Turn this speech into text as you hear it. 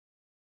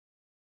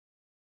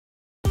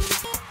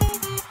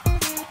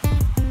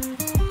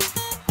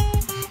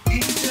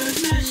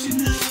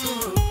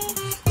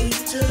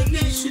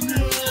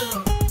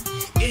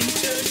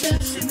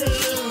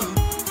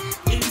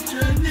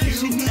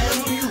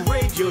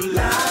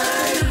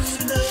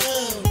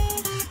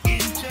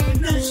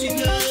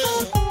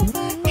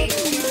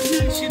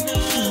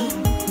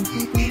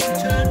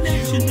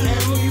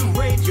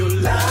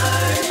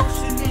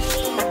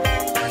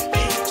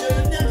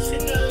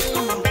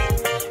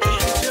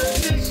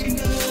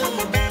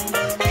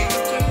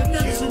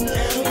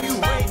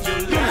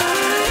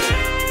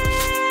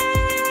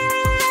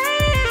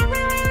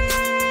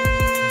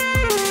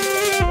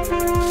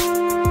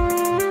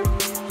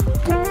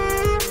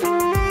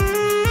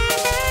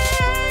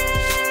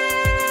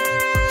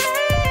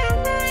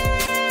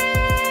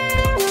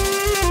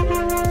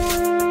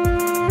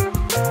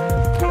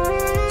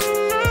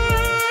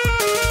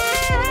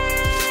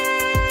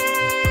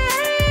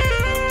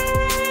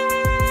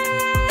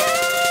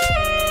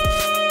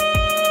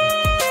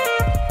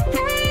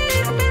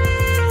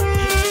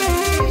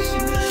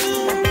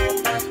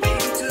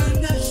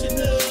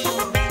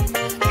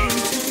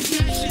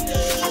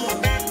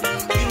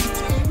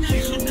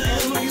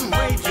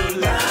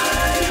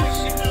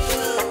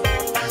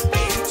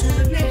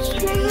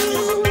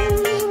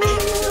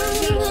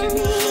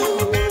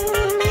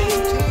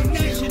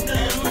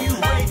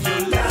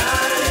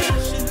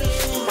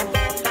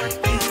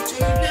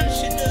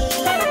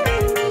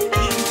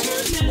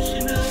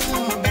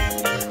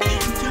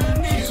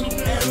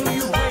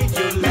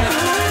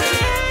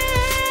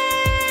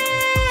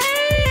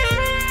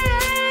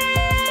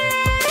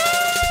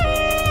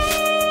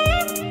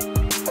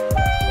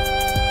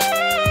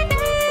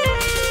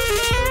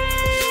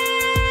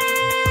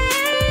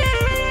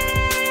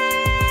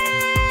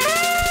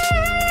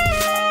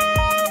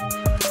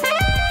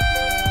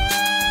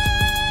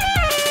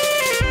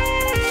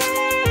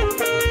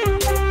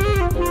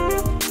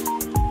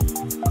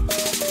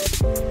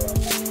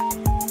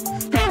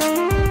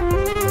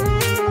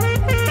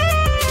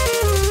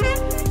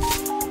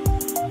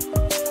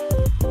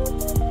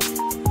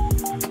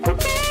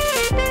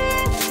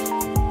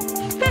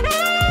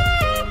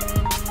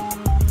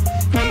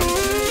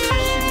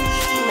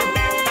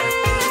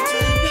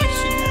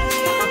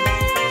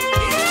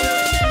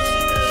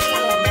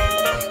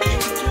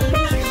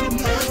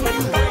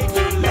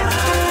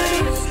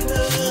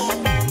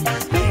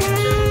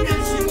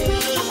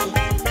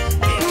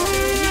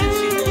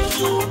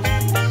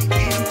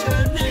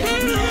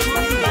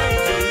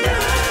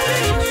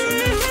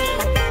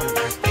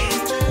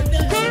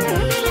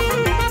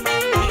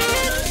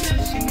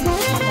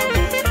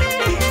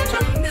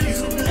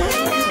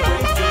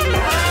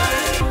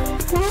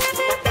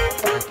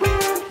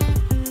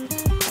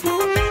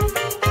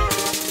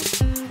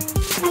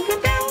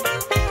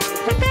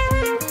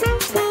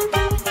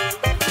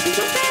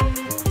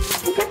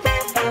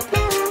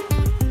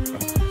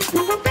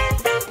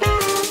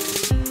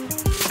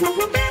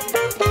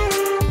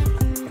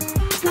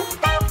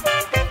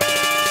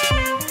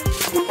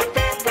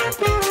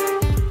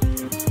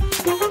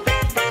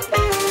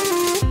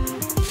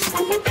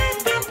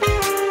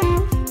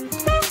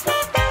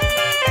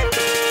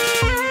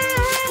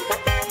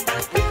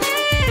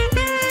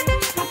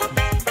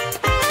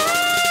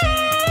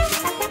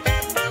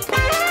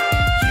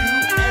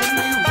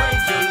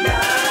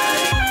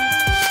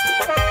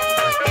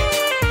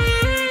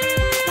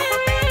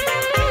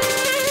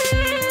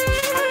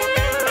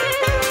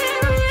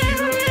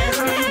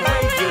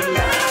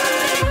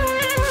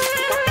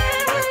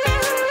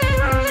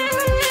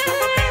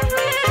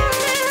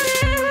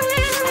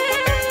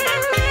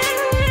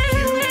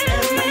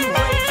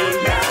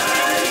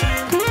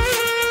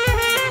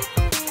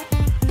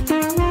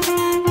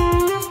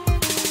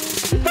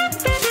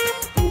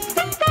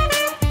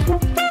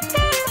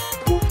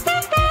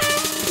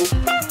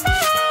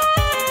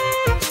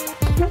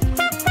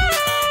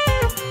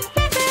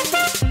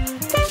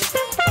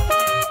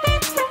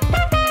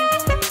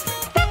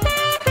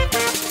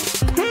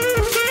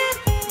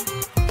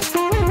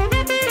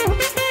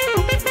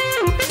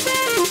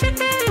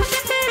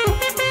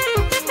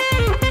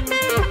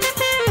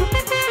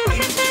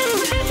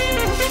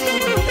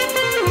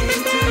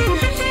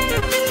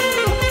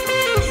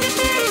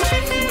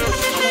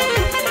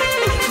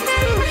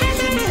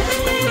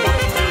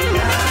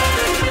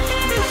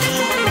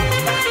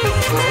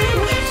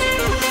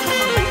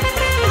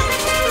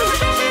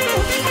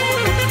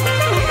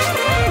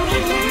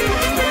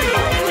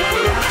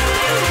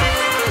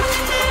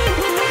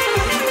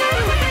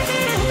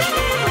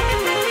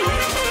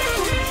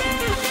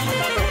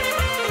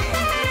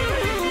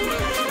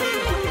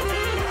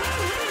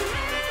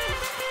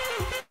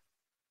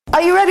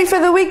Are you ready for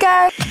the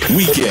weekend?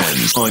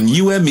 Weekends on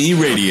UME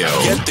Radio.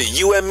 Get the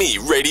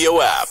UME Radio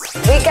app.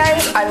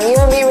 Weekends on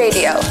UME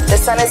Radio. The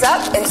sun is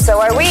up and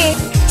so are we.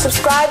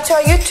 Subscribe to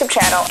our YouTube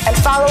channel and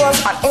follow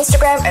us on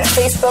Instagram and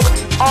Facebook,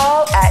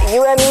 all at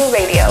UME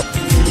Radio.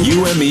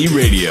 UME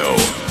Radio.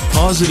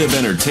 Positive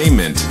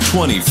entertainment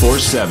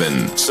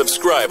 24/7.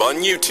 Subscribe on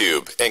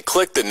YouTube and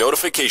click the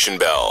notification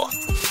bell.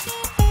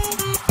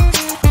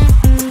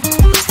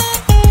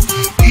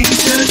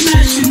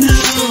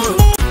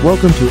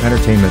 Welcome to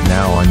Entertainment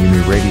Now on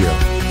UME Radio,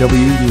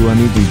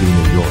 WUMEDB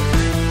New York.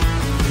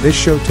 This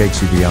show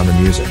takes you beyond the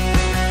music,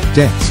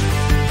 dance,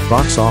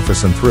 box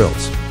office and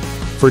thrills,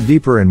 for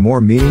deeper and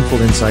more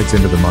meaningful insights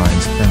into the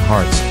minds and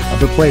hearts of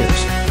the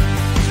players.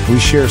 We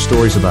share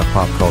stories about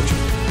pop culture,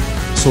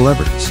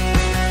 celebrities,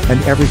 and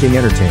everything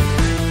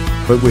entertainment,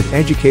 but with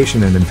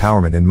education and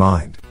empowerment in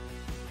mind.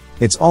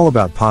 It's all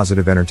about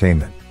positive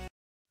entertainment.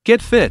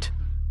 Get fit.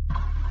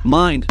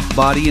 Mind,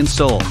 body and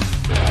soul.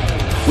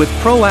 With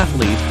pro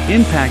athlete,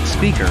 impact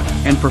speaker,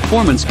 and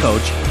performance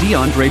coach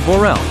Diondre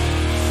Borel.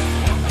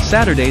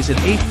 Saturdays at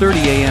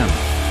 8:30 a.m.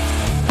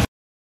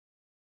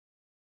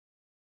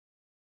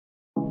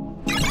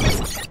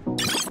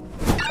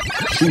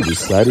 She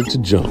decided to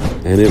jump,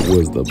 and it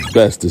was the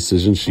best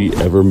decision she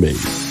ever made.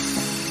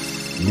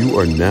 You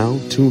are now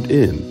tuned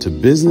in to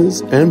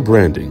Business and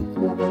Branding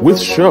with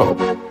Show.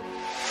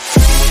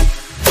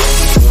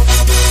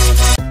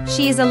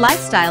 She is a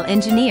lifestyle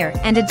engineer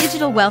and a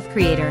digital wealth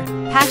creator,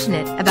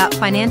 passionate about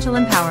financial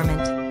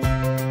empowerment.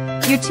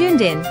 You're tuned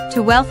in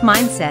to Wealth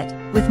Mindset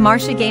with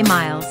Marsha Gay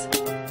Miles.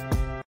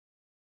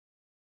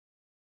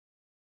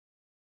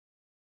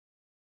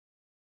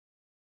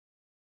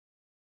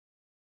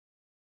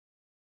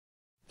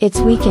 It's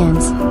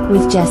Weekends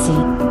with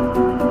Jessie,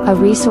 a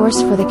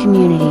resource for the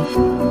community.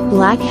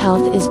 Black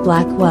health is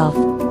black wealth.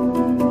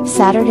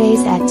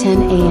 Saturdays at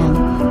 10 a.m.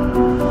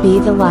 Be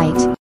the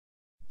light.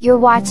 You're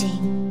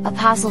watching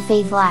Apostle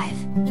Faith Live,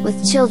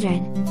 with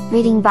children,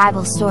 reading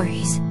Bible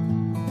stories.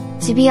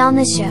 To be on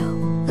the show,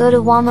 go to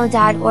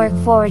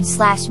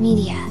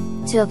wamo.org/media,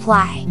 to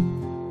apply.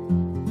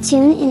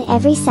 Tune in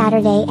every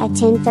Saturday at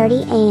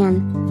 10:30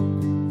 a.m.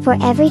 For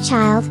every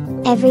child,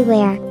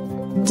 everywhere.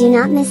 Do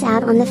not miss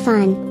out on the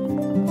fun.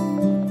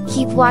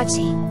 Keep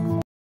watching.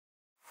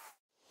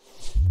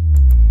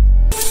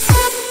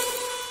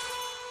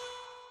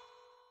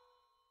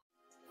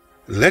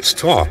 Let's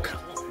talk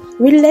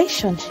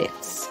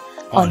relationships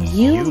on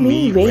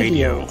UME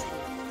Radio.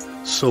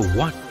 So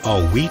what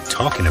are we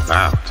talking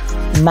about?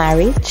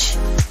 Marriage,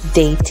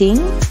 dating,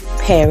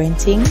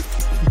 parenting,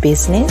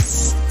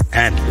 business,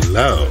 and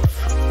love,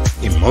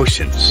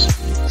 emotions,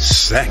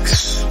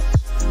 sex.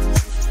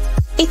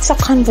 It's a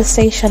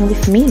conversation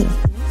with me,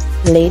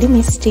 Lady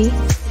Misty,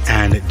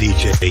 and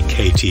DJ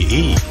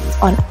KTE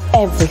on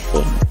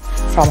everything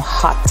from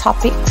hot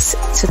topics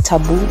to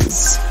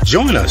taboos.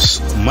 Join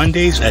us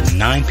Mondays at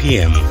 9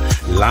 p.m.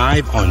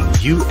 live on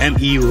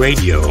UME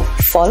Radio.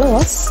 Follow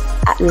us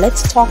at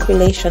Let's Talk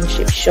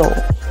Relationship Show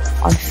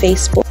on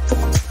Facebook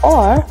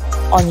or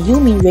on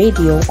UME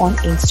Radio on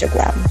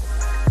Instagram.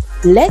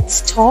 Let's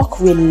talk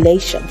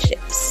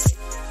relationships,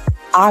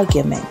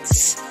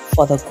 arguments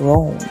for the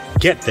grown.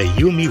 Get the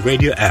UME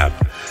Radio app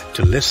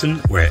to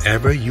listen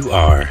wherever you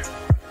are.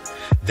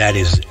 That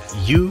is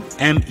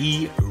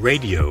UME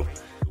Radio.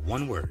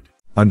 One word.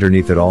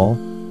 Underneath it all,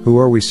 who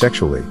are we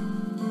sexually?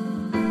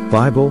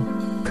 Bible,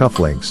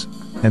 cufflinks,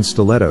 and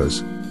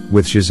stilettos,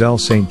 with Giselle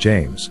St.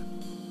 James.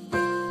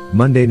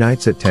 Monday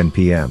nights at 10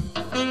 p.m.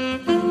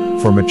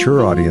 For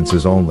mature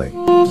audiences only.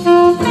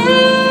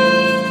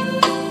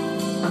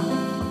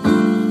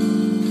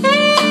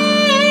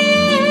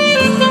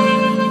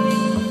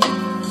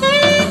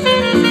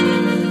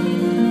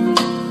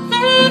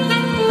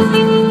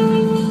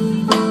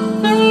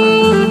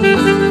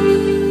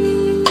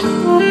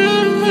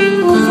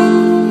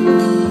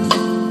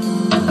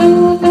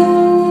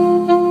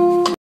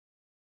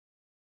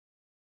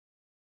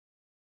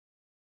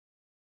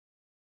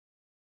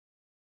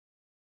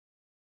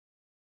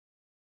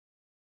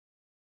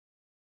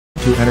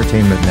 To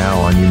Entertainment Now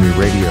on UME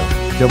Radio,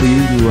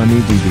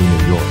 WUMEDB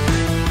New York.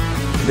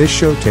 This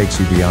show takes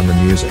you beyond the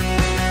music,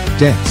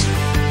 dance,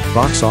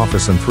 box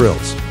office and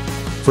thrills,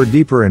 for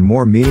deeper and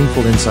more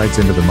meaningful insights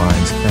into the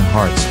minds and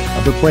hearts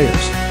of the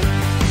players.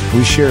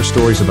 We share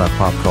stories about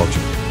pop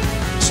culture,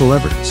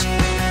 celebrities,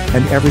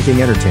 and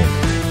everything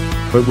entertainment,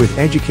 but with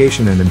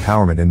education and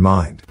empowerment in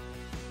mind.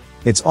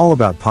 It's all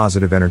about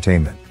positive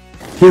entertainment.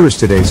 Here is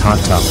today's hot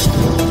topic.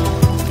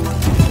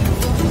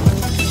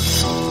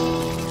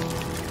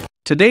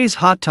 Today's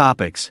hot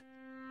topics.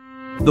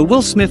 The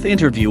Will Smith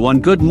interview on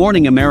Good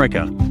Morning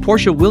America,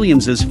 Portia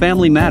Williams's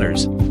Family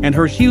Matters, and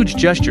her huge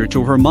gesture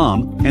to her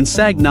mom, and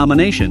SAG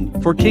nomination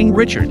for King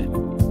Richard.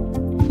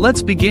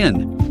 Let's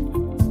begin.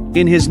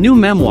 In his new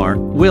memoir,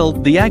 Will,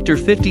 the actor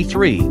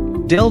 53,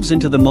 delves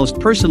into the most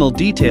personal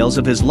details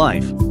of his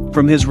life,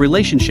 from his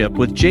relationship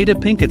with Jada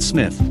Pinkett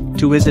Smith,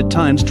 to his at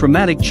times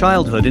traumatic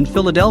childhood in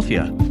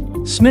Philadelphia.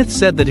 Smith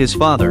said that his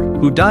father,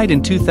 who died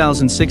in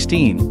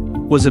 2016,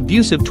 was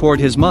abusive toward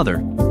his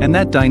mother, and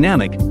that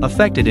dynamic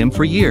affected him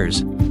for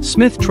years.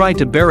 Smith tried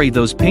to bury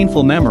those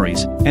painful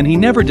memories, and he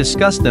never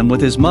discussed them with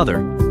his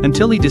mother,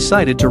 until he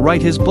decided to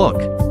write his book.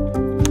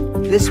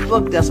 This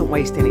book doesn't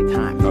waste any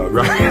time.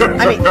 Right.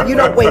 I mean, you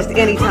don't waste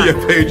any time.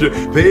 Yeah, page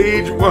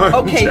 1,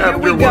 okay,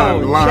 chapter here we go.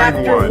 1, line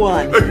Chapter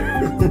 1.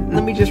 1.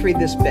 Let me just read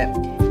this bit.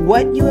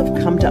 What you have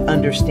come to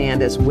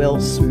understand as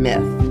Will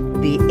Smith,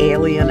 the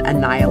alien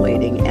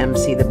annihilating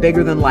MC, the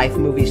bigger-than-life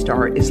movie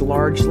star, is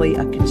largely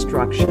a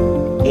construction,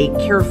 a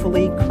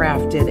carefully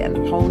crafted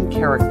and honed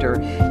character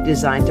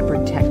designed to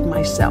protect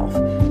myself,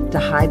 to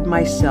hide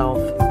myself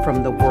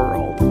from the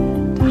world,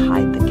 to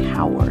hide the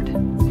coward.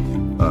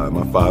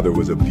 My father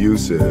was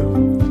abusive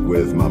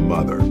with my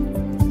mother,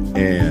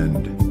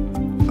 and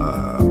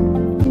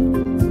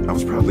I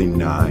was probably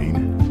 9,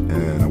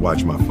 and I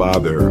watched my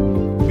father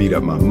beat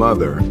up my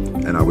mother,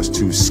 and I was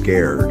too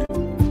scared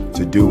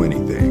to do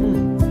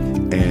anything.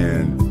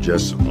 And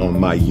just on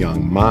my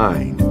young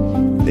mind,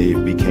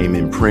 it became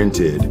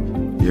imprinted,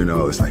 you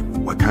know, it's like,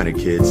 what kind of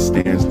kid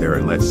stands there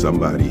and lets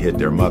somebody hit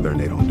their mother and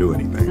they don't do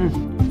anything?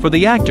 For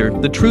the actor,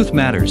 the truth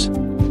matters.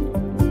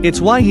 It's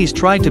why he's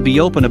tried to be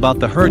open about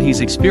the hurt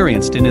he's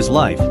experienced in his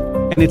life,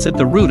 and it's at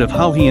the root of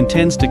how he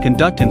intends to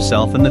conduct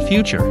himself in the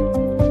future.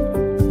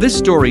 This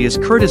story is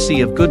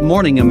courtesy of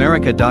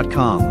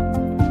GoodMorningAmerica.com.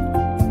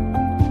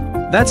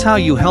 That's how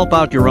you help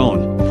out your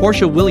own.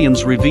 Portia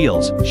Williams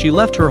reveals she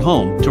left her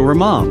home to her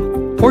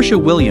mom. Portia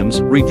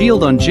Williams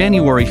revealed on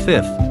January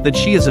 5th that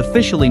she is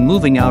officially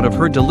moving out of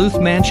her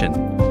Duluth mansion.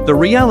 The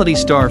reality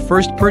star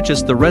first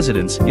purchased the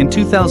residence in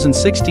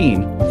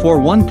 2016 for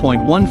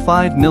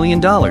 $1.15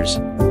 million.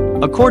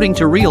 According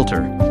to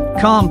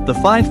Realtor.com, the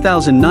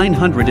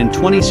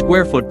 5,920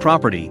 square foot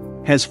property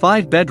has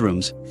 5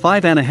 bedrooms,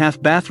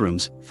 5.5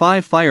 bathrooms,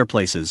 5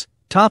 fireplaces,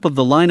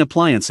 top-of-the-line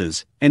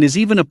appliances, and is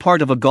even a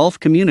part of a golf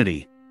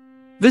community.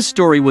 This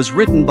story was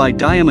written by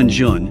Diamond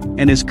Jun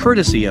and is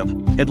courtesy of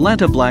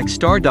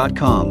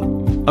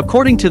AtlantaBlackStar.com.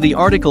 According to the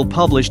article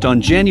published on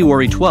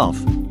January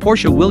 12,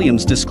 Portia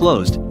Williams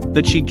disclosed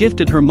that she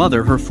gifted her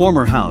mother her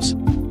former house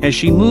as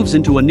she moves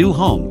into a new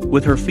home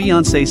with her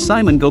fiancé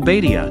Simon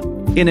Gobadia.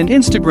 In an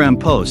Instagram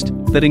post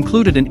that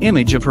included an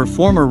image of her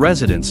former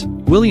residence,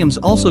 Williams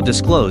also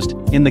disclosed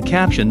in the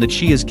caption that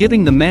she is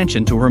giving the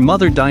mansion to her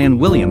mother Diane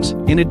Williams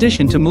in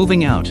addition to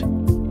moving out.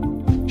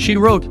 She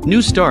wrote,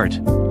 "New start.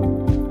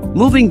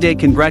 Moving day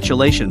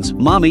congratulations,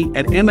 mommy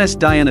at MS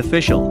Diane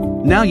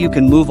Official. Now you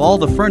can move all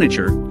the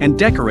furniture and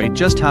decorate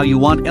just how you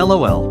want,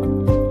 LOL."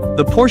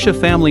 The Portia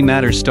Family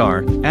Matters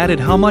star added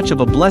how much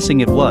of a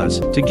blessing it was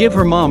to give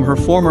her mom her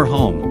former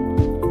home.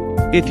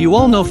 If you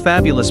all know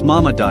fabulous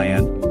Mama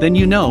Diane, then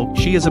you know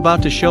she is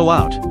about to show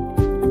out.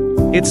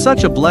 It's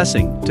such a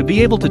blessing to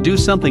be able to do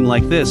something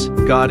like this.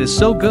 God is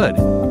so good.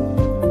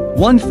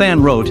 One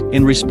fan wrote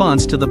in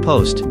response to the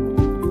post,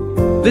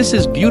 "This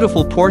is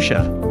beautiful,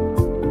 Portia.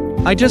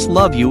 I just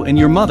love you and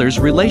your mother's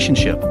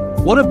relationship.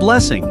 What a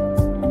blessing."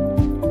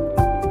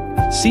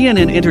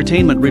 CNN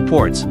Entertainment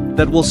reports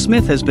that Will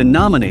Smith has been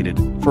nominated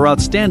for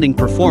Outstanding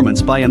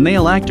Performance by a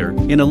Male Actor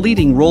in a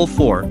Leading Role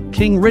for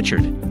King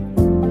Richard.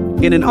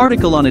 In an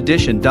article on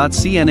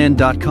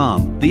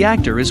edition.cnn.com, the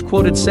actor is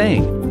quoted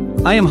saying,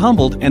 "I am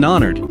humbled and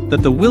honored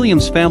that the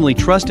Williams family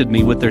trusted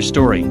me with their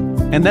story,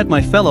 and that my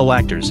fellow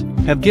actors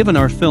have given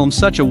our film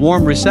such a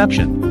warm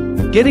reception.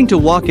 Getting to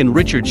walk in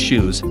Richard's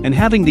shoes and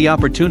having the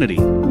opportunity,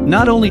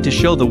 not only to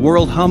show the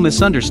world how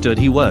misunderstood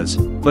he was,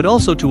 but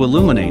also to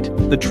illuminate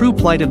the true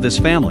plight of this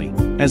family,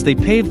 as they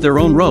paved their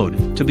own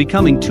road to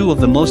becoming 2 of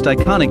the most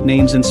iconic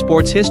names in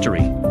sports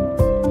history.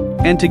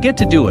 And to get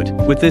to do it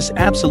with this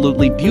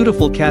absolutely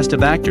beautiful cast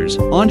of actors,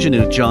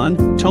 Anjanou, John,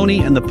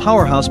 Tony, and the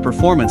powerhouse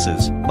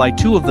performances by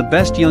 2 of the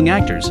best young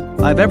actors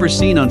I've ever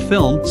seen on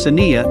film,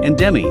 Sania and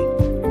Demi.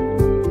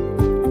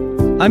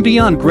 I'm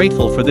beyond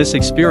grateful for this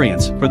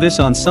experience, for this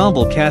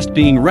ensemble cast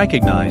being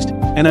recognized,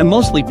 and I'm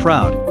mostly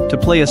proud to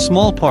play a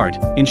small part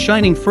in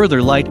shining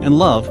further light and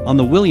love on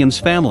the Williams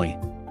family."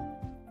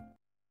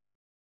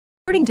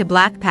 According to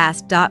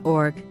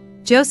blackpast.org,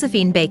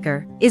 Josephine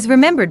Baker is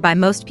remembered by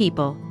most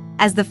people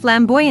as the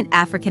flamboyant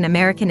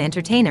African-American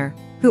entertainer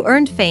who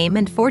earned fame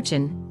and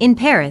fortune in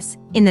Paris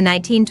in the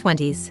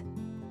 1920s.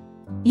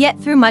 Yet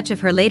through much of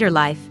her later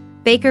life,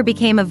 Baker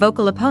became a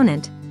vocal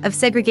opponent of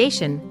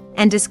segregation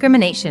and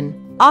discrimination,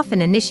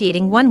 often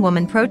initiating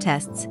one-woman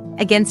protests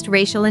against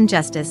racial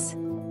injustice.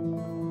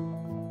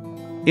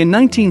 In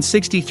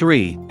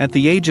 1963, at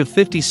the age of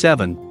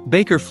 57,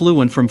 Baker flew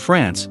in from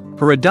France,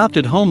 her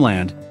adopted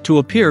homeland, to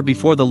appear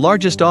before the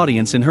largest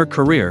audience in her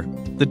career,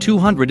 the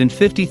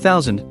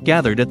 250,000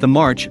 gathered at the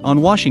March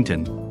on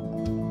Washington.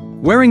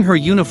 Wearing her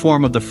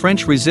uniform of the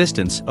French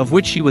Resistance, of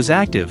which she was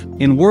active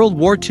in World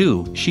War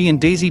II, she and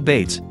Daisy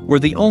Bates were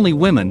the only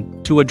women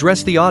to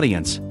address the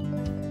audience.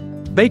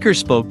 Baker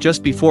spoke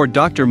just before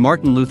Dr.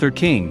 Martin Luther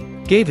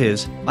King gave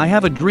his "I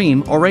Have a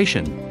Dream"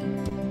 oration.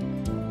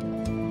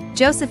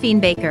 Josephine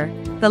Baker,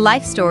 the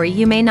life story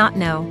you may not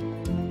know.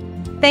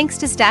 Thanks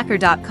to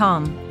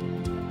Stacker.com.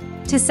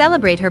 To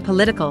celebrate her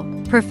political,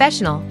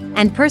 professional,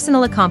 and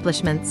personal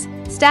accomplishments,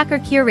 Stacker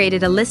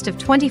curated a list of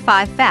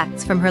 25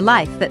 facts from her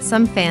life that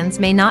some fans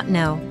may not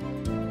know.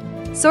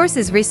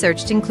 Sources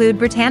researched include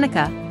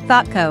Britannica,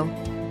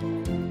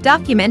 ThoughtCo,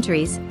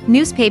 documentaries,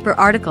 newspaper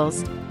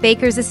articles,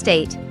 Baker's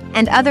estate,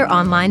 and other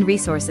online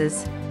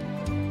resources.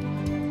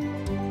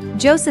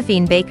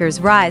 Josephine Baker's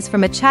rise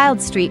from a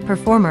child street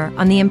performer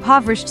on the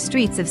impoverished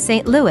streets of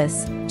St.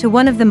 Louis to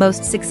one of the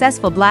most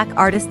successful black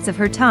artists of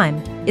her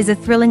time is a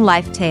thrilling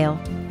life tale.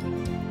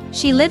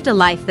 She lived a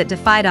life that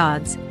defied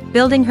odds,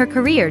 building her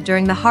career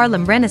during the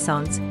Harlem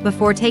Renaissance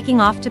before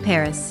taking off to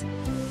Paris.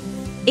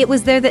 It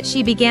was there that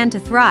she began to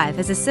thrive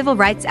as a civil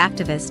rights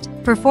activist,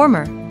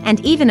 performer,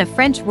 and even a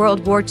French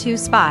World War II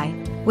spy,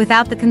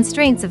 without the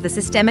constraints of the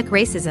systemic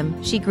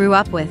racism she grew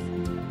up with.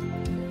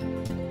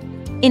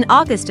 In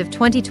August of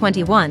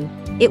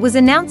 2021, it was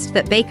announced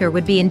that Baker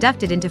would be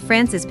inducted into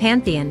France's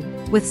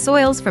Pantheon, with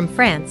soils from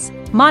France,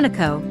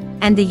 Monaco,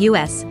 and the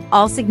US,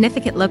 all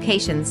significant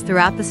locations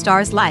throughout the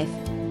star's life,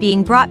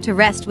 being brought to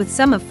rest with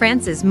some of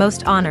France's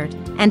most honored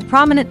and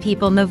prominent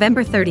people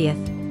November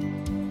 30th.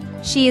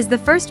 She is the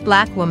first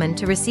black woman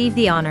to receive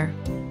the honor.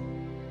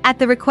 At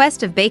the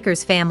request of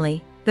Baker's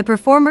family, the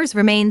performer's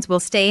remains will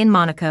stay in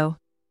Monaco.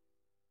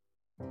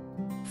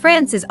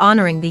 France is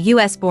honoring the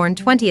US-born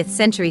 20th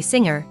century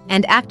singer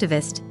and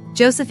activist,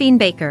 Josephine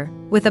Baker,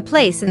 with a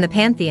place in the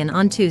Pantheon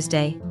on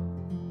Tuesday.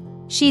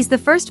 She's the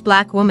first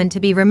black woman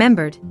to be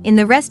remembered in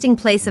the resting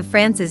place of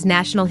France's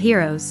national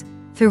heroes,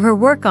 through her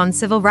work on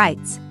civil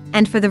rights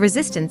and for the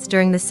resistance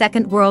during the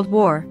Second World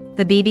War,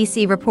 the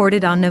BBC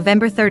reported on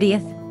November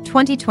 30th,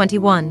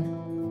 2021.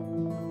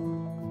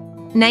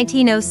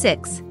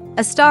 1906,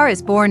 a star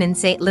is born in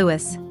St.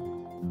 Louis.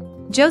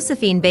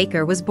 Josephine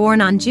Baker was born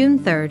on June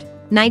 3,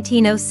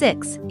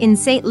 1906, in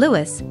St.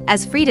 Louis,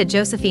 as Frida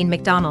Josephine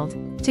McDonald,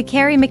 to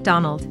Carrie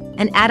McDonald,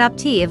 an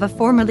adoptee of a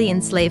formerly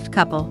enslaved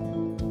couple.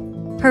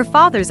 Her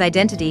father's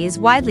identity is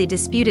widely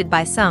disputed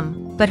by some,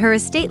 but her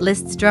estate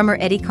lists drummer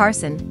Eddie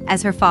Carson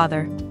as her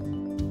father.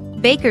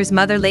 Baker's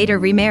mother later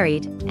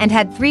remarried and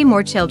had 3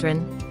 more children.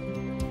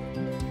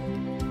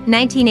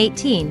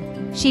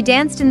 1918, she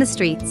danced in the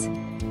streets.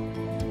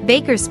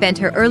 Baker spent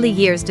her early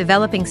years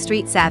developing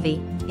street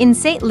savvy in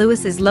St.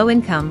 Louis's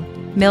low-income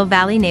Mill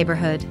Valley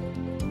neighborhood.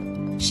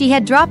 She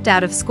had dropped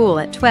out of school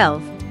at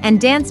 12 and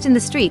danced in the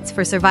streets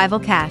for survival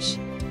cash.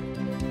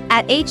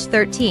 At age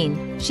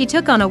 13, she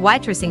took on a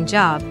waitressing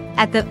job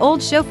at the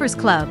Old Chauffeurs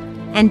Club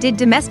and did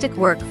domestic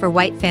work for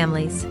white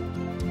families.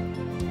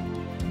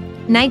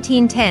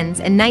 1910s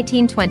and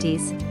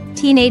 1920s,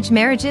 teenage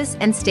marriages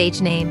and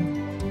stage name.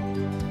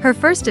 Her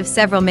first of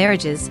several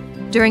marriages,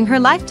 during her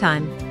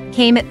lifetime,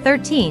 came at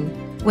 13,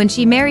 when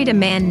she married a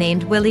man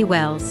named Willie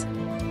Wells.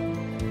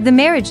 The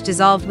marriage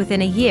dissolved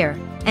within a year,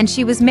 and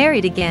she was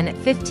married again at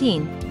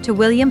 15, to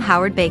William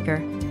Howard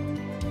Baker.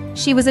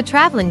 She was a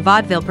traveling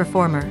vaudeville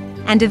performer,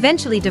 and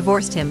eventually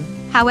divorced him.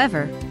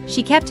 However,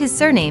 she kept his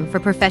surname for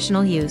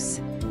professional use.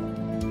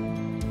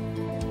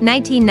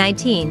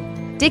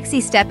 1919, Dixie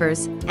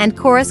Steppers and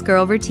Chorus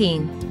Girl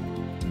Routine.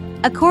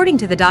 According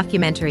to the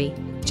documentary,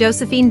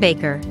 Josephine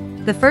Baker,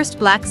 the first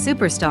black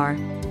superstar,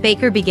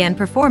 Baker began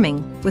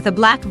performing with a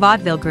black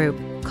vaudeville group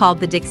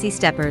called the Dixie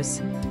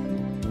Steppers.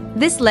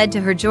 This led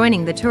to her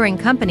joining the touring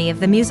company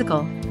of the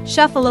musical,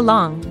 Shuffle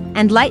Along,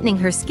 and lightening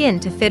her skin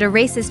to fit a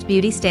racist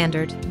beauty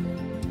standard.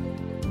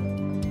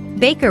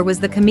 Baker was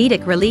the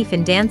comedic relief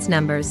in dance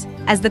numbers,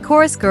 as the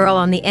chorus girl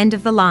on the end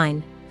of the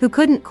line, who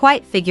couldn't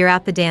quite figure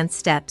out the dance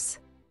steps.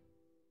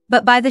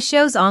 But by the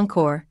show's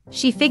encore,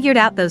 she figured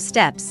out those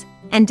steps,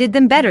 and did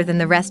them better than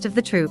the rest of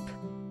the troupe.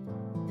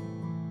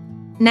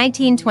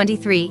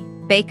 1923,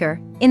 Baker,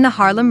 in the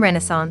Harlem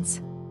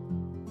Renaissance.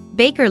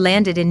 Baker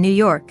landed in New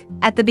York,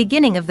 at the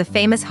beginning of the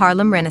famous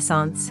Harlem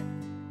Renaissance.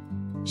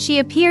 She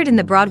appeared in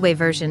the Broadway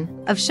version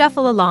of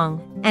Shuffle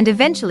Along, and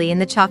eventually in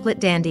the Chocolate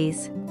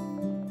Dandies.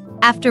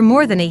 After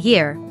more than a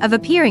year of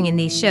appearing in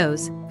these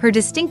shows, her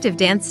distinctive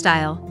dance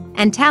style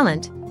and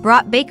talent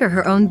brought Baker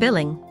her own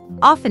billing,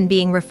 often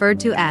being referred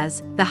to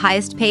as the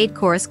highest-paid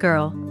chorus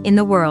girl in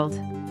the world.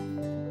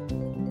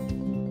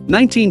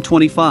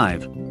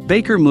 1925,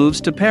 Baker moves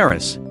to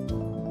Paris.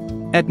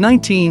 At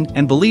 19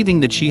 and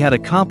believing that she had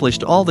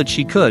accomplished all that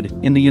she could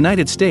in the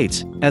United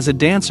States as a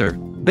dancer,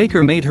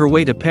 Baker made her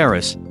way to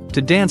Paris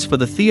to dance for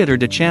the Théâtre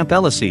de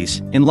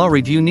Champs-Élysées in La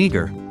Revue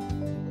Niger.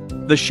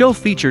 The show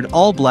featured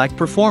all black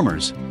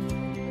performers.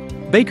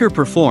 Baker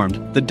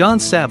performed the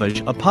Danse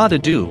Savage a pas de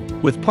deux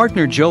with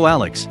partner Joe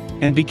Alex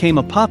and became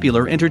a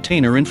popular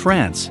entertainer in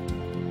France.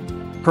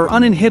 Her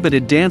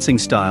uninhibited dancing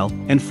style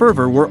and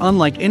fervor were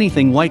unlike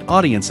anything white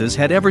audiences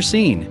had ever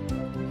seen.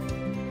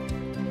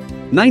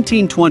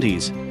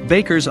 1920s,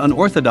 Baker's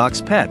unorthodox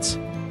pets.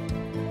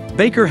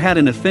 Baker had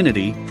an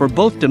affinity for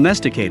both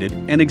domesticated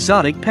and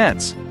exotic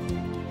pets.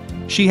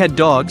 She had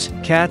dogs,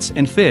 cats,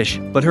 and fish,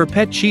 but her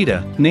pet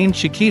cheetah, named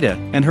Chiquita,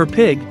 and her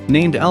pig,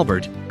 named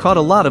Albert, caught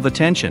a lot of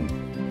attention.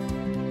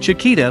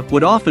 Chiquita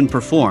would often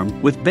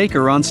perform with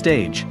Baker on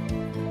stage.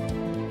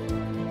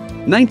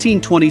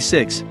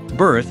 1926,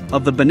 birth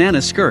of the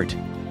banana skirt.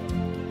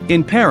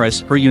 In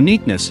Paris, her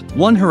uniqueness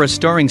won her a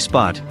starring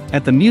spot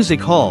at the Music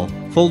Hall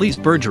Folies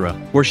Bergera,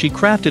 where she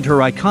crafted her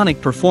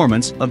iconic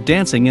performance of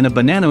dancing in a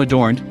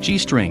banana-adorned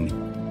G-string.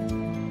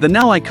 The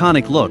now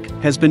iconic look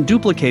has been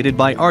duplicated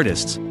by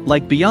artists,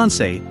 like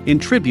Beyoncé, in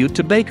tribute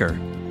to Baker.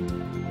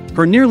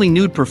 Her nearly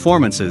nude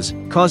performances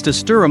caused a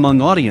stir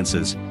among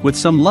audiences, with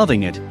some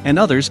loving it and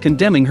others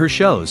condemning her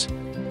shows.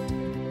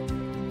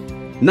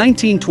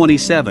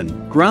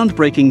 1927,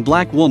 groundbreaking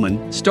black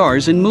woman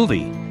stars in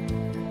movie.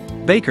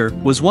 Baker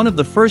was one of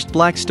the first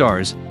black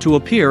stars to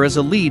appear as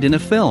a lead in a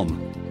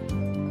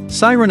film.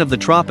 Siren of the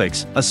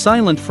Tropics, a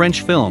silent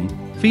French film,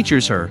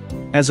 features her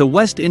as a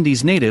West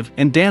Indies native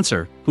and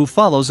dancer who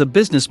follows a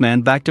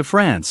businessman back to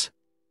France.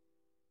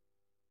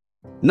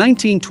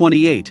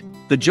 1928,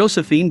 the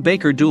Josephine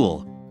Baker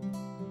duel.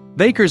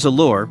 Baker's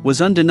allure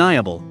was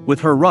undeniable with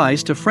her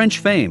rise to French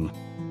fame.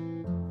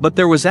 But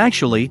there was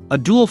actually a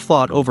duel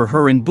fought over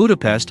her in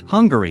Budapest,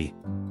 Hungary.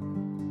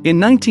 In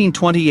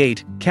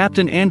 1928,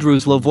 Captain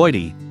Andrus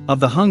Lovoidi, of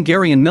the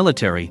Hungarian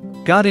military,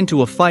 got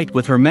into a fight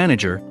with her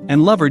manager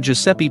and lover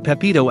Giuseppe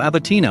Pepito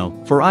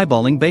Abatino for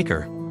eyeballing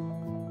Baker.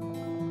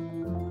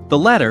 The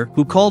latter,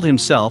 who called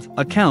himself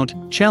a count,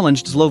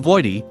 challenged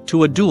Zlovoidi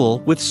to a duel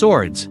with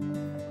swords.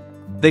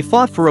 They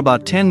fought for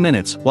about 10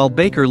 minutes while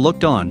Baker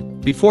looked on,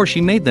 before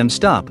she made them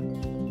stop.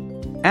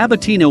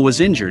 Abatino was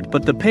injured,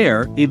 but the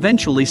pair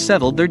eventually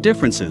settled their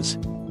differences.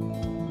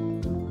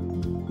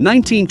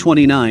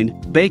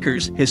 1929,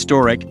 Baker's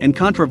historic and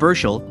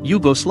controversial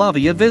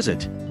Yugoslavia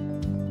visit.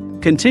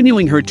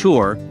 Continuing her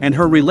tour and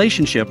her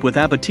relationship with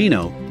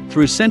Abatino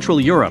through Central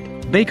Europe,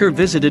 Baker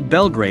visited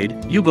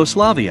Belgrade,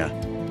 Yugoslavia.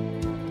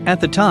 At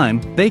the time,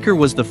 Baker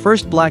was the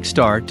first black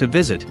star to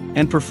visit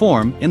and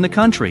perform in the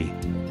country.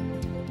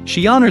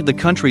 She honored the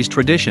country's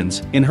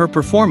traditions in her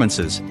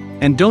performances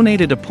and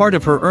donated a part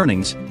of her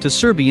earnings to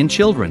Serbian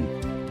children.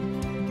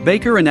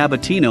 Baker and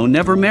Abatino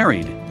never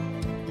married.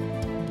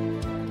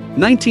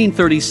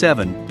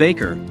 1937,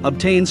 Baker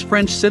obtains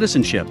French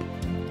citizenship.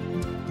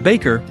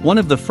 Baker, one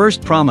of the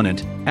first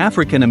prominent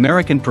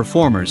African-American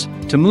performers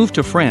to move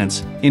to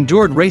France,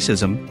 endured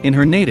racism in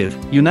her native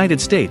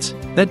United States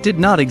that did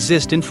not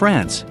exist in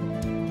France.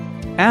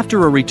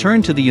 After a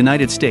return to the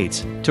United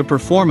States to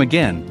perform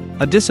again,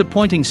 a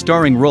disappointing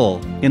starring role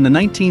in the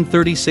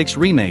 1936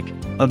 remake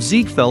of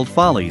Ziegfeld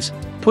Follies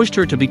pushed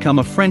her to become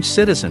a French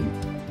citizen.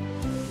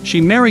 She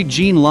married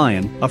Jean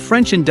Lion, a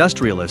French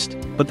industrialist,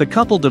 but the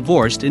couple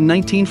divorced in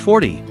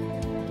 1940.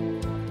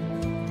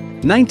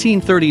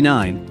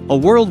 1939, a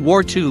World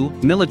War II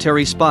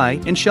military spy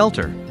and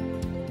shelter.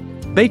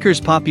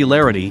 Baker's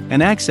popularity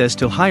and access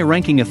to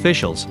high-ranking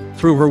officials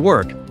through her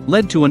work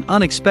led to an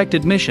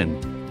unexpected mission.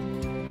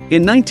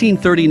 In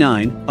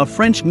 1939, a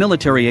French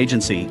military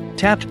agency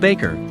tapped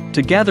Baker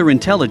to gather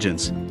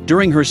intelligence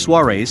during her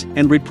soirees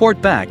and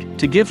report back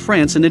to give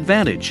France an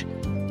advantage.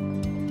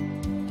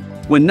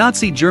 When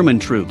Nazi German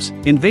troops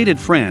invaded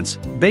France,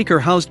 Baker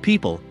housed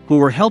people who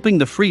were helping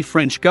the Free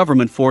French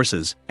government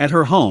forces at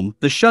her home,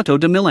 the Château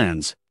de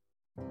Milans.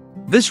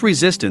 This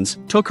resistance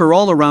took her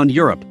all around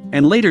Europe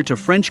and later to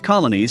French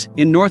colonies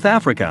in North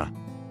Africa.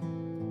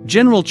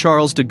 General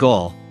Charles de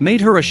Gaulle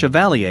made her a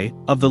Chevalier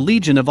of the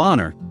Legion of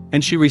Honor,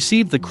 and she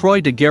received the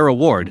Croix de Guerre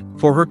Award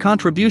for her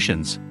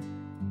contributions.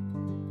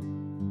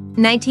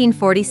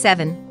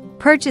 1947,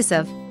 purchase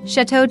of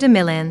Château de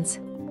Milans.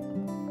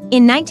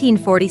 In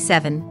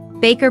 1947,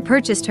 Baker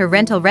purchased her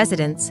rental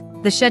residence,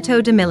 the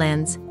Château de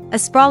Milans, a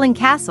sprawling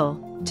castle,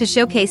 to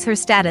showcase her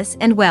status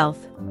and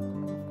wealth.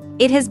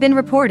 It has been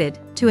reported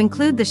to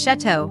include the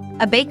chateau,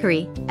 a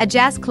bakery, a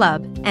jazz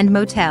club, and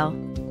motel.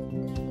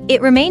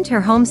 It remained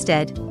her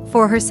homestead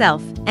for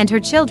herself and her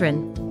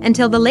children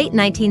until the late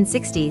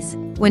 1960s,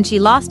 when she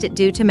lost it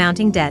due to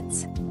mounting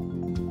debts.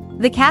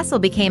 The castle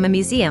became a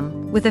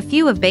museum with a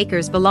few of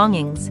Baker's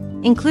belongings,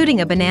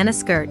 including a banana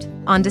skirt,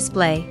 on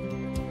display.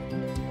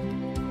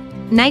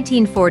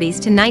 1940s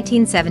to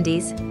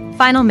 1970s,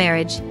 final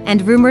marriage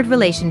and rumored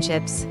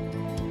relationships.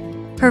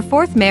 Her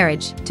fourth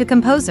marriage, to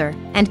composer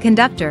and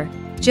conductor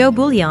Joe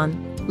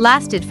Bouillon,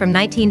 lasted from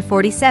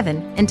 1947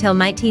 until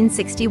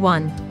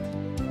 1961.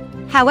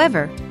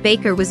 However,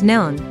 Baker was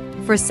known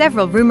for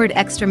several rumored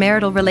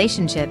extramarital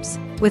relationships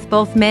with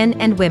both men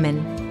and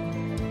women.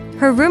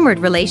 Her rumored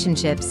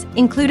relationships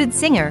included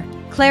singer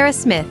Clara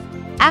Smith,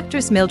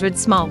 actress Mildred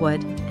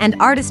Smallwood, and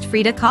artist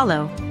Frida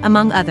Kahlo,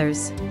 among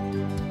others.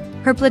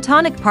 Her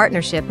platonic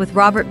partnership with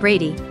Robert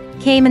Brady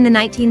came in the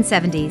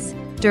 1970s,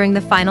 during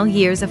the final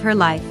years of her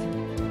life.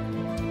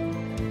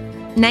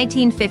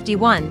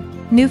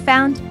 1951,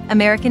 newfound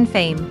American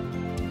fame.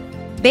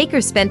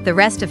 Baker spent the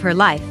rest of her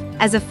life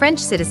as a French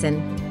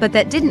citizen, but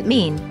that didn't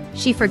mean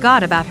she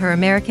forgot about her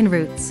American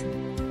roots.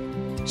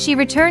 She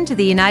returned to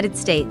the United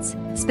States,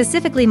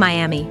 specifically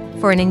Miami,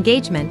 for an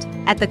engagement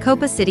at the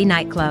Copa City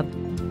nightclub.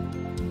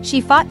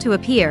 She fought to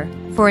appear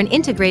for an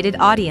integrated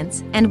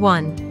audience and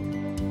won.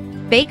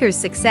 Baker's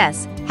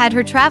success had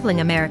her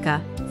traveling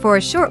America for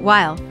a short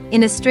while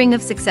in a string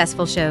of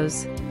successful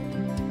shows.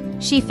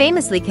 She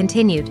famously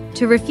continued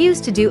to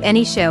refuse to do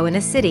any show in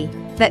a city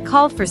that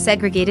called for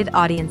segregated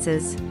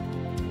audiences.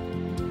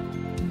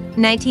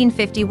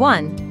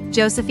 1951,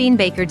 Josephine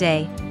Baker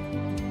Day.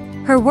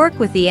 Her work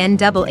with the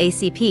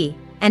NAACP,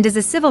 and as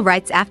a civil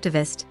rights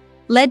activist,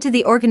 led to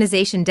the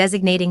organization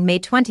designating May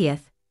 20th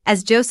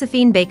as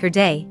Josephine Baker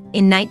Day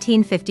in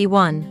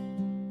 1951.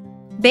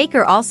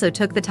 Baker also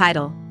took the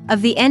title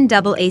of the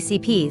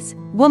NAACP's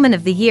Woman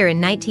of the Year in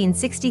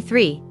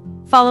 1963,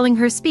 following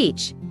her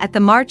speech at the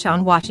March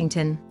on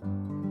Washington.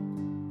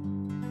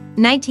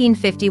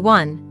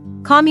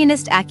 1951,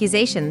 Communist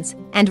accusations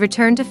and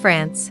return to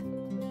France.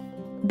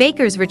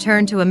 Baker's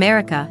return to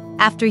America,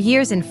 after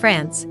years in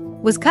France,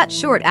 was cut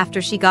short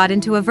after she got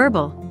into a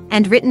verbal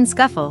and written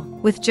scuffle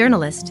with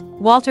journalist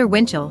Walter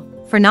Winchell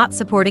for not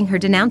supporting her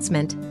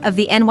denouncement of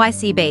the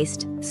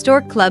NYC-based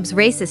Stork Club's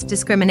racist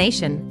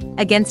discrimination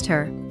against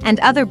her and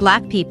other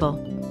black people.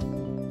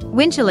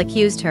 Winchell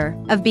accused her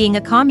of being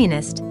a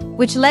communist,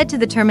 which led to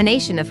the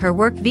termination of her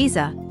work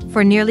visa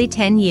for nearly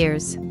 10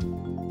 years.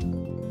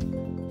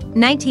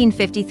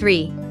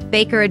 1953,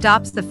 Baker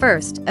adopts the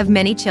first of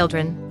many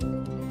children.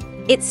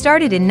 It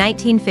started in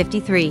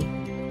 1953.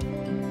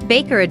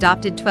 Baker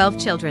adopted 12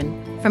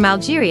 children from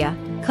Algeria,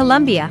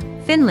 Colombia,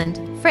 Finland,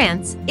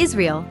 France,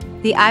 Israel,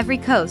 the Ivory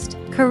Coast,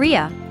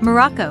 Korea,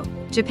 Morocco,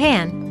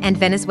 Japan, and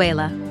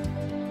Venezuela.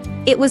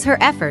 It was her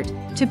effort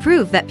to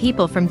prove that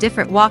people from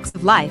different walks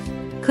of life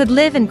could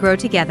live and grow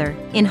together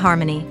in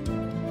harmony.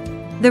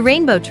 The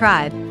Rainbow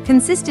Tribe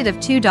consisted of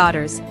 2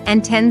 daughters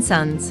and 10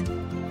 sons.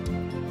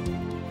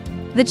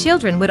 The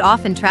children would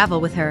often travel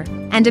with her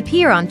and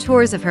appear on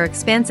tours of her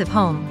expansive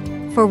home,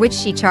 for which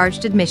she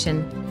charged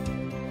admission.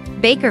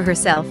 Baker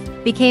herself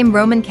became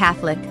Roman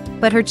Catholic,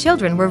 but her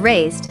children were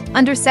raised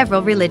under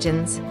several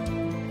religions.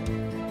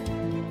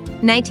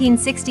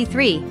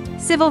 1963,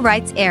 Civil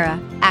Rights Era,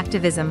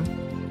 Activism.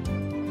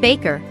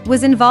 Baker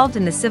was involved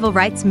in the civil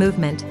rights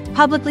movement,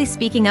 publicly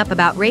speaking up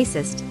about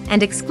racist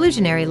and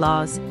exclusionary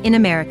laws in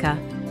America.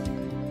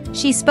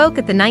 She spoke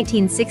at the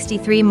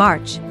 1963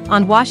 March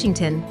on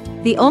Washington,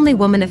 the only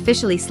woman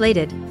officially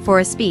slated for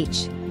a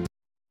speech.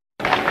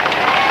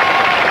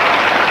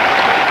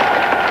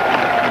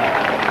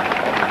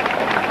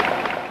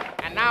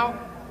 And now,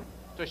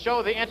 to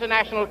show the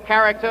international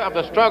character of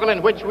the struggle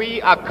in which we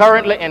are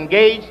currently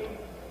engaged,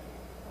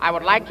 I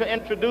would like to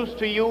introduce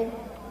to you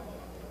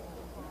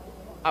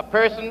a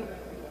person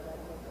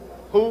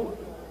who,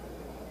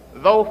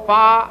 though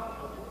far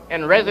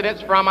in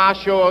residence from our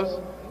shores,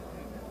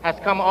 has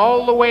come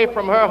all the way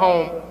from her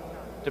home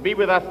to be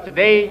with us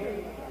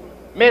today,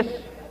 Miss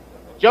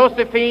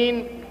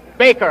Josephine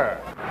Baker.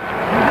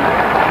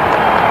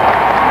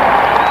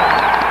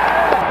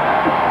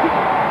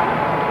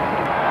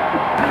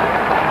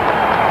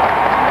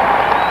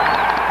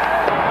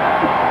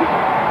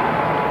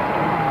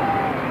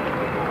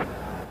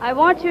 I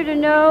want you to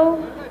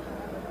know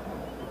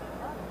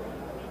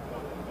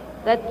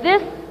that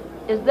this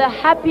is the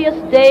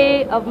happiest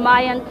day of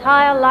my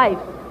entire life.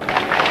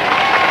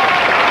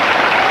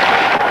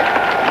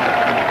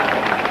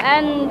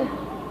 And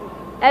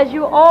as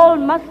you all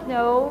must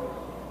know,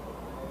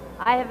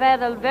 I have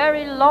had a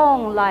very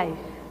long life,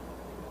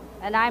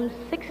 and I'm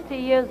 60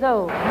 years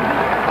old.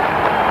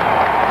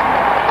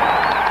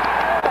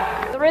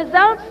 The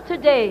results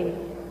today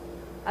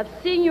of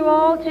seeing you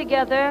all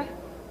together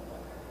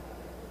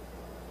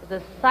is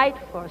a sight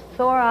for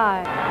sore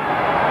eyes.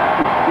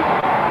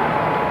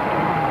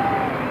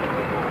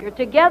 You're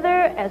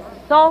together as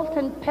salt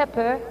and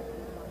pepper,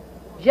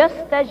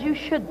 just as you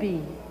should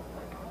be,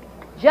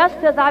 just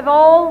as I've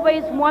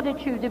always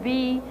wanted you to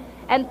be,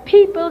 and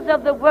peoples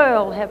of the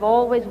world have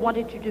always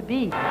wanted you to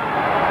be.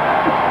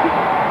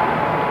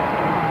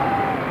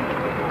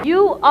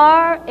 You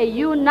are a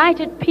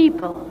united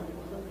people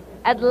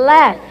at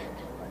last,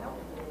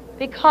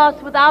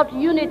 because without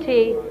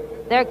unity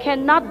there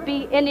cannot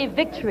be any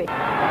victory.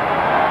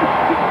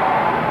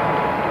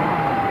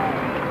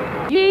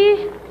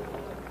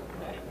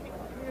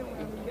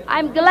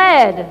 I'm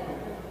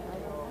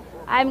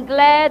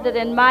glad that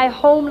in my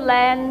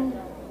homeland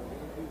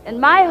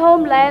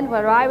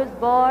where I was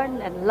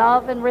born and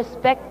love and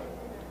respect,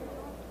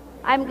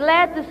 I'm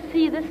glad to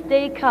see this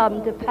day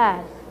come to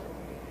pass.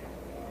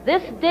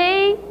 This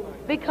day,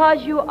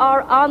 because you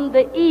are on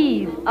the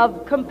eve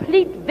of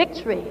complete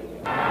victory.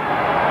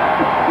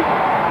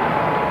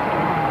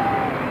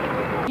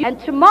 And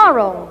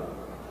tomorrow,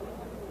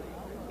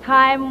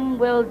 time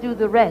will do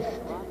the rest.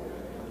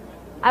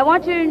 I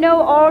want you to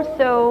know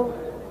also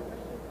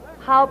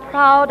how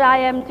proud I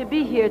am to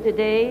be here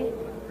today,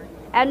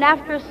 and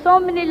after so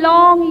many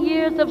long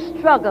years of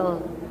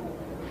struggle,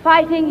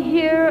 fighting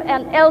here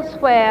and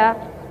elsewhere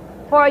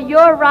for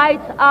your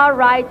rights, our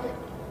rights,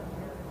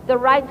 the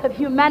rights of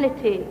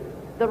humanity,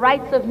 the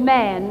rights of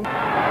man.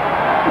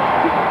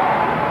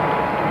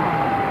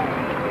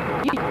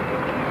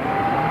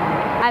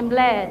 I'm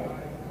glad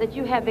that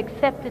you have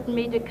accepted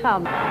me to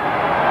come.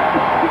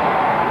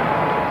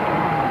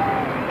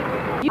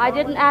 I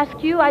didn't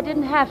ask you, I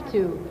didn't have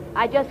to.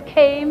 I just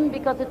came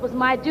because it was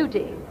my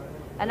duty.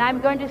 And I'm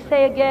going to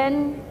say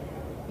again,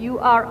 you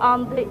are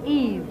on the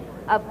eve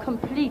of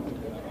complete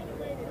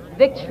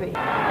victory.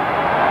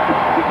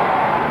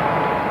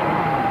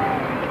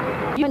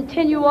 You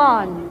continue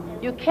on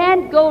You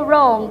can't go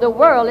wrong. The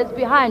world is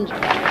behind you.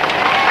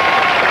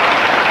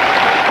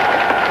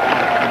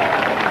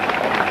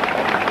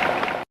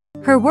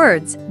 Her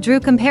words drew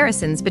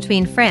comparisons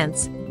between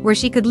France, where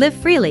she could live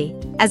freely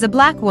as a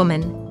black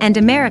woman, and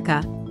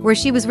America, where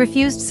she was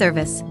refused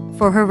service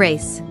for her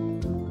race.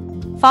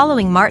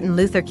 Following Martin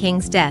Luther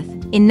King's death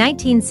in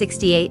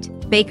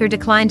 1968, Baker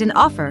declined an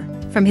offer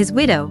from his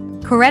widow,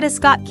 Coretta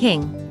Scott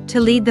King, to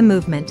lead the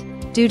movement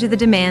due to the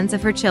demands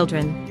of her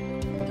children.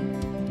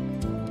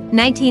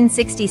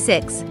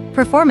 1966,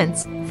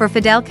 performance for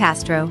Fidel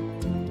Castro.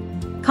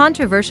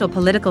 Controversial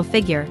political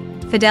figure,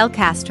 Fidel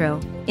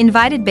Castro,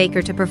 invited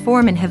Baker to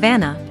perform in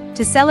Havana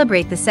to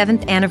celebrate the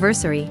 7th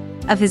anniversary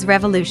of his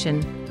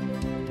revolution.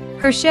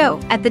 Her show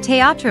at the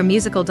Teatro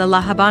Musical de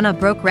La Habana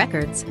broke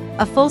records,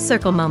 a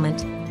full-circle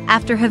moment,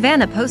 after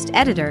Havana Post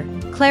editor,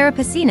 Clara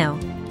Pacino,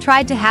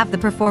 tried to have the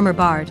performer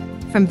barred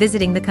from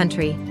visiting the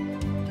country.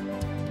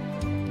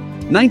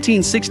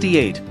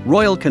 1968,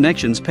 royal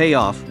connections pay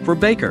off for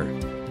Baker.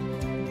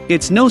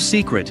 It's no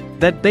secret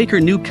that Baker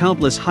knew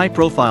countless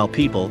high-profile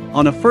people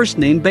on a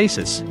first-name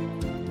basis.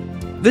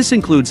 This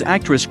includes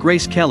actress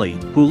Grace Kelly,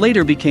 who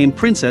later became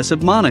Princess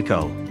of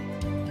Monaco.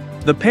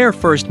 The pair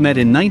first met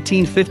in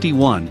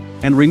 1951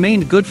 and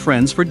remained good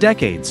friends for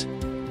decades.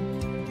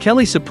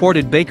 Kelly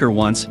supported Baker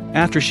once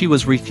after she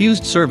was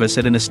refused service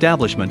at an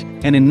establishment,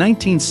 and in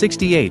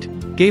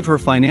 1968 gave her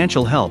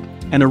financial help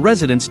and a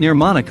residence near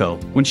Monaco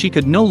when she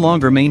could no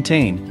longer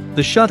maintain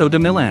the Château de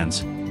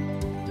Milans.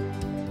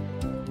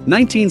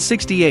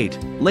 1968,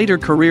 later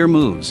career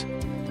moves.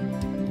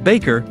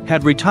 Baker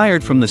had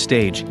retired from the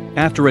stage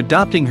after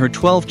adopting her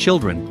 12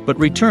 children but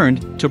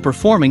returned to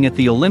performing at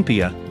the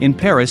Olympia in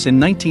Paris in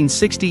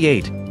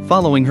 1968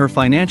 following her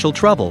financial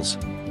troubles.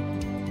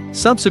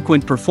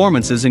 Subsequent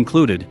performances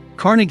included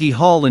Carnegie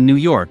Hall in New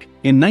York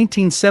in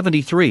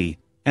 1973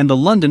 and the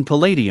London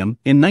Palladium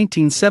in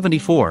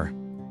 1974.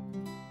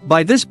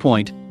 By this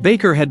point,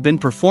 Baker had been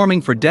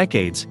performing for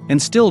decades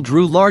and still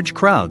drew large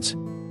crowds.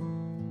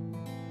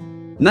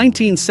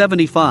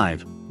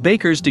 1975,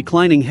 Baker's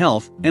declining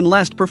health and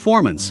last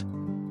performance.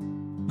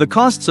 The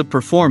costs of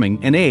performing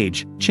and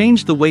age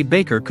changed the way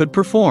Baker could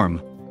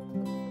perform.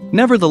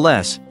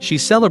 Nevertheless, she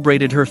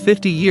celebrated her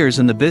 50 years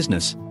in the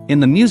business in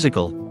the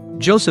musical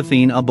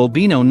Josephine a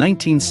Bobino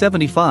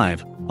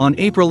 1975 on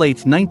April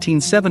 8,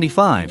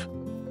 1975.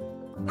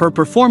 Her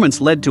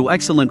performance led to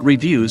excellent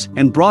reviews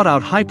and brought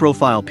out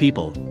high-profile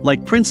people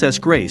like Princess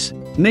Grace,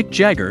 Mick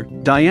Jagger,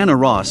 Diana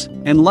Ross,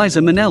 and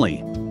Liza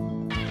Minnelli.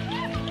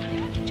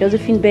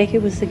 Josephine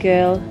Baker was the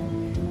girl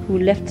who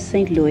left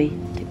St. Louis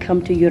to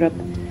come to Europe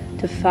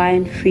to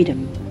find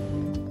freedom.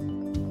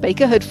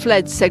 Baker had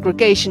fled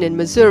segregation in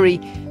Missouri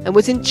and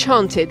was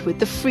enchanted with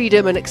the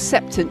freedom and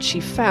acceptance she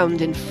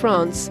found in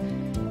France.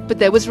 But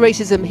there was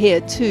racism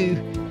here too,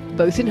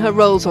 both in her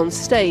roles on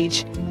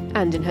stage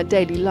and in her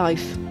daily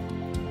life.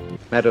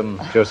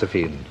 Madam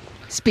Josephine.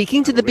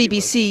 Speaking to the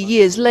BBC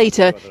years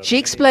later, she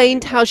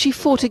explained how she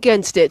fought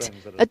against it,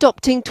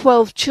 adopting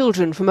 12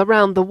 children from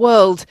around the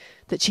world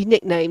that she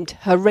nicknamed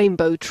her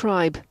Rainbow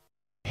Tribe.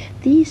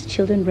 These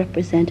children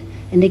represent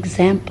an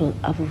example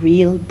of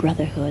real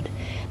brotherhood.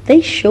 They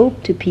show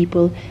to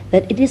people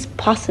that it is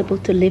possible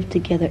to live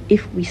together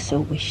if we so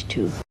wish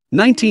to.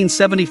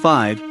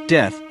 1975,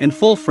 death and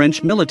full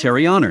French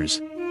military honors.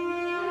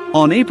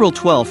 On April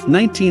 12,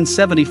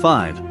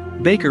 1975,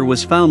 Baker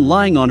was found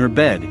lying on her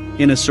bed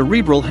in a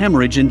cerebral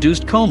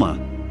hemorrhage-induced coma.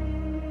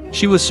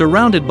 She was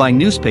surrounded by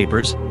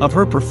newspapers of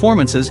her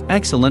performance's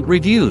excellent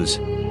reviews.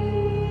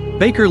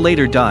 Baker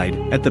later died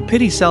at the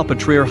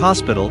Pitié-Salpêtrière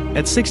Hospital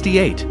at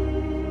 68.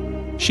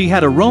 She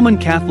had a Roman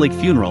Catholic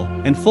funeral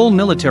and full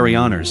military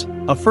honors,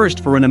 a first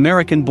for an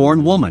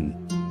American-born woman.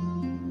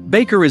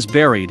 Baker is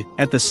buried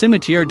at the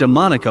Cimetière de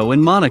Monaco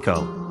in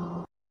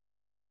Monaco.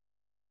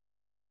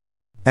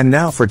 And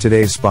now for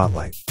today's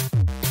spotlight.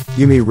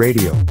 Yumi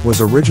Radio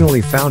was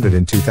originally founded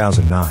in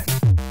 2009.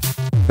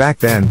 Back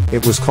then,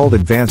 it was called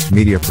Advanced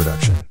Media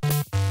Production.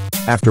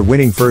 After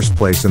winning first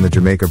place in the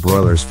Jamaica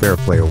Broilers Fair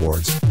Play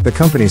Awards, the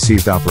company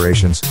ceased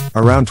operations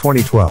around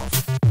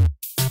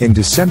 2012. In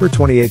December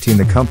 2018,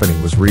 the company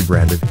was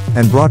rebranded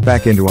and brought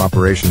back into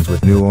operations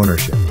with new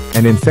ownership,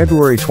 and in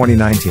February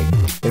 2019,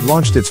 it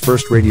launched its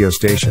first radio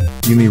station,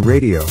 Yumi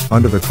Radio,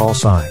 under the call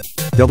sign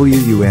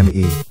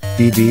WUME,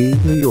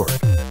 DB, New York.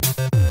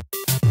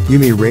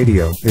 Yumi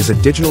Radio is a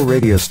digital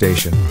radio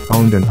station,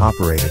 owned and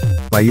operated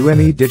by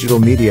UME Digital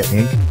Media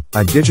Inc.,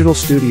 a digital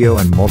studio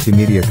and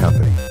multimedia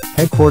company,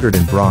 headquartered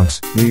in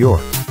Bronx, New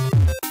York.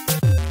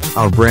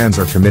 Our brands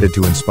are committed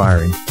to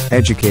inspiring,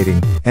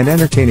 educating, and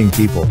entertaining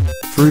people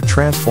through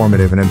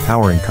transformative and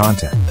empowering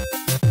content.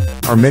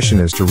 Our mission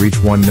is to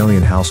reach 1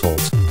 million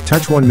households,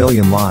 touch 1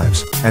 million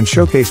lives, and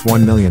showcase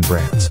 1 million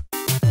brands.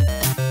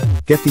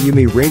 Get the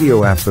Yumi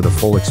Radio app for the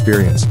full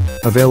experience,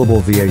 available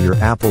via your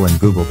Apple and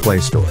Google Play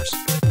stores.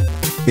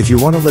 If you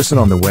want to listen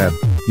on the web,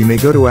 you may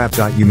go to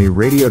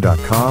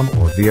app.umiradio.com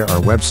or via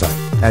our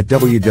website at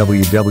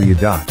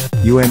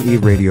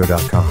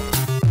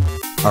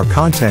www.umeradio.com. Our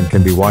content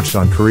can be watched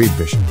on Carib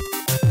Vision.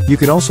 You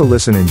can also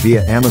listen in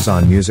via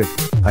Amazon Music,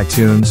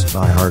 iTunes,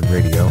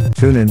 iHeartRadio,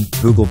 TuneIn,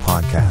 Google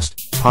Podcast,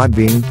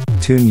 Podbean,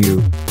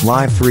 TuneU,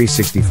 Live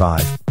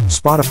 365,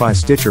 Spotify,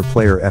 Stitcher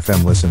Player,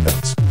 FM Listen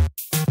Notes.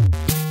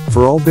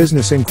 For all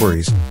business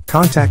inquiries,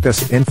 contact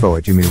us at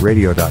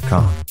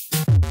info@umiradio.com.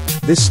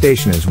 This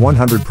station is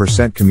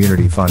 100%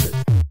 community funded.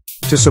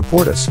 To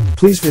support us,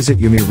 please visit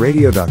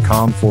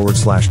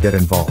umiradio.com/get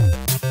involved.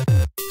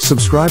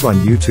 Subscribe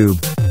on YouTube,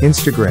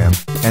 Instagram,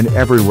 and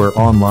everywhere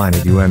online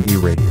at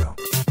UME Radio.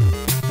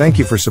 Thank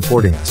you for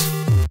supporting us.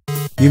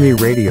 UME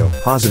Radio,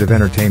 positive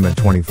entertainment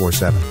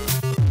 24/7.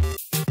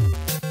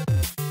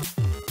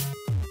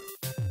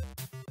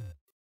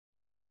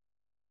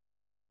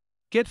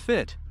 Get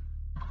fit.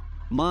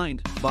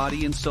 Mind,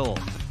 body, and soul.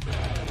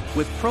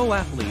 With pro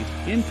athlete,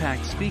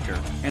 impact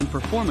speaker, and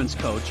performance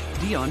coach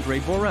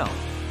Diondre Borel.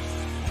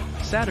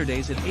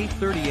 Saturdays at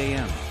 8:30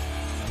 a.m.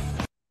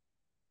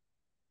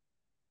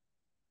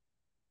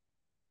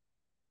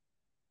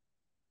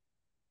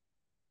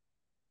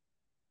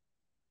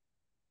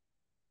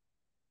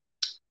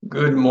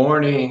 Good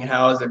morning.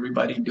 How's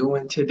everybody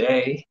doing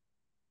today?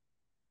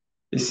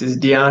 This is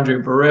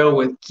Diondre Borel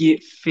with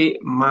Get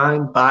Fit,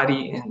 Mind,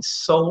 Body, and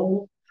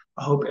Soul.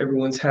 I hope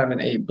everyone's having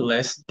a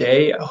blessed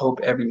day. I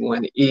hope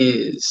everyone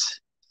is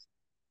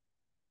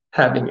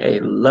having a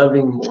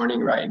loving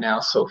morning right now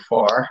so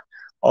far,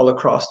 all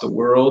across the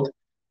world.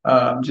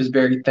 I'm just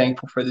very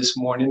thankful for this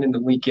morning and the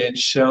weekend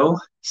show.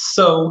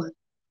 So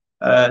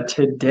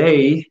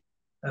today,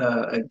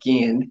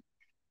 again,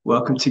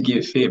 welcome to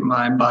Get Fit,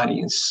 Mind, Body,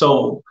 and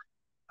Soul.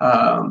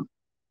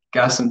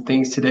 Got some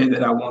things today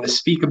that I want to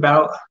speak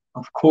about.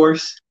 Of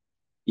course,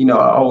 I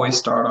always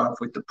start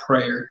off with the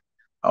prayer.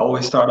 I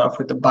always start off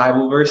with the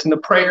Bible verse and the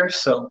prayer.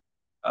 So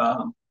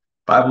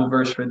Bible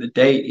verse for the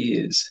day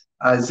is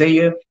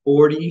Isaiah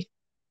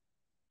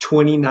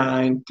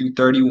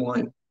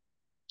 40:29-31,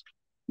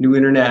 New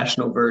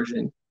International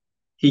Version.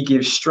 He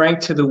gives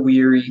strength to the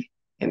weary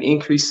and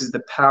increases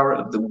the power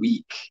of the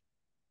weak.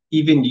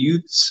 Even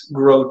youths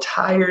grow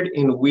tired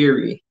and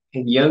weary,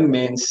 and young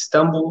men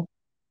stumble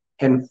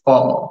and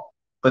fall.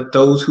 But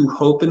those who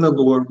hope in the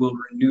Lord will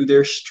renew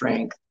their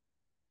strength.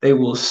 They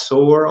will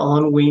soar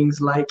on wings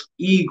like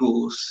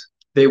eagles.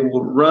 They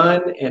will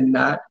run and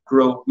not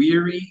grow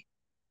weary.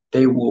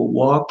 They will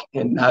walk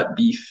and not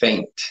be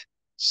faint.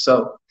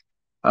 So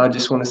I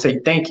just want to say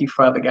thank you,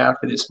 Father God,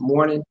 for this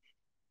morning.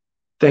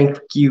 Thank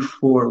you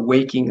for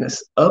waking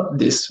us up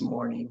this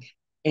morning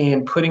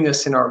and putting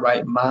us in our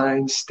right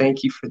minds.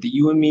 Thank you for the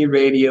UME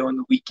Radio and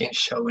the weekend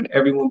show and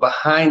everyone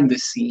behind the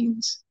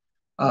scenes.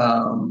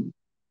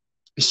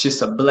 It's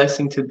just a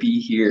blessing to be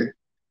here,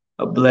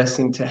 a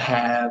blessing to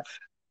have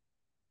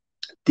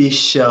this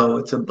show.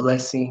 It's a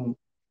blessing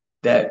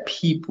that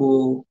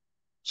people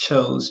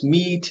chose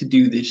me to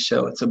do this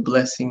show. It's a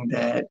blessing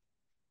that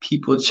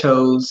people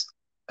chose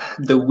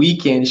the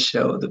weekend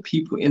show, the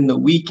people in the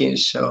weekend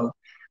show,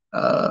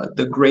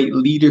 the great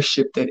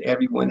leadership that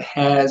everyone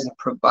has and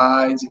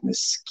provides, and the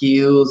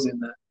skills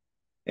and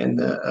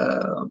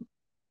the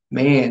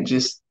man,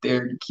 just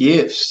their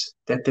gifts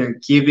that they're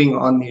giving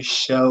on this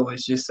show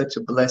is just such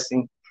a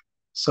blessing.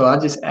 So I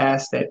just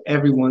ask that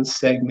everyone's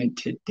segment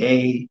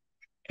today,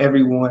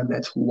 everyone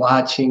that's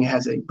watching,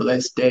 has a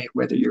blessed day,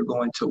 whether you're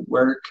going to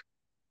work,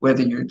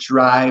 whether you're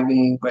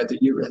driving, whether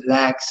you're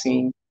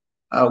relaxing,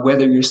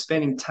 whether you're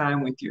spending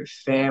time with your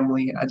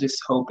family. I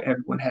just hope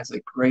everyone has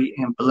a great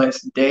and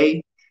blessed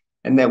day,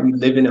 and that we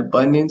live in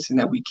abundance, and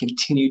that we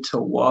continue to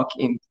walk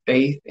in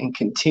faith and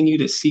continue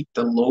to seek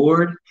the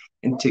Lord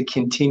and to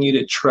continue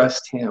to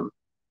trust Him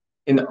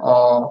in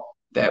all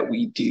that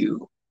we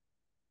do.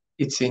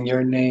 It's in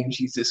your name,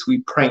 Jesus,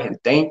 we pray and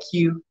thank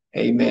you.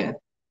 Amen.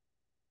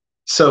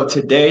 So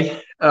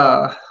today,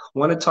 I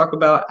want to talk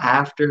about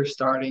after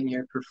starting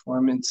your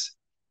performance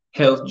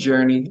health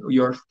journey,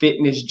 your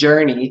fitness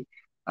journey.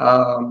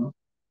 And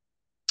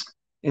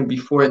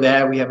before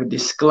that, we have a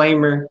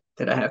disclaimer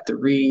that I have to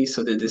read.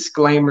 So the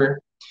disclaimer: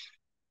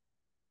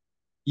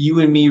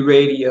 UME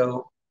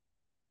Radio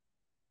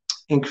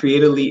and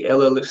Creatively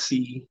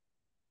LLC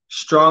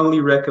strongly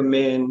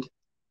recommend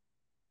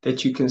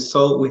that you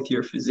consult with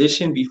your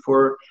physician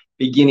before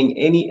beginning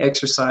any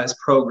exercise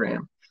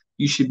program.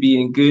 You should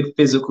be in good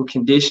physical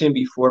condition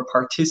before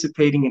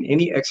participating in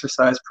any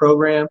exercise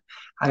program.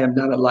 I am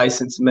not a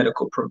licensed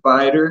medical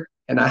provider,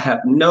 and I have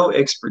no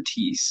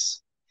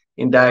expertise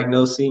in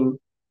diagnosing,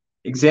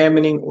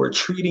 examining, or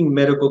treating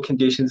medical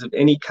conditions of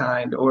any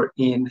kind, or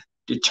in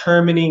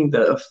determining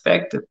the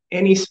effect of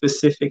any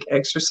specific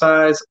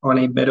exercise on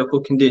a medical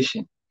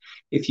condition.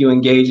 If you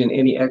engage in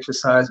any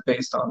exercise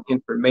based on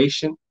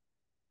information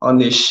on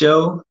this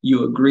show,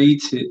 you agree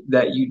to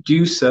that you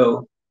do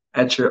so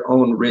at your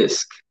own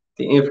risk.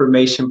 The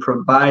information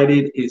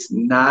provided is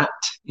not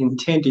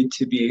intended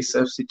to be a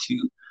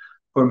substitute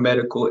for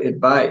medical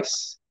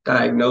advice,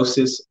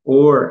 diagnosis,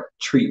 or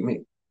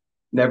treatment.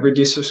 Never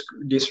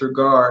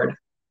disregard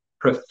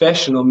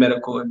professional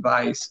medical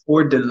advice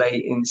or delay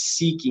in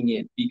seeking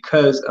it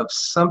because of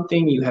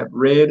something you have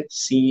read,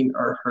 seen,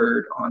 or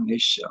heard on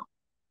this show.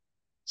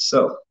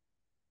 So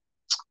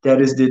that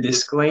is the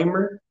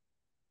disclaimer.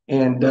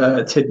 And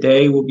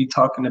today we'll be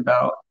talking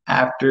about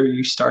after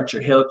you start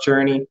your health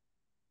journey.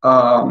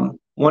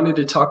 Wanted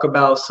to talk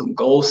about some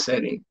goal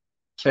setting.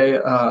 Okay,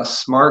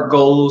 SMART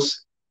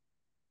goals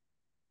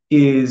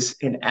is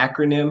an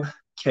acronym.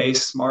 Okay,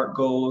 SMART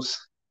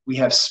goals. We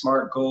have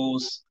SMART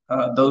goals.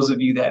 Those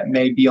of you that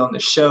may be on the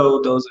show,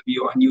 those of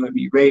you on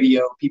UME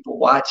Radio, people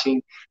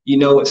watching, you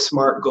know what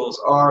SMART goals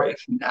are.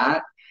 If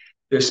not,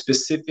 they're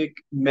specific,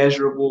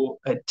 measurable,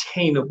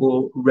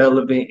 attainable,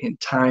 relevant, and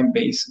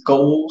time-based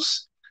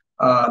goals.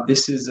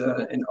 This is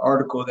an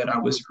article that I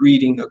was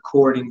reading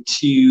according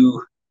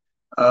to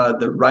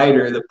the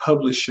writer, the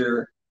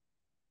publisher,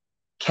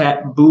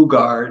 Kat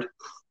Bugard.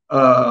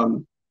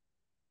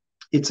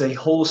 It's a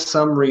whole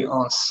summary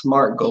on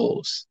SMART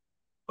goals.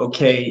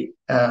 Okay,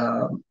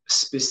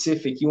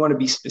 specific. You want to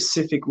be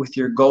specific with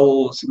your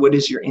goals. What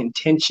is your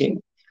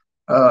intention?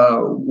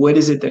 What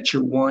is it that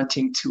you're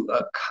wanting to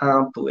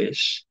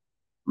accomplish?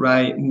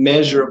 Right,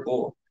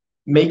 measurable.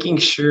 Making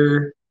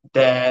sure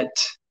that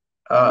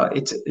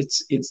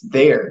it's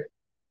there.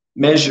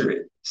 Measure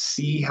it.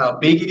 See how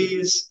big it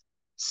is.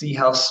 See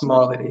how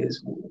small it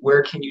is.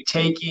 Where can you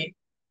take it?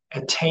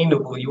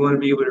 Attainable. You want to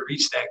be able to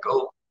reach that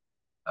goal.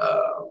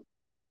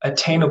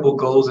 Attainable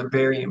goals are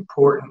very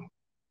important,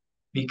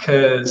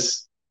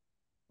 because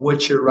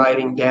what you're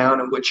writing down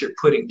and what you're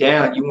putting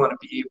down, you want to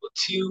be able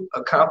to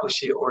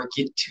accomplish it or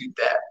get to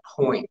that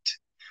point,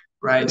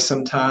 right?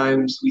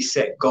 Sometimes we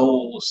set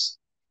goals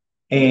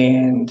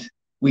and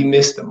we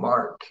miss the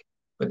mark,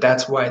 but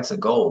that's why it's a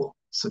goal.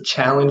 So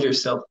challenge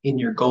yourself in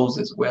your goals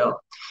as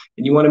well.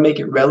 And you want to make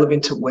it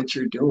relevant to what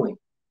you're doing.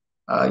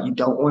 You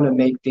don't want to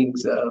make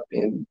things up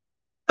and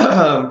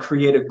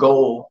create a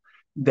goal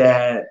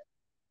that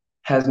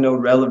has no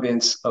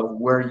relevance of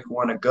where you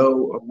want to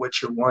go or what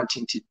you're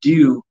wanting to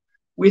do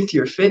with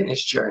your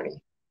fitness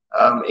journey.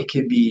 It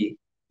could be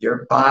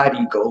your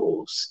body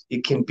goals.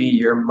 It can be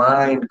your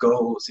mind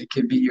goals. It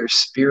could be your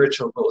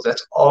spiritual goals.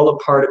 That's all a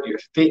part of your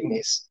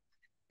fitness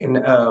and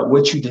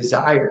what you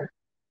desire.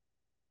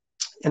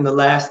 And the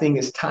last thing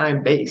is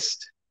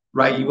time-based,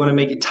 right? You want to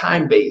make it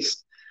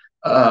time-based.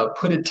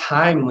 Put a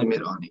time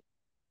limit on it.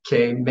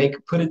 Okay,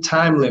 put a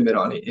time limit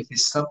on it. If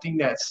it's something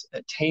that's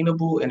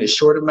attainable in a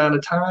short amount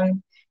of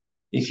time,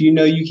 if you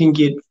know you can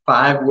get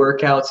 5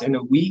 workouts in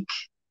a week,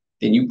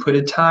 then you put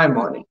a time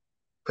on it.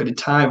 Put a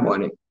time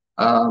on it.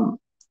 And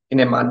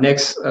then my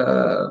next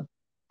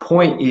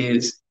point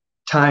is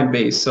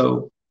time-based.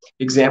 So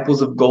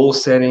examples of goal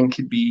setting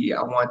could be,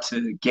 I want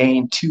to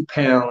gain 2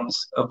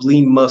 pounds of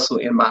lean muscle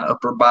in my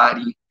upper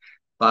body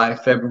by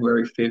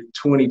February 5th,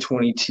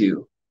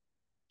 2022.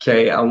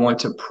 Okay, I want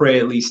to pray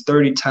at least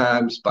 30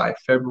 times by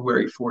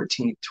February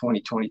 14th,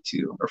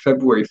 2022, or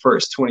February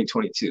 1st,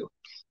 2022.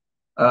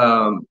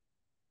 I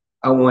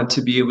want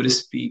to be able to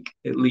speak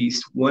at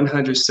least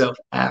 100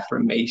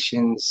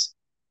 self-affirmations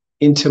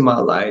into my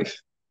life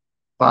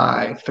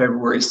by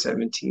February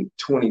 17th,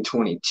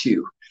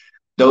 2022.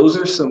 Those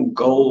are some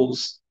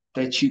goals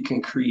that you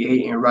can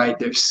create and write.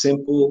 They're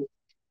simple.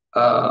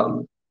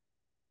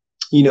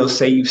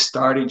 Say you've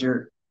started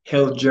your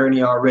health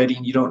journey already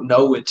and you don't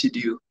know what to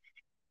do.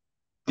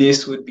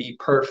 This would be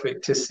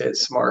perfect to set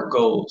SMART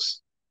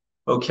goals.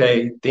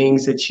 Okay,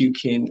 things that you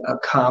can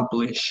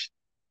accomplish,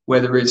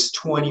 whether it's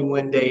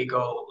 21-day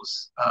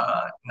goals,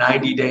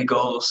 90-day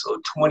goals.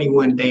 So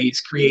 21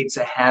 days creates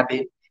a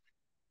habit.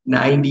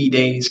 90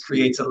 days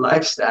creates a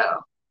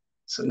lifestyle.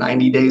 So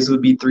 90 days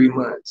would be 3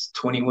 months.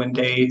 21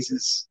 days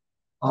is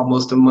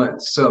almost a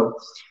month. So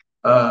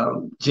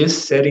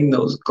just setting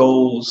those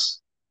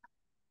goals.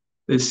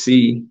 Let's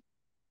see.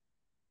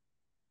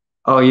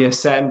 Oh, yeah.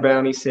 Satin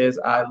Brownie says,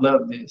 I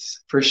love this.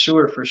 For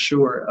sure, for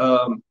sure.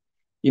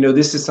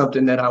 This is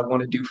something that I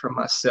want to do for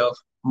myself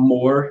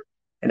more,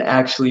 and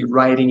actually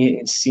writing it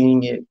and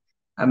seeing it.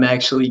 I'm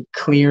actually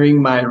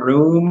clearing my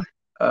room.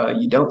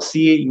 You don't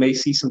see it. You may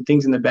see some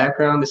things in the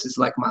background. This is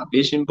like my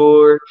vision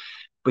board,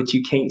 but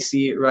you can't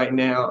see it right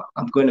now.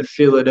 I'm going to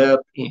fill it up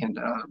and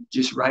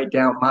just write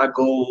down my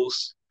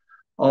goals,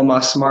 all my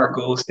SMART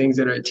goals, things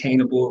that are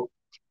attainable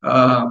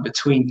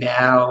between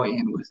now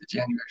and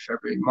January,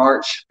 February,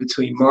 March,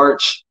 between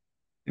March,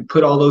 and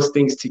put all those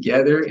things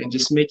together and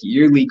just make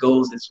yearly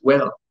goals as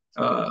well.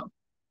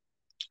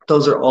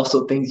 Those are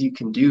also things you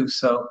can do.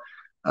 So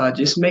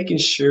just making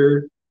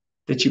sure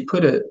that you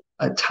put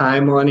a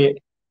time on it,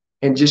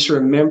 and just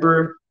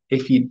remember,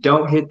 if you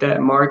don't hit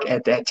that mark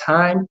at that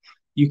time,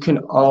 you can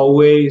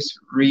always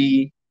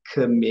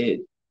recommit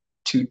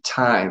to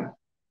time.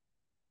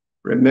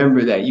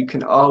 Remember that you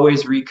can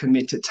always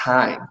recommit to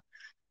time.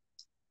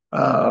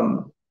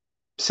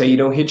 Say you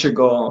don't hit your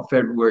goal on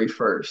February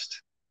 1st.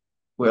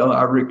 Well,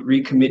 I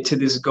recommit to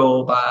this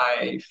goal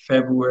by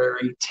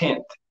February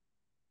 10th.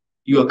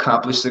 You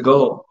accomplish the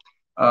goal.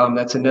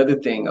 That's another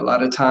thing. A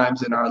lot of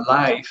times in our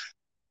life,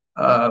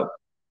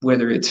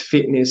 whether it's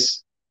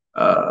fitness,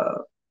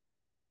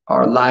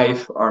 our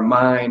life, our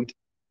mind,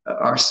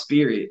 our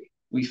spirit,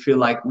 we feel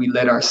like we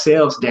let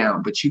ourselves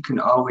down, but you can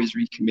always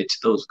recommit to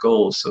those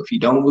goals. So if you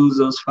don't lose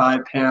those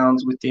 5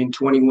 pounds within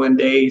 21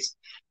 days,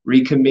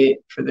 recommit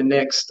for the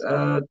next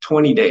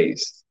 20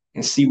 days.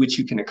 and see what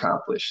you can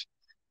accomplish.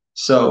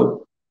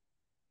 So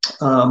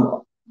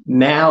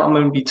now I'm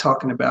going to be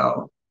talking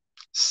about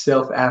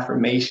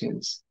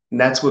self-affirmations, and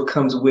that's what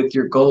comes with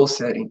your goal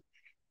setting.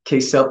 Okay,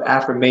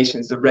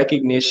 self-affirmations, the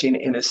recognition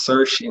and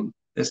assertion,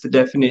 that's the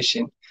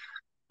definition,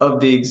 of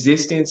the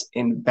existence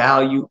and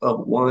value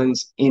of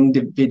one's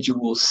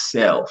individual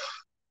self.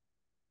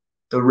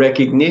 The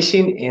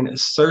recognition and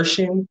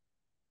assertion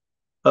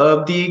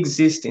of the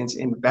existence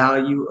and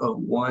value of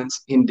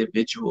one's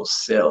individual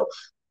self.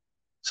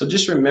 So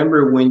just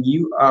remember, when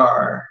you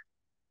are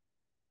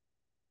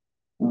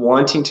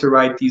wanting to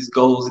write these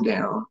goals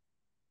down,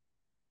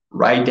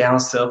 write down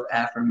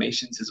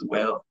self-affirmations as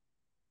well.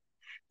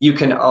 You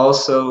can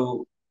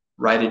also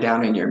write it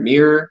down in your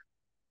mirror.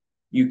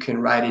 You can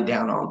write it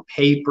down on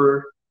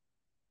paper.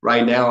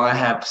 Right now, I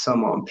have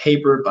some on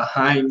paper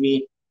behind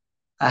me.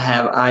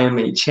 I am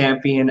a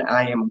champion.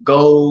 I am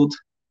gold.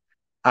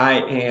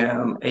 I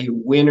am a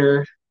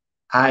winner.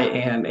 I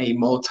am a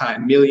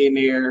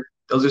multi-millionaire.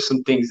 Those are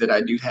some things that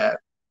I do have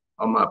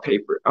on my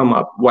paper, on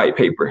my white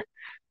paper.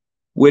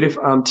 What if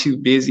I'm too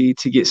busy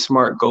to get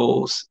SMART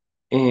goals?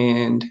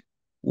 And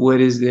what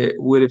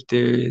if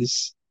there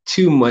is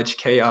too much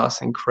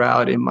chaos and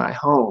crowd in my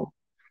home?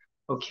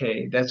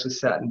 Okay, that's what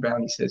Satin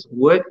Brownie says.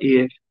 What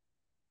if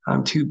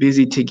I'm too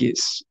busy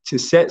to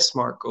set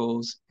SMART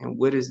goals? And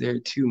what if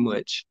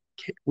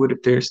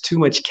there's too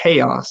much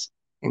chaos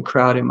and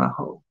crowd in my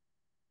home?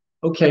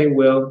 Okay,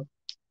 well,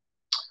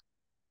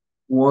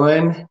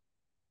 one,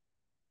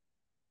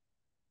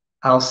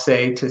 I'll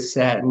say to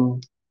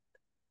Satin,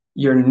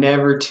 you're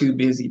never too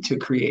busy to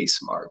create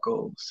SMART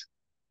goals.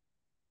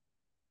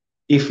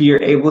 If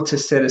you're able to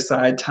set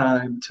aside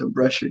time to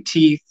brush your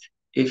teeth,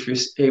 if you're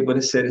able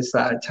to set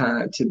aside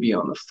time to be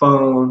on the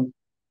phone,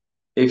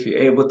 if you're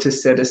able to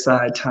set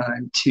aside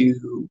time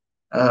to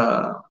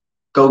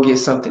go get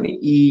something to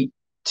eat,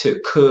 to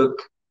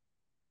cook,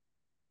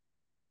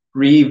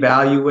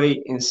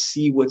 reevaluate and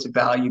see what's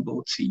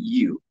valuable to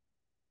you.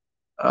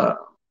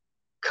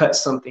 Cut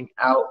something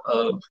out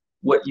of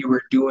what you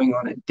were doing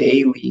on a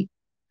daily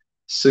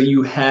so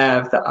you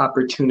have the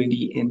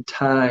opportunity and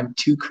time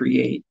to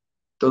create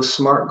those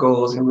SMART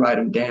goals and write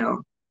them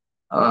down.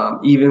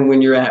 Even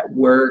when you're at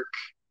work,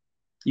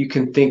 you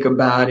can think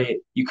about it.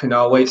 You can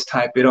always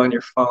type it on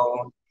your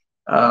phone.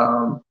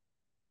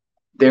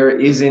 There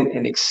isn't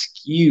an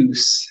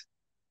excuse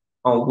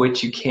on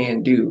what you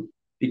can do,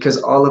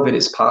 because all of it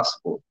is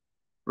possible,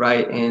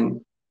 right?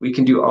 And we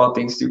can do all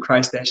things through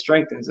Christ that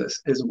strengthens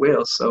us as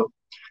well. So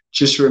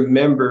just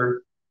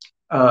remember,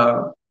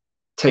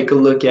 take a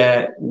look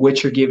at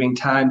what you're giving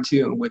time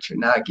to and what you're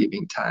not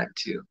giving time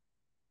to,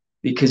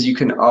 because you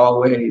can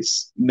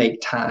always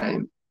make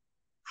time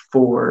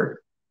for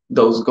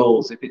those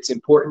goals. If it's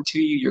important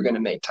to you, you're going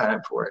to make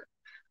time for it.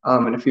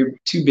 And if you're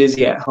too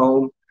busy at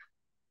home,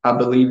 I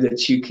believe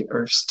that you can,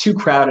 or it's too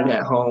crowded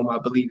at home, I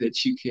believe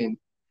that you can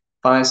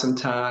find some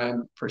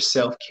time for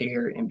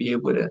self-care and be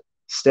able to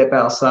step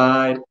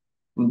outside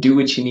and do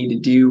what you need to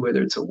do,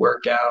 whether it's a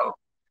workout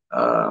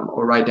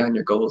or write down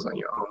your goals on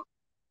your own.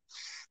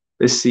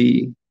 Let's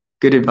see,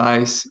 good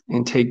advice,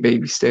 and take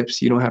baby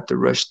steps. You don't have to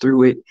rush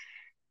through it.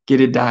 Get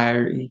a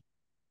diary.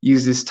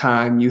 Use this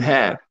time you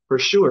have, for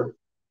sure.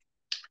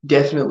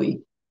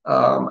 Definitely.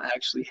 I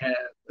actually have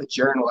a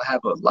journal. I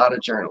have a lot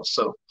of journals.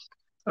 So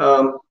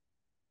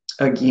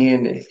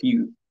again,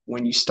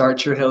 when you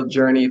start your health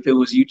journey, if it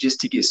was you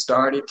just to get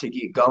started, to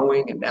get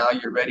going, and now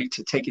you're ready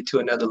to take it to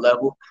another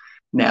level,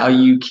 now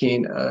you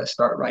can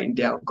start writing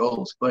down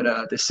goals.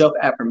 But the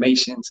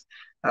self-affirmations,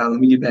 let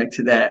me get back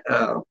to that.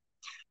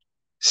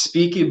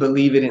 Speak it,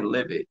 believe it, and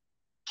live it.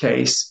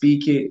 Okay,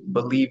 speak it,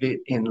 believe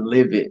it, and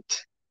live it.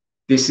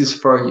 This is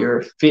for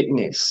your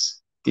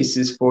fitness. This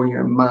is for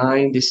your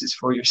mind. This is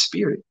for your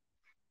spirit.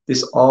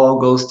 This all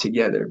goes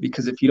together,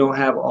 because if you don't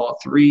have all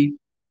three,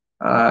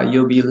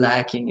 you'll be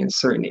lacking in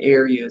certain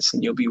areas,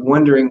 and you'll be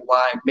wondering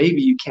why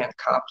maybe you can't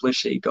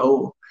accomplish a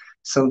goal.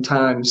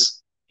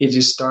 Sometimes it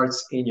just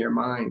starts in your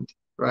mind,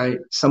 right?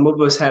 Some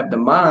of us have the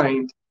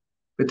mind,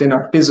 but then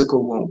our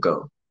physical won't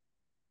go,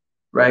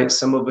 right?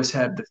 Some of us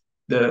have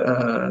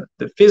the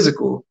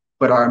physical,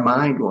 but our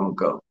mind won't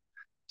go.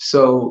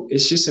 So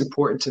it's just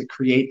important to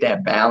create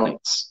that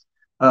balance.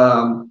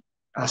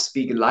 I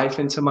speak life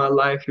into my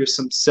life. Here's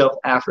some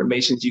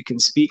self-affirmations you can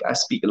speak. I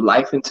speak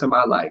life into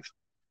my life.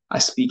 I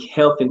speak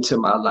health into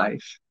my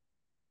life.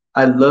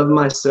 I love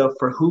myself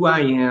for who I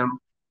am.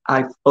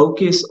 I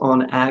focus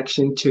on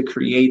action to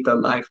create the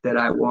life that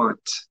I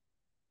want.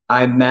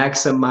 I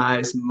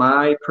maximize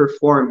my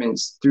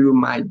performance through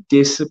my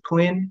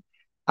discipline.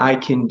 I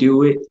can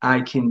do it.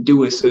 I can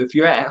do it. So if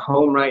you're at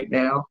home right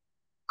now,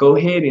 go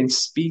ahead and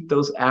speak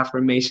those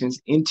affirmations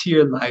into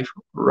your life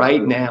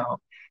right now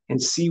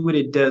and see what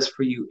it does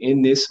for you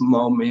in this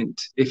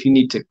moment. If you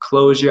need to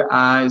close your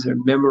eyes or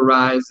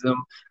memorize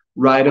them,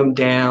 write them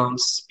down,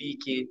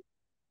 speak it,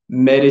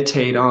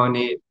 meditate on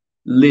it,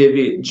 live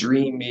it,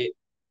 dream it.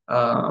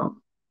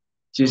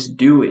 Just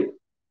do it.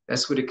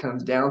 That's what it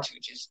comes down to.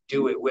 Just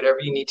do it. Whatever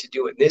you need to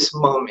do in this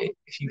moment.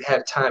 If you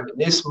have time in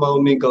this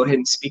moment, go ahead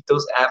and speak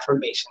those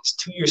affirmations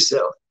to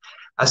yourself.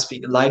 I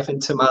speak life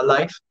into my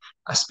life.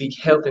 I speak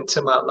health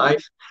into my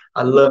life.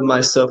 I love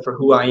myself for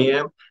who I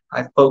am.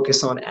 I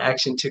focus on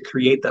action to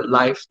create the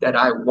life that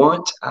I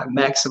want. I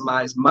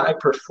maximize my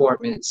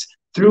performance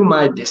through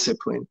my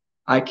discipline.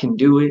 I can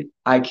do it.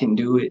 I can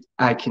do it.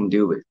 I can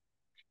do it.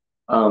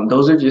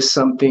 Those are just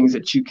some things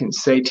that you can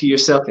say to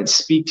yourself and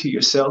speak to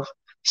yourself.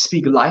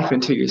 Speak life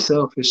into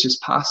yourself. It's just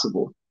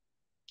possible.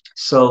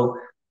 So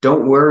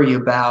don't worry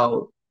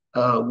about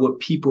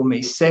what people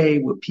may say,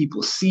 what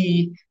people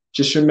see.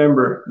 Just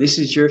remember, this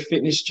is your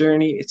fitness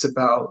journey. It's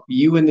about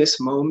you in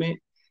this moment.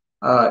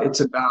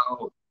 It's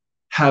about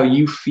how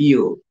you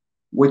feel,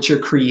 what you're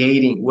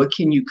creating, what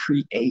can you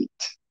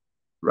create,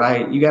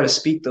 right? You got to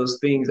speak those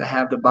things. I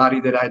have the body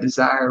that I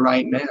desire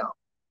right now.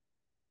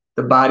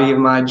 The body of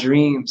my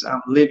dreams,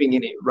 I'm living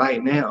in it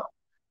right now.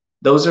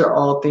 Those are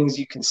all things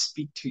you can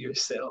speak to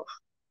yourself.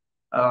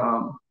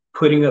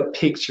 Putting up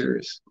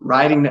pictures,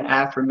 writing the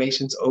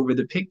affirmations over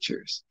the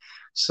pictures.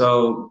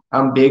 So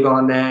I'm big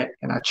on that,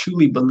 and I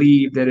truly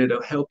believe that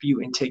it'll help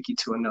you and take you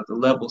to another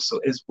level. So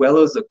as well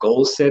as the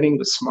goal setting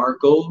with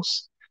SMART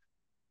goals,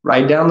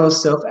 write down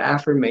those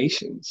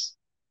self-affirmations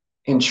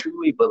and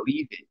truly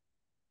believe it.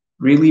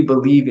 Really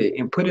believe it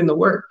and put in the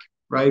work,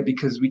 right?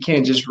 Because we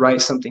can't just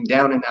write something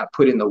down and not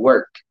put in the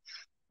work,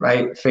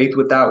 right? Faith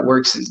without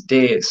works is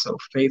dead. So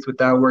faith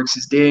without works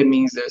is dead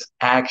means there's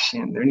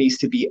action. There needs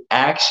to be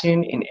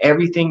action in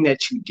everything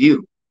that you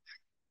do.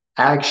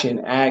 Action,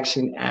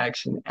 action,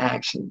 action,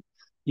 action.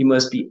 You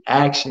must be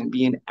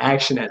in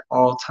action at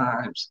all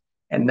times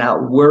and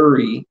not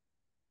worry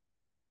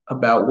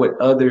about what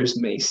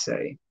others may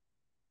say.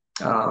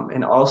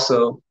 And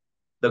also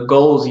the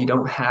goals, you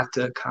don't have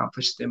to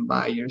accomplish them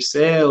by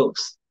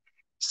yourselves.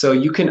 So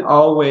you can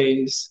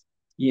always,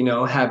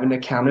 have an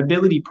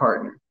accountability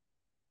partner.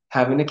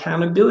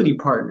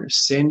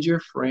 Send your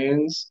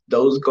friends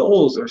those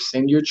goals or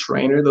send your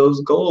trainer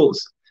those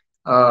goals.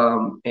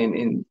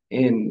 And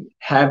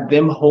have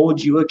them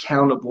hold you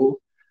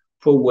accountable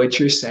for what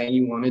you're saying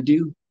you want to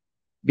do.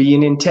 Be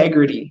in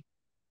integrity.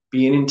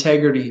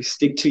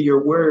 Stick to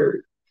your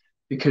word,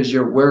 because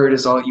your word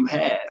is all you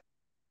have.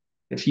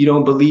 If you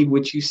don't believe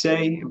what you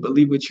say and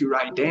believe what you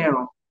write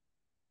down,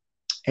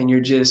 and you're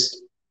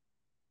just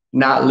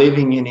not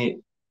living in it,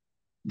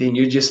 then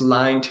you're just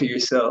lying to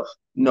yourself.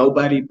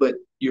 Nobody but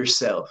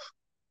yourself.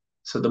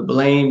 So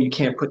you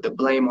can't put the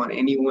blame on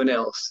anyone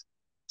else.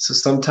 So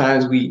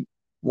sometimes we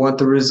want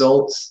the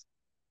results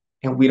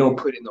and we don't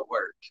put in the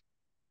work.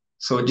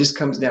 So it just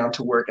comes down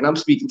to work. And I'm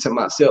speaking to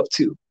myself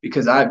too,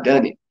 because I've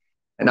done it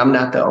and I'm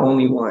not the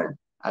only one.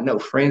 I know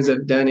friends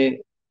have done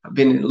it. I've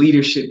been in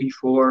leadership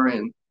before,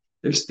 and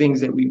there's things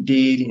that we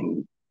did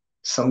and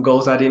some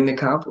goals I didn't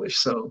accomplish.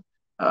 So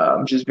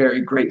I'm just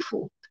very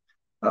grateful.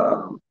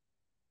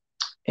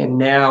 And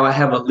now I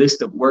have a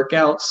list of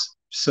workouts.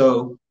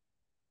 So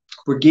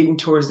we're getting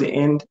towards the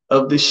end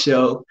of the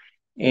show,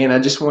 and I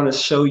just want to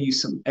show you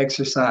some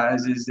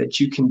exercises that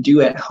you can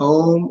do at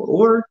home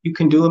or you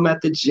can do them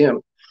at the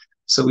gym.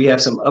 So we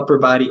have some upper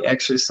body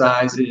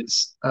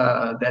exercises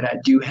that I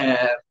do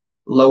have,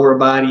 lower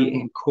body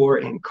and core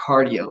and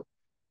cardio.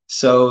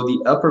 So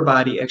the upper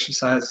body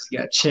exercises, you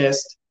got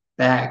chest,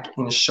 back,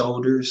 and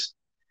shoulders.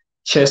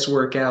 Chest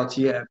workouts,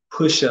 you have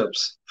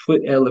push-ups,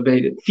 feet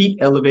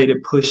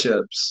elevated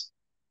push-ups,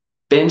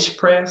 bench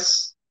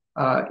press,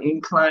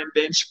 incline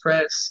bench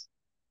press,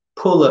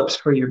 pull-ups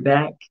for your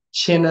back,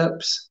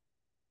 chin-ups,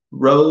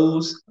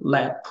 rows,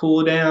 lat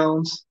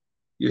pull-downs.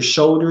 Your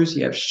shoulders,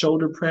 you have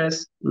shoulder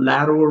press,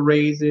 lateral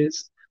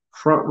raises,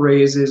 front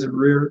raises,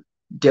 rear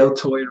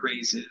deltoid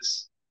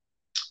raises.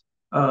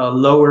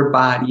 Lower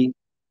body,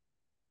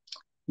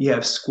 you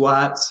have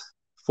squats,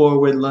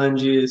 forward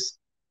lunges,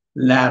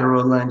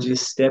 lateral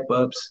lunges,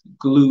 step-ups,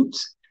 glutes,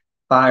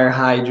 fire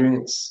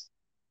hydrants,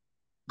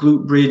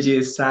 glute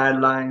bridges,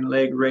 sideline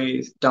leg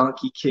raise,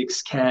 donkey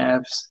kicks,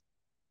 calves.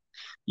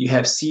 You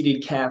have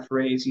seated calf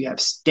raise, you have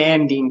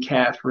standing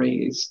calf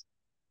raise,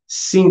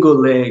 single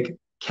leg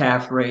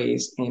calf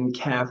raise, and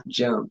calf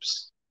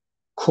jumps.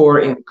 Core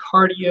and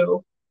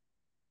cardio,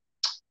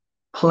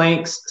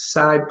 planks,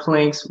 side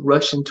planks,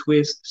 Russian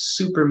twists,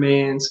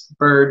 Supermans,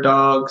 bird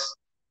dogs.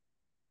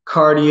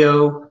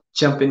 Cardio,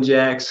 jumping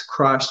jacks,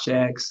 cross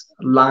jacks,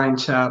 line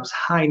chops,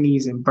 high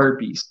knees, and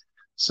burpees.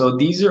 So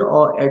these are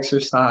all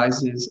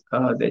exercises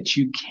that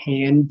you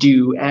can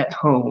do at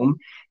home.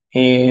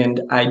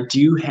 And I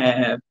do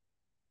have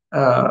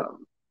a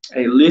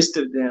list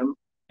of them.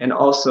 And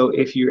also,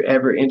 if you're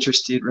ever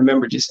interested,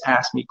 remember, just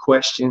ask me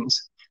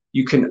questions.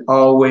 You can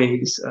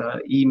always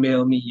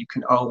email me. You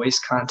can always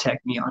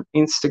contact me on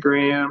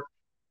Instagram.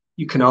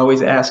 You can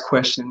always ask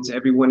questions.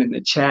 Everyone in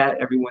the chat,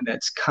 everyone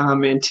that's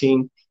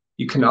commenting,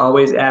 you can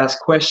always ask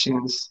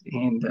questions,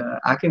 and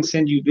I can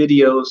send you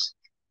videos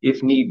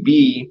if need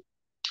be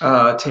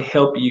to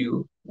help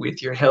you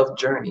with your health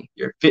journey,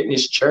 your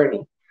fitness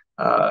journey.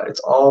 It's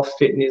all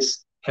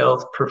fitness,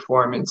 health,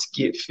 performance,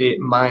 get fit,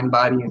 mind,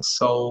 body, and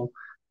soul.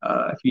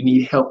 if you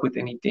need help with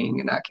anything,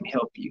 and I can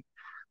help you.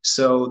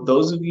 So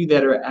those of you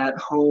that are at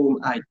home,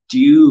 I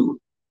do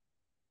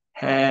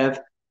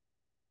have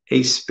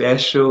a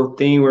special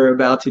thing we're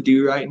about to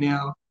do right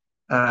now.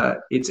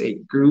 It's a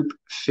group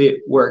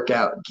fit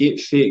workout, get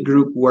fit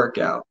group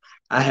workout.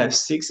 I have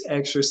 6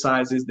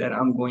 exercises that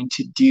I'm going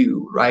to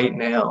do right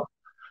now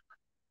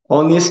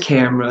on this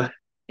camera,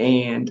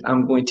 and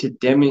I'm going to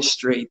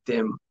demonstrate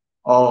them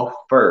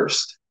all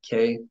first,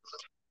 okay?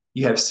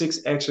 You have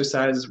 6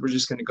 exercises. We're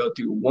just going to go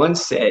through one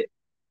set.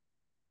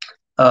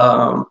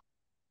 It'll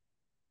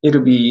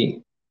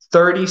be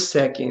 30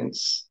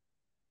 seconds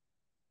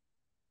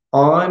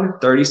on,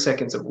 30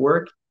 seconds of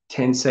work,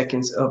 10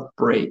 seconds of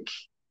break.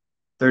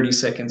 30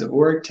 seconds of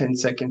work, 10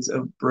 seconds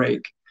of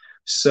break.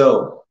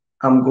 So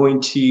I'm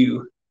going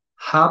to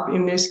hop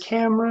in this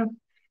camera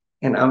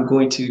and I'm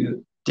going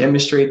to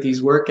demonstrate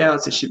these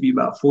workouts. It should be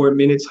about 4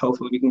 minutes.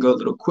 Hopefully we can go a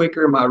little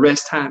quicker. My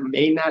rest time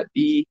may not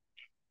be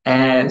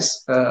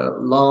as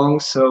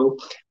long. So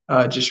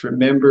just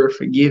remember,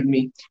 forgive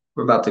me.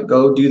 We're about to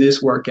go do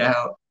this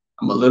workout.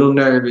 I'm a little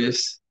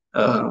nervous.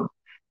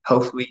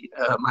 Hopefully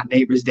my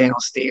neighbors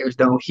downstairs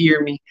don't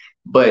hear me,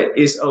 but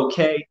it's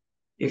okay.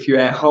 If you're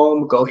at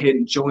home, go ahead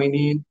and join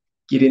in,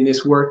 get in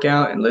this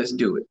workout, and let's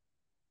do it.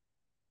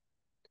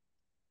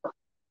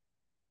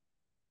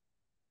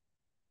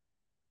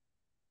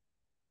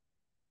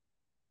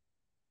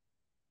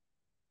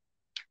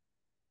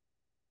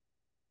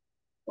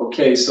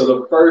 Okay, so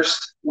the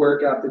first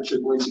workout that you're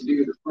going to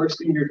do, the first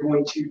thing you're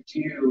going to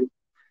do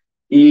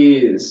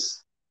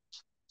is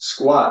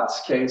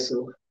squats, okay?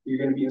 So you're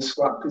going to be in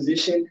squat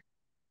position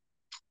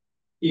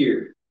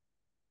here.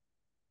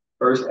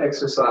 First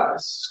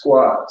exercise,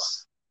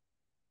 squats.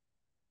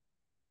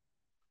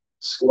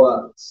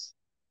 Squats.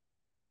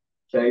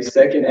 Okay,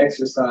 second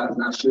exercise,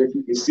 not sure if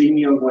you can see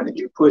me, I'm going to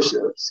do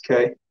push-ups,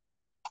 okay?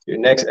 Your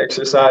next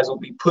exercise will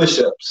be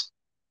push-ups.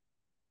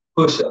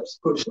 Push-ups,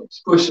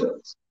 push-ups,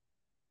 push-ups,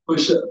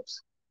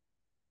 push-ups.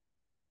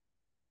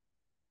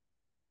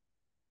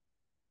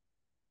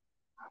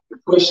 The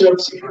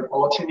push-ups, you have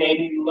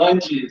alternating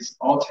lunges,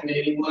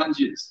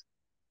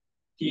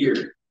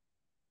 here.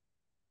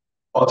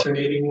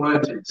 Alternating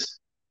lunges,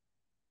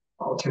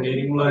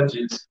 alternating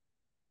lunges.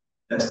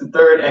 That's the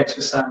third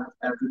exercise.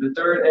 After the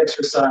third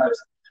exercise,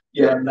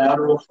 you have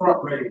lateral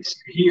front raise.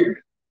 You're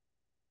here,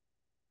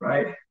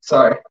 right?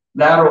 Sorry,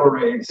 lateral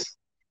raise,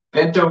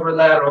 bent over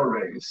lateral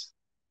raise.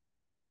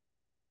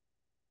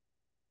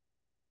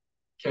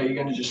 Okay,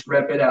 you're gonna just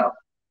rep it out,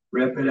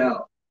 rep it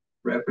out,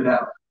 rep it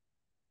out.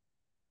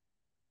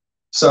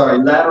 Sorry,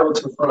 lateral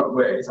to front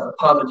raise. I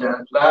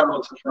apologize.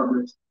 Lateral to front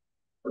raise.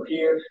 Up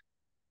here.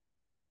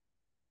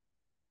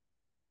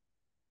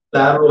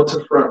 Lateral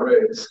to front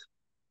raise.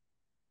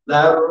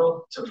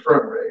 Lateral to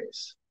front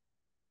raise.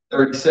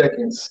 30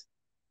 seconds.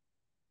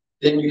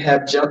 Then you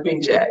have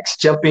jumping jacks.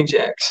 Jumping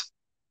jacks.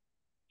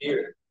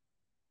 Here.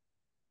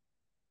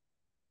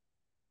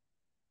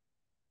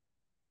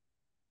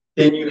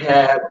 Then you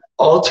have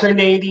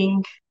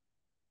alternating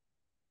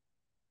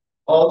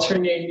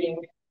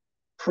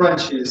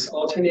crunches,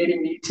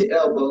 alternating knee to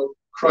elbow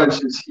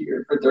crunches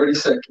here for 30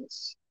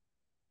 seconds.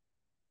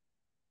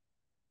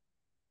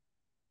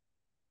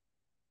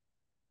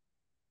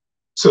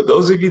 So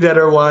those of you that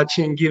are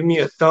watching, give me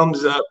a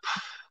thumbs up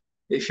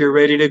if you're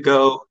ready to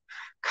go.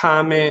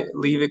 Comment,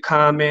 leave a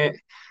comment.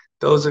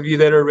 Those of you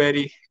that are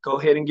ready, go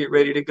ahead and get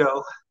ready to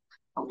go.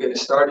 I'm going to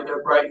start it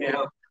up right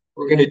now.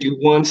 We're going to do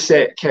one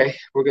set, okay?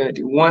 We're going to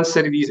do one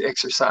set of these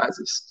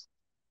exercises.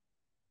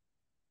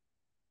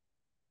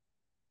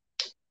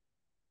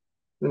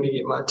 Let me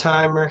get my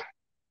timer.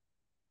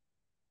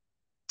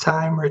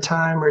 Timer.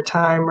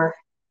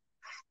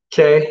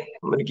 Okay,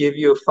 I'm going to give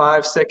you a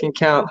 5-second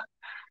count.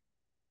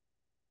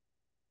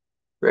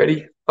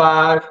 Ready?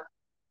 5,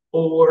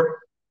 4,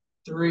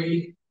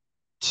 3,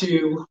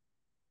 2,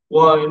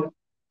 1,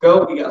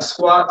 go. We got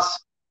squats.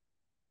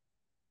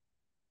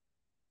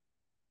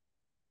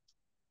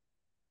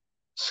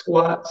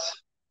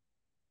 Squats.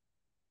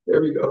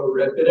 There we go.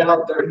 Rep it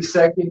out. 30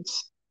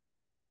 seconds.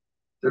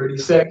 30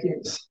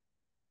 seconds.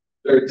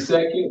 30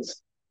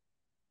 seconds.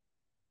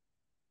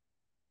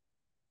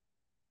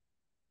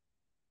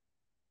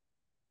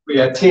 We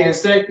got 10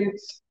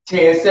 seconds.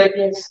 10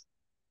 seconds.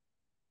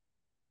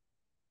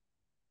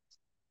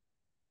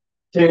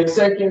 10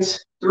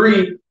 seconds.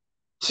 3,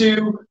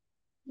 2,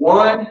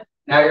 1.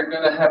 Now you're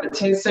going to have a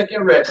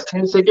 10-second rest.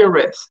 10-second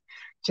rest.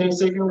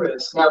 10-second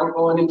rest. Now we're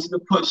going into the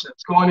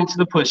push-ups. Going into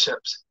the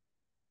push-ups.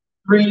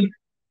 3,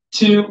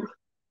 2,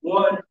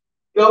 1,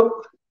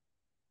 go.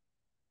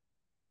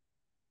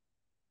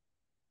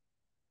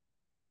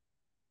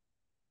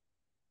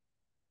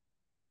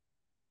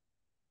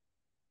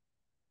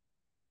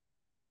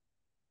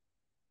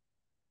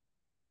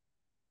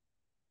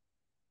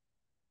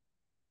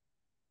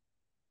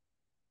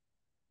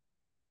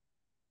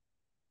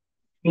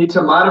 Need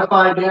to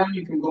modify down,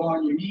 you can go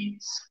on your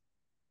knees.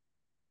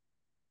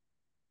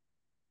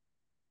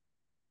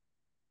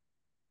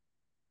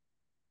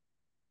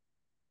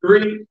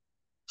 Three,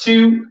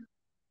 two,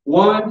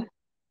 one.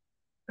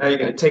 Now you're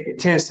going to take a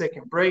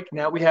 10-second break.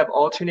 Now we have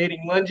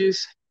alternating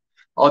lunges.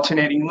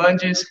 Alternating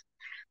lunges.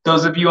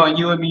 Those of you on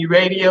You and Me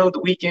Radio, the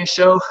weekend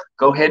show,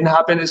 go ahead and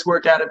hop in this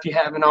workout if you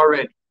haven't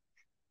already.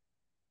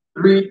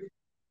 3,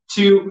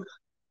 2,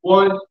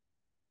 1,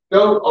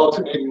 go.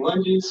 Alternating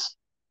lunges.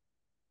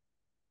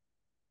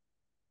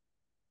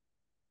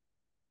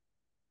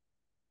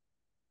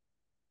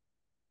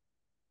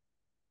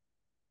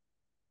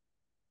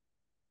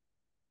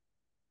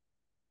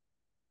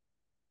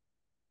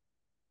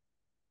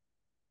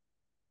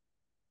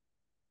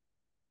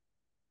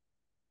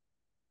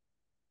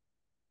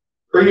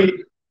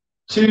 Three,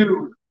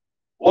 2,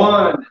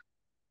 1.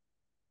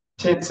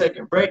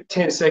 10-second break,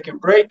 10-second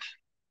break.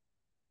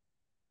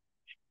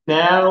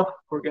 Now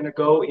we're going to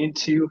go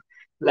into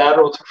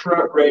lateral to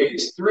front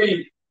raise.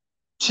 3,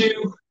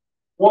 2,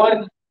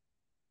 1.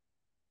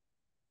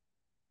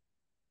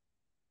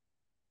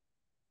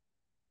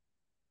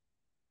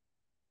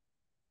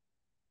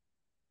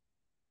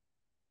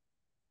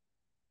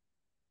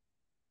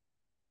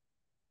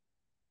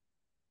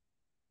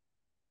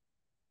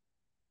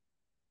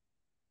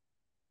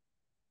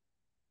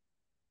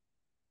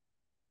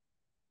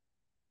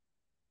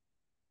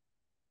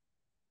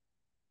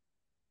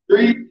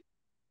 Three,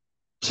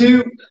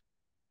 2,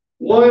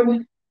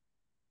 1.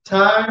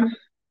 Time.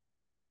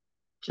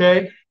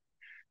 Okay.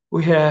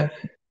 We have,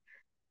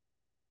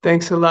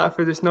 thanks a lot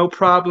for this. No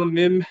problem,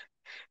 MIM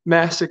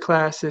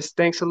masterclasses.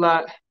 Thanks a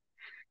lot.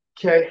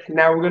 Okay.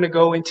 Now we're going to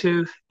go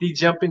into the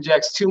jumping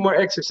jacks. 2 more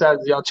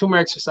exercises, y'all. 2 more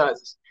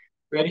exercises.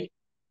 Ready?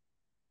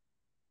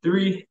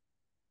 3,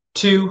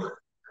 2,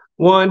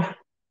 1.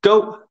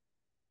 Go.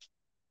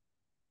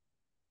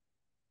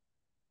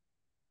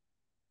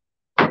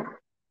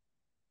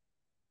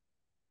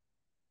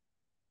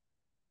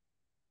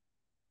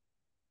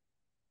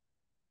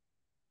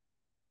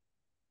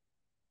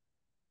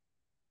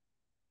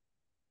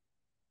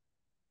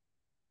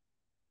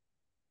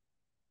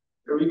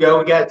 Here we go.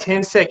 We got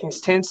 10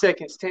 seconds, 10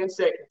 seconds, 10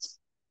 seconds.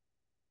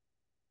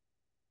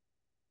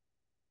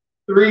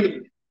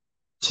 3,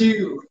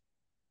 2,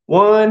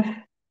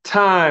 1.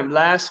 Time.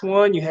 Last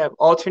one. You have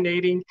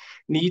alternating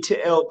knee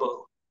to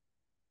elbow.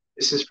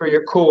 This is for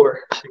your core.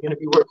 So you're going to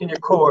be working your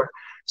core.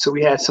 So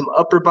we had some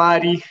upper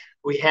body,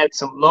 we had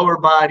some lower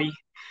body,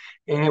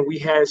 and we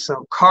had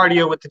some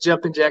cardio with the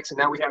jumping jacks, and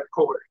now we have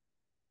core.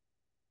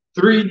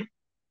 3,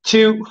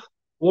 2,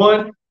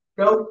 1,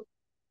 go.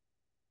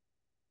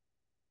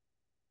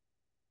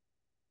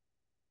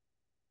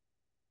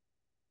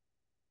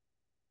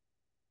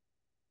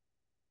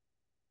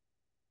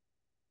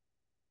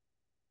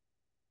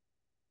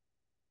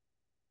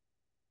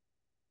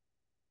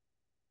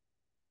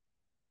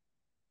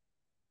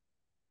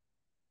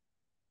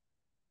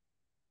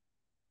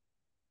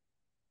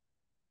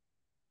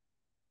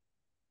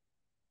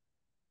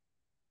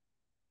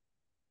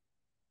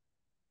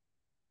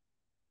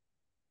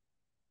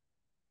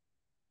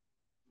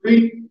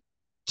 Three,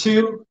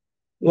 2,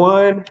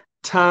 1,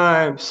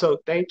 time. So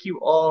thank you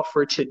all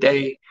for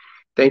today.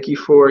 Thank you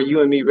for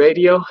You and Me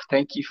Radio.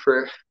 Thank you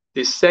for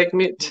this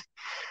segment.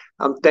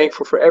 I'm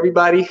thankful for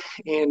everybody.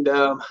 And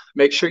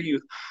make sure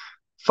you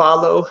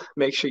follow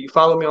me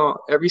on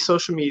every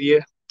social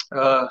media,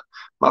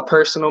 my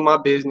personal, my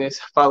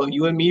business. Follow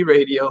You and Me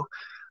Radio.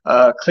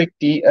 Click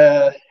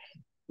the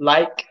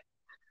like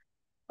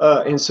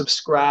and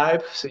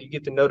subscribe so you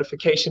get the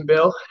notification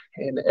bell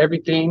and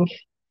everything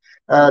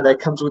that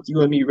comes with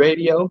You and Me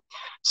Radio.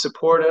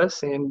 Support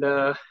us, and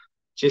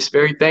just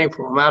very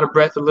thankful. I'm out of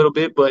breath a little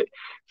bit, but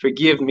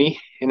forgive me,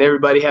 and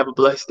everybody have a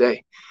blessed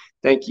day.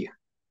 Thank you.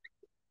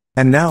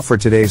 And now for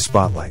today's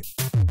spotlight.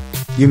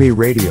 You and Me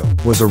Radio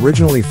was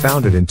originally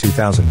founded in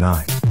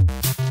 2009.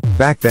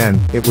 Back then,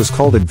 it was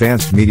called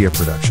Advanced Media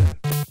Production.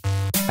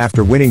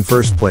 After winning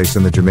first place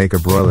in the Jamaica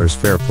Broilers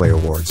Fair Play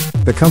Awards,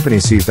 the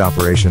company ceased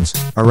operations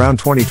around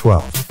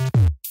 2012.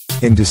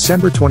 In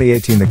December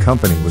 2018, the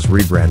company was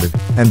rebranded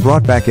and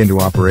brought back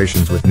into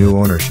operations with new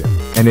ownership,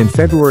 and in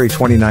February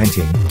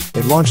 2019,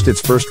 it launched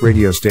its first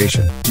radio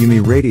station, You and Me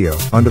Radio,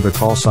 under the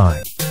call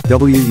sign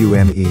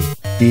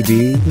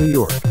WUME-DB, New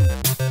York.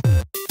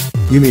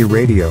 You and Me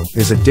Radio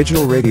is a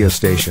digital radio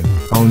station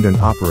owned and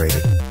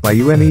operated by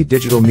UME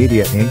Digital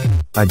Media Inc.,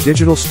 a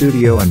digital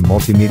studio and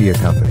multimedia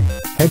company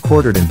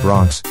headquartered in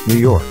Bronx, New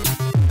York.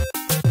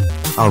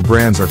 Our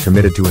brands are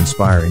committed to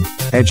inspiring,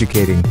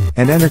 educating,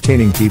 and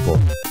entertaining people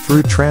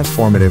through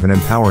transformative and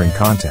empowering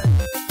content.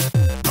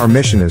 Our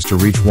mission is to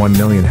reach 1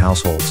 million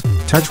households,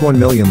 touch 1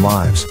 million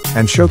lives,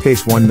 and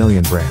showcase 1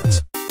 million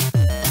brands.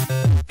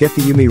 Get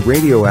the You and Me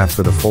Radio app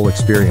for the full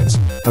experience,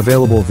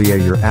 available via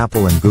your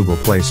Apple and Google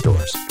Play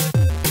stores.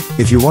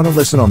 If you want to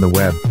listen on the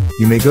web,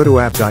 you may go to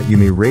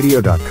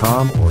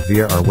app.umeradio.com or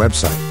via our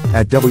website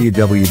at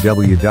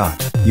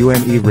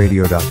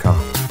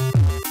www.umeradio.com.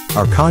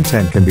 Our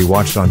content can be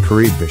watched on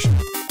Carib Vision.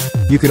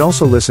 You can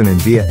also listen in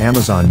via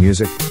Amazon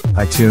Music,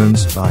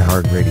 iTunes,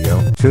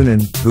 iHeartRadio,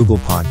 TuneIn, Google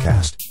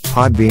Podcast,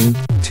 Podbean,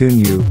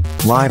 TuneU,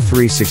 Live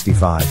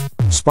 365,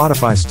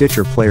 Spotify,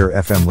 Stitcher, Player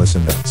FM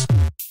Listen Notes.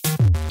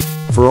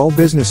 For all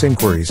business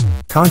inquiries,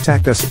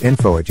 contact us at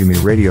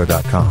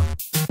info@umiradio.com.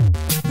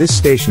 This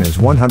station is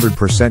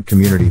 100%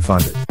 community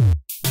funded.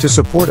 To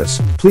support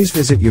us, please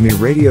visit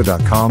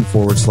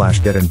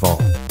umiradio.com/get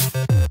involved.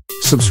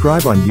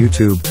 Subscribe on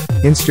YouTube,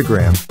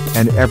 Instagram,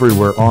 and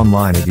everywhere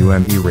online at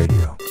UME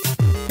Radio.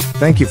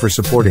 Thank you for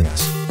supporting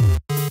us.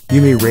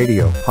 UME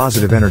Radio,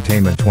 positive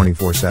entertainment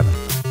 24/7.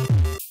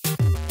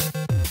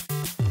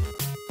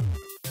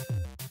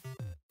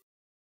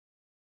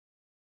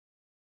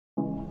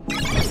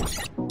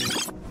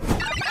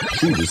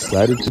 She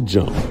decided to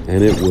jump,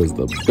 and it was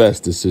the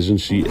best decision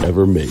she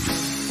ever made.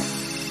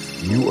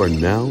 You are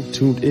now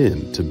tuned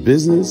in to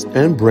Business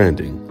and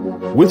Branding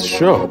with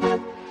Show.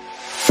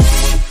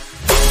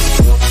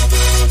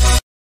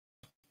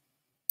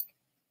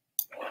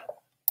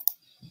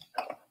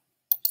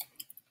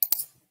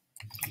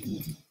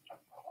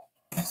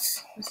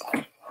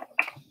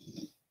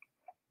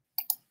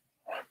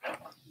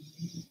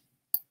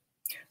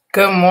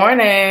 Good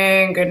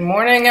morning. Good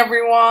morning,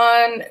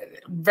 everyone.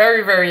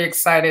 Very, very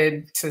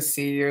excited to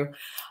see you.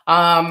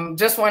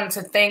 Just wanted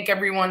to thank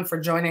everyone for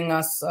joining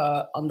us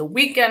on the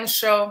weekend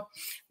show.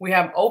 We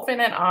have open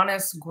and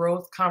honest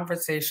growth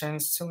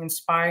conversations to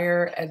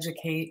inspire,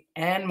 educate,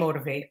 and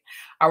motivate.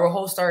 Our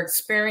hosts are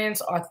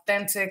experienced,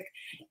 authentic,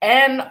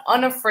 and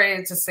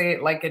unafraid to say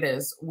it like it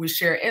is. We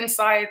share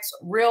insights,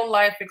 real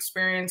life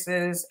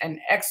experiences,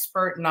 and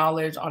expert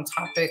knowledge on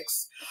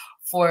topics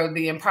for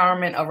the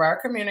empowerment of our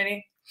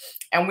community.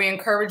 And we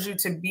encourage you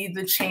to be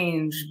the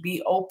change,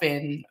 be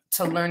open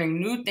to learning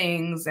new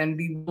things, and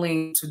be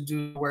willing to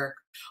do work.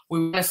 We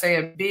want to say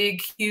a big,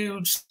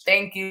 huge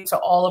thank you to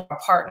all of our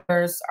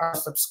partners, our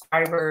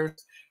subscribers,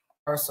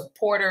 our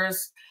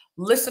supporters,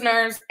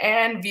 listeners,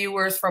 and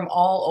viewers from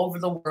all over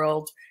the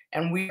world.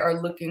 And we are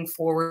looking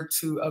forward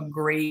to a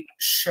great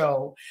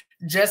show.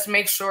 Just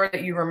make sure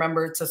that you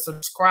remember to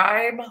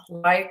subscribe,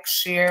 like,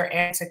 share,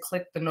 and to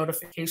click the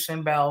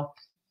notification bell,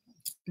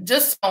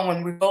 just so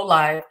when we go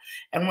live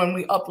and when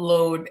we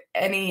upload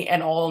any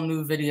and all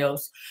new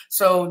videos.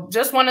 So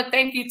just want to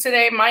thank you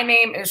today. My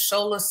name is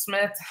Shola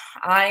Smith.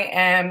 I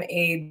am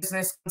a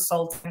business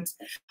consultant.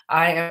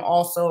 I am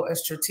also a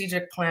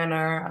strategic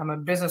planner. I'm a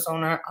business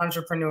owner,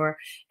 entrepreneur,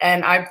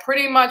 and I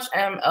pretty much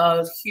am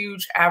a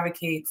huge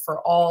advocate for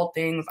all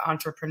things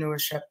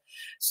entrepreneurship.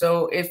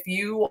 So if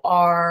you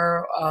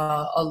are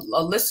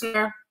a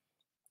listener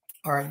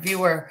or a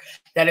viewer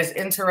that is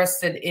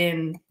interested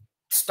in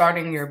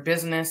starting your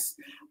business,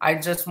 I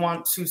just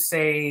want to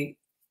say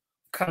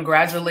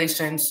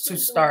congratulations to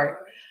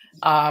start.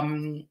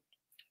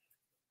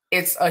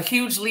 It's a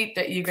huge leap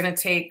that you're going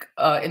to take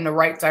in the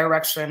right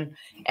direction,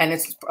 and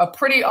it's a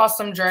pretty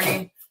awesome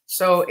journey.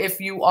 So if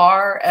you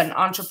are an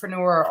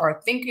entrepreneur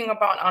or thinking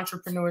about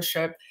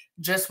entrepreneurship,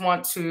 just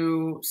want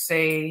to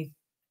say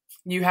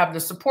you have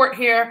the support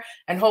here,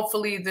 and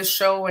hopefully this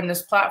show and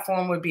this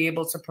platform would be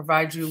able to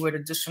provide you with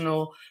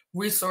additional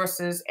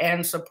resources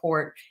and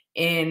support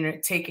in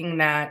taking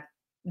that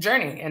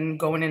journey and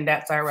going in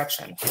that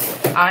direction.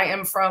 I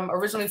am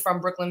originally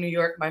from Brooklyn, New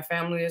York. My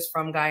family is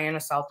from Guyana,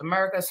 South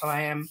America. So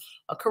I am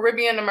a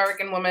Caribbean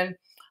American woman.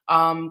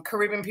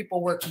 Caribbean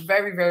people work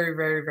very, very,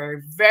 very, very,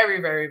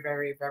 very, very,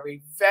 very,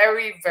 very,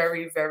 very,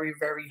 very, very,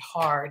 very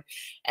hard.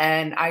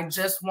 And I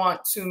just want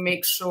to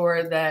make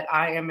sure that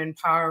I am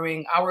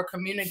empowering our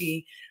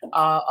community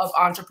of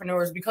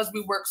entrepreneurs, because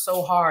we work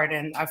so hard.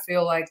 And I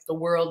feel like the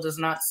world does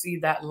not see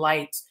that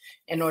light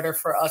in order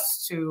for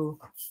us to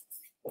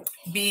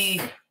be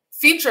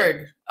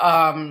featured,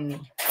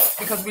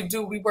 because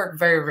we work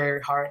very,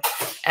 very hard.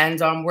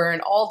 And we're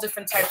in all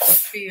different types of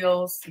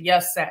fields.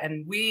 Yes,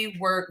 and we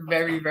work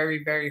very,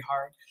 very, very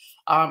hard.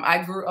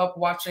 I grew up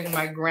watching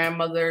my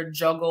grandmother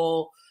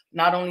juggle,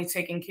 not only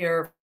taking care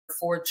of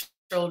 4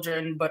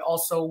 children, but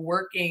also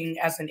working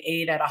as an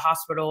aide at a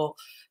hospital,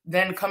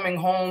 then coming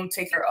home,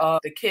 taking care of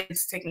the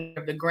kids, taking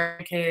care of the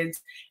grandkids.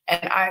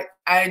 And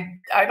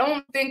I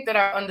don't think that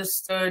I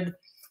understood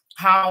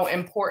how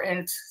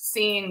important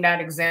seeing that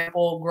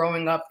example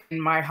growing up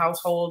in my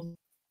household,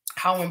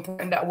 how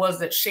important that was,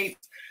 that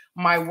shaped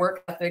my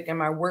work ethic and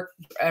my work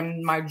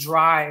and my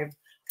drive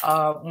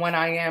when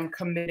I am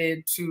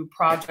committed to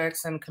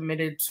projects and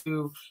committed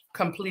to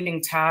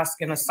completing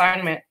tasks and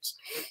assignments.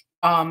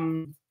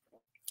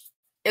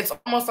 It's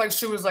almost like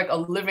she was like a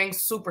living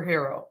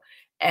superhero.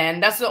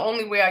 And that's the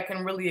only way I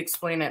can really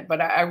explain it.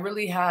 But I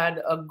really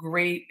had a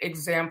great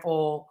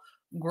example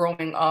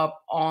growing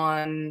up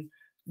on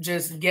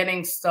just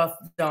getting stuff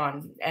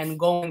done and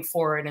going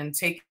for it and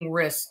taking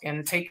risk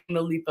and taking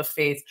the leap of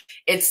faith.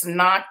 It's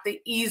not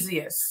the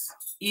easiest,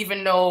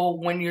 even though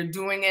when you're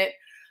doing it,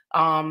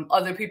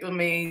 other people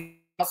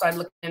outside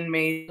looking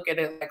may look at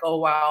it like, oh,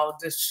 wow,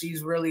 this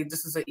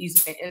is an easy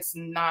thing. It's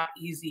not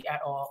easy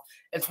at all.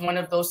 It's one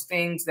of those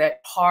things that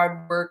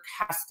hard work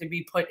has to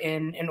be put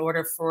in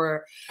order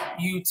for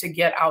you to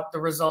get out the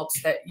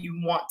results that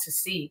you want to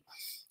see.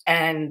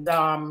 And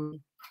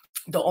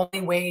the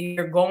only way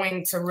you're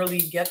going to really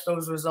get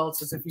those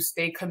results is if you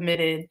stay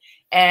committed,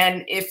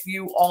 and if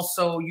you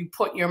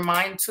put your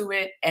mind to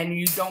it and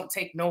you don't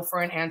take no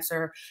for an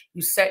answer.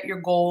 You set your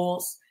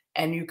goals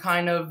and you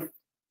kind of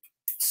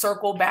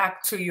circle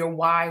back to your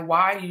why.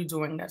 Why are you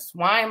doing this?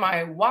 Why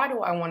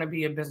do I want to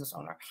be a business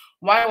owner?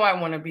 Why do I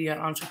want to be an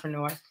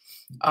entrepreneur?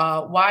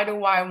 Why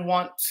do I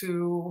want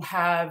to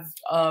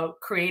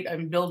create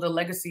and build a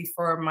legacy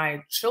for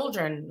my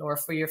children or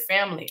for your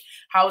family?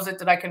 How is it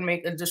that I can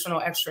make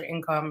additional extra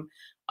income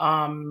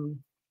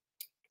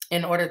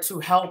in order to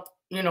help,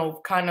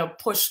 kind of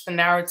push the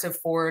narrative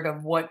forward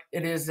of what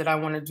it is that I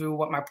want to do,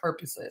 what my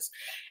purpose is?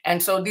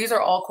 And so these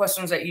are all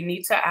questions that you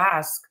need to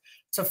ask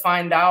to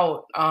find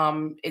out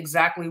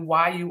exactly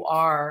why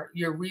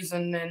your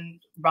reasoning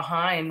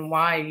behind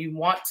why you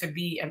want to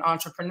be an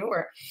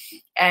entrepreneur.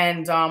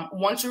 And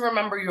once you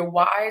remember your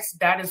whys,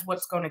 that is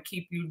what's going to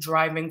keep you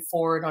driving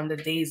forward on the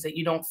days that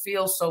you don't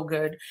feel so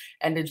good,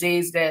 and the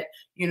days that,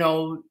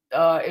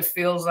 it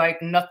feels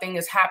like nothing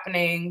is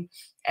happening,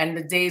 and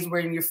the days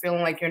where you're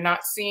feeling like you're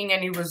not seeing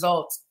any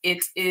results.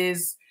 It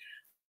is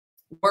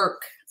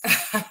work.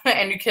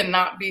 And you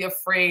cannot be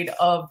afraid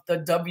of the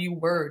W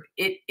word.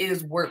 It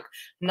is work.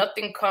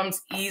 Nothing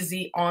comes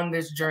easy on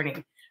this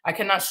journey. I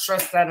cannot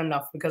stress that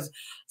enough, because,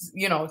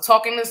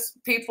 talking to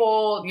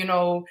people,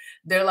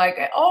 they're like,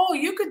 oh,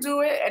 you could do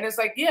it. And it's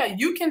like, yeah,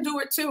 you can do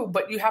it too,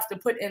 but you have to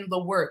put in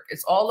the work.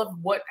 It's all of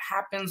what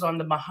happens on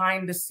the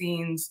behind the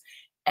scenes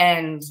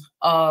end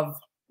of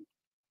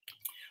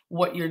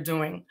what you're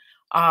doing.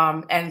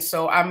 And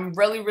so I'm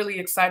really, really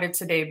excited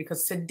today,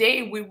 because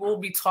today we will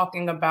be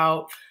talking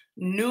about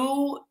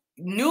new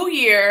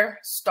year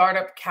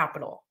startup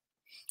capital.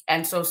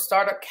 And so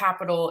startup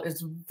capital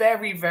is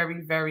very,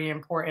 very, very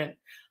important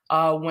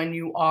when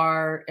you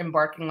are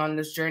embarking on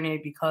this journey,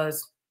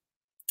 because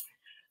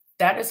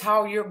that is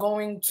how you're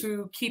going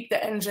to keep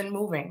the engine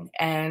moving.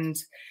 And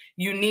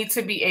you need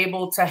to be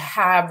able to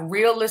have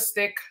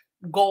realistic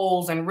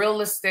goals and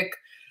realistic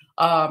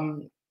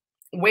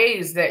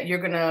ways that you're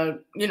going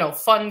to,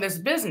 fund this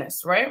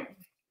business, right?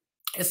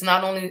 It's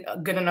not only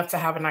good enough to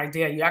have an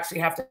idea. You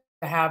actually have to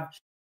have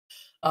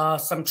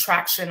some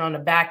traction on the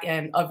back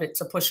end of it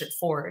to push it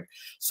forward.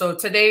 So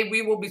today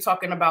we will be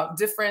talking about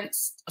different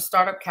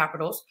startup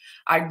capitals.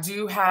 I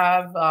do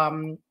have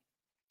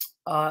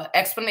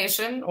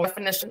explanation or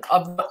definition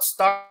of what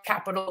startup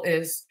capital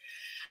is.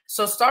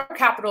 So startup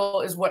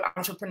capital is what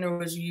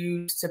entrepreneurs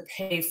use to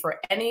pay for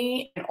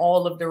any and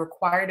all of the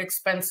required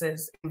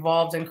expenses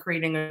involved in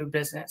creating a new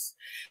business.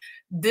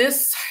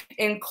 This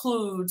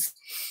includes,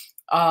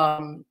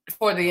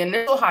 for the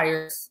initial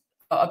hires,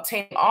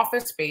 obtaining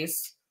office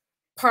space,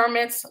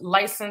 permits,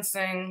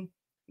 licensing,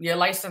 your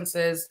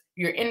licenses,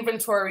 your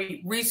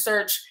inventory,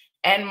 research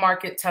and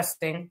market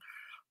testing,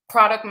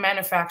 product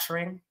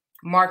manufacturing,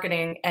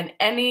 marketing, and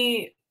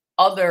any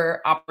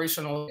other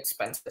operational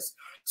expenses.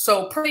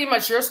 So pretty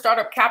much your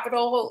startup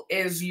capital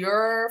is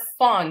your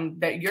fund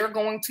that you're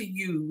going to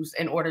use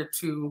in order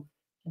to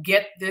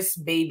get this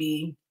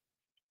baby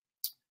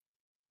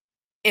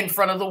in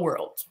front of the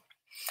world.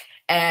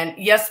 And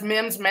yes,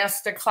 MIM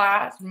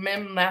Masterclass,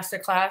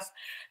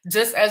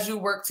 just as you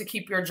work to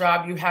keep your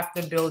job, you have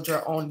to build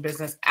your own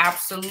business.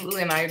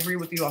 Absolutely. And I agree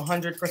with you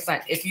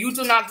 100%. If you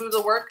do not do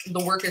the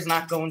work is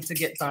not going to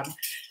get done.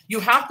 You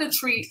have to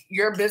treat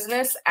your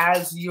business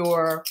as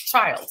your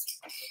child.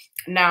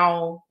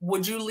 Now,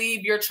 would you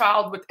leave your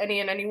child with any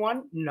and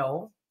anyone?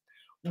 No.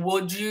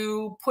 Would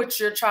you put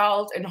your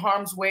child in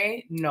harm's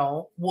way?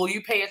 No. Will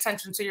you pay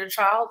attention to your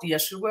child?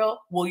 Yes, you will.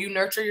 Will you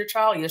nurture your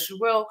child? Yes, you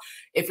will.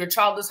 If your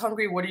child is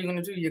hungry, what are you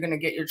going to do? You're going to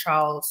get your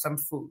child some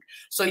food.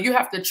 So you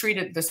have to treat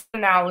it this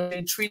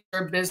analogy, treat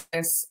your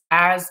business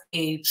as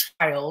a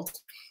child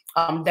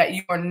that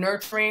you are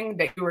nurturing,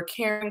 that you are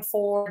caring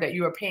for, that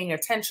you are paying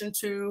attention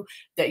to,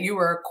 that you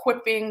are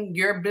equipping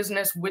your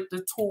business with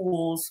the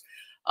tools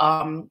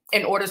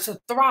in order to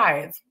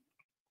thrive.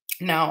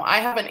 Now, I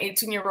have an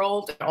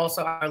 18-year-old, and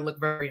also I look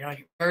very young,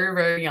 very,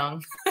 very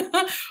young,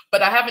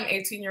 but I have an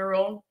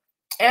 18-year-old,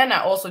 and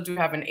I also do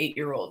have an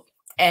 8-year-old.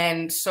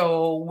 And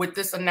so with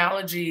this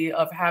analogy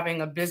of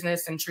having a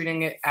business and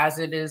treating it as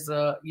it is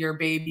your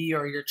baby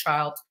or your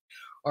child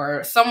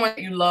or someone that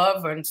you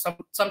love and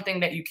something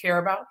that you care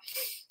about,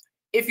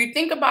 if you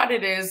think about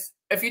it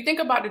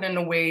in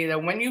a way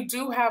that when you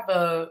do have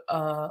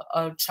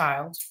a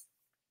child,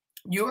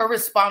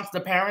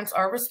 the parents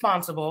are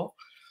responsible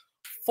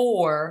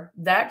for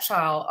that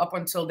child up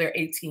until they're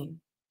 18.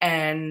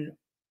 And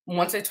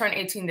once they turn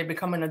 18, they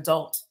become an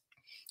adult.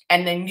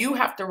 And then you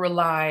have to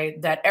rely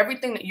that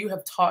everything that you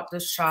have taught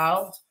this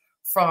child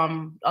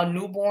from a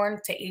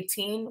newborn to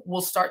 18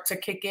 will start to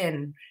kick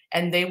in,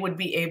 and they would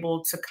be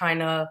able to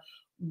kind of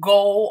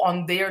go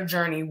on their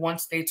journey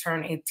once they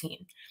turn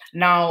 18.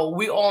 Now,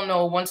 we all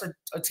know once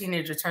a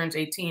teenager turns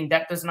 18,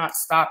 that does not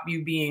stop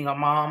you being a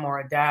mom or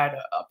a dad,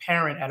 a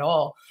parent at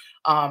all.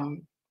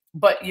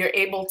 But you're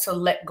able to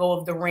let go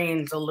of the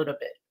reins a little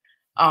bit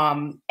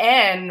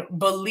and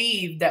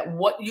believe that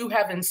what you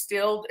have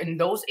instilled in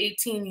those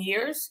 18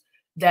 years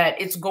that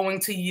it's going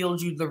to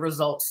yield you the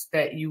results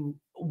that you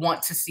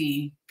want to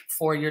see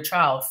for your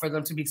child, for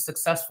them to be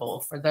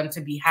successful, for them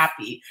to be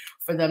happy,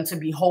 for them to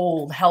be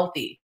whole,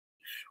 healthy,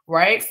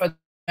 right? For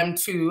them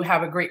to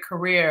have a great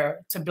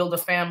career, to build a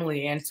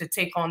family, and to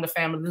take on the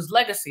family's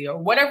legacy, or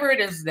whatever it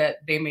is that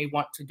they may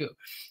want to do.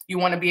 You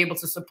want to be able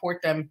to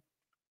support them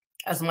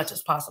as much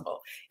as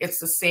possible. It's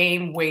the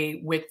same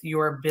way with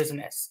your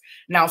business.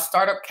 Now,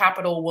 startup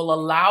capital will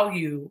allow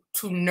you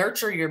to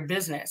nurture your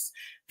business,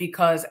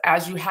 because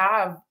as you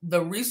have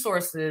the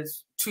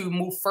resources to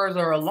move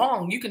further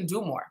along, you can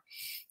do more.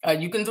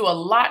 You can do a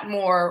lot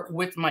more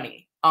with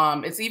money.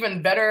 It's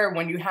even better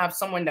when you have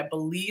someone that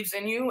believes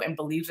in you and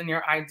believes in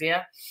your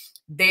idea.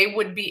 They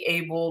would be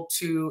able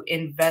to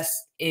invest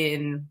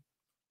in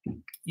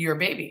your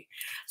baby.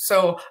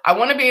 So I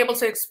want to be able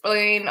to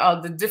explain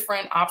the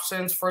different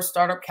options for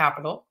startup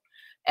capital.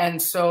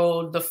 And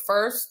so the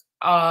first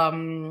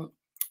topic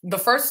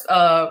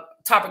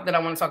that I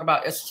want to talk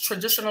about is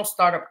traditional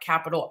startup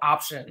capital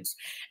options.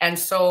 And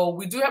so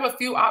we do have a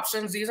few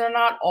options. These are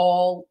not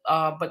all,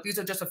 but these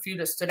are just a few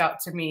that stood out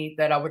to me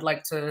that I would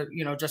like to,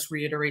 just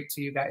reiterate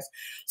to you guys.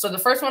 So the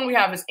first one we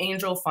have is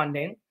angel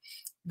funding.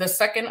 The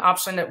second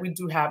option that we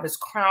do have is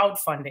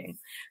crowdfunding.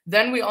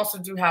 Then we also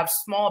do have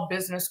small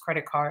business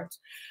credit cards,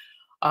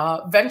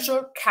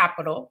 venture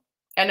capital,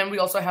 and then we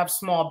also have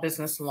small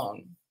business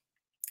loan.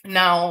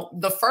 Now,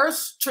 the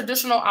first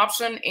traditional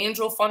option,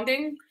 angel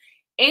funding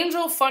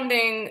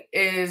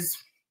is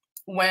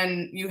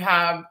when you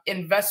have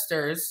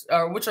investors,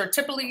 which are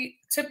typically,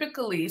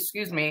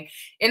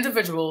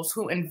 individuals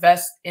who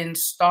invest in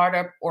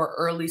startup or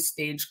early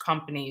stage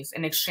companies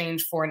in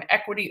exchange for an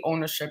equity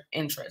ownership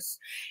interest.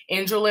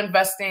 Angel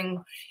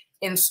investing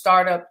in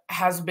startup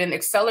has been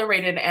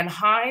accelerated, and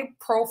high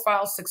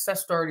profile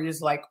success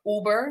stories like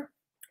Uber,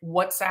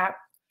 WhatsApp,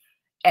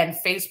 and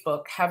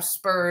Facebook have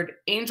spurred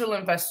angel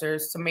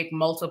investors to make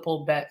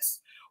multiple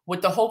bets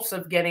with the hopes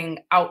of getting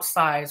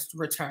outsized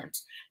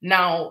returns.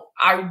 Now,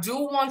 I do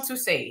want to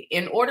say,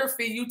 in order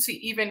for you to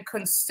even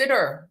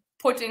consider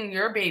putting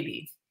your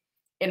baby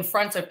in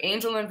front of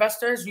angel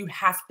investors, you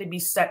have to be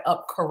set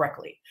up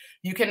correctly.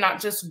 You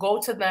cannot just go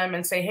to them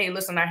and say, hey,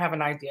 listen, I have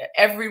an idea.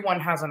 Everyone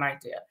has an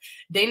idea.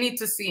 They need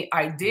to see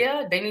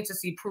idea. They need to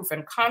see proof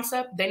and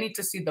concept. They need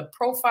to see the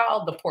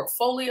profile, the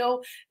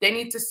portfolio. They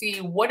need to see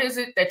what is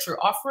it that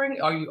you're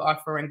offering. Are you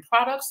offering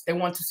products? They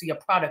want to see a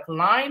product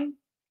line.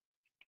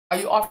 Are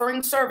you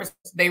offering services?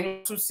 They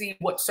want to see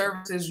what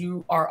services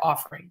you are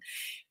offering.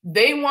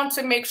 They want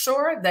to make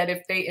sure that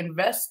if they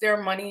invest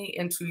their money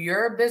into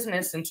your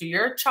business, into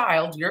your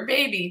child, your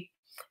baby,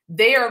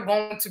 they are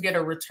going to get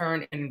a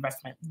return in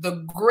investment.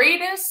 The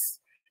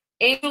greatest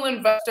angel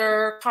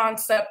investor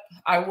concept,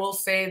 I will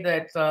say,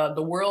 that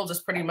the world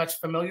is pretty much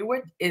familiar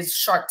with is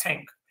Shark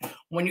Tank.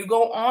 When you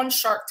go on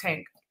Shark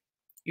Tank,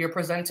 you're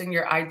presenting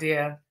your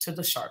idea to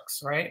the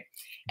sharks, right?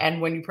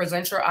 And when you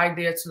present your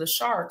idea to the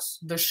sharks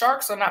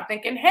are not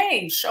thinking,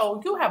 hey,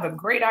 Show, you have a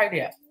great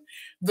idea.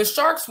 The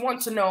sharks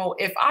want to know,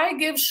 if I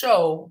give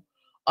Show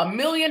 $1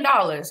 million,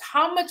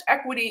 how much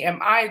equity am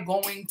I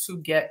going to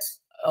get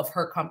of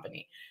her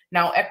company?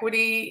 Now,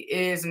 equity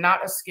is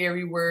not a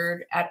scary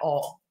word at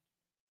all.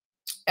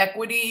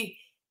 Equity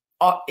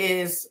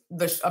is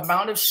the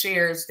amount of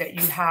shares that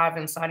you have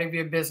inside of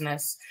your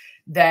business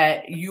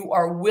that you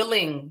are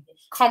willing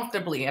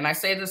comfortably, and I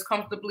say this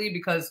comfortably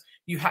because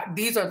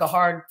these are the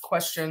hard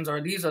questions,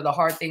 or these are the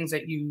hard things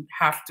that you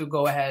have to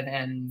go ahead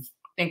and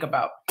think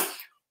about.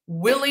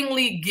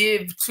 Willingly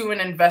give to an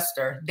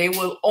investor. They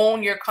will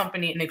own your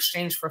company in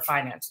exchange for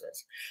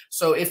finances.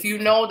 So if you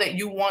know that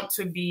you want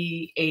to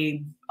be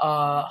a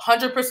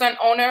 100%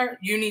 owner,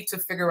 you need to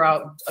figure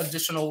out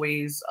additional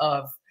ways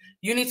of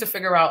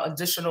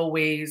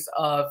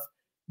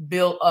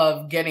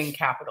getting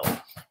capital.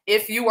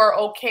 If you are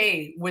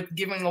okay with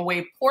giving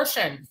away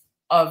portion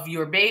of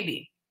your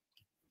baby,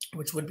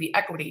 which would be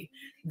equity,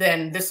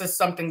 then this is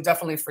something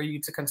definitely for you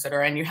to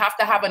consider. And you have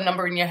to have a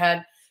number in your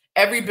head.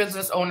 Every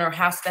business owner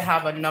has to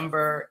have a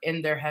number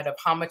in their head of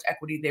how much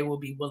equity they will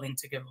be willing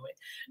to give away.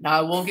 Now,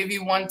 I will give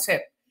you one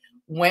tip.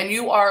 When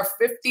you are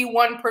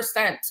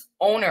 51%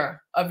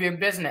 owner of your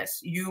business,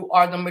 you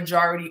are the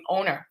majority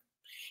owner.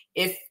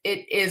 If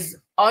it is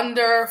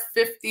under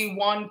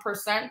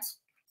 51%,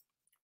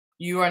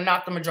 you are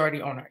not the majority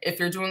owner. If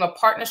you're doing a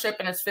partnership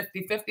and it's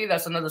 50-50,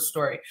 that's another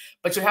story.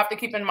 But you have to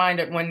keep in mind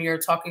that when you're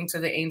talking to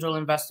the angel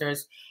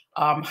investors,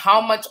 how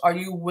much are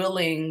you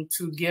willing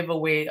to give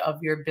away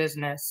of your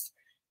business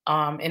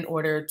in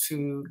order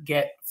to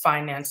get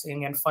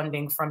financing and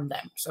funding from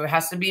them? So it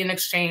has to be an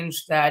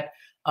exchange that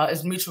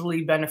is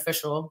mutually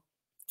beneficial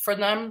for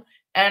them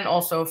and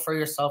also for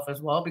yourself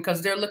as well,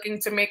 because they're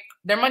looking to make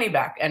their money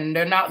back, and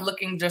they're not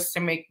looking just to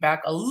make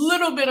back a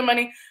little bit of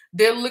money.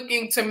 They're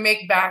looking to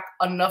make back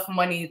enough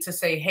money to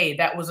say, hey,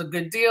 that was a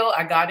good deal.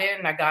 I got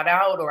in, I got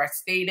out, or I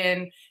stayed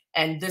in,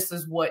 and this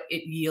is what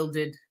it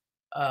yielded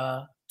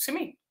to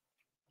me.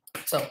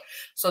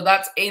 So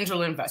that's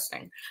angel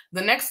investing.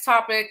 The next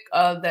topic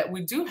that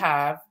we do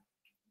have,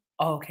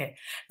 the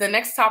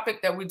next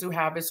topic that we do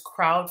have is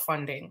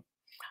crowdfunding.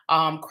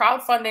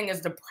 Crowdfunding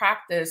is the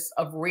practice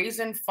of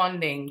raising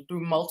funding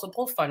through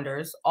multiple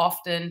funders,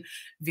 often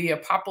via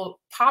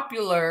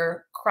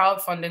popular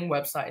crowdfunding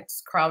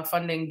websites.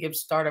 Crowdfunding gives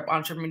startup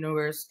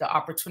entrepreneurs the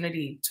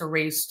opportunity to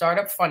raise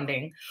startup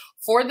funding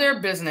for their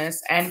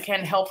business and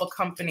can help a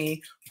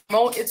company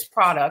promote its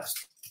products.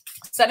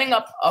 Setting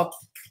up a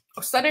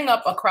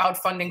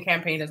crowdfunding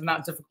campaign is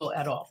not difficult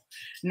at all.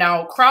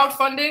 Now,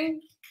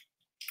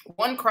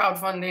 one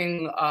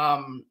crowdfunding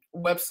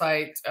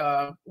website,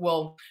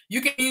 well,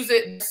 you can use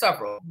it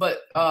several, but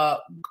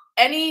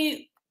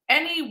any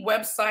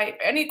website,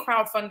 any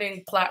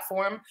crowdfunding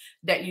platform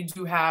that you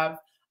do have,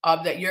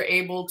 that you're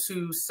able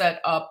to set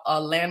up a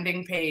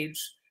landing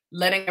page,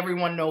 letting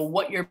everyone know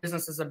what your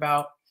business is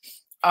about.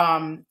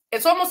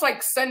 It's almost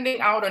like sending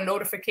out a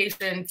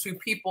notification to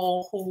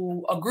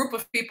a group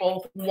of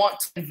people who want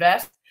to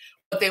invest,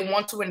 but they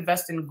want to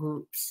invest in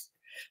groups.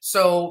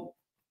 So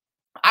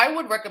I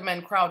would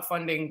recommend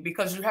crowdfunding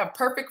because you have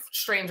perfect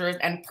strangers,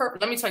 and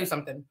let me tell you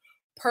something.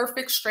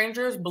 Perfect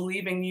strangers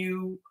believe in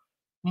you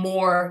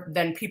more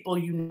than people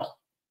you know.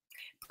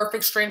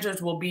 Perfect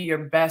strangers will be your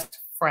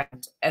best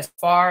friend as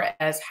far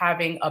as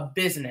having a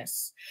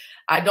business.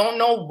 I don't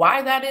know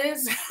why that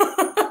is,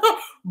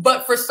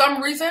 but for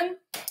some reason,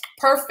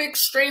 perfect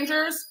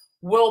strangers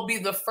will be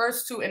the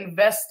first to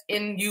invest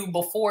in you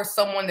before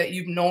someone that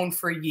you've known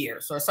for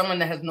years or someone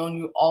that has known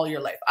you all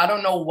your life. I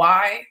don't know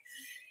why.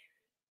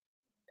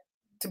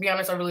 To be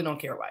honest, I really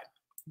don't care why.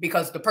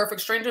 Because the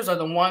perfect strangers are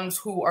the ones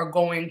who are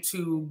going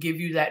to give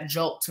you that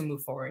jolt to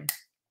move forward.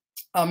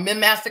 Mid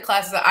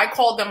masterclasses, I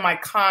call them my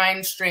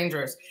kind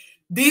strangers.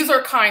 These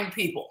are kind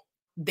people.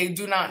 They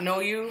do not know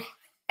you,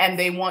 and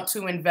they want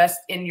to invest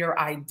in your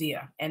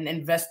idea and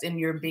invest in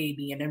your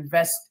baby and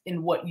invest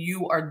in what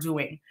you are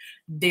doing.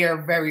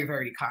 They're very,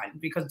 very kind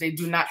because they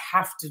do not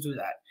have to do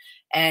that.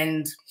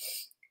 And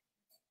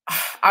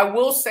I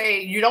will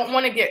say you don't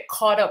want to get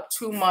caught up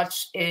too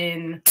much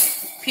in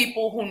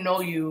people who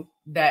know you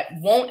that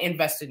won't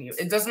invest in you.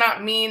 It does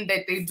not mean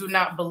that they do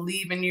not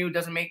believe in you. It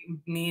doesn't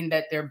mean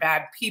that they're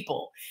bad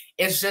people.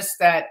 It's just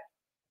that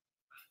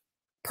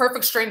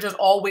perfect strangers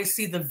always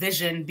see the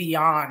vision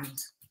beyond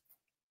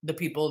the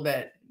people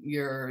that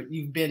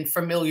you've been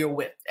familiar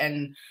with.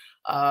 And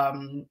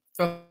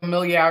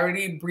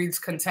familiarity breeds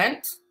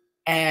content.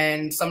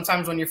 And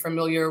sometimes when you're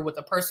familiar with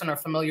a person or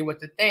familiar with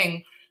the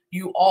thing,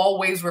 you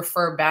always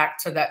refer back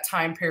to that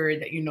time period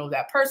that you know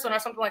that person or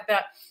something like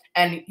that.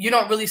 And you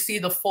don't really see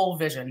the full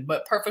vision.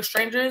 But perfect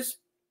strangers,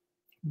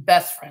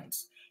 best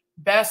friends.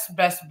 Best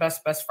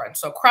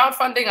friends. So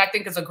crowdfunding, I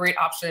think, is a great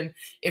option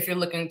if you're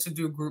looking to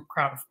do group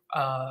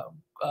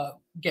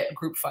get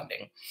group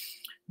funding.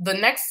 The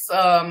next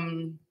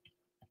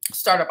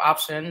startup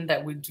option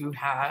that we do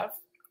have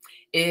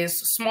is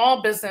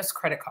small business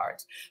credit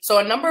cards. So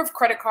a number of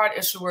credit card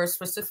issuers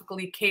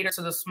specifically cater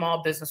to the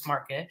small business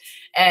market,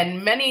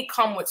 and many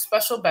come with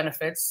special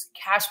benefits,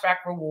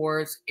 cashback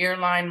rewards,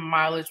 airline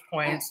mileage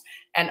points,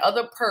 and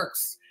other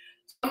perks.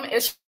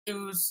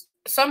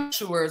 Some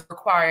issuers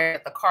require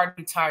that the card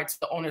be tied to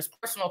the owner's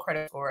personal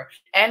credit score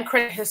and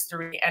credit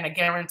history and a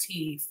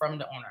guarantee from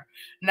the owner.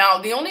 Now,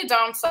 the only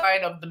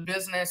downside of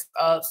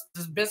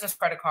this business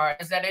credit card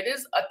is that it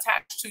is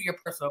attached to your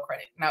personal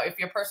credit. Now, if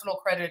your personal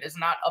credit is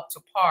not up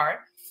to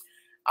par,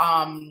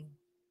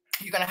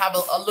 you're going to have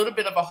a little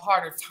bit of a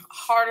harder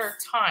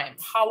time.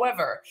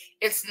 However,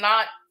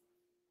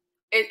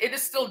 it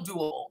is still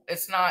doable.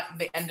 It's not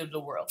the end of the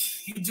world.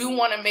 You do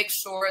want to make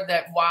sure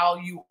that while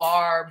you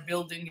are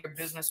building your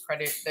business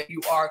credit, that you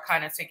are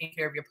kind of taking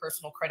care of your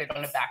personal credit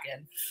on the back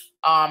end.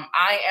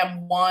 I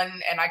am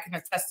one, and I can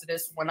attest to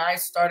this. When I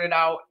started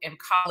out in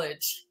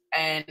college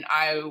and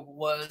I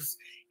was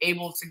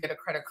able to get a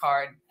credit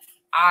card,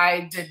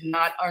 I did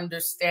not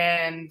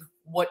understand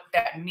what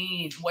that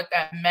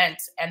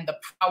meant, and the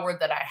power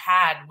that I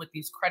had with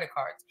these credit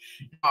cards.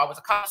 I was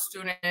a college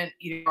student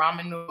eating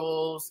ramen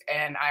noodles,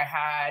 and I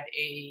had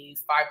a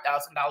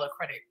 $5,000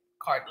 credit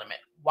card limit.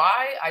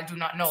 Why? I do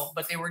not know,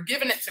 but they were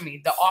giving it to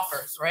me, the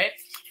offers, right?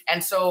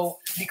 And so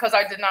because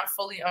I did not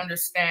fully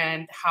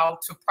understand how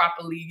to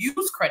properly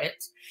use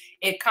credit,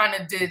 it kind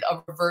of did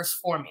a reverse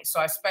for me. So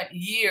I spent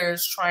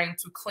years trying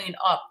to clean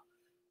up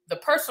the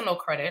personal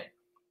credit.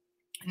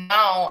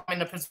 Now I'm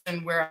in a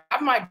position where I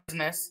have my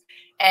business.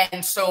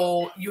 And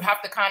so you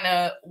have to kind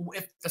of,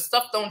 if the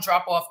stuff don't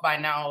drop off by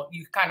now,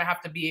 you kind of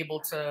have to be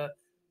able to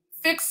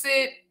fix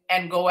it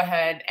and go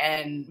ahead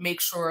and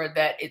make sure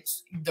that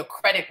the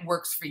credit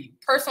works for you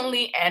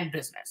personally and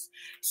business.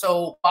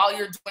 So while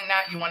you're doing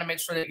that, you want to make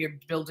sure that you're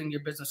building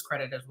your business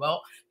credit as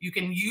well. You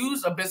can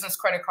use a business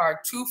credit card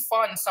to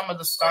fund some of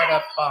the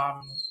startup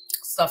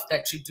stuff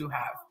that you do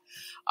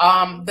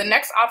have. The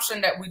next option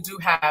that we do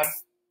have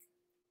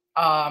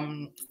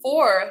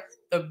for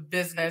the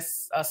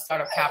business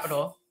startup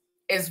capital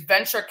is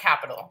venture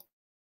capital.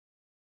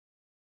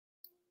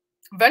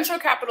 Venture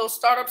capital,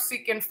 startups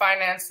seeking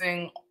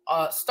financing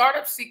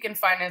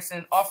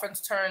often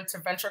turn to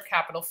venture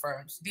capital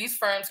firms. These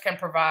firms can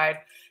provide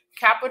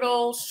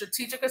capital,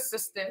 strategic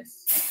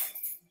assistance,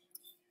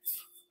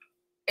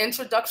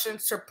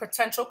 introductions to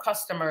potential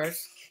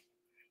customers,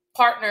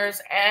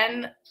 partners,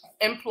 and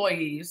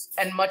employees,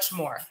 and much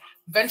more.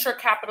 Venture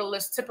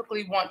capitalists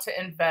typically want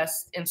to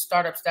invest in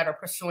startups that are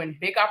pursuing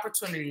big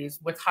opportunities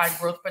with high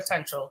growth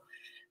potential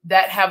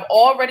that have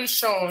already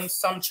shown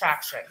some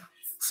traction.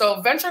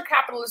 So venture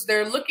capitalists,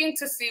 they're looking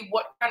to see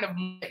what kind of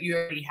money you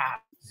already have.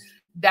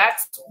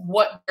 That's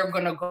what they're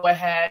going to go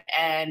ahead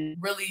and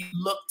really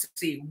look to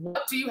see.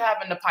 What do you have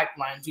in the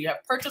pipeline? Do you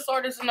have purchase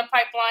orders in the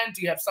pipeline?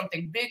 Do you have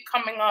something big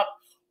coming up?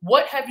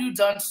 What have you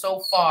done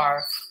so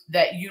far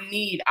that you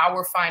need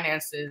our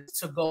finances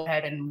to go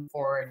ahead and move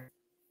forward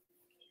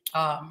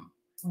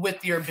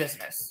with your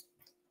business?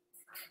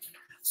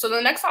 So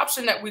the next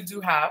option that we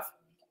do have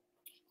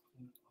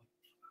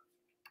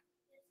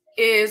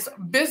is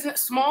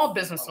small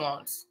business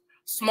loans.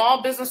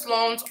 Small business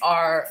loans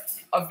are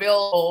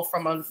available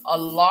from a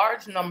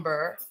large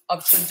number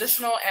of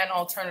traditional and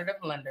alternative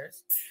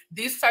lenders.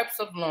 These types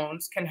of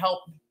loans can help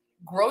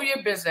grow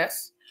your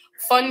business,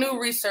 fund new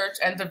research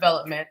and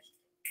development,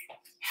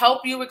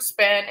 help you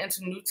expand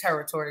into new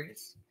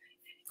territories,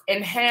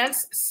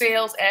 enhance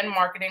sales and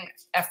marketing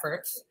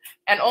efforts,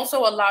 and also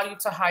allow you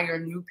to hire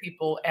new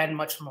people and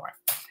much more.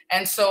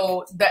 And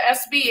so the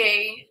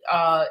SBA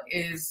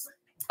is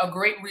a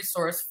great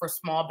resource for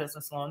small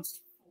business loans.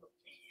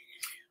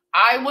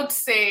 I would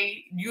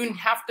say you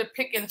have to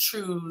pick and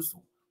choose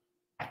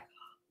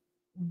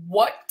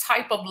what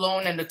type of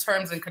loan and the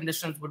terms and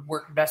conditions would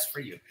work best for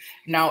you.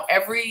 Now,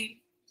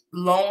 every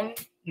loan,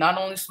 not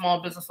only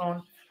small business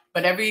loan,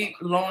 but every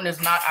loan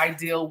is not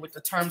ideal with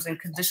the terms and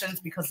conditions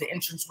because the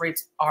interest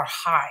rates are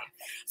high.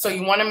 So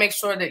you want to make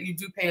sure that you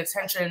do pay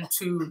attention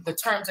to the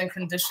terms and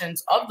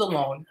conditions of the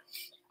loan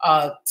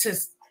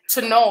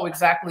to know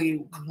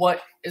exactly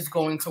what is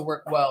going to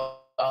work well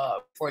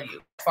for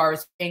you. As far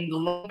as paying the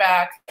loan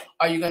back,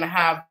 are you going to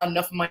have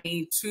enough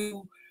money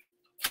to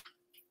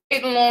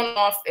pay the loan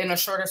off in a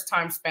shortest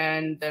time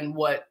span than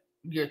what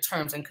your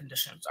terms and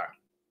conditions are?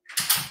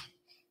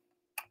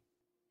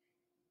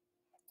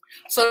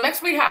 So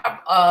next we have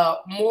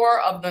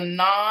more of the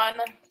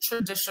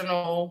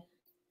non-traditional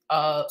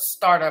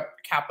startup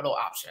capital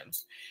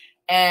options.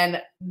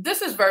 And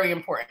this is very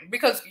important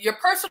because your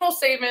personal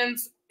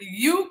savings,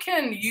 you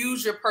can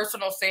use your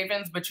personal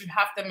savings, but you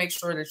have to make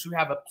sure that you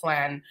have a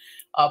plan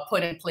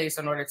put in place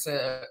in order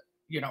to,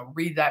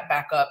 read that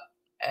back up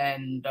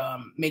and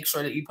make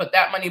sure that you put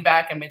that money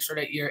back and make sure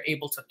that you're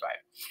able to thrive.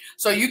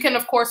 So you can,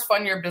 of course,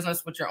 fund your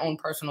business with your own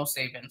personal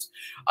savings.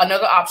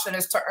 Another option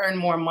is to earn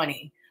more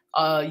money.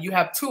 You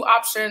have two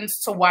options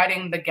to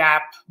widen the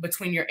gap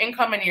between your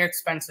income and your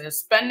expenses: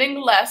 spending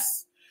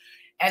less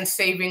and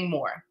saving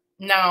more.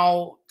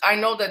 Now, I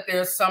know that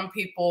there's some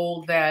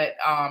people that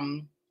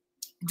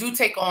do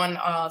take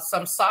on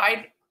some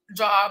side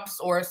jobs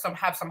or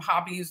have some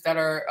hobbies that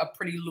are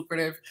pretty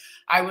lucrative.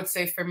 I would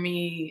say for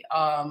me,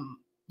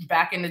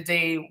 back in the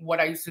day,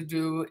 what I used to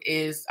do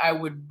is I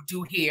would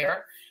do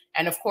hair.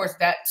 And of course,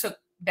 that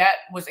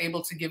was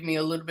able to give me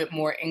a little bit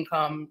more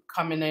income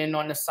coming in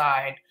on the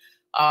side.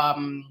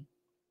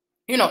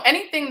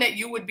 Anything that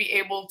you would be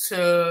able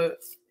to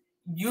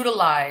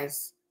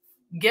utilize,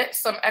 get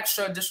some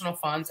extra additional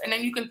funds, and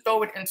then you can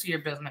throw it into your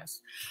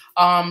business.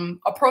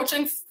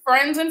 Approaching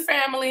friends and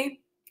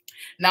family.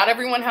 Not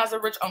everyone has a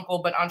rich uncle,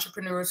 but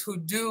entrepreneurs who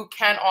do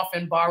can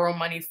often borrow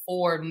money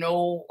for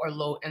no or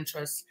low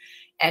interest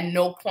and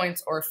no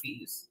points or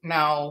fees.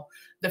 Now,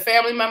 the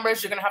family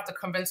members, you're going to have to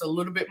convince a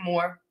little bit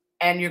more,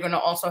 and you're going to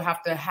also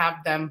have to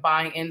have them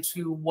buy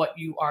into what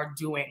you are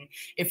doing.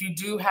 If you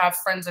do have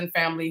friends and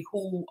family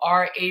who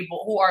are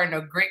in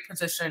a great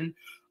position,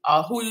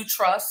 who you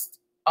trust,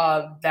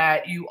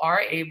 that you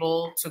are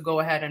able to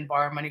go ahead and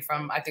borrow money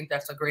from, I think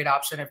that's a great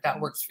option if that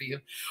works for you.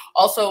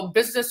 Also,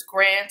 business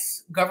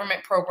grants,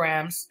 government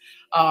programs,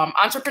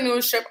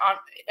 entrepreneurship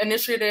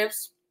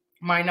initiatives,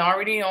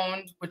 minority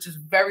owned, which is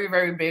very,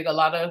 very big. A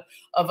lot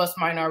of us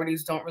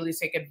minorities don't really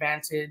take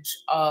advantage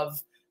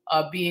of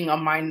being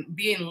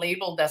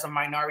labeled as a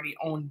minority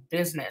owned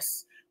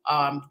business.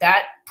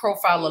 That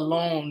profile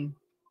alone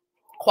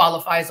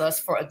qualifies us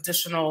for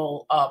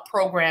additional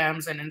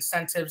programs and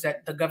incentives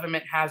that the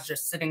government has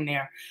just sitting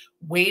there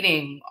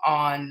waiting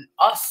on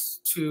us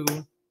to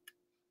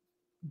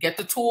get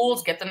the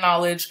tools, get the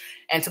knowledge,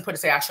 and to put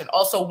it to action.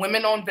 Also,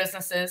 women-owned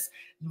businesses,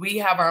 we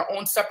have our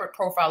own separate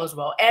profile as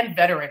well, and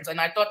veterans.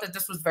 And I thought that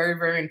this was very,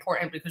 very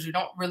important because you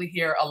don't really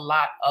hear a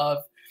lot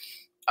of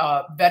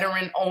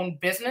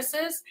veteran-owned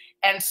businesses.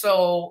 And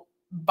so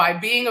by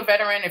being a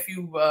veteran, if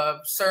you've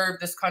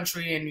served this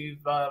country and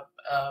you've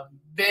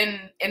been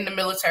in the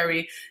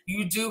military,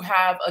 you do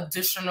have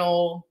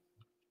additional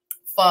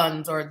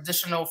funds or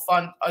additional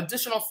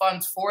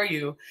funds for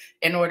you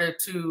in order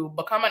to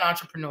become an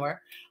entrepreneur.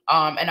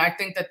 And I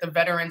think that the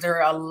veterans,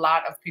 there are a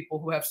lot of people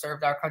who have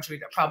served our country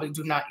that probably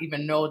do not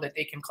even know that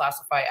they can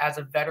classify as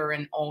a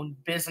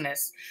veteran-owned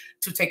business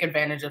to take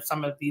advantage of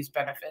some of these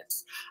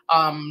benefits.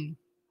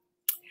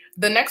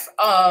 The next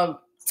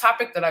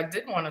topic that I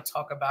did want to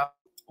talk about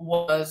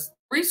was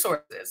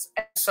resources.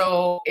 And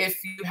so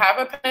if you have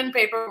a pen and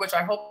paper, which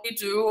I hope you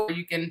do, or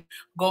you can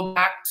go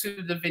back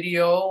to the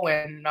video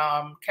and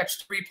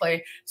catch the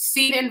replay,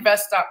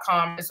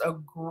 seedinvest.com is a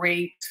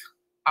great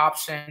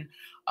option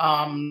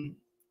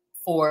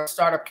for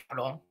startup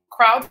capital.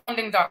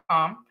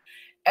 Crowdfunding.com,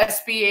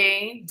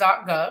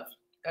 SBA.gov,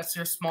 that's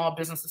your Small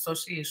Business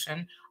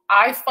Association.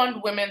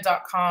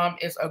 iFundWomen.com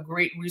is a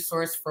great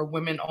resource for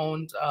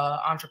women-owned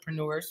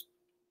entrepreneurs.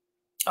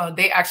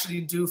 They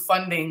actually do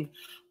funding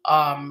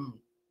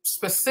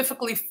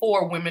specifically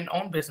for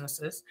women-owned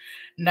businesses.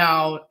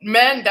 Now,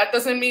 men, that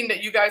doesn't mean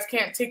that you guys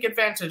can't take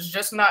advantage,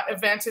 just not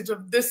advantage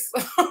of this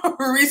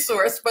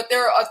resource, but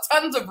there are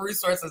tons of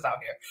resources out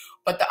here.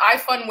 But the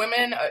iFund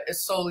Women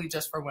is solely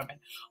just for women.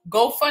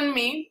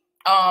 GoFundMe,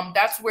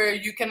 that's where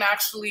you can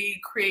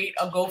actually create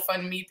a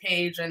GoFundMe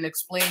page and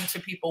explain to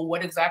people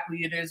what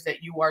exactly it is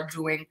that you are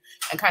doing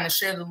and kind of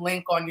share the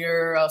link on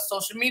your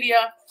social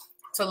media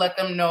to let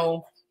them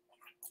know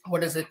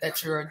what is it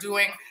that you're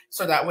doing,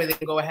 so that way they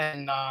can go ahead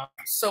and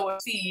sow a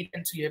seed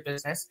into your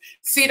business.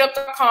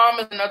 Seedup.com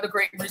is another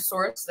great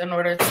resource in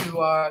order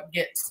to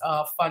get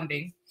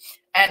funding.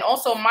 And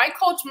also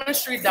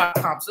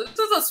mycoachministry.com. So this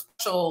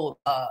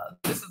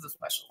is a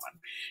special one.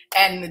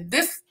 And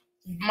this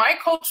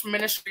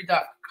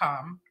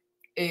mycoachministry.com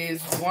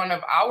is one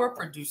of our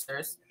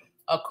producers,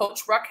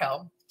 Coach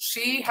Raquel.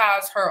 She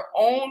has her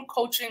own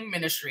coaching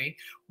ministry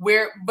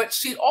but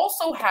she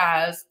also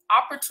has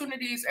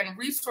opportunities and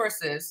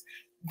resources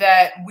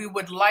that we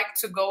would like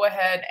to go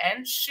ahead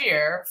and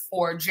share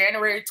for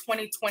January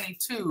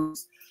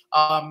 2022's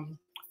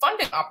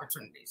funding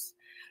opportunities.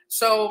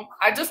 So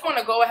I just want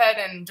to go ahead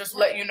and just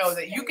let you know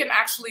that you can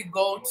actually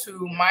go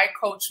to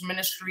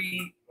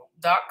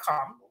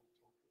mycoachministry.com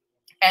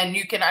and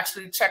you can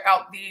actually check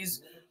out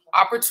these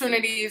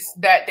opportunities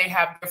that they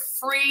have.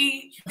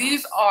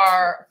 These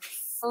are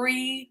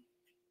free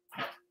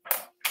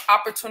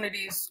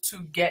opportunities to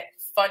get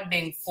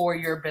funding for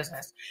your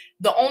business.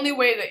 The only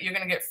way that you're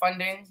going to get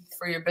funding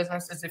for your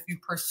business is if you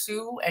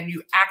pursue and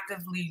you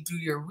actively do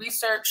your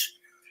research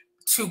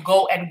to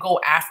go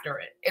after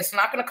it. It's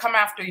not going to come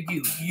after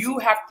you. You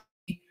have to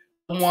be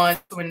the one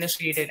to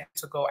initiate it and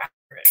to go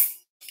after it.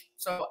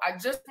 So I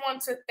just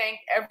want to thank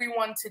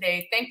everyone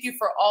today. Thank you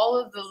for all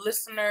of the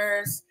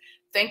listeners.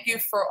 Thank you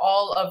for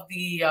all of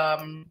the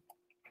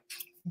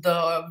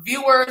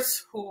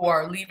viewers who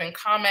are leaving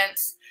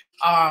comments.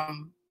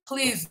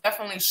 Please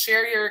definitely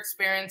share your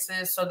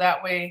experiences so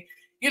that way,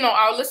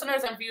 our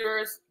listeners and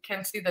viewers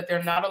can see that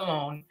they're not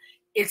alone.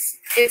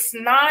 It's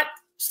not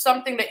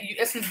something that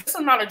this is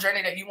not a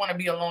journey that you want to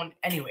be alone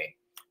anyway.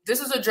 This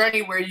is a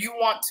journey where you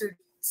want to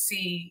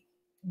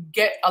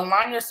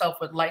align yourself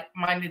with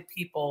like-minded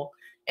people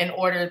in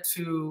order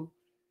to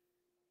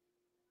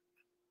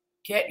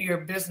get your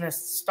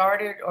business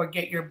started or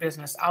get your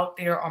business out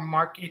there or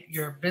market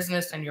your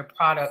business and your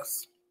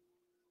products.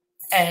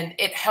 And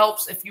it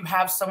helps if you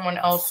have someone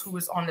else who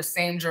is on the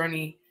same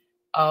journey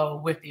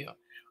with you.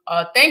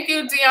 Thank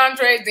you,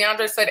 Diondre.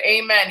 Diondre said,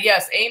 amen.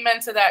 Yes, amen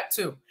to that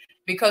too.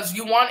 Because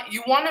you want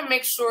to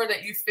make sure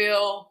that you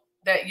feel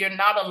that you're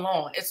not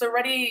alone. It's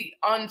already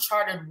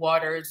uncharted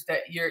waters,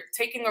 that you're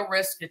taking a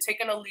risk, you're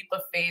taking a leap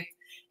of faith,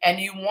 and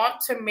you want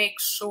to make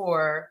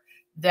sure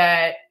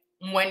that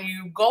when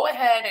you go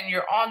ahead and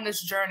you're on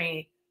this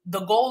journey, the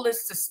goal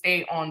is to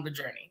stay on the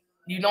journey.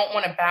 You don't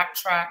want to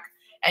backtrack,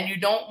 and you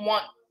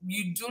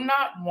do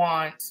not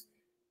want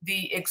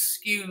the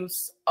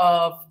excuse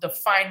of the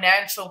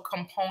financial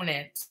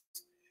component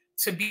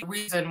to be the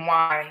reason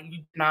why you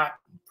did not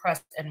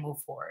press and move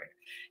forward.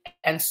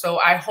 And so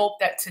I hope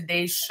that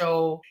today's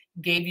show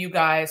gave you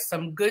guys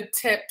some good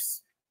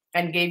tips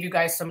and gave you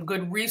guys some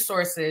good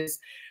resources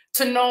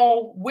to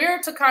know where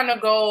to kind of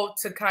go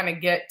to kind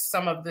of get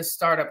some of this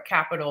startup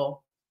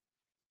capital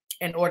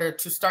in order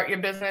to start your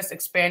business,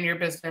 expand your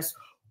business,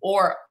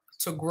 or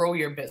to grow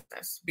your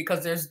business,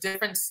 because there's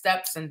different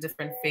steps and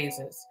different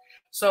phases.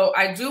 So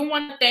I do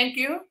want to thank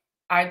you.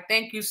 I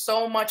thank you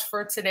so much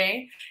for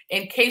today.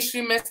 In case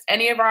you missed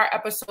any of our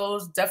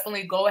episodes,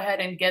 definitely go ahead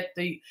and get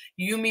the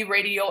Yumi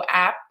Radio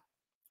app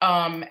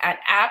at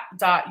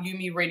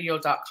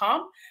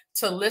app.yumiradio.com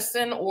to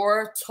listen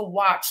or to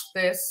watch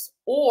this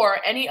or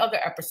any other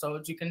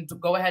episodes. You can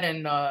go ahead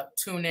and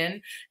tune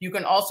in. You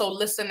can also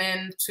listen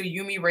in to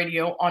Yumi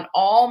Radio on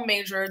all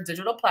major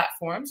digital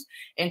platforms,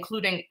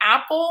 including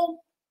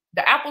Apple,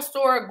 the Apple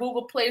Store,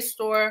 Google Play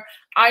Store,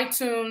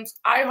 iTunes,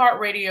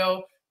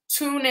 iHeartRadio,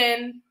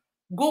 TuneIn,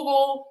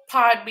 Google,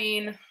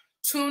 Podbean,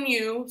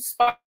 TuneU,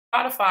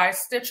 Spotify,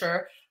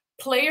 Stitcher,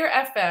 Player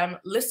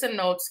FM, Listen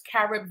Notes,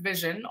 Carib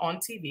Vision on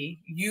TV,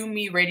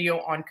 Yumi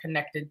Radio on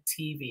Connected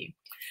TV.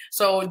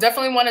 So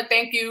definitely want to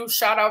thank you.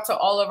 Shout out to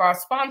all of our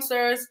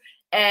sponsors.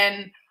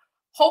 And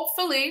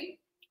hopefully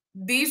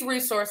these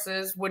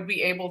resources would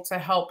be able to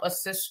help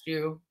assist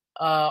you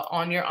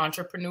on your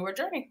entrepreneur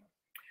journey.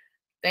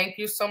 Thank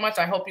you so much.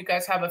 I hope you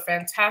guys have a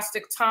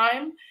fantastic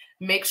time.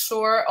 Make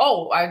sure,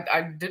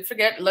 I did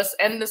forget, let's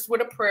end this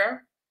with a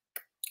prayer.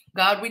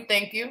 God, we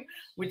thank you.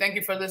 We thank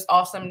you for this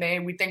awesome day.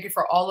 We thank you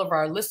for all of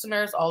our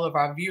listeners, all of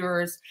our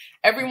viewers,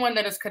 everyone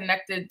that is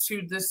connected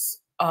to this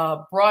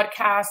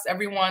broadcast,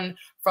 everyone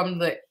from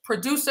the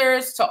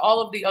producers to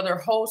all of the other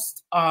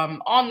hosts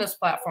on this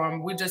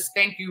platform. We just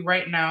thank you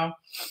right now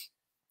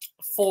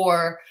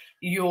for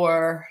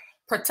your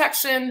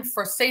protection,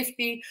 for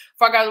safety.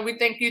 Father God, we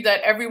thank you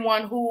that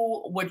everyone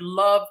who would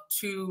love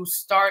to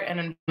start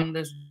and embark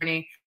this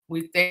journey,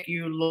 we thank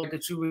you, Lord,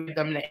 that you would give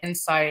them the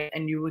insight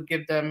and you would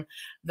give them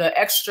the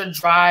extra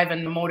drive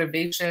and the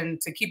motivation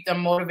to keep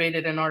them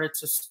motivated in order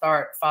to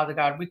start, Father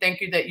God. We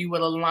thank you that you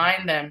would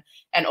align them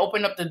and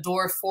open up the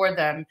door for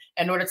them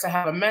in order to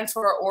have a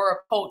mentor or a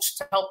coach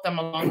to help them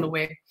along the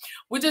way.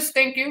 We just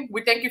thank you.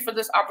 We thank you for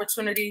this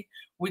opportunity.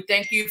 We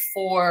thank you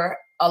for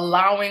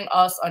allowing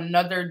us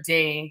another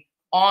day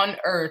on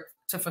earth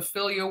to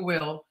fulfill your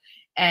will.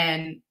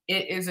 And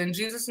it is in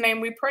Jesus'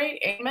 name we pray.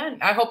 Amen.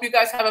 I hope you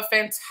guys have a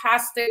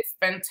fantastic,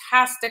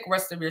 fantastic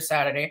rest of your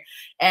Saturday.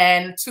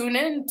 And tune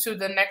in to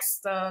the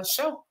next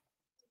show.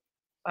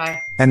 Bye.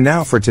 And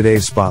now for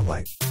today's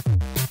spotlight.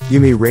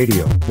 Yumi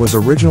Radio was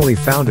originally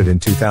founded in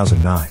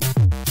 2009.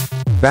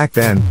 Back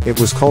then, it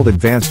was called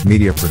Advanced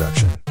Media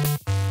Production.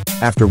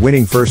 After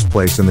winning first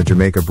place in the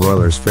Jamaica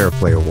Broilers Fair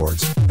Play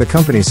Awards, the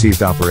company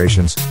ceased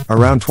operations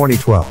around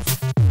 2012.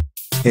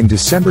 In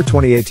December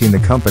 2018, the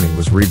company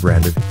was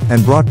rebranded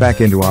and brought back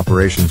into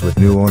operations with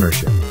new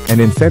ownership, and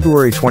in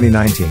February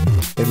 2019,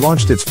 it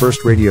launched its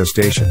first radio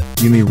station,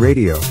 Yumi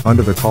Radio,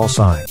 under the call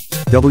sign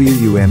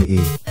WUME,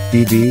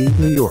 DB,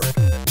 New York.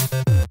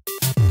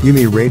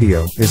 Yumi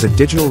Radio is a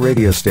digital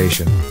radio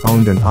station,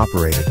 owned and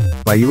operated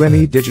by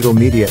UME Digital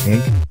Media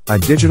Inc., a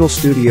digital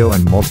studio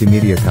and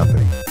multimedia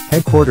company,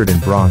 headquartered in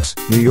Bronx,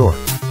 New York.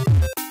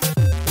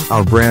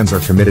 Our brands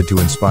are committed to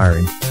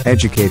inspiring,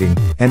 educating,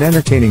 and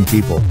entertaining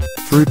people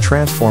through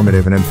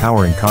transformative and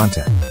empowering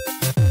content.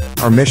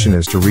 Our mission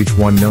is to reach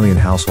 1 million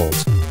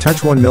households,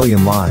 touch 1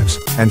 million lives,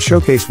 and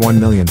showcase 1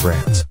 million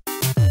brands.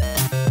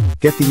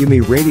 Get the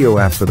Yumi Radio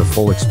app for the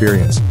full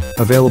experience,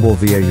 available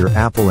via your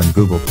Apple and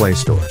Google Play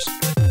stores.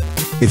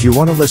 If you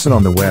want to listen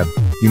on the web,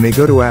 you may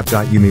go to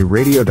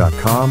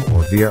app.umiradio.com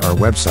or via our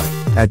website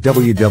at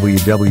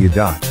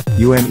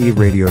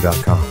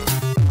www.umeradio.com.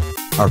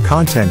 Our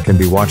content can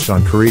be watched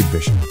on Carib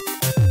Vision.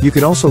 You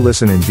can also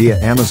listen in via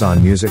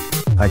Amazon Music,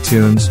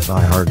 iTunes,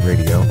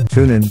 iHeartRadio,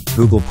 TuneIn,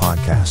 Google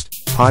Podcast,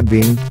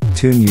 Podbean,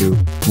 TuneU,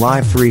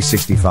 Live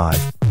 365,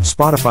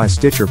 Spotify,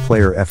 Stitcher,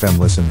 Player FM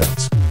Listen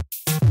Notes.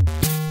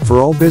 For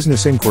all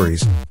business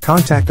inquiries,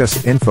 contact us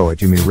at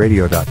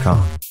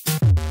info@umiradio.com.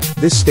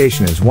 This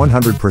station is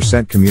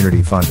 100%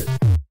 community funded.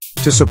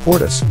 To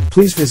support us,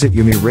 please visit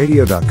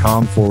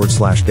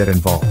umiradio.com/get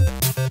involved.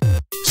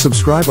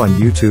 Subscribe on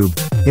YouTube,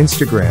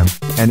 Instagram,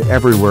 and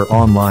everywhere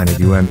online at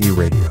UME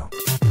Radio.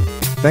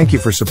 Thank you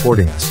for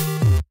supporting us.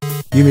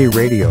 Yumi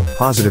Radio,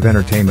 positive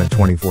entertainment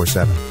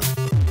 24/7.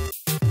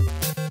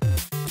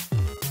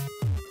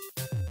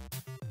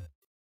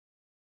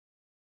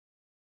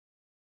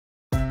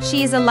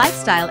 She is a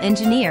lifestyle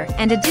engineer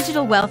and a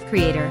digital wealth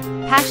creator,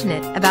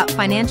 passionate about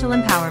financial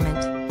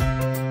empowerment.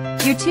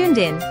 You're tuned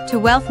in to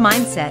Wealth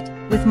Mindset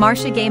with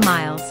Marcia Gay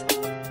Miles.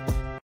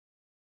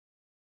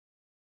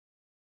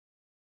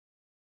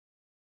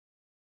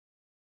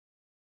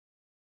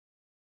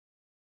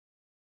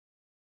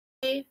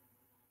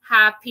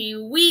 Happy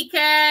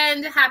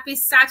weekend, happy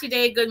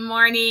Saturday, good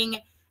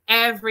morning,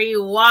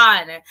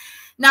 everyone.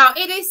 Now,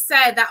 it is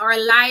said that our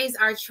lives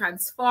are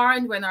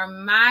transformed when our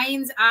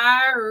minds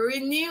are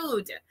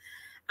renewed.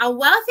 A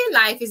wealthy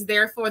life is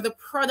therefore the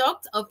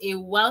product of a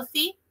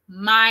wealthy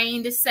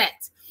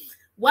mindset.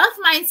 Wealth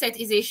Mindset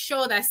is a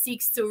show that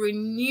seeks to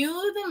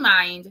renew the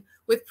mind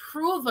with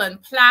proven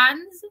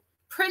plans,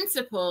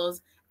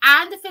 principles,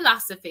 and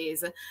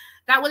philosophies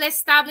that will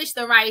establish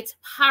the right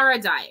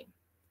paradigm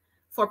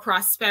for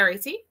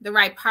prosperity, the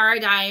right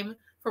paradigm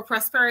for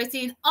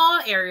prosperity in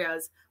all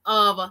areas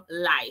of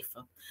life.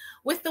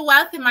 With the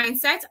Wealthy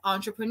Mindset,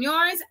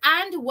 entrepreneurs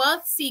and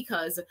wealth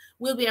seekers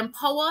will be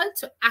empowered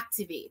to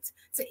activate,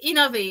 to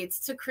innovate,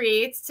 to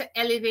create, to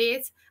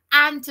elevate,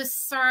 and to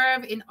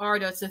serve in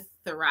order to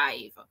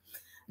thrive,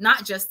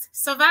 not just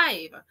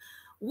survive.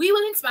 We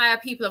will inspire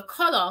people of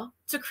color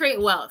to create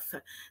wealth,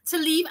 to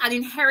leave an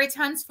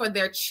inheritance for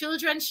their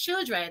children's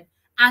children,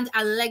 and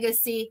a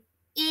legacy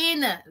in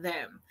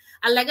them.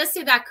 A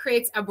legacy that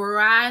creates a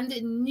brand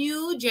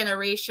new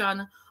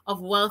generation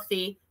of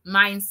wealthy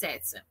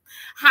mindsets.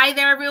 Hi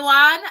there,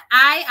 everyone.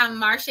 I am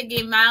Marcia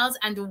Gay Miles,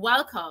 and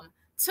welcome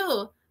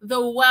to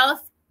the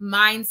Wealth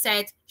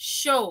Mindset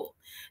Show.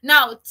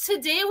 Now,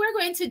 today we're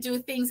going to do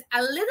things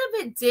a little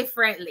bit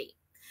differently.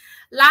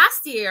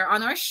 Last year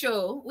on our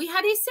show, we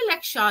had a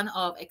selection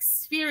of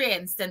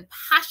experienced and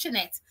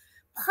passionate,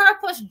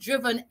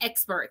 purpose-driven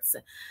experts.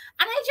 And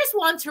I just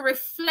want to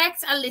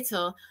reflect a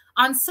little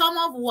on some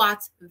of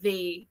what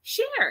they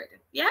shared.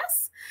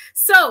 Yes?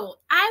 So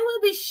I will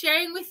be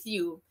sharing with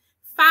you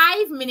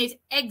 5-minute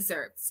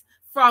excerpts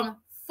from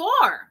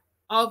 4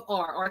 of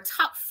our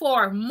top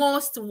 4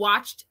 most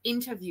watched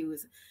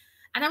interviews.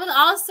 And I will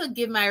also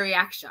give my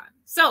reaction.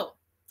 So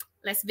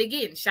let's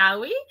begin,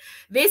 shall we?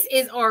 This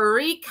is our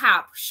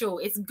recap show.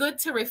 It's good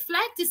to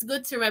reflect. It's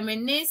good to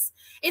reminisce.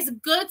 It's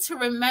good to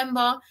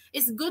remember.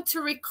 It's good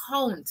to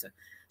recount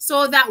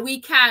so that we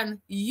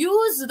can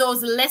use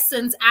those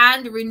lessons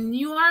and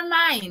renew our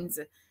minds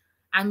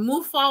and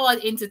move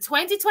forward into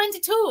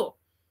 2022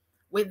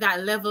 with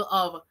that level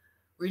of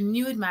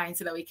renewed mind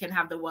so that we can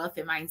have the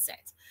wealthy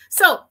mindset.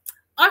 So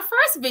our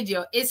first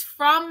video is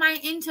from my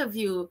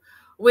interview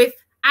with,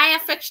 I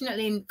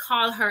affectionately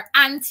call her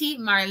Auntie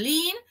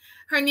Marlene.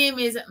 Her name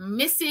is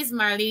Mrs.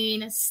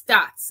 Marlene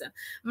Stotts.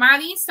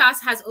 Marlene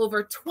Stotts has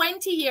over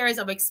 20 years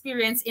of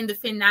experience in the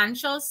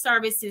financial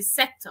services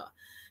sector,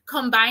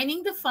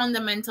 combining the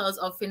fundamentals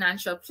of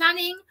financial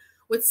planning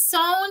with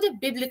sound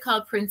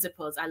biblical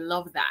principles. I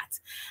love that.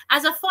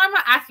 As a former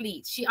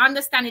athlete, she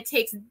understands it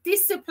takes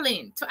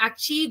discipline to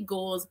achieve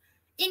goals,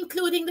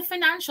 including the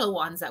financial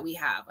ones that we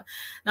have.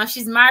 Now,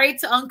 she's married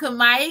to Uncle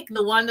Mike,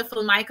 the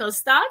wonderful Michael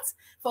Stotts,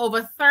 for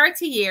over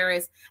 30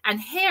 years.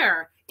 And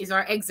here is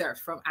our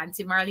excerpt from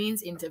Auntie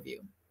Marlene's interview.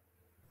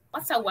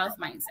 What's a wealth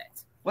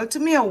mindset? Well, to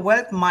me, a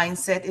wealth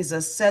mindset is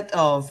a set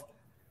of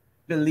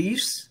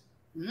beliefs,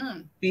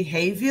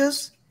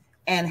 behaviors,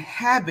 and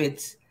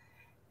habits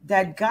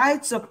that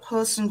guides a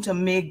person to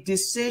make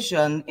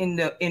decision in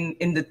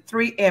the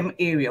 3M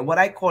area, what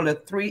I call the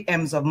 3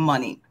 M's of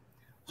money.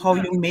 How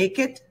you make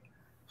it,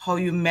 how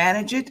you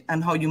manage it,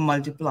 and how you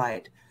multiply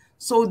it.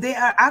 So they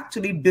are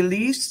actually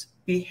beliefs,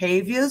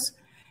 behaviors,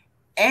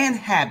 and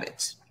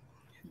habits.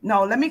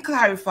 Now, let me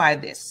clarify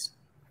this.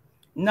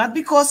 Not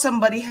because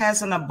somebody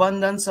has an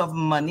abundance of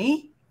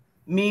money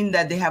mean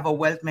that they have a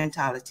wealth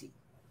mentality.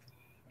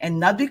 And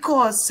not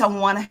because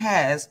someone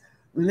has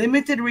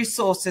limited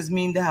resources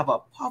mean they have a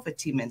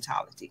poverty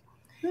mentality.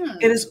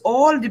 It is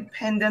all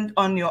dependent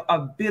on your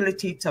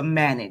ability to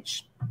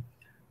manage.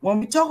 When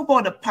we talk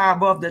about the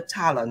parable of the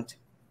talent,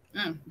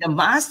 the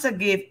master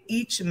gave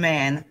each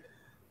man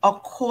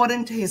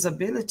according to his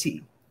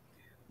ability.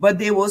 But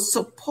they were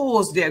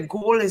supposed, their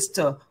goal is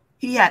to,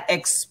 he had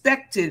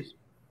expected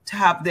to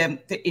have them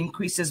to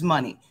increase his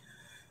money.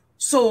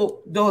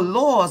 So the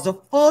laws, the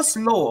first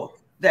law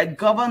that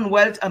govern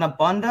wealth and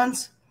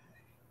abundance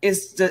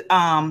is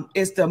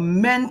the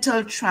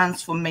mental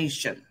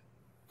transformation.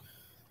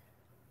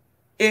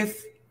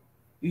 If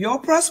your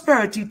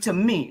prosperity, to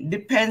me,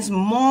 depends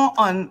more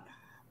on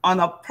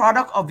a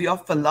product of your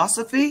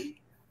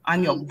philosophy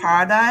and your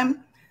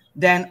paradigm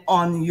than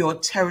on your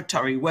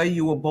territory where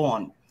you were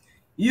born.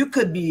 You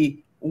could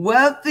be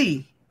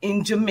wealthy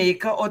in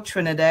Jamaica or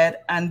Trinidad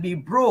and be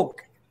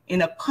broke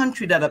in a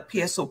country that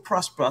appears so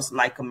prosperous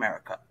like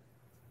America.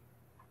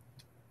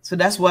 So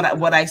that's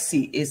what I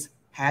see is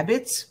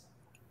habits,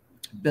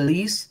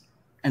 beliefs,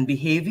 and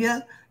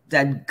behavior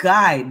that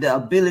guide the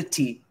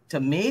ability to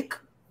make,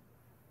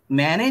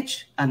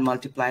 manage, and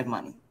multiply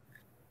money.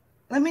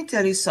 Let me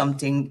tell you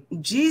something.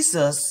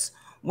 Jesus,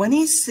 when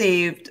he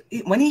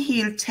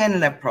healed 10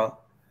 lepers,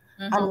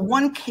 and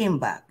one came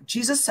back,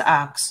 Jesus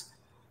asked,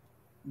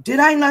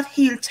 did I not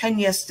heal 10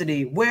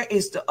 yesterday? Where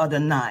is the other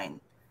 9?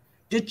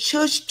 The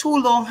church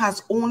too long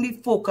has only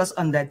focused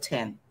on that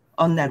 10,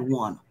 on that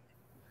one.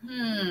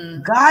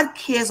 God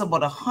cares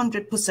about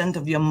 100%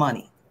 of your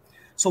money.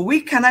 So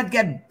we cannot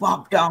get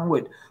bogged down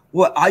with,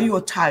 well, are you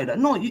a tither?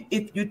 No,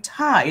 if you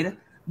tithe,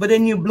 but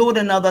then you blow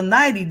another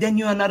 90, then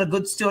you're not a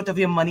good steward of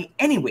your money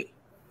anyway.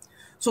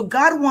 So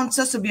God wants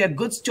us to be a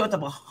good steward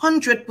of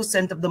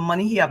 100% of the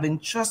money he have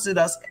entrusted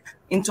us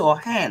into our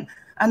hand,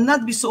 and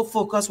not be so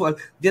focused, well,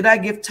 did I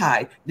give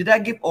tithe? Did I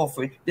give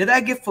offering? Did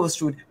I give first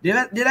fruit? Did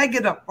I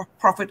get a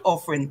profit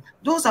offering?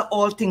 Those are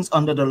all things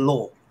under the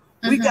law.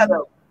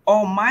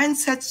 Our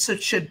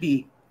mindset should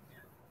be,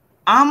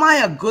 am I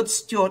a good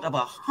steward of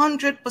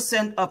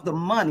 100% of the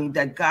money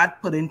that God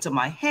put into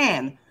my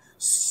hand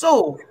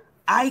so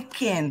I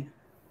can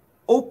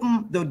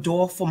open the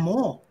door for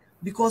more?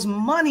 Because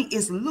money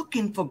is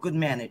looking for good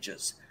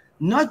managers,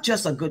 not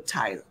just a good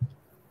tither.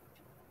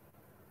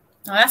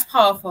 Oh, that's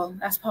powerful.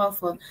 That's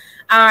powerful.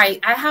 All right,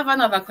 I have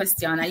another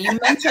question. And you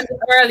mentioned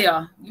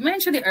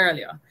it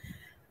earlier.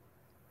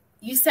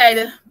 You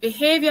said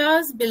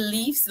behaviors,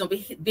 beliefs,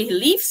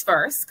 beliefs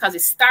first, because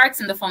it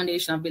starts in the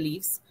foundation of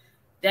beliefs,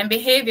 then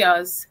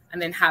behaviors, and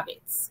then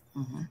habits.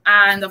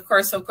 And of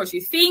course,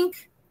 you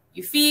think,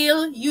 you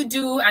feel, you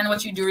do, and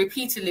what you do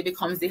repeatedly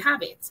becomes the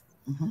habit.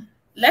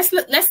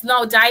 Let's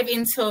now dive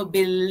into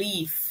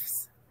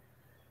beliefs.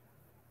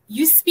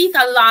 You speak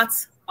a lot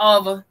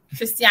of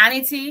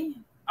Christianity,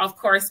 of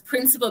course,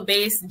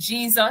 principle-based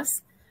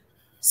Jesus.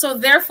 So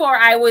therefore,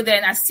 I would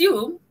then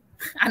assume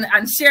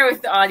and share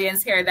with the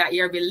audience here that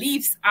your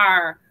beliefs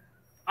are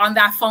on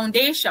that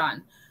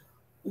foundation.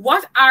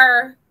 What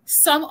are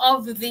some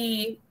of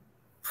the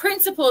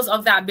principles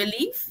of that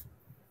belief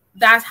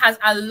that has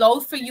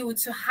allowed for you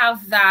to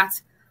have that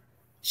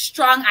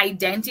strong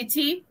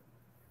identity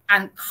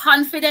and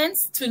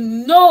confidence to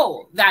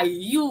know that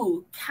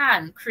you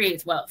can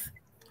create wealth?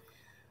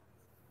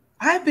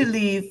 I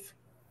believe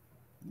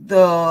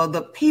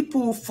the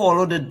people who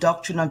follow the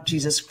doctrine of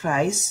Jesus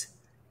Christ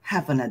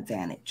have an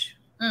advantage.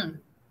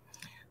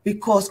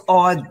 because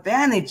our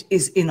advantage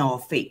is in our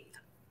faith.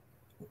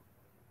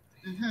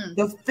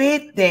 The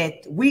faith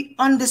that we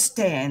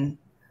understand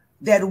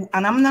that,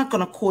 and I'm not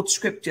going to quote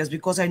scriptures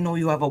because I know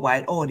you have a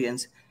wide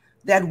audience,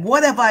 that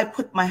whatever I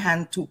put my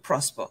hand to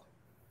prosper,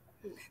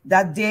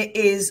 that there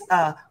is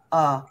a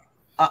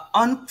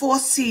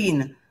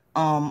unforeseen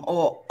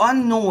or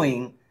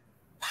unknowing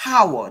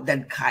power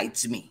that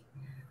guides me,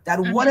 that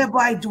whatever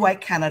I do, I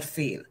cannot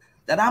fail,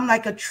 that I'm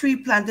like a tree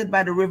planted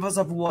by the rivers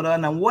of water,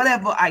 and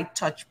whatever I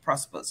touch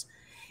prospers.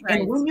 Right.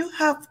 And when you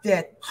have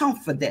that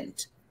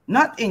confidence,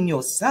 not in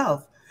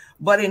yourself,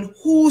 but in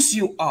whose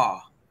you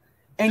are,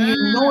 and you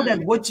know that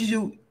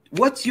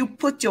what you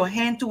put your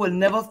hand to will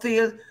never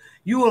fail,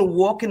 you will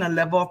walk in a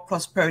level of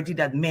prosperity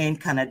that man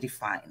cannot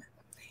define.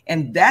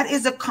 And that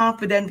is the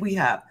confidence we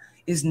have.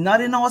 It's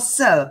not in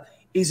ourselves,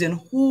 it's in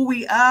who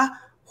we are,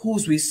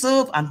 whose we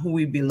serve, and who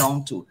we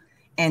belong to.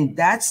 And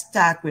that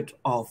starts with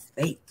our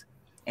faith.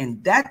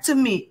 And that to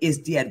me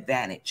is the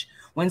advantage.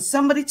 When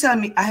somebody tells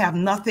me I have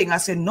nothing, I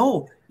say,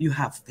 no, you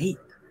have faith.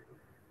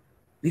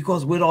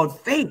 Because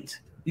without faith,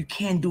 you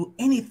can't do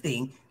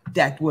anything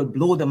that will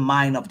blow the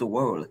mind of the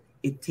world.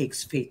 It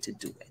takes faith to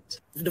do it.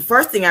 The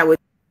first thing I would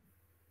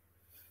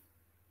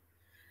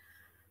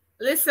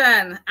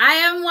listen, I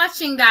am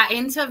watching that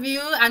interview,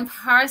 and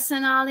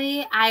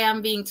personally, I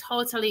am being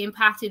totally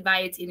impacted by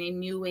it in a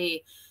new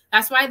way.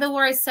 That's why the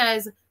word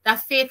says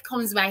that faith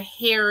comes by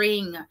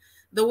hearing.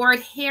 The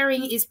word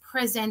hearing is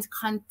present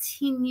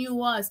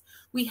continuous.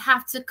 We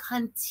have to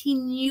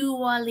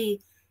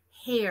continually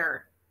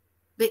hear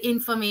the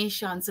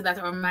information so that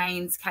our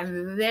minds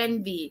can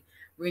then be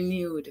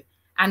renewed.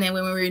 And then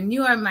when we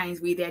renew our minds,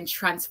 we then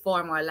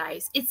transform our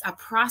lives. It's a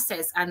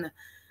process, and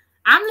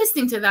I'm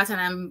listening to that,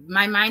 and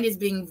my mind is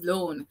being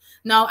blown.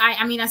 Now,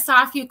 I mean, I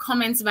saw a few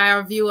comments by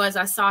our viewers.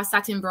 I saw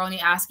Satin Brownie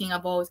asking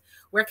about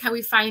where can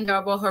we find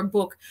out about her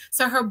book.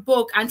 So her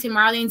book, Auntie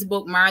Marlene's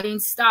book,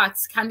 Marlene's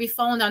Thoughts, can be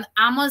found on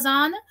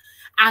Amazon,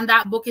 and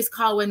that book is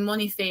called When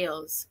Money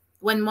Fails.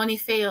 When Money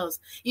Fails.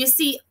 You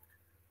see,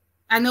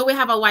 I know we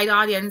have a wide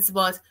audience,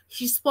 but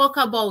she spoke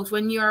about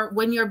when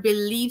your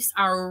beliefs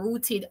are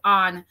rooted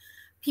on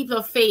people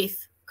of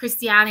faith,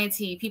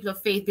 Christianity, people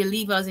of faith,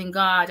 believers in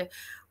God.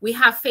 We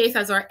have faith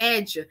as our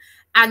edge.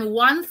 And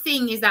one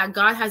thing is that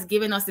God has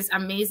given us this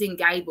amazing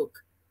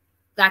guidebook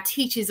that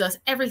teaches us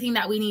everything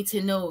that we need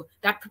to know,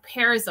 that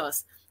prepares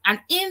us. And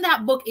in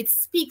that book, it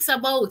speaks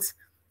about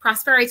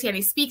prosperity, and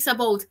it speaks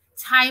about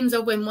times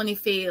of when money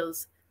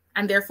fails,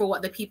 and therefore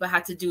what the people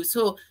had to do.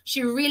 So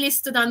she really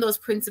stood on those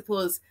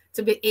principles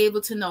to be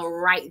able to now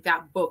write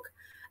that book.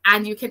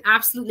 And you can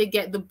absolutely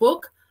get the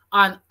book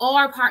on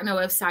our partner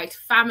website,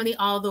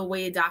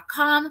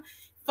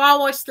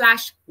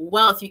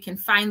 familyalltheway.com/wealth. You can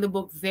find the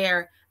book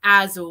there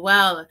as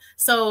well.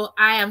 So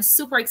I am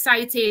super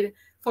excited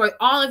for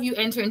all of you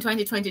entering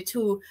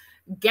 2022,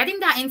 getting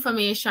that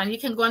information. You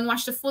can go and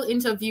watch the full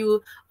interview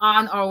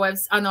on our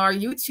on our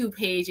YouTube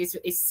page.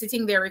 It's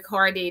sitting there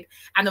recorded.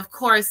 And of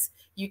course,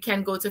 you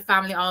can go to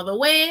Family All the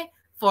Way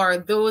for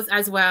those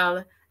as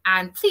well.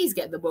 And please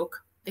get the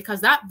book, because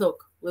that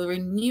book will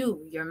renew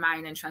your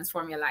mind and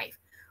transform your life.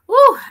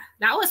 Woo,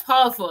 that was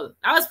powerful.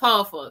 That was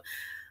powerful.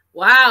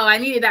 Wow, I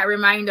needed that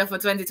reminder for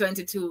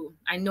 2022.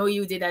 I know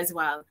you did as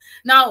well.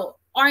 Now,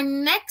 our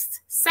next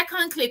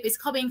second clip is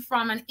coming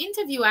from an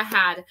interview I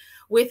had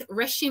with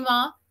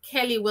Reshima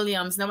Kelly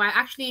Williams. Now, I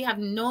actually have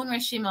known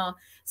Reshima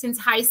since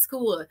high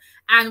school.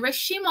 And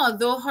Reshima,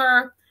 though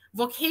her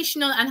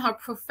vocational and her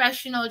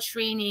professional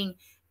training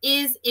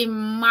is in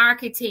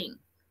marketing,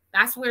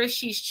 that's where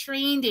she's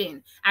trained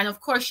in. And of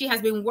course, she has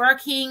been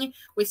working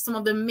with some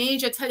of the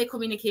major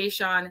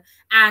telecommunication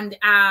and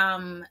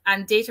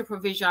data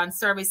provision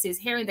services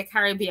here in the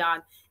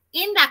Caribbean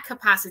in that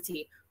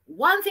capacity.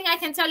 One thing I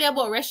can tell you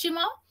about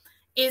Reshima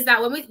is that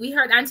when we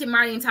heard Auntie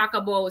Marlene talk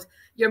about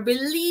your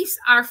beliefs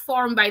are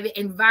formed by the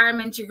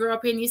environment you grew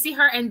up in. You see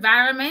her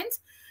environment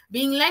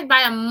being led by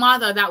a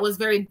mother that was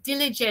very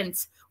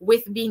diligent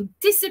with being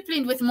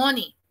disciplined with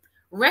money.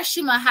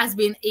 Reshima has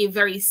been a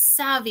very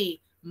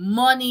savvy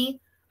money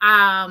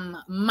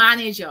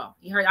manager.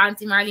 You heard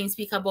Auntie Marlene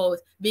speak about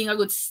being a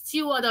good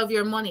steward of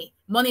your money.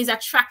 Money is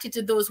attracted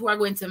to those who are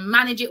going to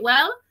manage it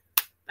well.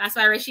 That's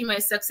why Reshima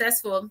is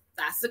successful.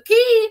 That's the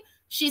key.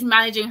 She's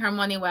managing her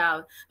money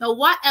well. Now,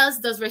 what else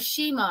does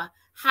Reshima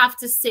have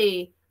to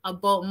say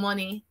about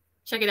money?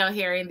 Check it out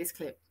here in this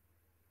clip.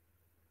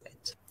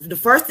 The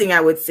first thing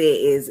I would say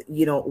is,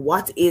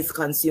 what is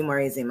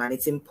consumerism? And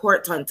it's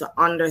important to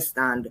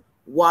understand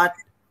what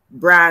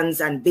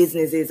brands and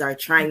businesses are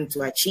trying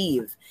to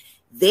achieve.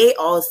 They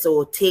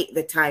also take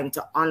the time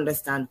to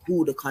understand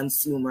who the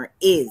consumer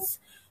is,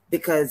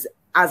 because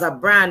as a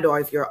brand, or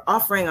if you're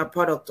offering a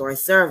product or a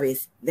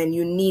service, then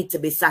you need to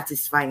be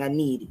satisfying a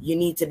need. You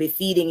need to be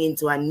feeding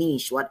into a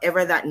niche,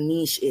 whatever that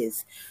niche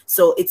is.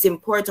 So it's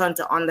important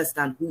to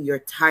understand who your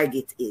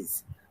target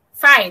is.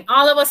 Fine.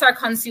 All of us are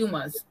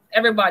consumers.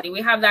 Everybody,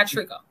 we have that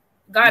trigger.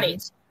 Got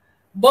it.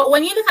 But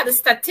when you look at the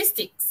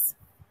statistics,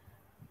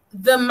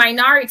 the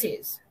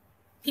minorities,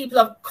 people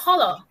of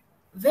color,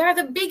 they're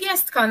the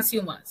biggest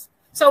consumers.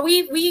 So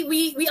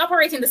we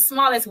operate in the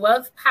smallest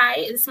wealth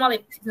pie, the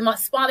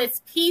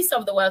smallest piece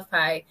of the wealth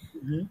pie,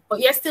 but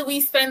yet still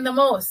we spend the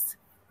most.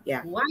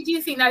 Yeah. Why do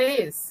you think that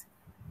is?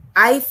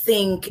 I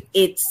think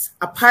it's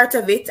a part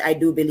of it. I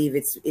do believe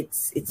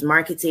it's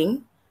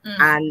marketing.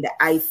 And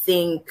I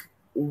think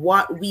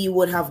what we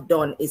would have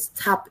done is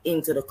tap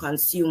into the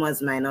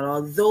consumer's mind. And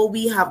although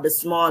we have the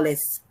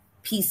smallest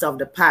piece of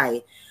the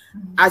pie,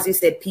 as you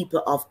said,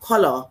 people of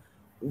color,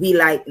 we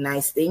like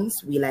nice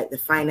things. We like the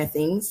finer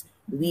things.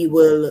 We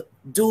will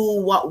do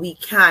what we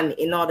can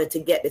in order to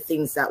get the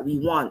things that we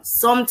want.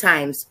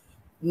 Sometimes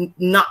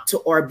not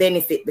to our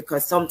benefit,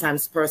 because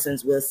sometimes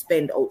persons will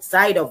spend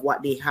outside of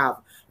what they have,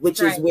 which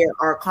is where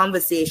our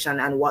conversation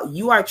and what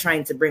you are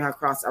trying to bring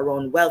across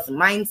around wealth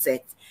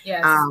mindset,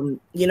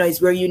 you know,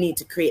 is where you need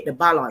to create the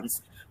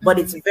balance. But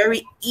it's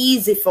very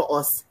easy for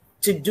us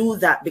to do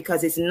that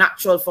because it's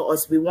natural for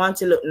us. We want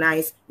to look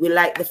nice. We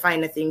like the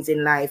finer things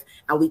in life,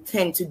 and we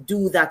tend to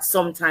do that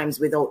sometimes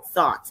without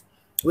thought,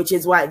 which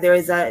is why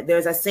there's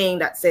a saying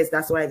that says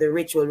that's why the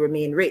rich will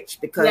remain rich,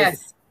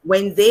 because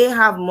when they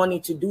have money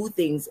to do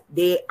things,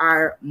 they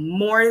are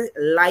more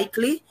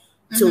likely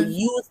to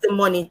use the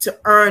money to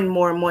earn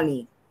more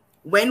money.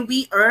 When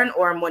we earn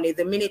our money,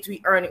 the minute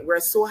we earn it, we're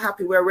so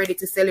happy, we're ready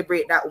to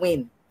celebrate that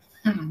win.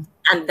 And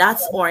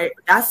that's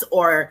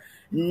our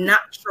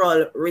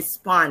natural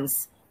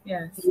response.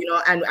 You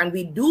know, and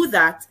we do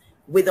that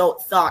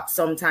without thought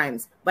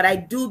sometimes. But I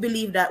do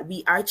believe that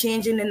we are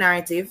changing the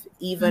narrative,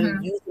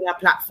 even using a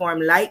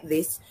platform like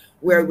this,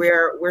 where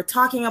we're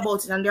talking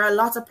about it. And there are a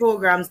lot of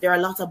programs, there are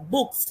a lot of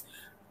books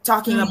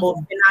talking about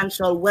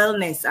financial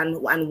wellness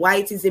and why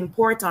it is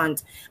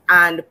important,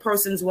 and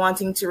persons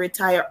wanting to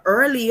retire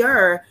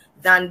earlier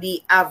than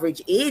the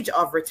average age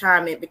of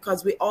retirement,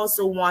 because we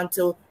also want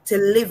to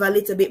live a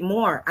little bit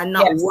more and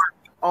not work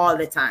all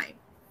the time.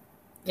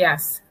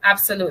 Yes,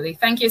 absolutely.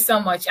 Thank you so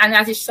much. And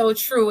that is so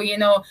true. You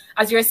know,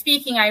 as you're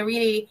speaking, I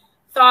really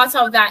thought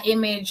of that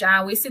image.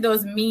 We see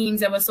those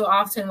memes ever so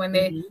often when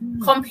they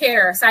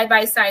compare side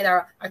by side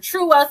a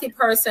true wealthy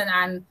person,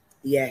 and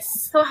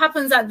so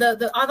happens that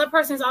the other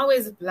person is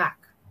always black,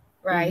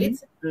 right?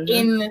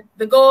 In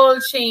the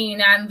gold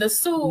chain and the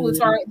suits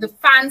or the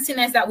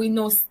fanciness that we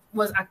know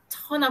was a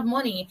ton of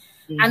money.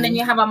 And then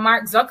you have a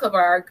Mark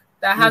Zuckerberg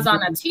that has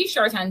on a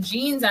t-shirt and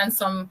jeans and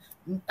some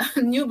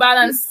New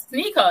Balance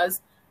sneakers.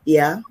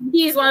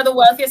 He's one of the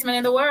wealthiest men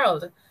in the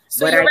world.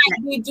 So you're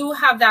right, we do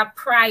have that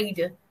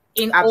pride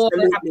in all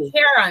the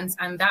appearance,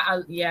 and that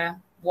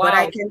But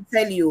I can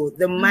tell you,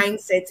 the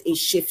mindset is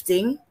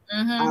shifting.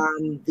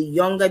 The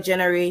younger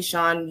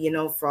generation, you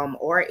know, from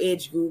our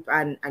age group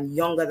and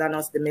younger than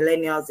us, the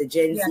millennials, the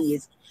Gen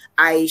Zs,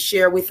 I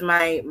share with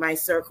my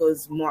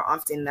circles more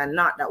often than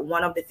not that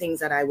one of the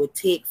things that I would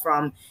take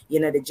from, you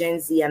know, the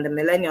Gen Z and the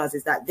millennials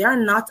is that they're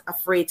not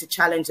afraid to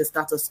challenge the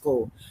status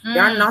quo.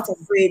 They're not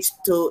afraid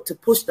to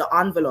push the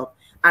envelope.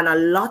 And a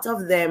lot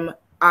of them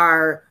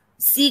are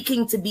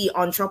seeking to be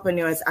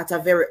entrepreneurs at a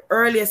very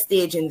early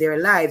stage in their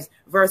lives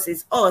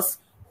versus us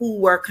who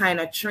were kind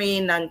of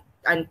trained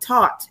and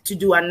taught to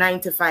do a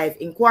 9-to-5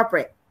 in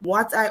corporate.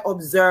 What I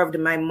observed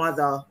my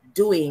mother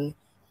doing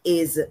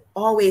is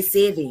always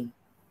saving,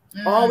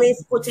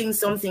 always putting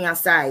something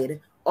aside,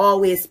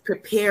 always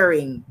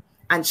preparing,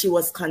 and she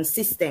was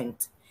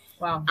consistent.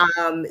 Wow.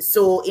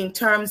 So in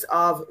terms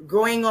of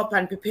growing up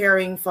and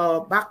preparing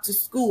for back to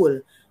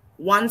school,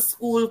 once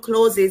school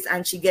closes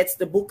and she gets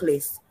the book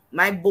list,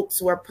 my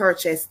books were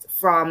purchased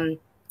from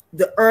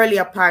the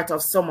earlier part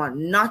of summer,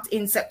 not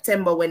in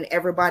September when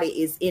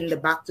everybody is in the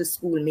back to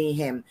school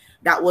mayhem.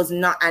 That was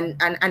not, and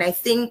I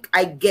think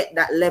I get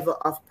that level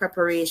of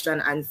preparation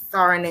and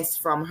thoroughness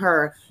from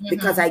her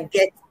because I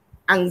get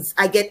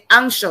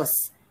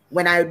anxious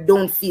when I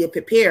don't feel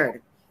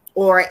prepared,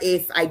 or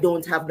if I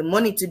don't have the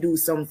money to do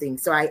something.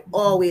 So I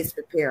always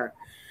prepare.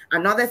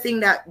 Another thing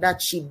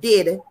that she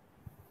did,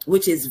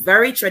 which is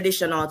very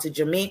traditional to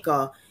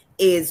Jamaica,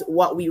 is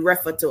what we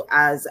refer to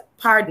as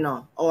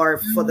partner, or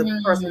for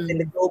the persons in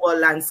the global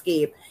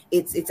landscape,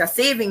 it's a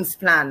savings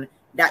plan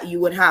that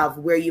you would have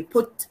where you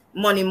put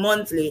money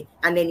monthly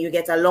and then you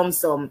get a lump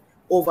sum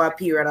over a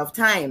period of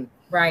time.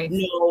 Right.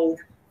 Now,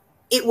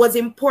 it was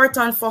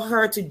important for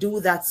her to do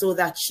that so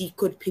that she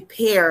could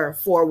prepare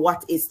for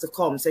what is to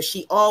come. So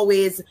she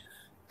always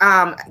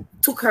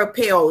took her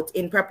payout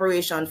in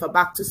preparation for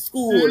back to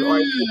school, or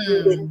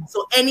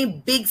so any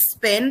big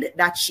spend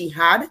that she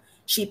had,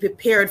 she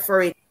prepared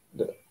for it.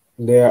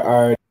 There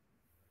are.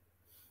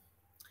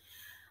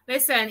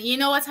 Listen, you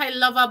know what I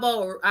love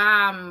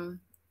about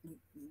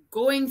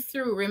going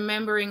through,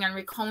 remembering and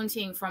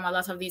recounting from a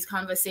lot of these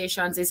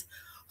conversations is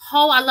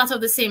how a lot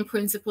of the same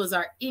principles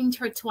are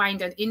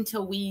intertwined and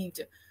interweaved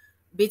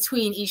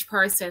between each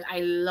person. I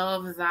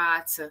love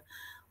that.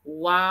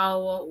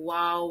 Wow,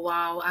 wow,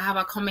 wow. I have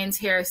a comment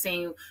here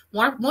saying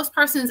most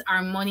persons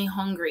are money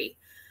hungry,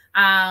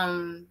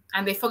 and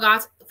they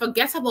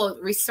forget about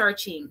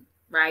researching,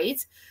 right?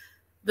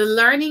 The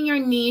learning your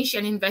niche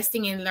and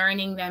investing in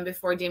learning them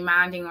before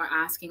demanding or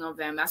asking of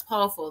them. That's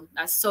powerful.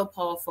 That's so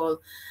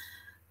powerful.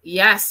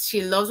 Yes,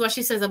 she loves what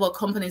she says about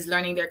companies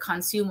learning their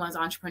consumers.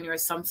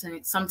 Entrepreneurs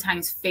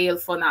sometimes fail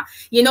for now.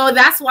 You know,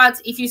 that's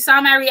what, if you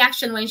saw my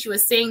reaction when she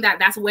was saying that,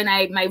 that's when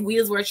my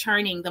wheels were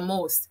churning the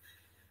most.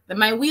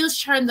 My wheels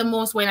churned the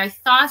most when I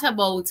thought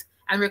about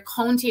and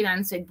recounted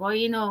and said, boy,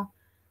 you know,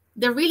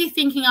 they're really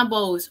thinking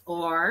about,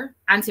 or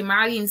Auntie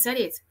Marlene said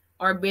it,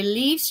 our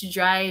beliefs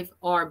drive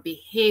our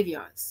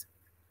behaviors,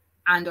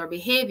 and our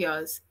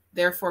behaviors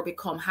therefore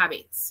become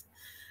habits.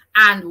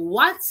 And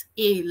what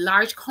a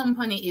large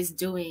company is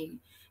doing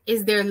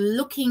is they're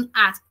looking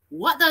at,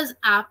 what does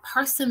a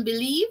person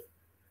believe,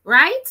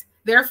 right?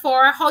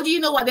 Therefore, how do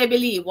you know what they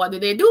believe? What do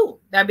they do?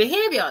 Their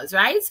behaviors,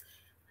 right?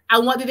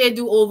 And what do they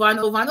do over and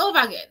over and over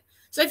again?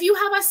 So if you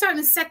have a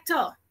certain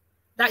sector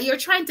that you're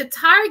trying to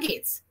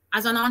target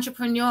as an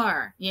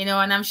entrepreneur, you know,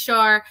 and I'm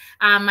sure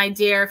my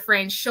dear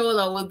friend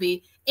Shola will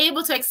be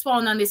able to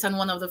expound on this on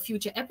one of the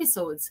future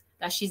episodes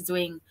that she's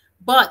doing.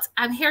 But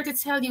I'm here to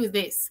tell you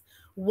this.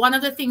 One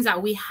of the things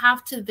that we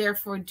have to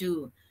therefore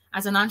do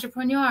as an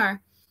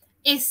entrepreneur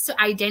is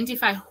to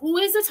identify who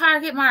is the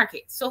target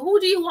market. So who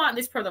do you want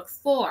this product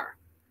for?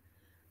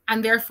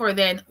 And therefore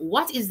then,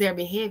 what is their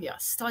behavior?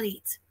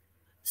 Study it.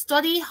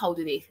 Study, how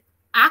do they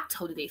act?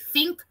 How do they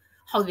think?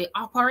 How do they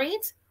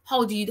operate?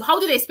 How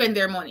do they spend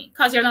their money?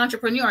 Because you're an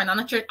entrepreneur, and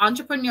an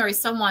entrepreneur is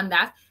someone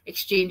that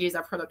exchanges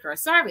a product or a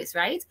service,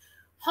 right?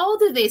 How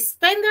do they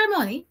spend their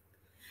money?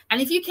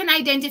 And if you can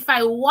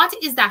identify what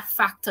is that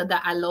factor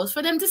that allows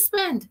for them to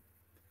spend,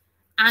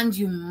 and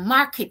you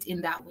market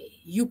in that way,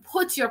 you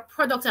put your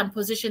product and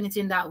position it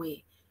in that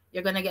way,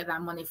 you're going to get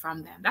that money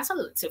from them. That's a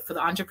little tip for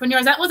the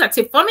entrepreneurs. That was a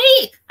tip for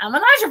me. I'm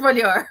an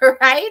entrepreneur,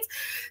 right?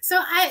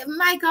 So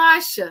my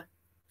gosh.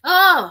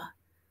 Oh,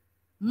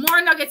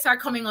 more nuggets are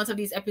coming out of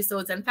these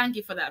episodes. And thank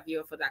you for that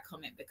viewer for that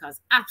comment, because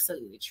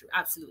absolutely true.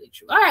 Absolutely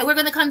true. All right, we're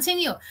going to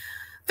continue.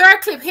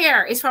 Third clip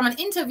here is from an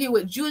interview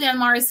with Julian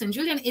Morrison.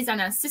 Julian is an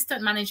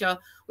assistant manager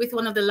with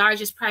one of the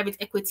largest private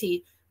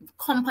equity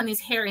companies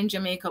here in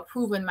Jamaica,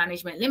 Proven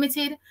Management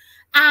Limited.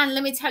 And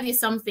let me tell you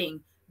something.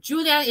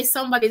 Julian is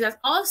somebody that's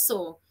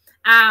also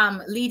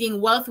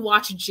leading Wealth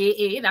Watch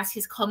JA. That's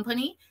his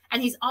company.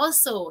 And he's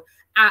also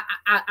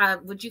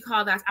what you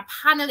call that, a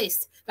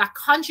panelist that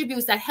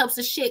contributes, that helps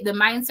to shape the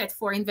mindset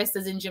for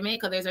investors in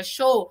Jamaica. There's a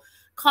show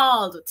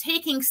called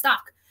Taking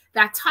Stock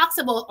that talks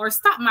about our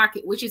stock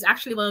market, which is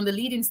actually one of the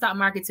leading stock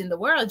markets in the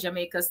world,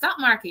 Jamaica's stock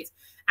market.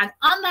 And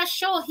on that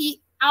show, he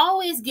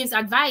always gives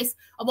advice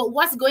about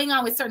what's going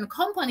on with certain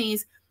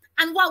companies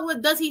and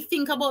what does he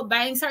think about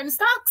buying certain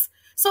stocks.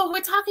 So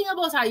we're talking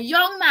about a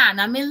young man,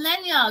 a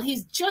millennial.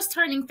 He's just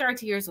turning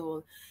 30 years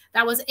old,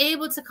 that was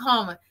able to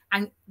come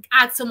and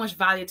add so much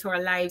value to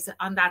our lives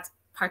on that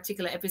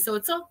particular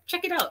episode. So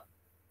check it out.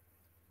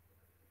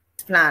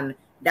 Plan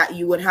that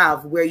you would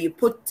have where you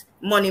put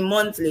money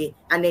monthly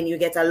and then you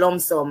get a lump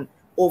sum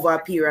over a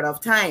period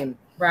of time.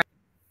 Right.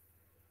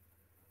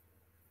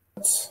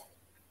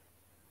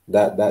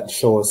 That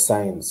shows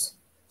signs.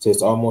 So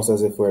it's almost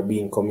as if we're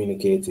being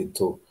communicated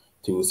to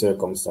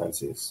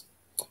circumstances.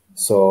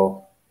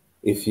 So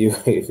if you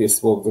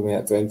spoke to me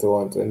at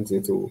 21,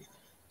 22,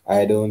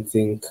 I don't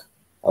think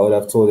I would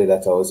have told you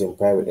that I was in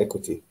private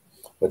equity.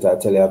 But I'll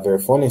tell you a very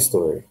funny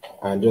story,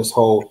 and just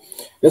how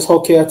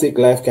chaotic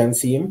life can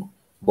seem,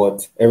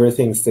 but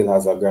everything still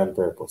has a grand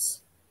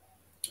purpose.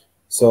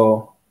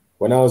 So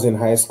when I was in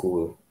high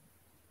school,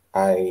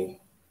 I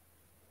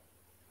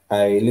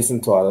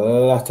listened to a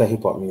lot of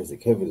hip-hop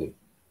music heavily.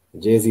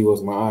 Jay-Z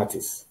was my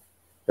artist.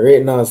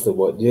 Right now still,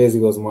 but Jay-Z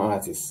was my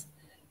artist.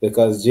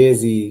 Because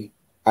Jay-Z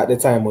at the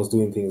time was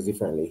doing things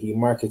differently. He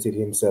marketed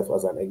himself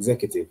as an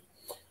executive.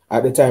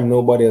 At the time,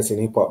 nobody else in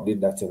hip-hop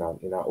did that in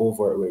an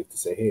overt way, to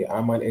say, hey,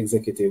 I'm an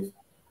executive.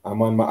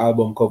 I'm on my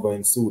album cover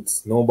in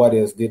suits.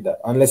 Nobody else did that.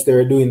 Unless they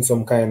were doing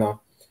some kind of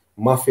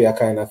mafia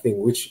kind of thing,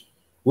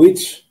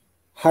 which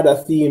had a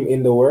theme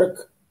in the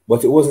work,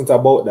 but it wasn't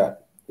about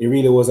that. It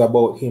really was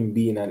about him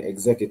being an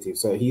executive.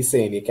 So he's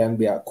saying he can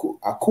be a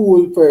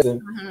cool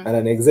person and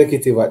an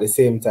executive at the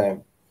same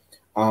time.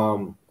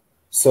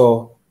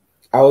 So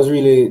I was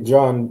really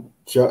drawn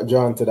to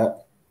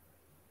that.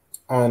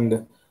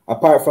 And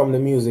apart from the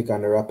music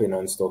and the rapping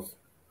and stuff,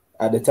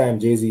 at the time,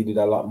 Jay-Z did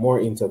a lot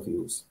more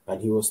interviews,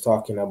 and he was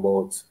talking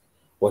about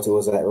what it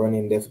was like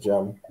running Def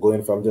Jam,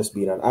 going from just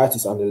being an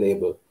artist on the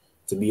label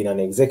to being an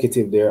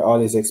executive there, all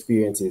his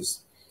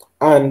experiences.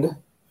 And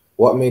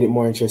what made it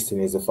more interesting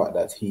is the fact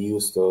that he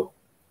used to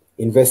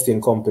invest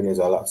in companies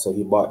a lot. So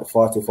he bought the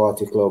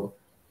 40/40 Club.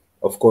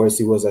 Of course,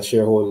 he was a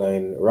shareholder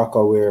in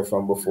Rockaware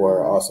from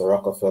before, also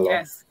Rockefeller.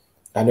 Yes.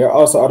 And there are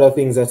also other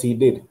things that he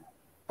did.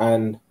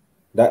 And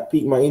that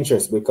piqued my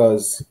interest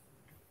because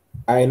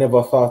I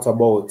never thought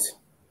about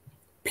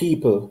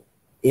people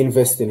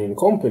investing in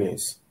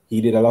companies.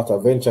 He did a lot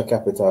of venture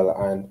capital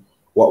and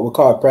what we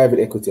call private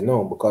equity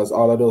now, because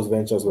all of those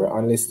ventures were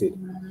unlisted.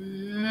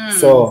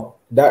 So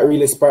that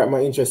really sparked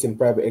my interest in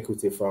private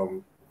equity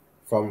from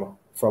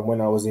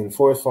when I was in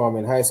fourth form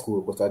in high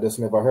school, but I just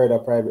never heard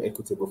of private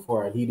equity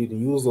before, and he didn't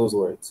use those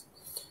words.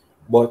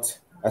 But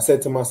I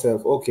said to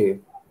myself, okay,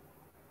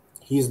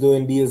 he's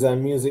doing deals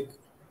and music.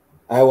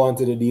 I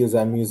wanted to do deals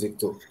and music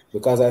too,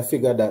 because I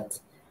figured that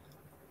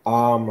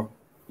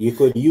you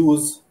could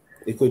use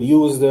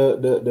the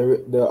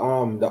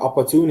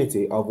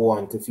opportunity of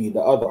one to feed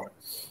the other.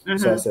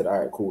 So I said, all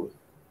right, cool.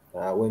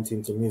 And I went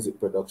into music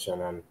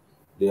production and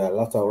did a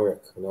lot of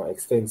work,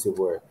 extensive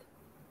work.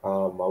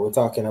 We're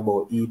talking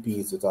about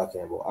EPs, we're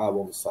talking about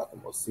albums, talking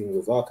about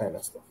singles, all kind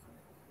of stuff.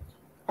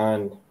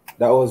 And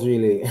that was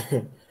really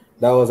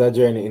that was a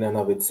journey in and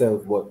of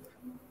itself. But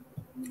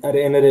at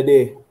the end of the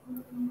day,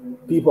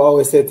 people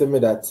always say to me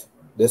that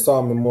they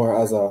saw me more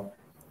as a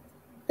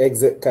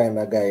exit kind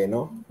of guy,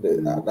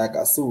 like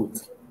a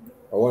suit,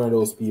 or one of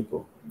those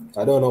people.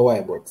 I don't know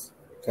why, but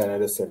kind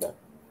of just said that.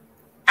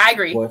 I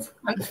agree. But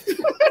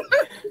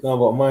no,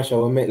 but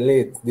Marsha, we met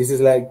late. This is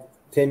like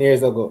 10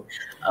 years ago.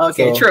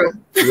 Okay, so, true.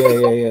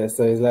 yeah.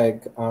 So it's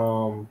like,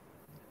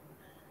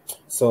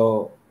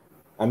 so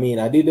I mean,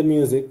 I did the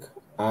music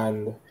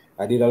and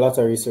I did a lot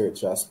of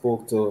research. I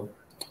spoke to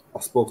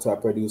a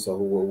producer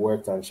who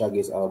worked on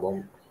Shaggy's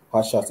album,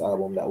 Hot Shots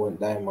album that went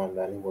diamond,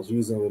 and he was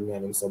using with me,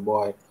 and he said,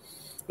 boy,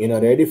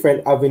 there are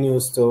different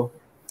avenues to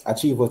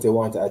achieve what you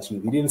want to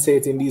achieve. He didn't say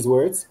it in these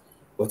words,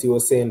 but he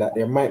was saying that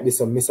there might be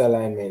some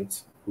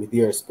misalignment with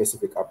your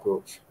specific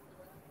approach.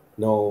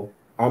 Now,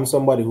 I'm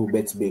somebody who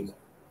bets big.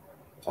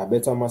 I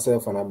bet on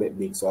myself and I bet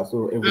big, so I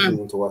throw everything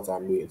into what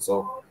I'm doing.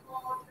 So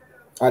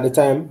at the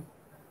time,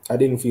 I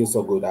didn't feel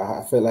so good.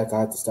 I felt like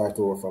I had to start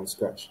over from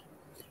scratch.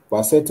 But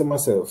I said to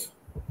myself,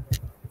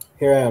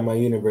 here I am, a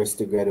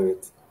university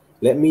graduate.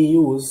 Let me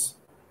use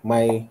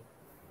my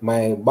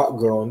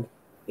background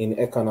in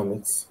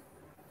economics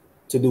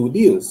to do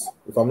deals.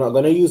 If I'm not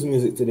going to use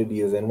music to do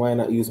deals, then why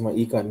not use my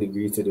econ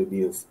degree to do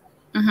deals?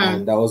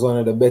 And that was one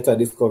of the better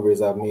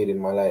discoveries I've made in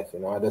my life.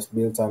 I just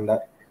built on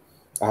that.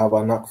 I have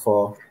a knack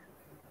for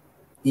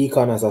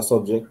econ as a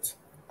subject,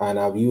 and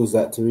I've used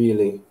that to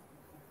really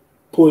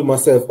pull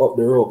myself up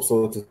the rope,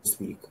 so to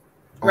speak.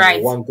 And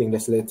right. One thing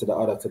that's led to the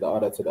other, to the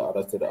other, to the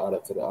other, to the other,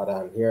 to the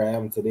other. And here I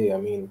am today. I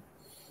mean,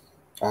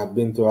 I've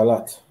been through a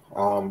lot.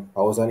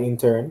 I was an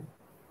intern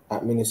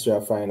at Ministry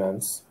of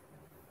Finance,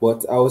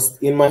 but I was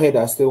in my head,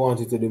 I still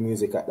wanted to do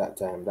music at that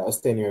time. That was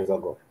 10 years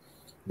ago.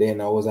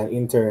 Then I was an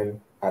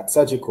intern at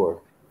Sagicor,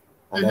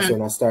 and that's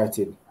when I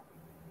started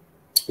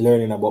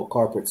learning about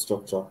corporate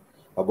structure,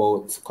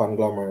 about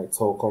conglomerates,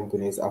 how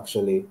companies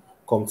actually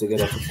come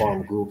together to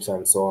form groups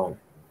and so on.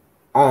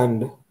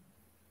 And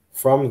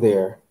from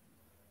there,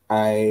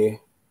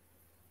 I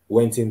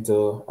went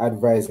into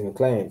advising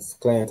client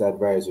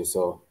advisory.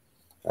 So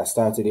I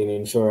started in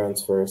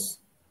insurance first.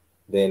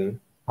 Then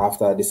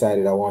after I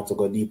decided I want to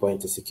go deeper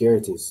into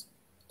securities,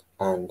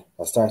 and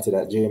I started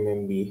at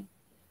JMMB.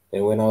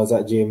 And when I was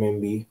at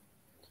JMMB,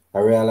 I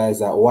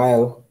realized that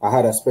while I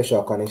had a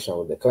special connection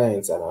with the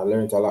clients and I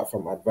learned a lot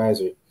from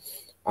advisory,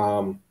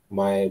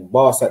 my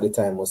boss at the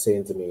time was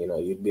saying to me,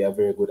 you'd be a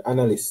very good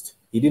analyst.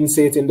 He didn't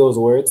say it in those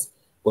words,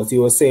 but he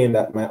was saying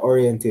that my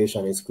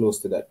orientation is close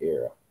to that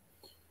area.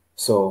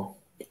 So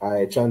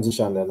I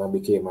transitioned and I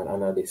became an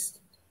analyst.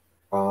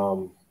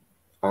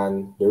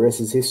 And the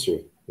rest is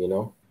history,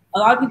 A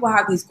lot of people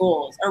have these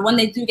goals, or when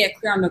they do get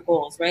clear on their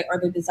goals, right,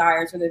 or their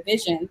desires or their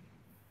vision,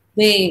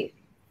 they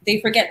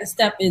forget the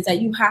step is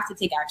that you have to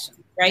take action,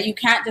 right? You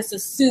can't just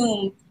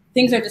assume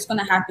things are just going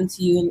to happen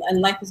to you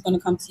and life is going to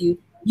come to you.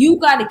 You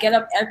got to get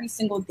up every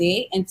single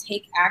day and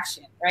take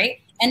action, right?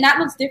 And that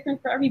looks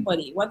different for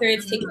everybody, whether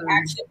it's taking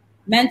action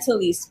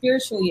mentally,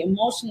 spiritually,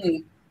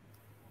 emotionally,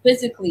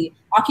 physically,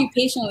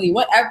 occupationally,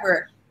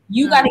 whatever.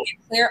 You got to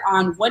get clear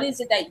on what is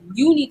it that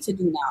you need to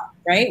do now,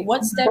 right?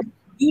 What steps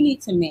you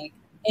need to make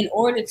in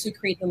order to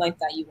create the life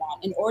that you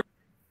want, in order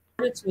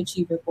to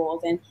achieve your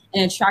goals and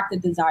attract the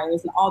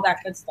desires and all that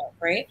good stuff,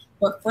 right?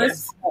 But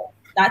first,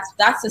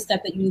 that's the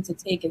step that you need to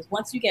take, is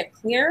once you get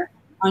clear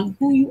on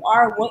who you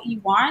are, what you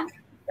want,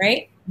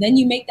 right? Then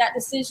you make that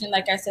decision,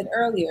 like I said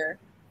earlier.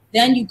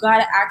 Then you got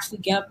to actually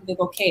get up and think,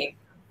 okay,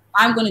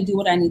 I'm going to do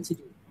what I need to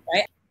do,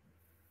 right?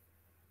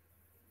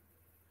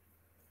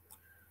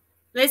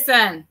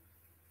 Listen,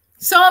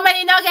 so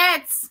many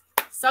nuggets.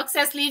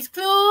 Success leaves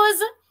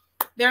clues.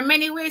 There are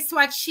many ways to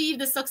achieve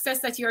the success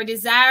that you're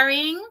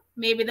desiring.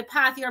 Maybe the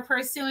path you're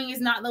pursuing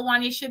is not the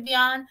one you should be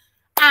on.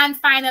 And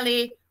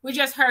finally, we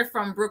just heard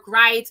from Brooke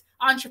Wright,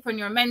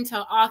 entrepreneur,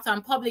 mentor, author,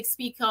 and public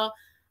speaker,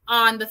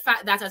 on the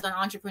fact that as an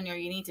entrepreneur,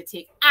 you need to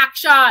take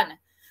action.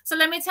 So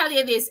let me tell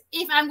you this.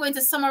 If I'm going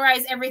to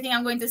summarize everything,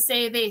 I'm going to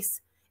say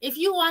this. If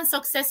you want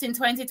success in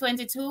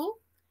 2022,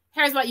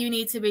 here's what you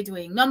need to be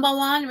doing. Number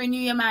one, renew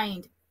your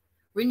mind.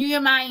 Renew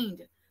your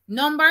mind.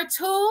 Number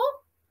two,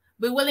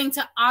 be willing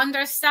to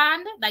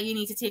understand that you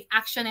need to take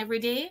action every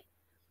day.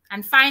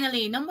 And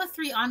finally, number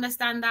three,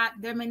 understand that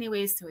there are many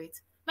ways to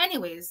it. Many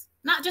ways,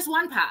 not just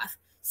one path.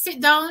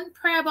 Sit down,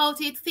 pray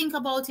about it, think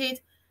about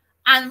it,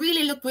 and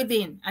really look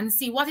within and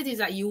see what it is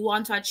that you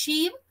want to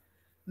achieve.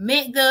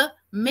 Make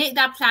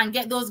that plan,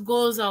 get those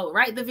goals out,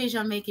 write the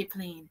vision, make it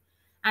plain.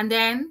 And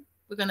then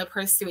we're going to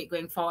pursue it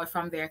going forward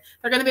from there.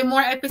 There are going to be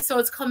more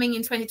episodes coming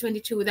in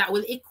 2022 that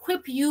will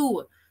equip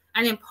you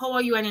and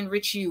empower you and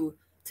enrich you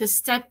to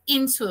step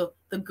into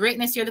the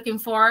greatness you're looking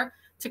for,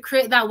 to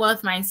create that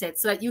wealth mindset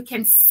so that you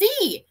can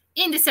see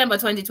in December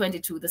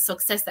 2022 the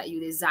success that you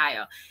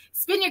desire.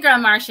 It's been your girl,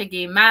 Marsha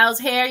Gay Miles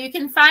here. You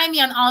can find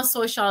me on all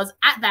socials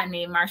at that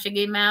name, Marsha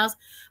Gay Miles.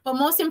 But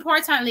most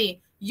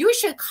importantly, you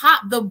should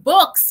cop the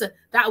books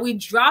that we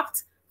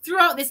dropped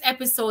throughout this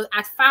episode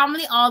at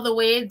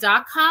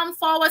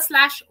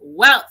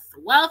familyalltheway.com/wealth.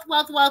 Wealth.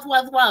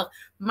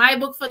 My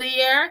book for the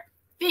year,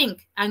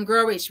 Think and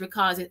Grow Rich,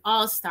 because it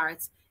all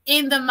starts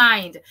in the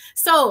mind.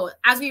 So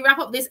as we wrap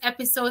up this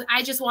episode,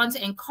 I just want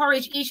to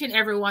encourage each and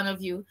every one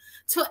of you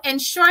to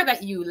ensure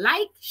that you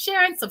like,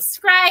 share, and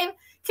subscribe.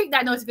 Click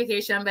that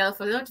notification bell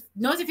for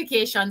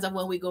notifications of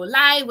when we go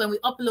live, when we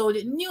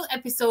upload new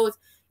episodes.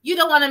 You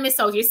don't want to miss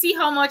out. You see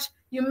how much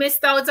you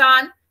missed out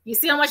on? You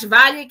see how much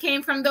value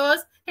came from those?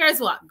 Here's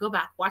what. Go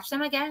back. Watch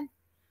them again.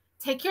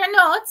 Take your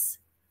notes.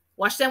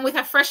 Watch them with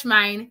a fresh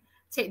mind.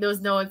 Take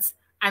those notes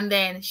and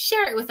then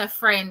share it with a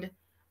friend.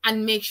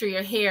 And make sure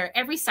you're here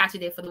every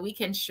Saturday for the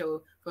weekend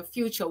show, for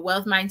future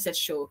Wealth Mindset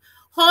show.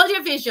 Hold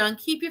your vision.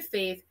 Keep your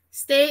faith.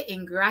 Stay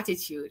in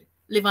gratitude.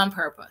 Live on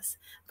purpose.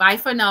 Bye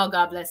for now.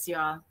 God bless you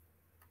all.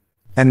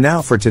 And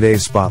now for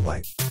today's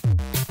spotlight.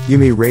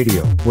 Yumi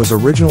Radio was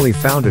originally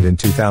founded in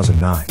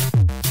 2009.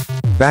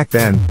 Back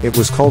then, it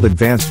was called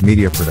Advanced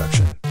Media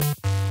Production.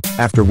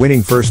 After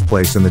winning first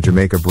place in the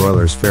Jamaica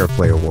Broilers Fair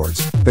Play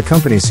Awards, the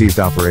company ceased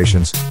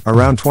operations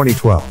around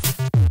 2012.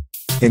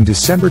 In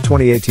December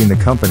 2018, the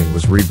company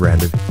was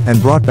rebranded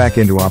and brought back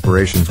into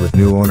operations with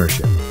new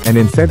ownership. And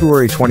in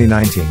February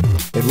 2019,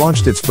 it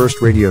launched its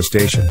first radio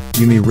station,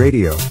 Yumi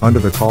Radio, under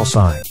the call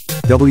sign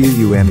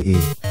WUME,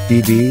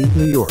 DB,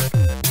 New York.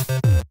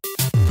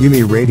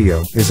 Yumi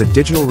Radio is a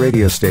digital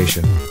radio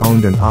station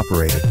owned and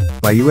operated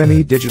by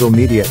UME Digital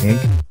Media Inc.,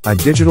 a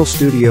digital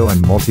studio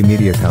and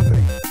multimedia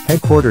company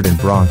headquartered in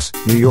Bronx,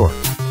 New York.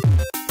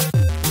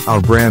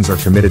 Our brands are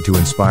committed to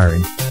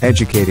inspiring,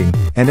 educating,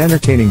 and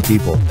entertaining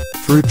people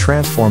through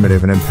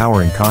transformative and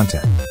empowering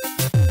content.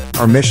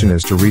 Our mission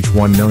is to reach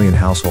 1 million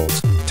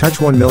households,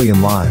 touch 1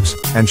 million lives,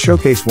 and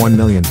showcase 1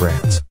 million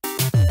brands.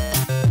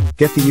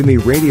 Get the Yumi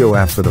Radio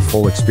app for the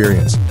full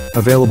experience,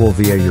 available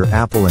via your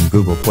Apple and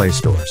Google Play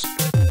stores.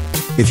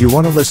 If you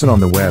want to listen on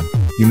the web,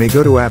 you may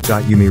go to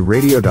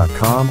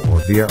app.umiradio.com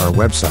or via our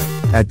website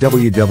at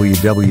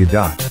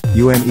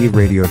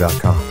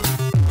www.umeradio.com.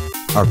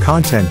 Our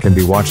content can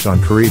be watched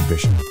on Carib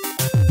Vision.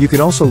 You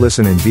can also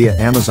listen in via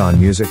Amazon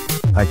Music,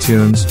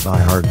 iTunes,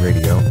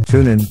 iHeartRadio,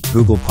 TuneIn,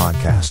 Google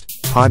Podcast,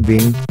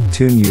 Podbean,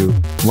 TuneU,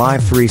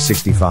 Live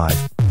 365,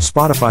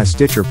 Spotify,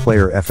 Stitcher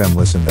Player, FM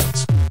Listen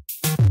Notes.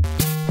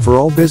 For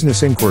all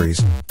business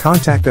inquiries,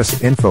 contact us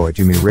at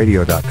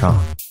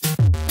info@umiradio.com.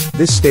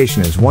 This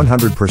station is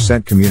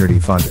 100% community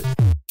funded.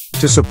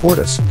 To support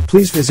us,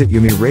 please visit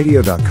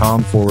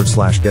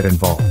umiradio.com/get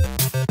involved.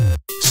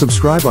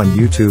 Subscribe on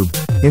YouTube,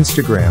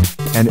 Instagram,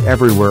 and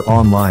everywhere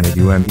online at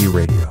UME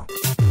Radio.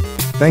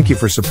 Thank you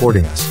for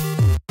supporting us.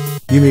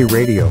 Yumi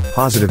Radio,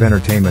 positive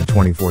entertainment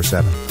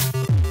 24/7.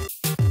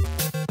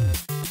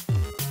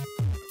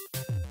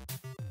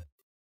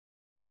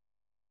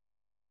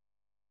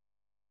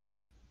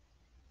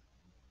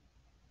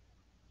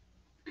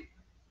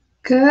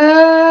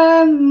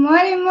 Good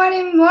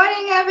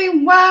morning,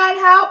 everyone.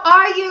 How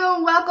are you?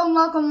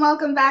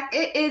 Welcome back.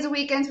 It is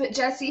Weekends with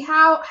Jessie.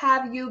 How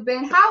have you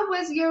been? How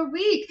was your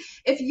week?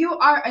 If you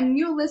are a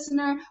new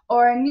listener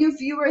or a new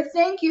viewer,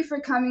 thank you for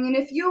coming. And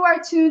if you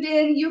are tuned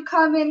in, you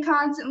come in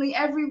constantly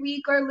every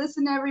week or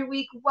listen every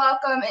week,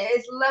 welcome. It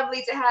is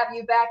lovely to have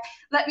you back.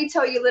 Let me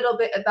tell you a little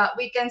bit about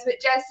Weekends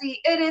with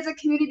Jessie. It is a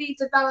community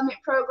development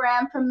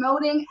program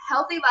promoting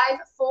healthy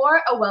life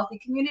for a wealthy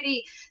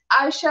community.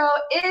 Our show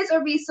is a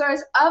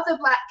resource of the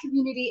Black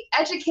community,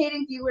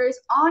 educating viewers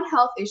on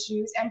health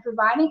issues and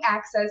providing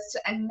access to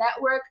a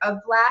network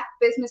of Black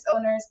business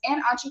owners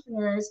and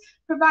entrepreneurs,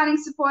 providing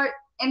support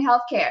in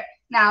healthcare.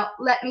 Now,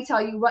 let me tell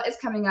you what is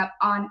coming up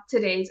on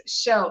today's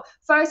show.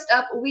 First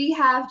up, we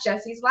have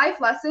Jessie's Life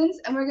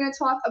Lessons, and we're going to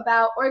talk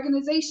about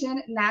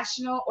Organization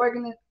National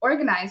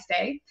Organized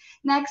Day.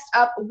 Next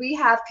up, we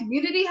have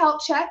Community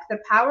Health Check, the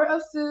power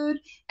of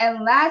food.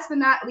 And last but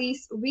not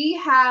least, we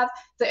have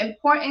the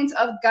importance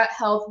of gut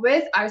health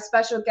with our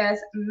special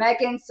guest,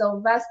 Megan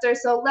Sylvester.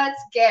 So let's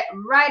get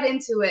right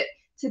into it.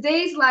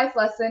 Today's life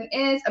lesson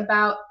is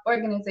about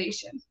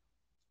organization.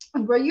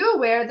 Were you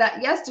aware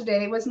that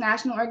yesterday was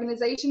National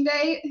Organization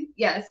Day?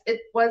 Yes, it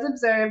was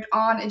observed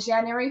on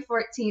January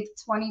 14th,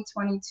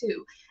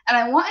 2022. And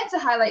I wanted to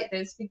highlight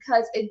this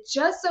because it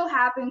just so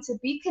happened to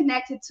be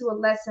connected to a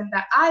lesson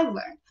that I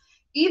learned.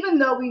 Even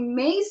though we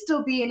may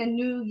still be in a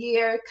new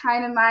year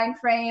kind of mind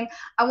frame,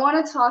 I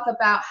want to talk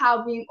about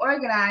how being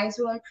organized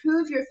will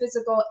improve your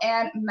physical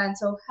and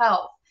mental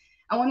health.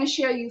 I want to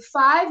share you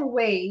 5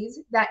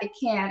 ways that it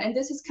can, and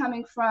this is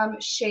coming from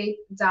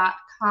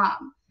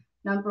shape.com.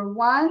 Number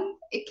 1,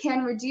 it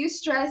can reduce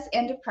stress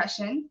and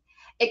depression.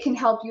 It can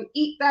help you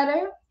eat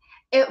better.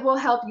 It will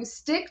help you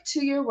stick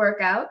to your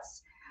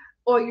workouts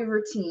or your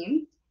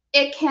routine.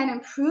 it can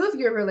improve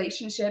your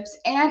relationships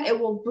and it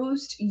will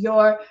boost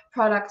your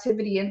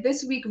productivity. And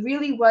this week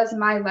really was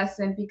my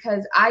lesson,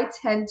 because I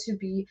tend to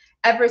be,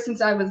 ever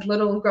since I was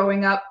little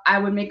growing up, I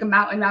would make a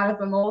mountain out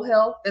of a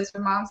molehill. That's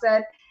what Mom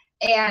said.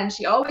 And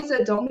she always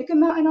said, don't make a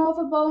mountain out of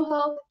a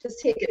molehill, just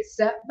take it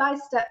step by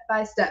step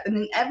by step. And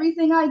then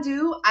everything I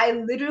do, I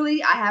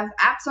have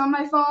apps on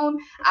my phone.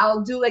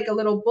 I'll do like a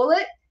little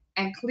bullet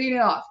and clean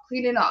it off,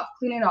 clean it off,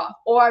 clean it off,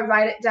 or I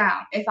write it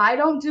down. If I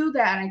don't do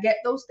that and I get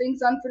those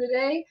things done for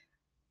today,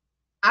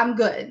 I'm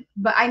good,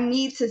 but I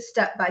need to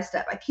step by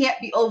step. I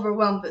can't be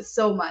overwhelmed with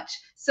so much.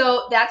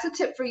 So that's a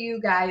tip for you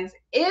guys.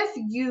 If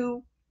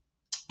you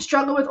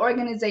struggle with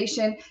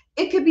organization,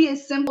 it could be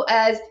as simple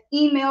as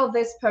email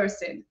this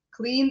person,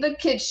 clean the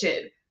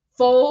kitchen,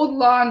 fold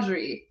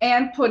laundry,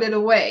 and put it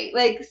away.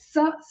 Like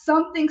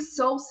something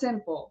so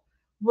simple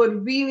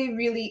would really,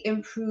 really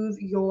improve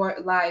your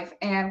life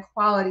and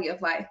quality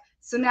of life.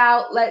 So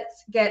now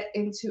let's get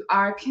into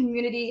our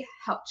community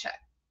health check.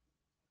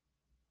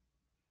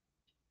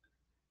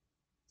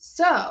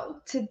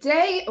 So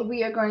today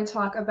we are going to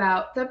talk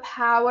about the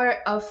power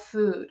of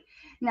food.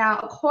 Now,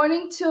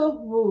 according to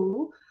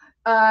WHO,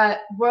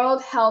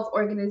 World Health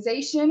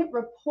Organization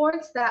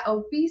reports that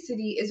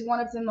obesity is one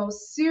of the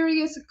most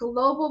serious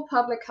global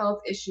public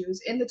health issues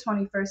in the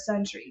 21st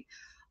century.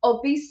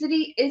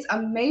 Obesity is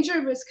a major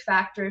risk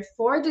factor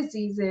for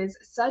diseases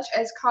such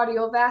as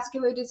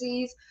cardiovascular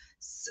disease,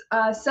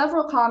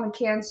 several common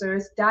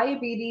cancers,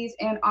 diabetes,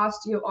 and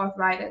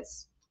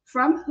osteoarthritis.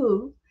 From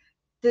WHO,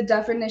 the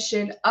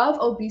definition of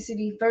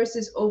obesity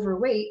versus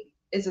overweight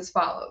is as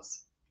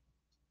follows.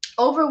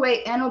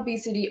 Overweight and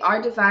obesity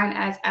are defined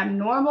as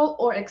abnormal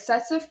or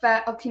excessive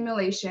fat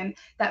accumulation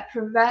that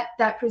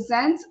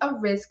presents a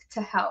risk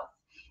to health.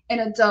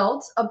 In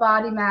adults, a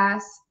body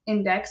mass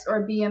index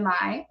or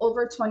BMI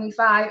over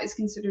 25 is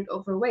considered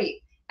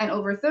overweight, and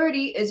over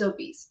 30 is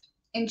obese.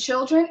 In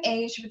children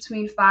aged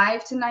between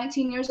 5 to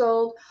 19 years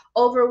old,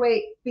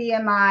 overweight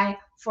BMI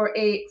for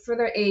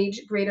their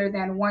age greater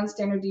than 1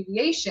 standard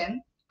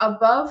deviation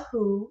above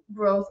WHO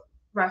growth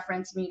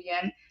reference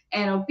median,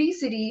 and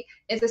obesity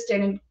is a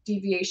standard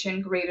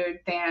deviation greater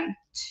than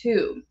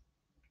 2.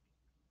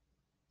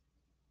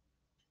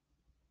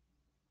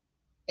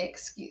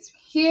 Excuse me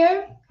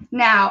here.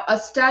 Now, a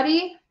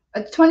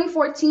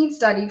 2014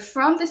 study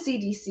from the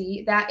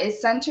CDC, that is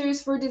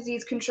Centers for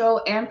Disease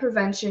Control and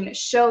Prevention,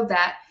 showed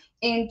that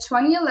in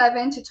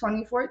 2011 to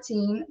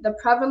 2014, the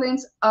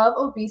prevalence of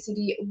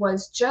obesity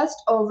was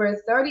just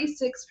over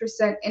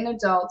 36% in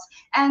adults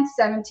and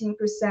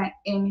 17%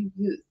 in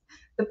youth.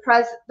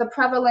 The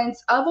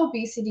prevalence of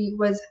obesity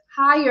was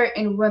higher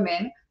in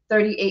women,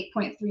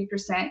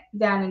 38.3%,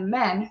 than in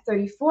men,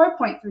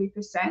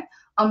 34.3%.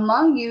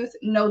 Among youth,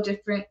 no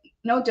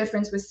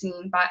difference was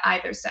seen by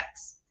either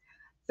sex.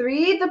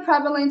 3, the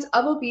prevalence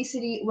of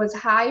obesity was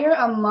higher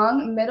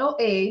among middle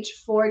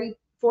age,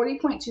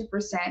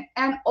 40.2%,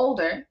 and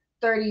older,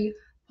 37%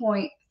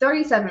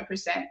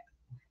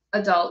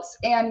 adults,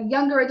 and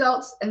younger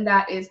adults, and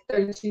that is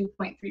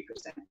 32.3%.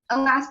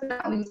 And last but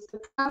not least,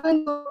 the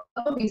prevalence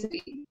of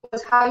obesity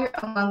was higher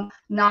among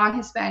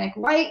non-Hispanic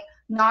white,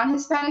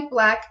 non-Hispanic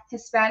Black,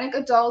 Hispanic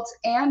adults,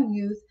 and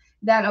youth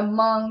than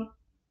among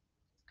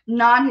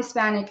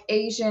non-Hispanic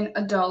Asian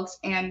adults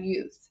and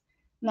youth.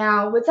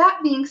 Now, with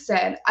that being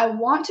said, I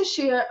want to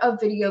share a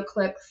video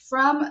clip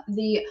from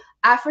the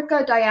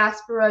Africa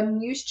Diaspora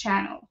News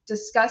Channel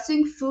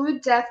discussing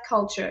food death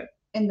culture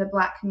in the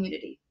Black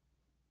community.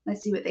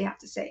 Let's see what they have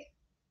to say.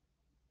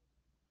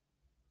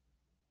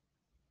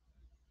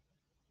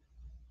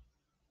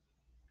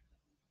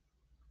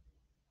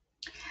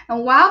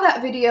 And while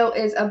that video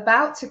is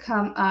about to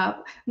come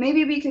up,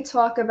 maybe we could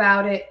talk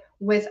about it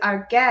with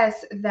our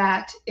guest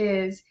that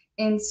is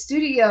in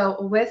studio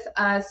with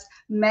us,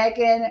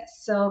 Megan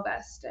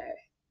Sylvester.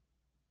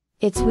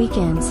 It's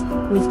Weekends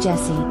with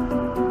Jessie,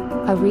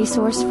 a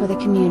resource for the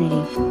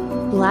community.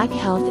 Black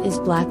Health is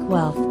Black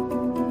Wealth.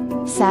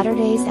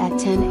 Saturdays at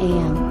 10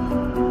 a.m.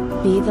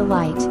 Be the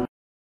light.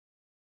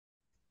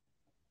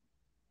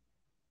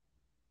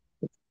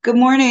 Good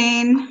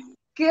morning.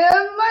 Good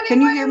morning.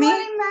 Can you hear me?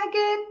 Morning,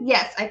 Megan.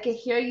 Yes, I can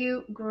hear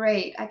you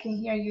great. I can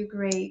hear you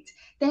great.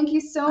 Thank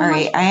you so much. All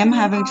right, I am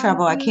having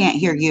trouble. I can't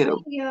hear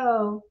you.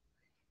 Radio.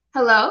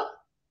 Hello?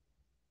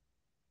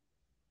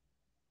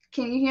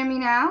 Can you hear me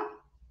now?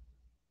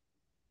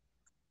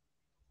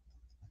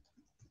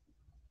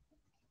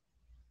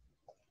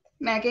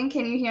 Megan,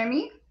 can you hear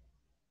me?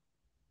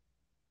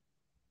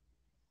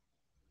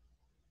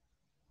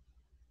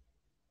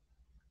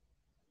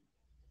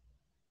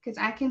 Because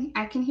I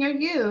can hear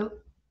you.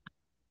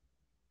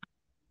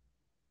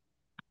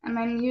 Am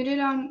I muted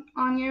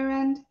on your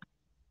end?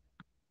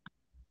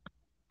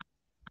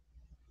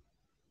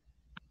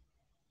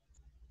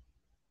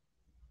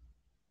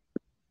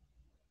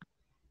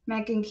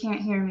 Megan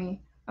can't hear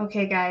me.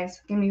 Okay,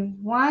 guys, give me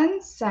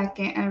 1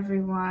 second,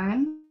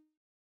 everyone.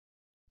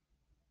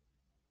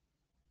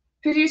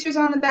 Producers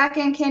on the back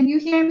end, can you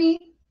hear me?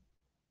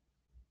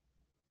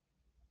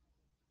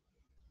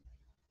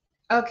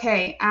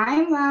 Okay,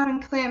 I'm loud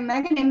and clear.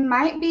 Megan, it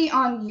might be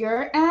on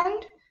your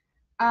end.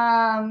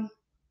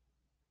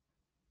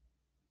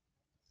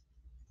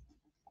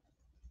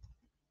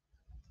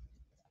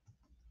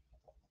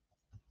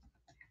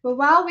 But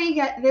while we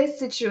get this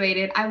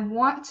situated, I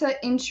want to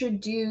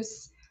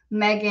introduce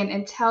Megan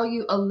and tell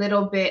you a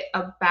little bit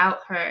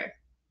about her.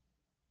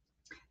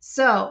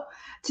 So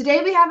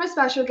today we have a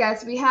special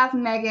guest. We have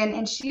Megan,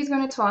 and she's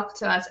going to talk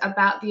to us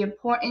about the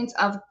importance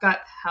of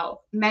gut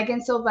health.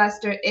 Megan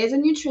Sylvester is a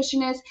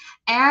nutritionist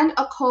and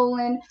a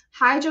colon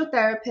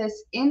hydrotherapist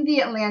in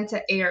the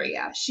Atlanta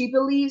area. She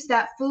believes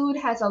that food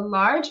has a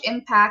large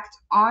impact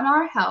on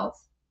our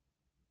health,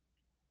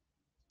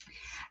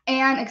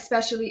 and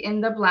especially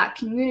in the Black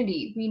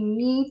community. We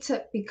need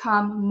to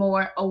become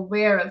more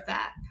aware of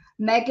that.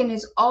 Megan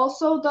is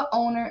also the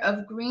owner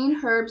of Green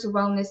Herbs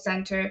Wellness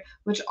Center,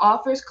 which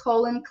offers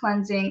colon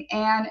cleansing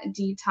and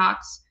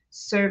detox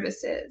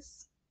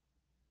services.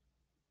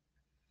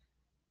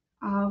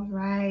 All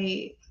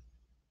right.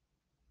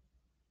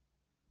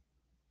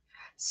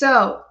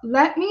 So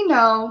let me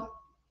know.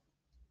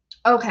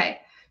 Okay.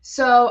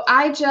 So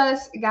I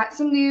just got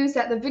some news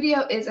that the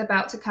video is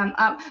about to come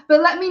up,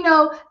 but let me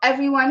know,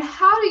 everyone,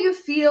 how do you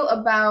feel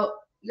about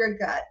your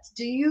gut?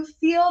 Do you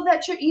feel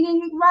that you're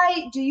eating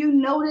right? Do you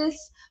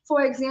notice,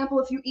 for example,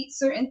 if you eat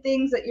certain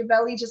things that your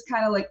belly just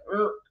kind of like,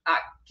 I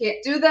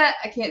can't do that.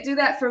 I can't do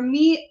that. For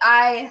me,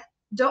 I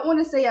don't want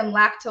to say I'm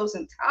lactose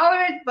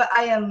intolerant, but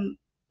I am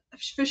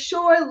for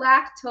sure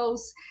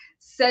lactose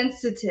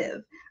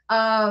sensitive.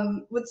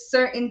 With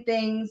certain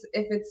things,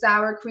 if it's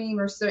sour cream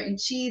or certain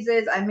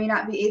cheeses, I may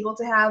not be able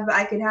to have, but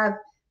I could have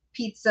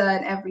pizza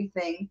and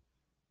everything.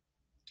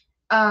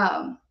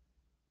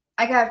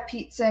 I could have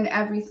pizza and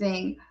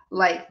everything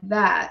like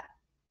that.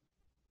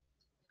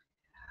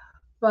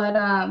 But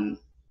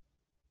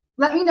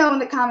let me know in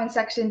the comment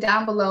section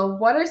down below,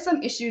 what are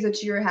some issues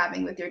that you're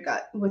having with your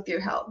gut, with your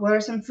health? What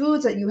are some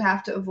foods that you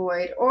have to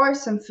avoid, or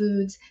some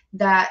foods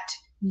that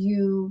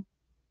you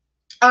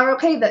are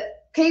okay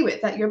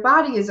with, that your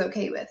body is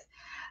okay with?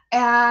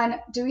 And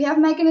do we have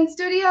Megan in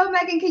studio?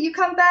 Megan, can you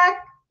come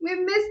back? We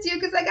missed you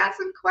because I got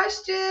some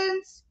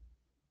questions.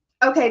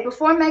 Okay,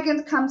 before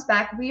Megan comes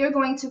back, we are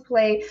going to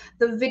play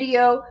the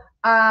video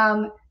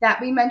that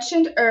we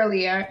mentioned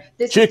earlier.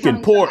 This is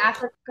coming from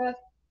Africa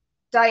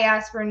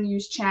Diaspora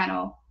News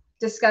Channel,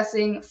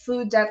 discussing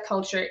food death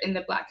culture in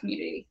the Black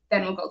community.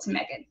 Then we'll go to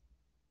Megan.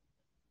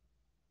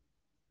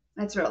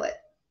 Let's roll it.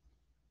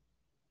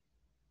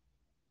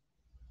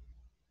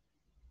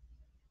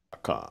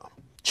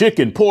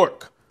 Chicken,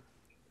 pork.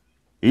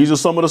 These are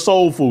some of the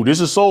soul food.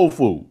 This is soul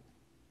food.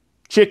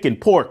 Chicken,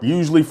 pork,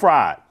 usually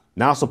fried.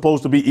 Not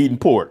supposed to be eating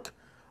pork.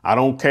 I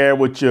don't care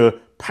what your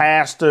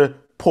pastor,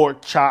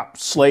 pork chop,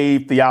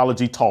 slave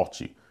theology taught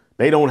you.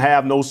 They don't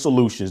have no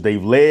solutions.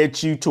 They've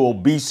led you to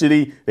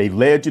obesity. They've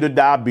led you to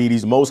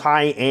diabetes. Most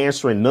High ain't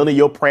answering none of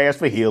your prayers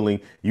for healing.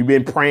 You've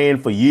been praying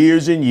for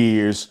years and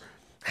years.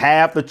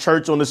 Half the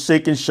church on the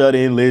sick and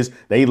shut-in list.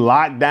 They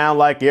locked down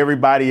like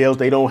everybody else.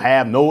 They don't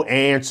have no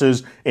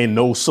answers and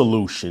no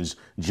solutions,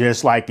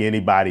 just like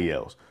anybody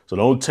else. So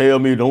don't tell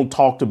me, don't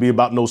talk to me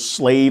about no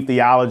slave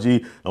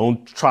theology.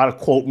 Don't try to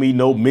quote me,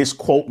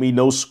 misquote me,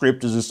 no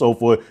scriptures and so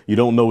forth. You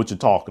don't know what you're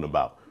talking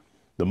about.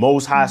 The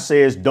Most High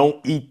says, don't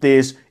eat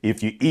this.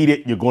 If you eat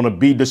it, you're going to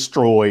be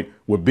destroyed.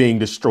 We're being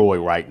destroyed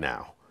right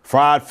now.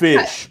 Fried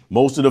fish.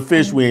 Most of the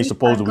fish we're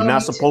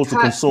not supposed to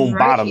consume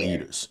bottom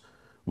eaters.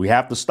 We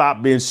have to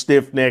stop being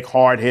stiff-necked,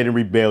 hard-headed,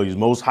 rebellious.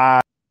 Most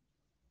High.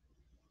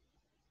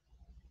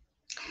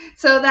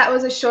 So that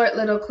was a short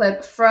little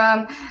clip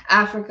from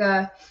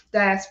Africa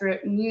Diaspora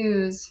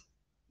News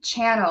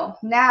Channel.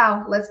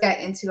 Now let's get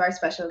into our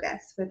special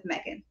guest with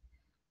Megan.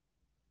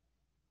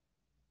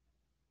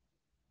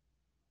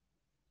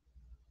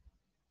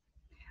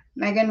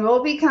 Megan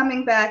will be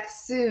coming back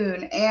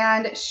soon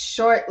and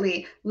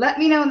shortly. Let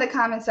me know in the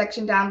comment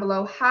section down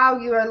below how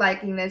you are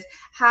liking this.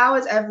 How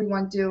is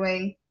everyone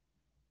doing?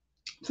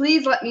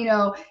 Please let me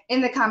know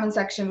in the comment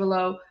section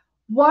below.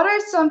 What are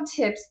some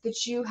tips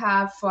that you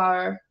have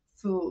for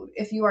food?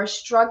 If you are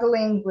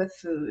struggling with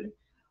food,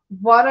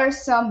 what are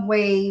some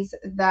ways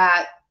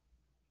that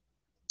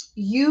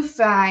you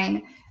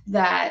find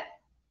that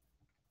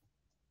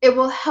it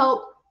will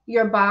help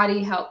your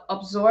body help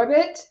absorb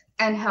it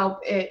and help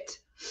it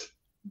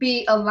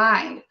be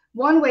aligned?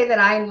 One way that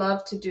I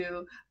love to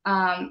do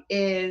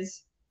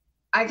is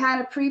I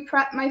kind of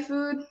pre-prep my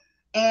food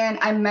and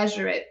I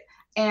measure it.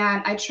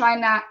 And I try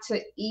not to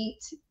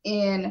eat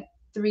in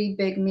 3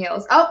 big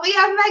meals. Oh, we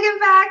have Megan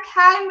back.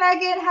 Hi,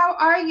 Megan. How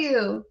are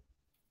you?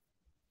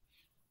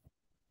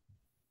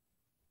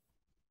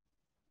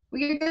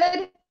 We're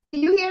good?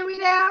 Can you hear me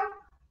now?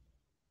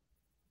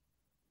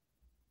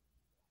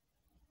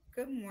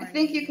 Good morning. I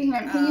think you can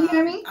hear me. Can you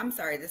hear me? I'm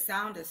sorry. The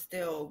sound is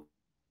still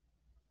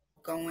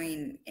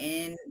going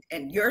in,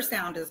 and your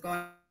sound is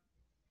going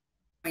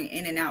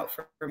in and out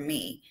for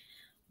me.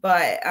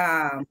 But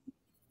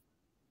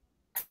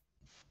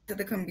to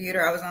the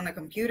computer, I was on the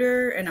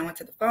computer and I went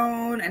to the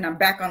phone and I'm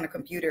back on the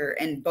computer,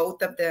 and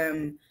both of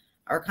them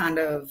are kind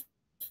of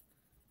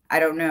I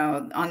don't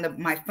know, on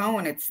my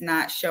phone, it's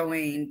not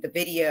showing the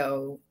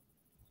video.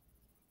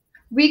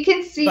 We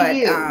can see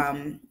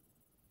you.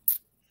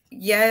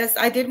 Yes,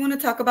 I did want to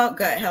talk about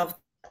gut health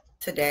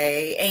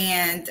today.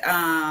 And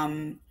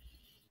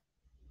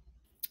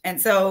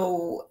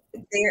so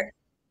there,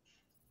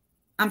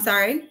 I'm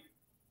sorry.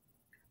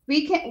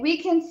 We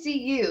can see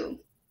you.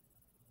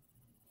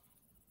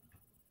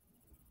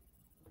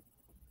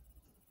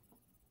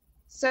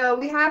 So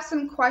we have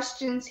some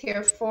questions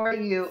here for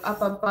you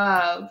up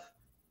above.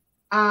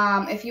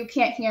 If you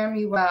can't hear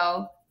me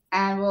well,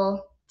 and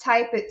we'll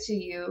type it to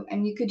you,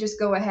 and you could just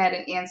go ahead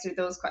and answer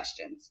those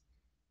questions.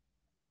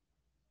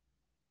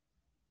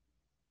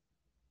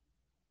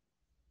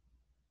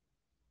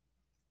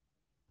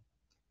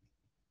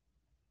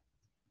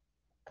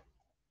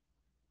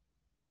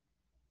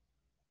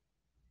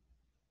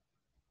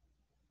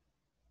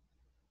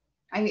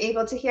 Are you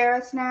able to hear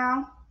us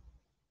now?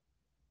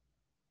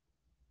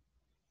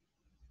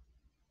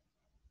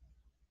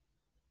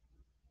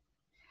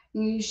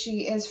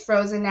 She is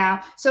frozen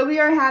now. So we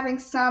are having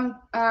some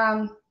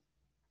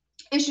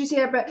issues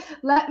here, but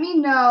let me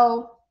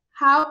know,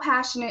 how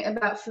passionate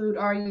about food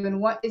are you,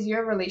 and what is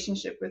your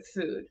relationship with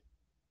food?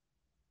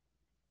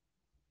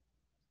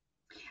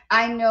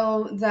 I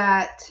know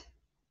that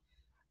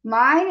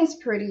mine is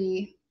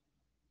pretty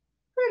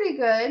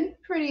good,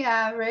 pretty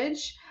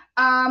average.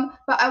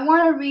 But I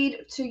want to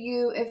read to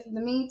you, if in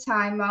the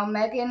meantime, while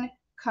Megan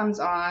comes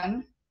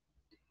on,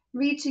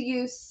 read to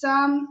you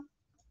some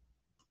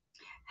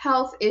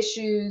health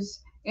issues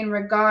in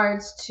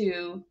regards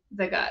to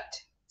the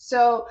gut.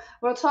 So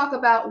we'll talk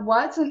about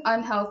what's an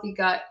unhealthy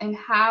gut and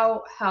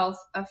how health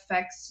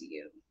affects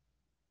you.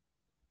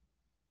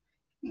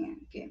 And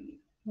give me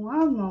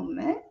one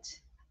moment.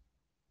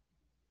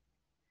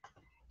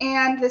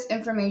 And this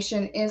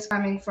information is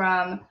coming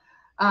from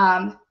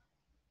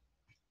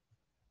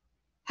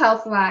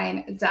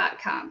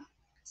healthline.com.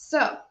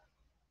 So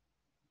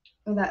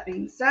with that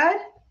being said,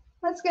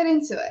 let's get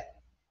into it.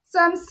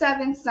 Some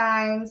 7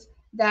 signs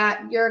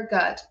that your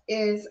gut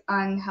is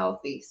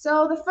unhealthy.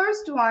 So the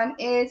first one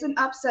is an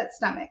upset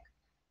stomach.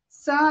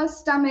 Some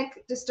stomach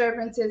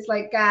disturbances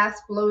like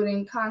gas,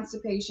 bloating,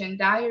 constipation,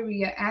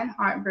 diarrhea, and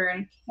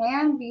heartburn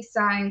can be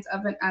signs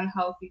of an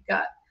unhealthy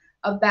gut.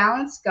 A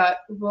balanced gut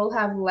will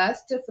have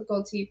less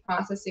difficulty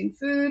processing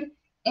food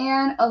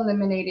and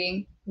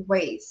eliminating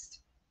waste.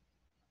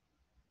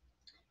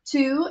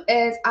 2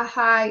 is a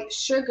high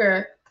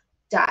sugar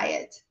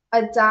diet.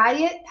 A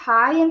diet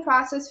high in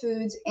processed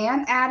foods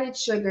and added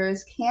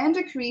sugars can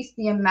decrease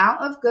the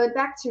amount of good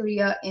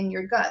bacteria in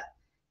your gut.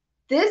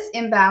 This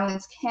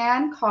imbalance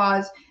can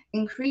cause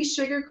increased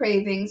sugar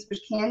cravings,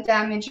 which can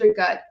damage your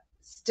gut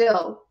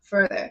still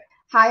further.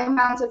 High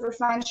amounts of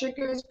refined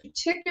sugars,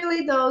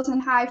 particularly those in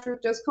high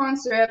fructose corn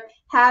syrup,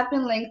 have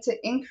been linked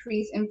to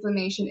increased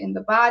inflammation in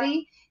the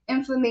body.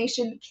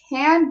 Inflammation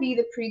can be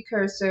the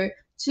precursor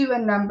to a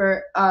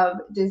number of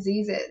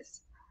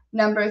diseases.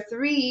 Number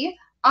 3,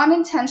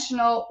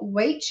 unintentional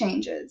weight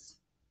changes.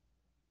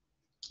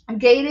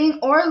 Gaining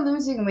or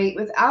losing weight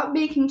without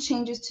making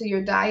changes to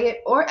your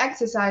diet or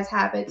exercise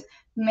habits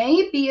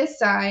may be a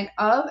sign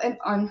of an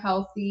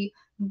unhealthy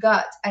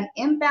gut. An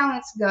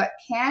imbalanced gut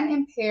can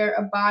impair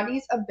a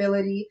body's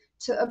ability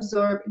to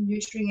absorb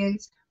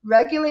nutrients,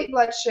 regulate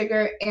blood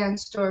sugar, and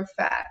store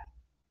fat.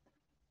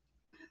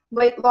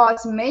 Weight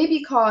loss may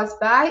be caused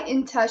by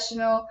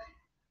intestinal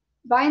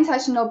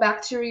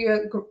bacteria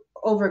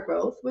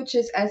overgrowth, which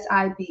is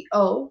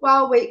SIBO,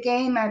 while weight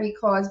gain may be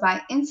caused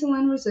by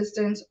insulin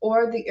resistance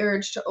or the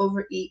urge to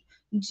overeat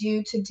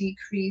due to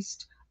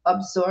decreased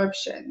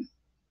absorption.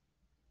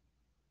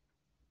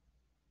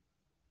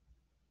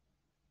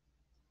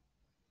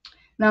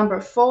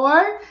 Number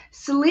 4,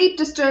 sleep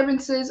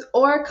disturbances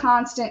or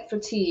constant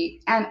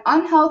fatigue. An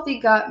unhealthy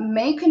gut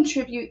may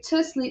contribute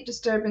to sleep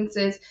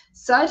disturbances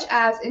such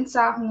as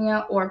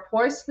insomnia or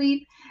poor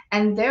sleep,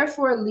 and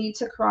therefore lead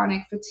to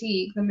chronic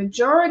fatigue. The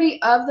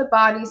majority of the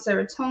body's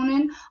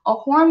serotonin, a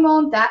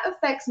hormone that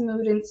affects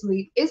mood and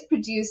sleep, is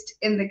produced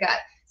in the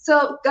gut.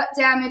 So gut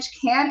damage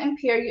can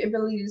impair your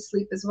ability to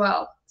sleep as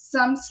well.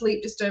 Some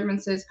sleep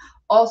disturbances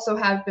also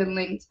have been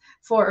linked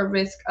for a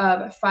risk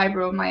of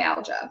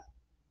fibromyalgia.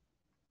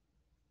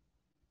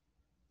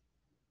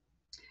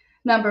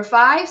 Number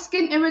 5,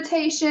 skin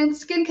irritation.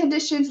 Skin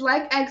conditions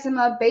like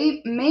eczema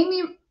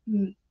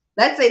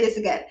let's say this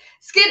again.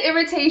 Skin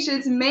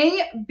irritations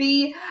may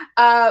be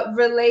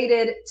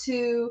related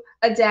to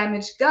a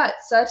damaged gut,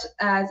 such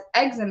as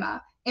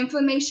eczema.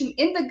 Inflammation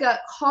in the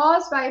gut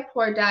caused by a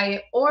poor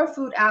diet or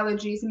food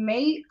allergies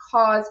may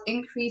cause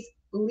increased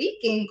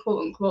leaking,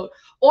 quote unquote,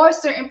 or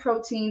certain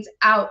proteins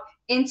out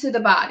into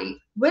the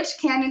body, which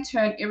can in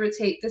turn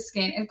irritate the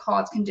skin and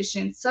cause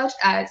conditions such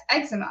as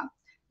eczema.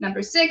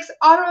 Number 6,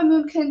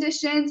 autoimmune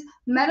conditions.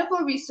 Medical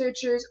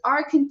researchers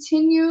are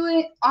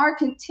continually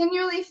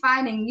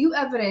finding new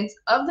evidence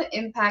of the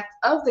impact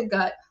of the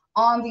gut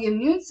on the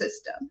immune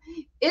system.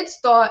 It's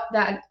thought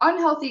that an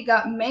unhealthy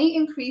gut may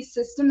increase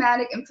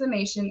systematic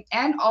inflammation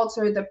and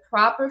alter the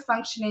proper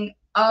functioning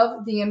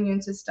of the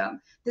immune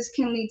system. This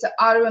can lead to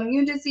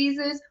autoimmune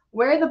diseases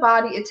where the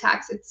body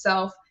attacks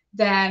itself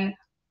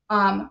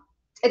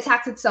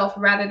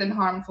rather than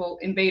harmful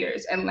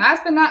invaders. And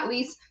last but not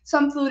least,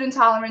 some food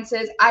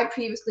intolerances. I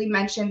previously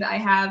mentioned I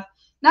have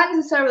not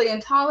necessarily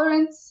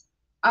intolerance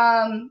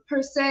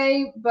per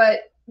se,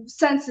 but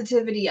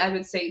sensitivity, I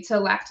would say, to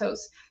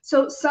lactose.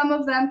 So some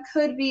of them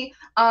could be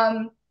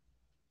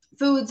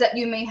foods that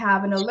you may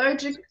have an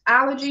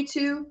allergy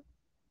to,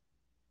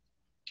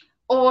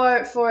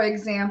 or for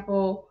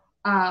example,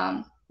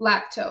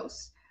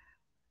 lactose.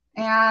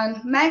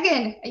 And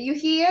Megan, are you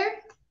here?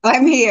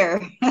 I'm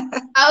here.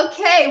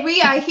 Okay,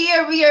 we are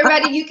here. We are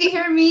ready. You can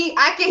hear me.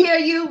 I can hear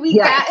you. We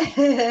got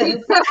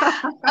it.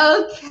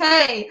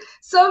 Okay.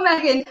 So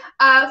Megan,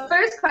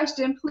 first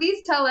question,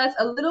 please tell us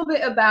a little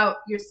bit about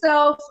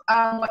yourself,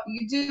 what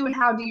you do, and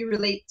how do you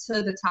relate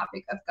to the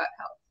topic of gut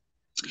health?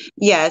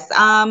 Yes.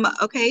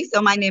 Okay.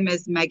 So my name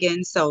is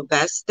Megan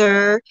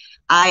Sylvester.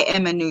 I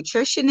am a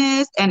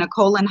nutritionist and a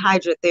colon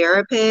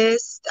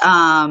hydrotherapist.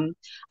 I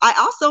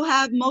also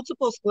have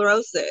multiple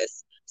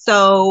sclerosis.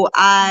 So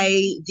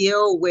I've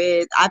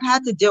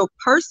had to deal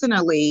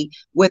personally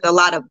with a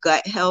lot of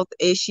gut health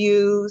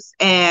issues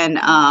and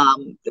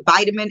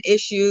vitamin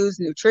issues,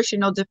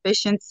 nutritional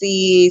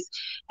deficiencies,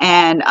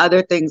 and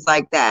other things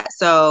like that.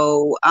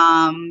 So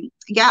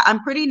yeah,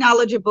 I'm pretty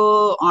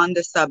knowledgeable on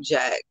the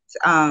subject.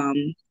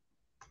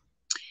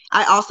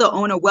 I also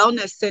own a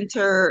wellness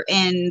center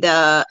in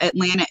the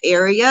Atlanta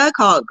area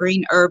called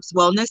Green Herbs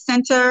Wellness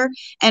Center,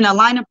 and a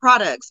line of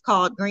products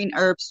called Green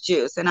Herbs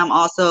Juice. And I'm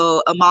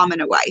also a mom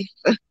and a wife.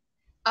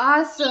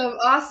 Awesome.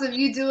 Awesome.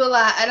 You do a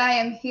lot, and I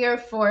am here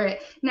for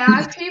it. Now,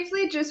 I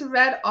previously just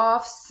read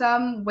off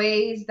some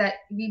ways that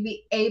we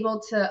be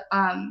able to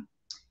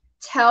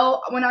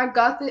tell when our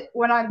gut is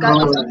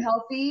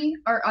unhealthy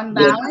or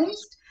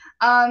unbalanced.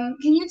 Can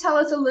you tell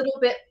us a little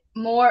bit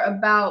more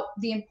about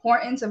the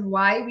importance of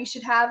why we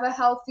should have a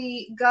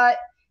healthy gut,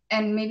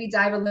 and maybe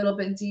dive a little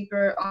bit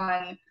deeper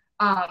on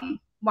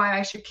why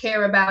I should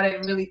care about it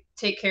and really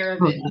take care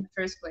of it in the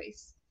first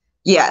place?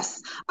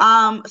 Yes.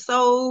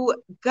 So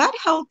gut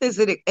health is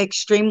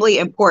extremely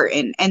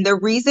important. And the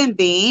reason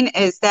being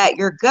is that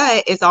your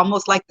gut is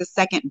almost like the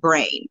second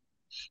brain.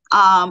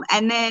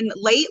 And then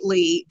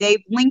lately,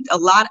 they've linked a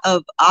lot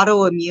of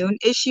autoimmune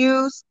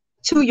issues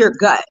to your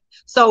gut.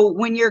 So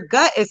when your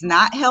gut is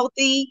not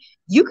healthy,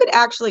 you could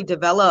actually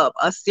develop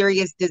a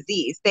serious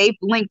disease. They've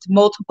linked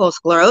multiple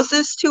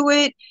sclerosis to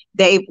it.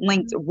 They've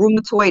linked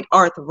rheumatoid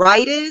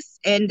arthritis,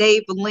 and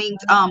they've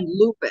linked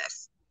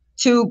lupus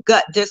to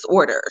gut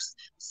disorders.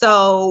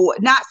 So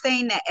not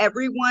saying that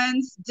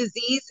everyone's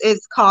disease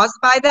is caused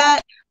by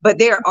that, but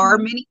there are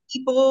many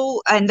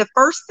people, and the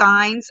first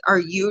signs are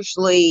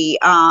usually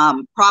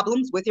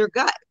problems with your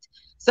gut.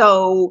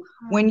 So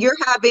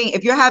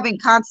if you're having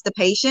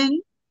constipation,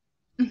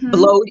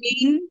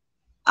 bloating,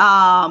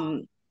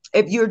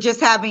 if you're just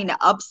having an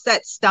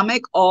upset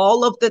stomach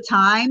all of the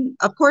time,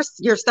 of course,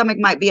 your stomach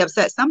might be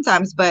upset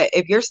sometimes, but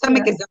if your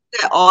stomach is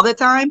upset all the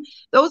time,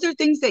 those are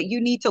things that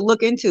you need to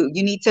look into.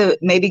 You need to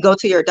maybe go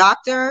to your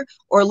doctor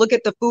or look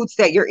at the foods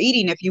that you're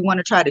eating if you want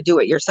to try to do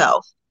it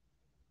yourself.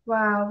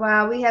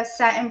 Wow. We have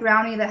Satin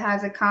Brownie that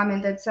has a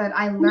comment that said,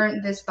 I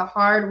learned this the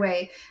hard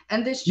way.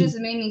 And this just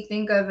made me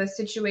think of a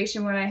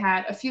situation where I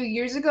had a few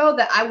years ago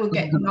that I would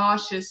get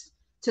nauseous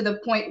to the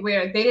point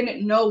where they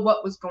didn't know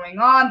what was going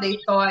on. They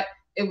thought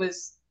it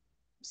was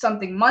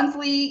something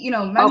monthly,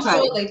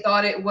 menstrual. Okay. They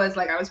thought it was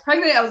like I was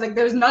pregnant. I was like,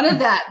 there's none of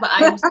that, but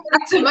I was sick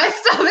to my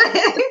stomach.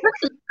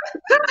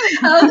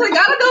 I was like,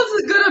 I don't know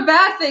if it's a good or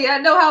bad thing. I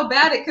know how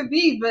bad it could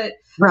be, but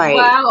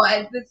wow,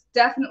 it's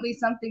definitely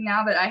something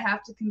now that I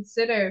have to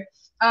consider.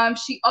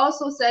 She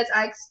also says,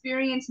 I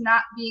experienced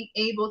not being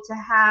able to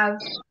have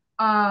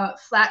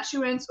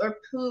flatulence or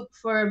poop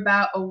for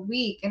about a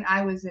week, and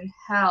I was in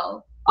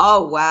hell.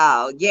 Oh,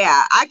 wow.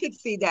 Yeah, I could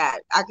see that.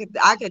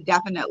 I could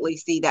definitely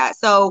see that.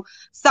 So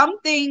some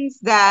things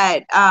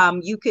that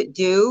you could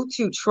do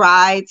to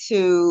try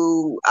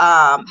to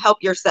help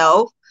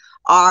yourself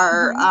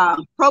are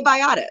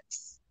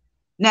probiotics.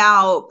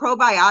 Now,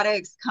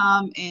 probiotics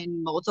come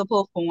in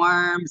multiple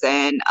forms,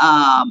 and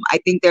I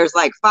think there's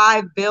like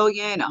 5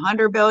 billion,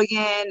 100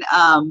 billion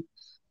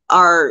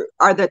are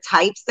the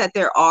types that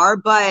there are,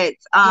 but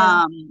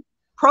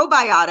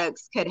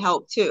probiotics could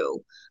help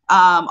too.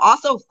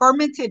 Also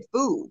fermented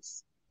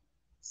foods.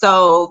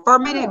 So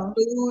fermented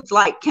foods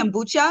like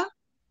kombucha.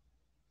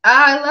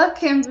 I love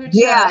kombucha.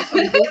 Yeah,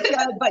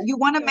 kombucha, but you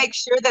want to make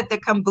sure that the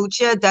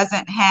kombucha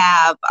doesn't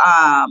have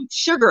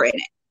sugar in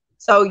it.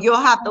 So you'll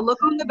have to look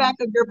on the back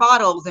of your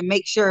bottles and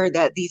make sure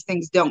that these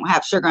things don't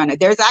have sugar on it.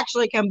 There's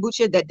actually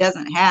kombucha that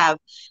doesn't have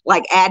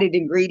like added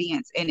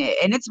ingredients in it,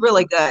 and it's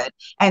really good.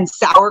 And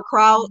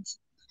sauerkraut.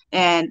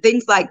 and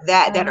things like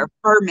that that are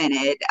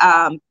fermented.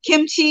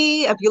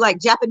 Kimchi, if you like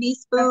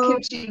Japanese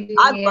food, kimchi,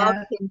 I yeah. love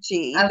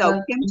kimchi. I So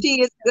love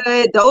kimchi is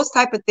good. Those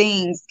type of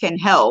things can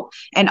help.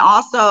 And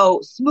also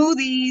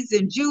smoothies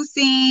and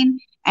juicing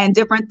and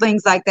different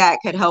things like that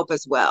could help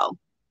as well.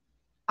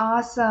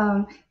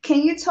 Awesome.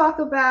 Can you talk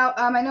about,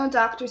 I know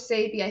Dr.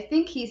 Sabi, I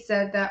think he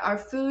said that our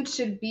food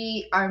should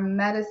be our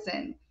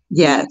medicine.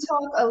 Yes. Can you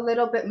talk a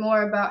little bit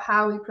more about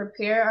how we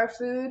prepare our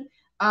food,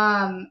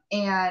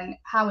 and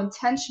how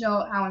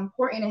intentional, how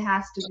important it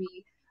has to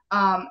be,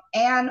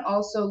 and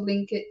also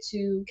link it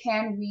to,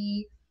 can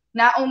we,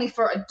 not only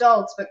for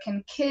adults, but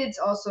can kids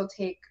also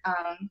take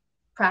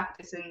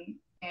practice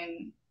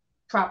in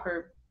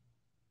proper,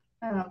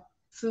 I don't know,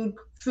 food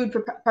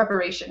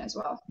preparation as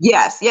well?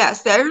 Yes,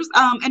 there's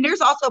and there's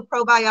also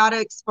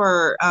probiotics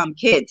for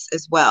kids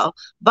as well.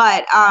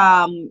 But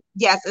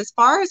yes, as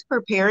far as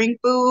preparing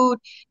food,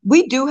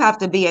 we do have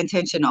to be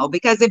intentional,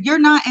 because if you're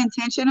not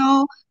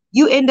intentional,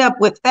 you end up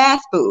with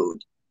fast food.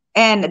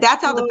 And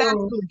that's how the fast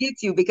food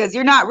gets you, because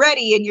you're not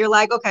ready and you're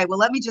like, okay, well,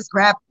 let me just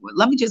grab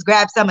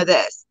some of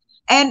this.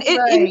 And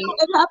it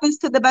happens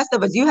to the best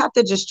of us. You have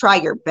to just try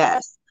your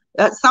best.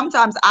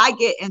 Sometimes I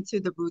get into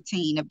the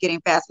routine of getting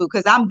fast food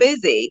because I'm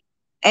busy.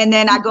 And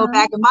then I go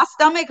back and my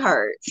stomach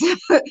hurts.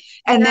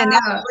 And then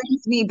that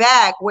brings me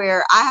back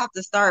where I have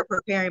to start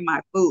preparing my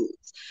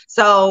foods.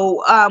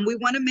 So we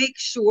want to make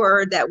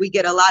sure that we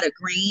get a lot of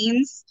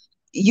greens.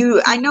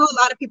 I know a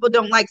lot of people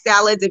don't like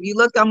salads. If you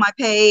looked on my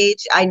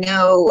page, I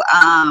know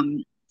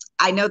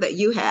that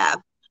you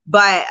have.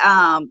 But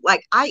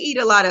like, I eat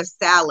a lot of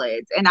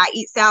salads, and I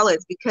eat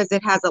salads because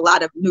it has a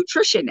lot of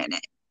nutrition in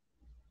it.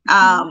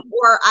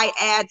 Or I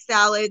add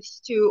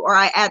or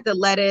I add the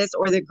lettuce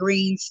or the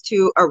greens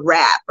to a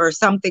wrap or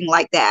something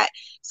like that.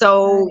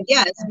 So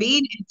yes,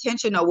 being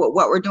intentional with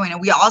what we're doing. And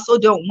we also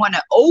don't want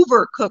to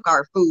overcook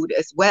our food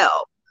as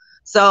well.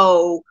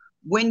 So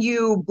when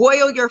you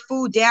boil your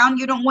food down,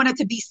 you don't want it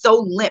to be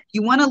so limp.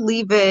 You want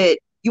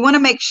to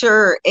make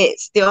sure it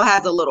still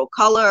has a little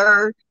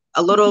color,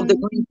 a little of the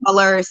green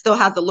color, it still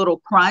has a little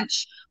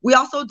crunch. We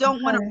also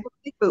don't want to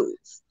fry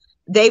foods.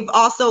 They've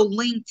also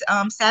linked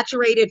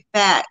saturated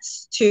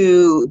fats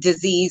to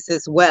disease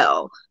as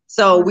well.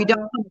 So we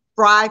don't want to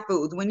fry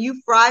foods. When you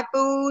fry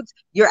foods,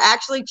 you're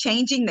actually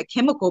changing the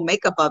chemical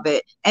makeup of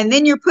it. And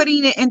then you're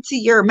putting it into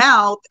your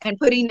mouth and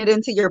putting it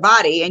into your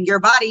body. And your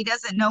body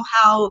doesn't know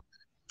how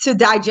to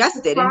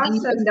digest it. And then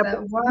you end up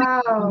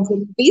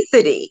with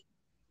obesity.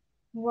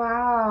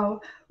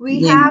 Wow.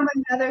 We have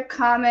another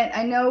comment.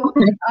 I know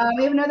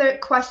we have another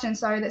question,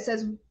 that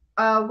says,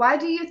 why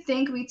do you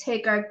think we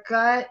take our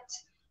gut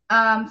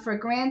for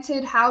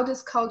granted? How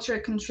does culture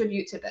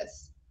contribute to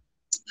this?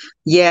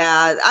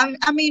 Yeah,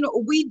 I mean,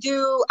 we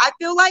do. I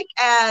feel like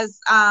as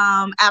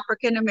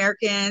African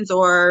Americans,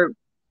 or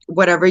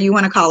whatever you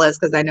want to call us,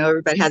 because I know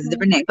everybody has a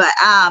different name, but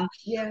our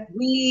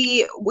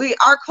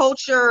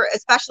culture,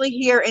 especially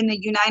here in the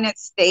United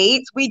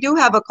States, we do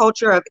have a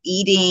culture of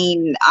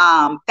eating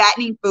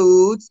fattening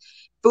foods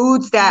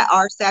that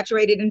are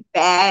saturated in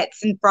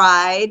fats and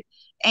fried.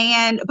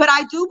 But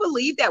I do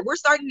believe that we're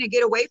starting to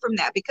get away from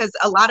that, because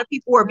a lot of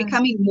people are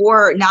becoming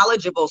more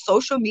knowledgeable.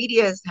 Social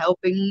media is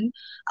helping,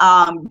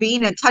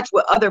 being in touch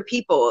with other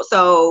people.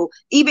 So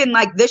even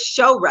like this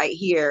show right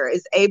here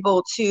is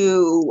able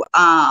to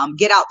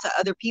get out to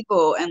other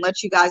people and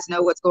let you guys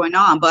know what's going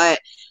on. But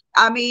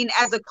I mean,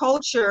 as a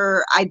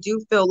culture, I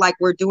do feel like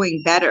we're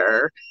doing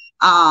better.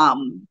 A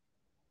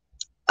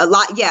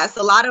lot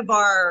of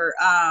our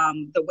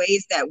the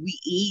ways that we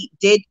eat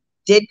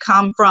did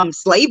come from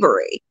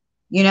slavery.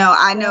 You know,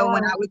 I know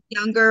when I was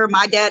younger,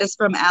 my dad is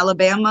from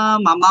Alabama.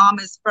 My mom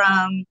is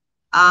from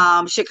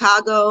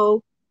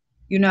Chicago.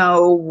 You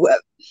know,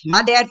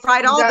 my dad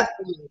fried all the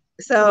food.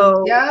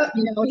 So,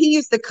 you know, he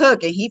used to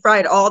cook and he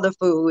fried all the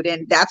food,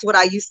 and that's what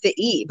I used to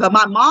eat. But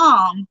my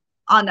mom,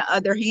 on the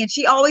other hand,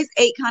 she always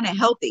ate kind of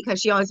healthy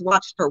because she always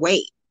watched her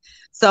weight.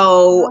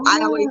 So I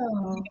always,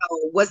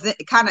 was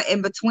kind of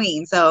in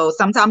between. So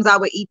sometimes I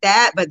would eat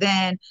that, but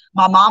then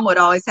my mom would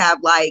always have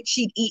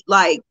she'd eat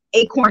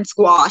acorn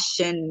squash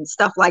and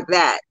stuff like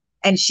that.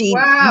 And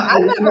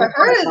I've never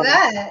heard of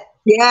that.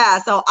 Yeah.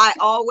 So I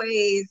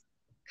always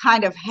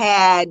kind of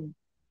had,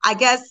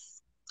 I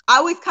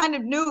always kind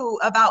of knew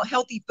about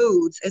healthy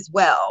foods as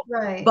well.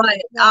 Right. But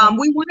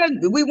we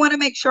want to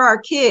make sure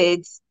our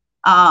kids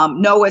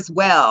know as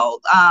well.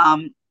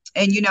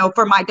 And, you know,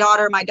 for my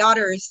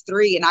daughter is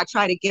 3, and I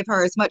try to give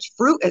her as much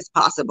fruit as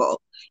possible.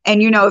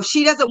 And, you know, if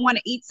she doesn't want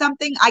to eat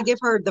something, I give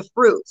her the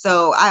fruit.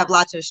 So I have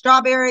lots of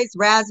strawberries,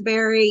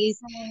 raspberries,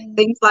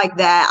 things like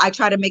that. I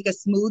try to make a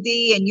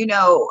smoothie, and, you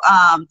know,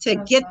 to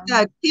get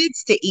the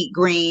kids to eat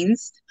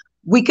greens,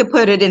 we could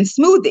put it in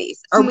smoothies,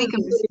 or we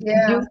can put it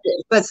in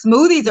juices. But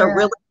smoothies are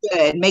really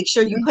good. Make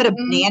sure you put a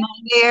banana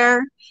in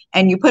there,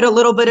 and you put a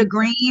little bit of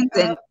greens,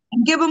 and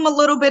give them a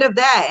little bit of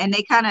that. And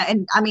they kind of,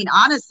 and I mean,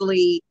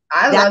 honestly,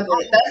 I love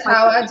it. That's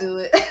how I do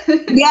it.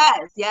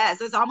 Yes.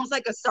 It's almost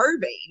like a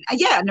serving.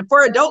 Yeah. And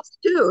for adults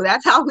too,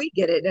 that's how we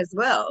get it as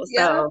well.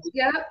 So,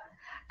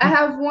 I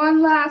have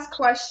one last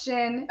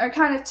question, or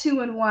kind of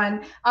two in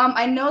one.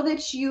 I know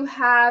that you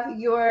have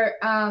your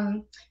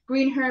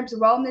Green Herbs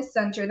Wellness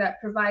Center that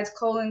provides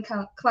colon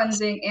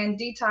cleansing and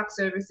detox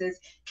services.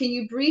 Can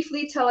you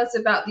briefly tell us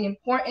about the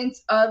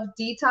importance of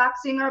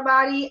detoxing our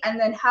body, and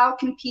then how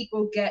can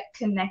people get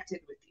connected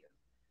with you?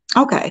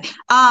 Okay.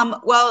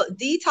 Well,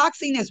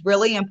 detoxing is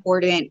really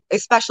important,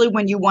 especially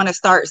when you want to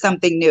start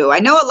something new. I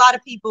know a lot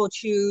of people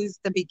choose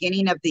the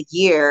beginning of the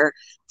year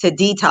to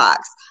detox,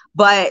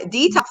 but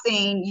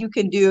detoxing you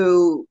can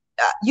do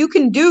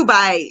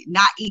by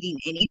not eating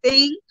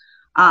anything.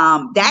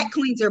 That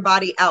cleans your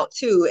body out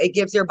too. It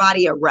gives your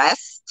body a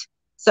rest.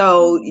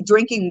 So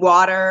drinking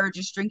water,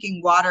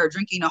 drinking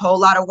a whole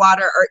lot of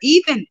water, or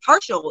even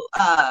partial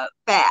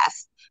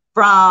fast.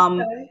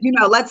 From,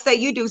 let's say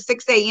you do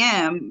 6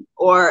 a.m.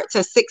 or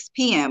to 6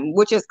 p.m.,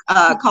 which is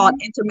called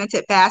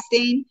intermittent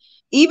fasting.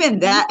 Even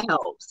that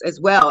helps as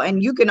well.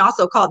 And you can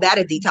also call that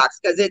a detox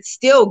because it's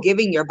still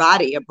giving your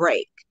body a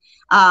break.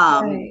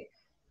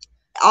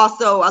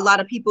 Also, a lot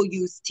of people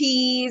use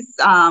teas,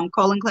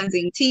 colon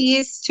cleansing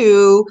teas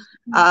to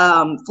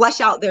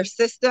flush out their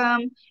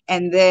system.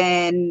 And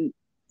then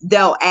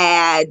they'll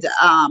add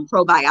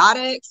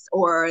probiotics,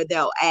 or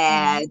they'll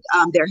add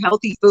their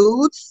healthy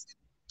foods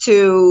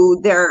to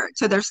their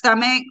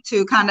stomach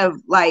to kind of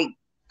like,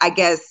 I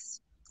guess,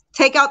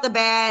 take out the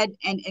bad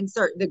and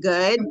insert the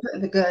good.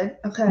 Okay.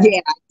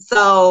 Yeah.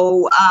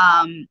 So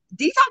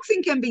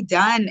detoxing can be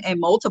done in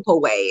multiple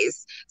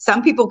ways.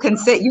 Some people can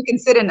sit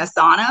in a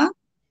sauna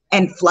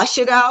and flush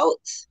it out.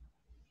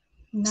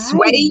 Nice.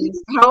 Sweating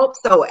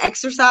helps. So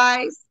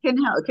exercise can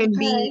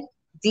be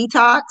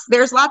detox.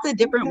 There's lots of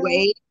different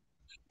ways.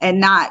 And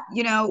not,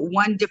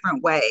 one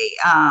different way.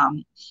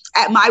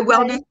 At my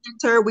wellness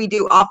center, we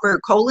do offer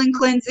colon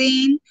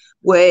cleansing,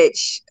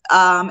 which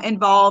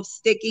involves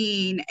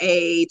sticking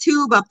a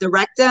tube up the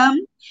rectum.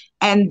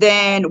 And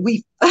then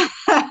we...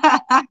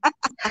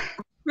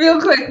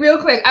 Real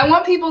quick. I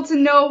want people to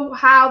know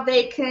how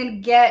they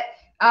can get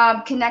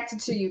connected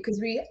to you, because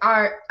we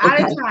are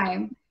out of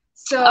time.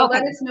 So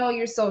let us know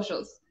your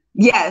socials.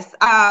 Yes.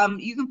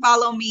 You can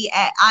follow me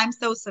at I'm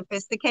So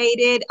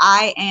Sophisticated.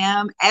 I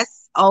am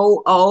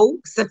SOO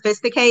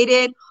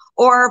Sophisticated,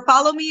 or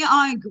follow me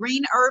on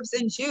Green Herbs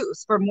and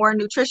Juice for more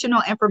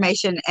nutritional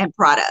information and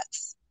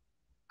products.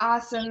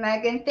 Awesome,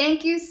 Megan.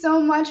 Thank you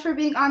so much for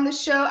being on the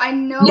show. I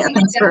know we're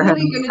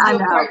definitely going to do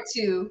a part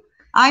 2.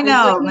 I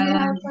know,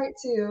 man. Part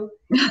 2.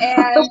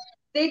 And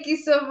thank you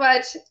so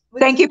much.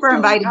 Thank you for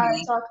inviting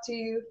me. To talk to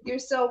you. You're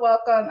so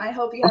welcome. I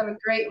hope you have a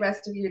great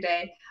rest of your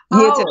day.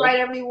 You too. All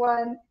right,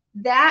 everyone.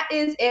 That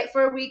is it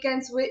for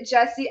Weekends with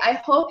Jessie. I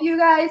hope you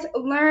guys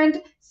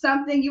learned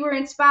something. You were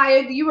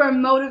inspired. You were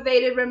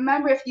motivated.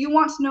 Remember, if you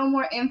want to know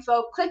more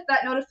info, click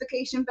that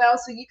notification bell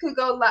so you could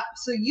go live,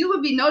 so you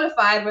would be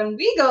notified when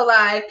we go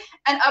live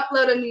and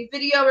upload a new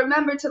video.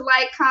 Remember to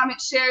like, comment,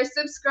 share,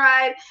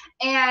 subscribe,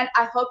 and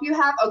I hope you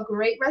have a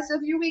great rest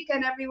of your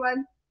weekend,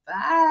 everyone.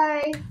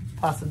 Bye.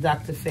 Pastor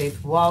Dr.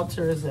 Faith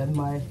Walters and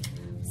my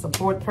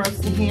support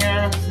person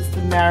here,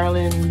 Sister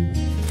Marilyn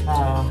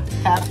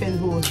Captain,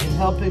 who has been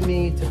helping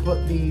me to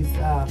put these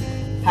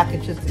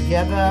packages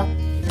together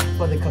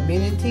for the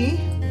community,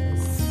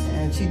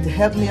 and she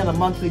helped me on a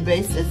monthly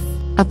basis.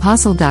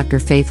 Apostle Dr.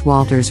 Faith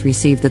Walters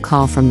received the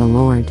call from the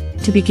Lord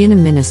to begin a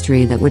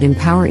ministry that would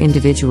empower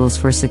individuals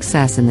for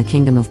success in the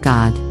kingdom of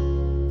God.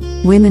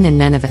 Women and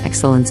Men of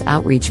Excellence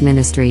Outreach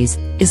Ministries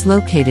is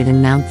located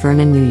in Mount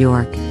Vernon, New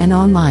York, and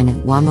online at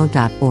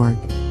wamo.org.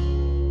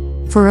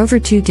 For over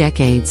 2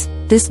 decades,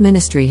 this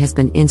ministry has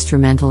been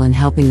instrumental in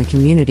helping the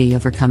community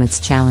overcome its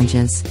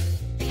challenges.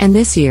 And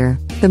this year,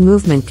 the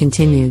movement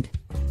continued.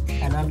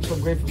 And I'm so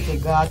grateful to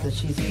God that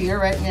she's here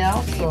right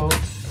now. So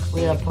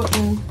we are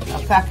putting a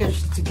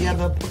package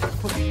together.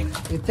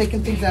 We're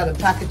taking things out of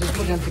packages,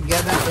 putting them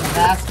together in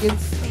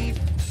baskets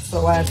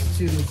so as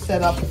to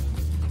set up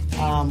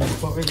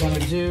what we're going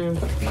to do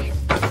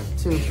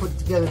to put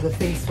together the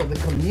things for the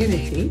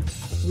community.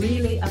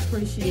 Really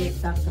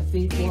appreciate Dr.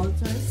 Faith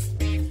Walters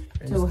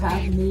to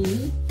have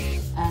me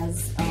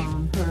as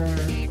her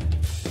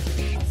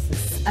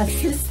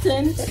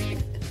assistant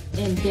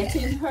in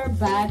getting her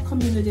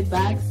community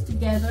bags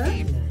together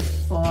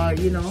for, our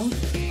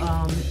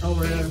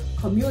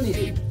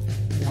community.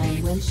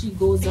 And when she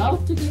goes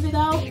out to give it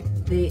out,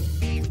 they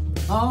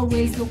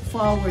always look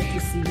forward to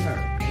see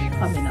her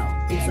coming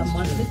out. It's a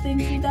monthly thing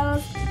she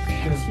does,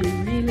 and she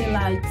really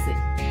likes it.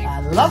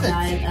 I love it.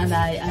 And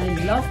I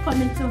love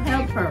coming to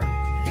help her.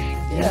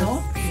 You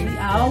know,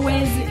 I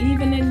always,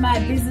 even in my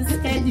busy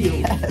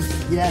schedule,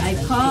 I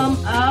come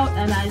out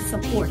and I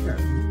support her.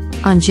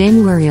 On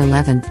January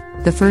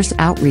 11th, the first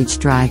outreach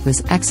drive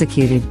was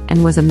executed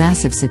and was a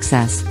massive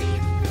success.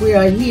 We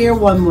are here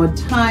one more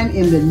time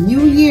in the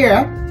new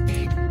year.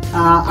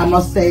 I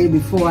must say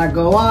before I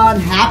go on,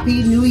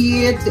 Happy New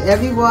Year to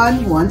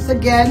everyone once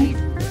again.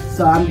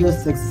 So I'm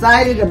just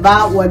excited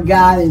about what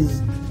God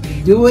is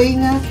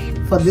doing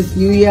for this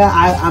new year.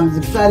 I'm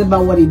excited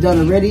about what He's done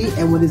already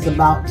and what He's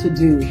about to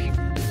do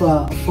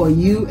for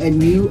you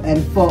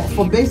and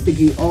for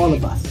basically all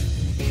of us.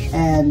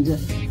 And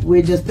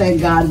we just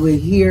thank God we're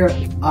here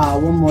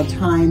one more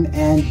time,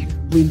 and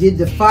we did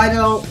the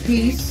final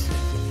piece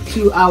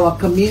to our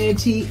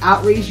community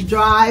outreach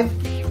drive.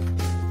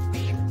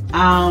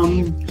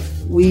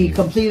 We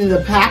completed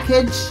a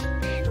package,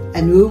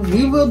 and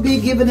we will be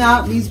giving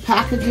out these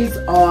packages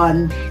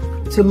on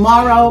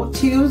tomorrow,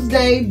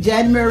 Tuesday,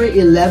 January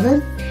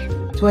 11th,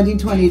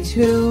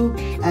 2022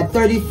 at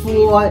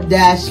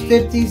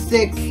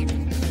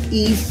 34-56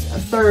 East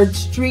 3rd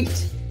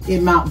Street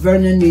in Mount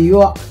Vernon, New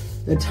York.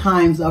 The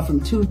times are from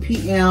 2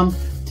 p.m.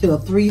 till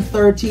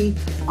 3:30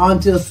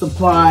 until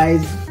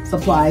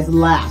supplies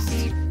last.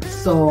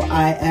 So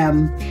I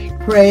am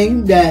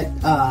praying that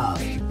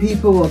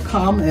people will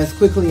come as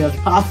quickly as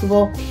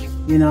possible,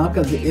 you know,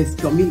 because it's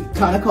going to be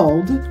kind of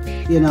cold,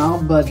 you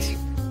know, but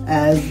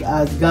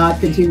as God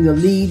continues to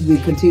lead, we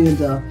continue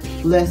to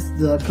bless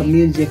the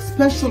community,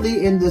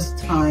 especially in this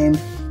time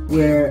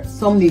where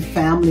so many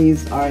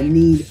families are in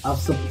need of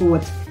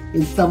support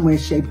in some way,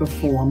 shape, or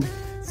form.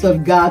 So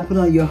if God put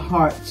on your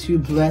heart to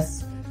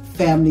bless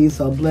families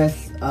or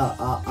bless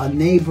a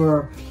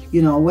neighbor,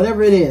 you know,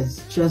 whatever it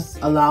is, just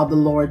allow the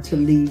Lord to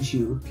lead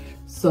you.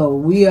 So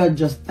we are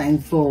just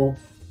thankful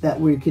that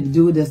we can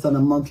do this on a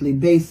monthly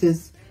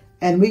basis.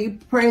 And we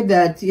pray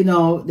that, you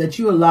know, that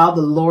you allow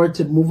the Lord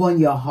to move on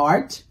your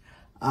heart,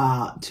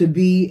 to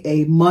be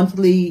a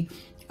monthly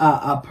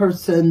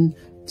person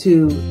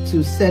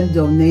to send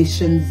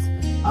donations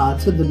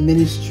to the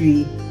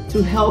ministry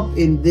to help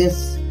in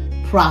this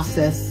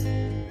process,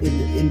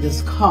 in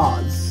this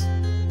cause.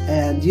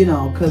 And, you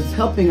know, because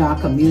helping our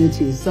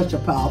community is such a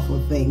powerful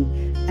thing.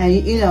 And,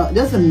 you know, it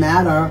doesn't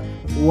matter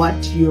what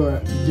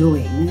you're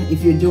doing.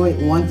 If you do it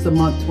once a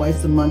month,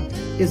 twice a month,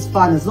 it's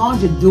fine as long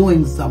as you're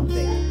doing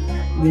something.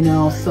 You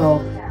know,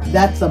 so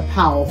that's a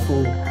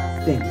powerful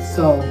thing.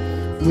 So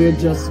we're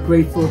just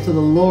grateful to the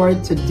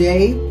Lord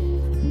today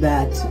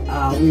that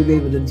we were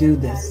able to do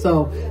this.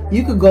 So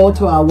you could go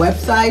to our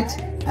website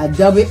at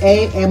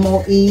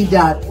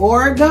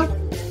wamoe.org,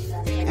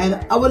 and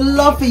I would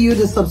love for you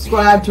to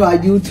subscribe to our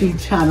YouTube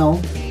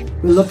channel.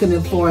 We're looking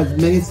for as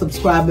many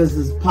subscribers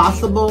as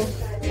possible.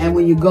 And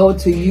when you go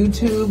to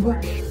YouTube,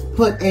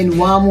 put in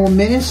WAMO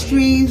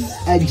Ministries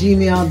at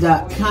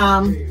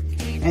gmail.com.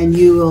 And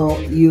you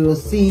will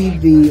see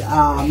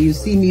you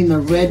see me in the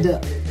red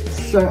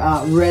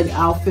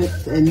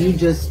outfit, and you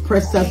just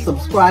press that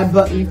subscribe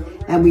button,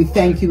 and we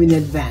thank you in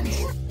advance.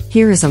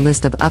 Here is a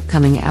list of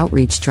upcoming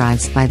outreach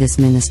drives by this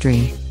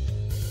ministry.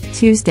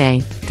 Tuesday,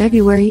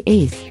 February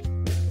 8th.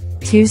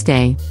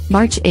 Tuesday,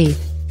 March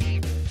 8th.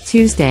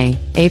 Tuesday,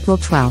 April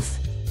 12th.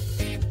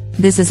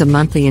 This is a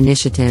monthly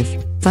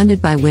initiative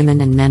funded by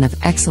Women and Men of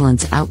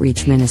Excellence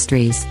Outreach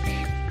Ministries.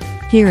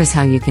 Here is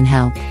how you can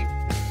help.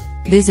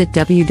 Visit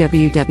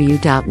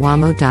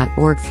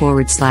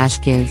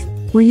www.wamo.org/give,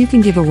 where you can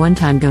give a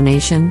one-time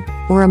donation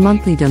or a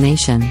monthly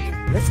donation.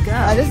 Let's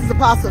go. This is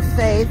Apostle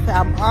Faith.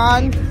 I'm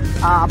on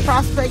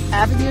Prospect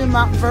Avenue in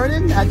Mount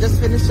Vernon. I just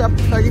finished up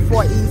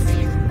 34 East,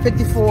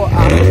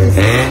 56th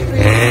Street,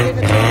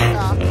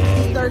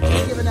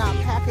 giving out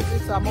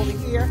packages. So I'm over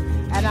here,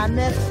 and I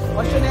met,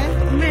 what's your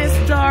name? Miss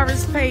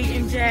Doris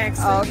Payton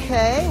Jackson.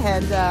 Okay,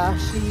 and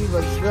she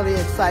was really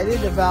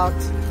excited about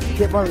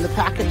get one of the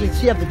packages.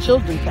 She has the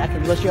children's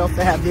package, but she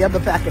also has the other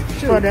package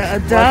too. For the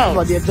adults.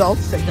 For the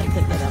adults. Take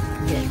that up.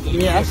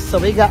 Yes, so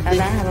we got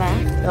the...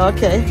 Hello.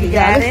 Okay. You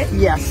got it?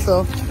 Yes,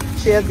 so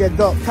she has the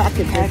adult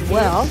package as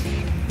well.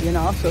 You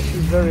know, so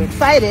she's very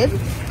excited.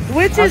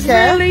 Which is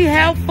really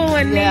helpful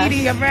and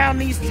needy around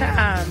these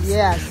times.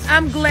 Yes.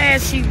 I'm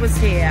glad she was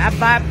here. I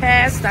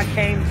bypassed, I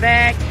came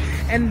back,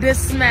 and this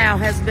smile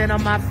has been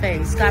on my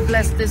face. God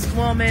bless this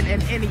woman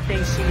and anything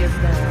she has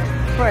done.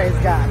 Praise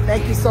God.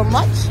 Thank you so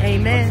much.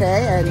 Amen.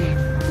 Okay, and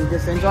you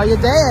just enjoy your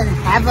day and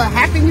have a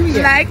happy new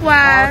year.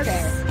 Likewise.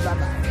 Okay,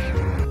 bye-bye.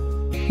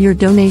 Your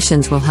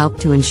donations will help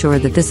to ensure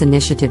that this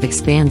initiative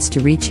expands to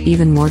reach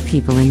even more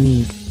people in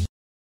need.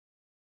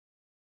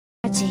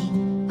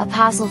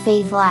 Apostle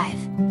Faith Live,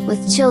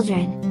 with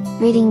children,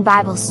 reading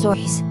Bible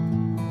stories.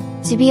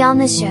 To be on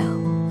the show,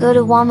 go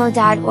to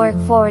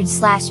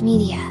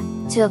wamo.org/media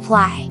to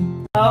apply.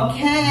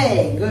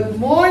 Okay, good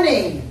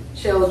morning,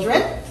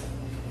 children.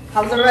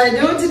 How's everybody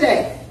doing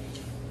today?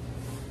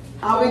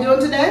 How are we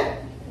doing today?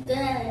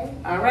 Good.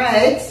 All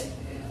right.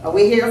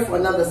 We're here for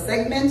another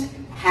segment.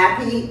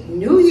 Happy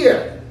New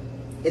Year.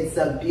 It's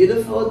a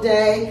beautiful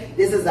day.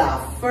 This is our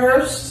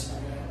first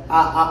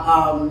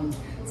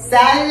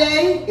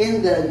Saturday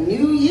in the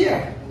new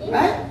year,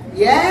 right?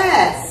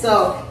 Yes.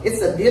 So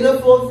it's a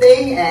beautiful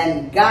thing,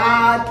 and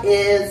God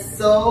is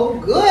so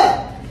good.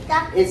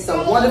 It's a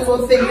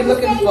wonderful thing we're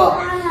looking for.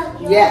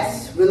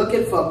 Yes, we're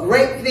looking for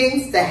great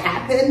things to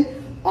happen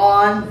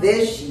on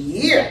this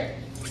year.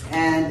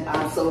 And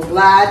I'm so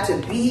glad to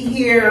be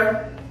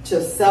here to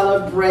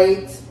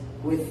celebrate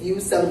with you,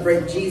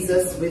 celebrate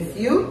Jesus with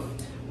you.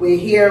 We're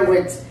here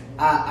with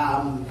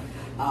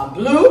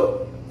Blue.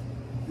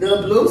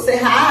 Little Blue, say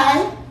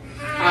hi.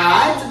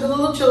 Hi to the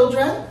little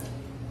children.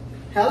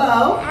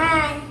 Hello.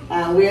 Hi.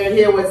 And we're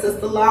here with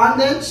Sister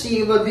London.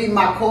 She will be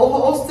my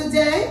co-host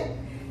today.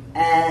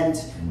 And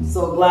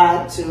So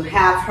glad to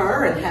have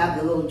her and have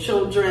the little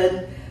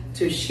children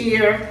to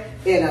share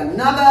in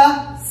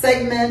another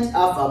segment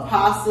of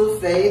Apostle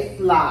Faith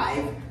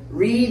Live,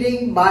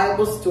 reading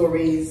Bible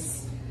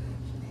stories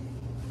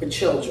for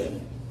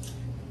children,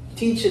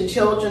 teaching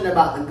children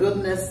about the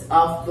goodness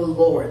of the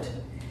Lord,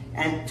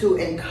 and to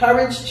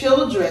encourage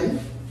children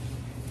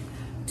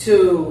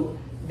to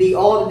be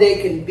all that they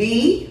can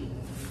be.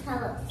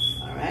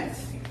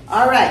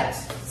 All right.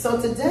 So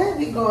today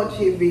we're going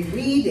to be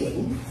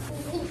reading,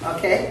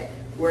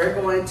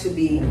 we're going to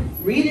be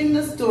reading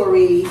the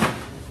story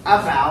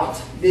about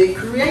the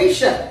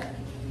creation.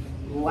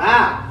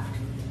 Wow.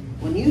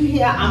 When you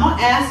hear, I'm going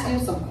to ask you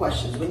some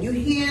questions. When you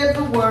hear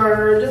the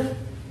word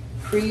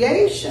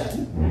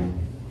creation,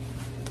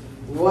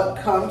 what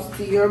comes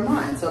to your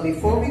mind? So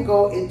before we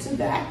go into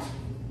that,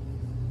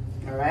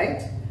 all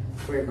right,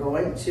 we're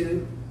going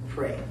to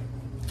pray.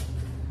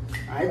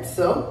 All right,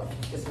 so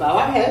let's bow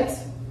our heads.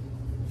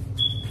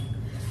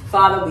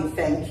 Father, we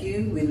thank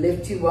you. We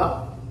lift you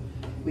up.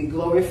 We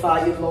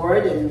glorify you,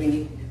 Lord, and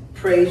we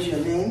praise your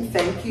name.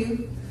 Thank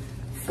you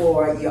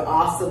for your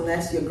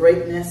awesomeness, your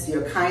greatness,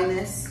 your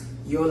kindness,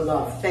 your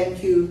love.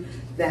 Thank you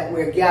that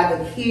we're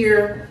gathered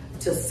here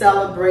to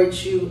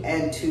celebrate you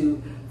and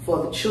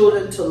for the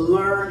children to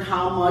learn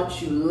how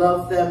much you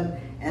love them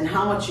and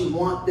how much you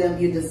want them.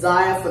 You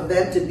desire for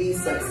them to be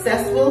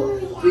successful.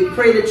 We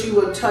pray that you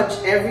will touch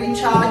every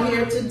child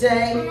here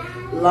today.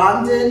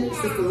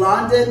 Sister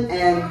London,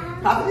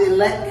 and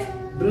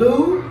Prophet-elect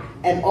Blue,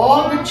 and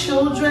all the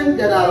children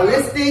that are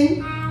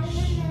listening,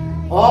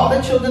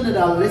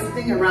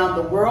 around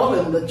the world,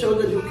 and the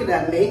children who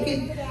cannot make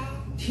it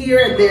here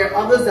and there,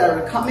 others that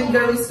are coming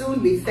very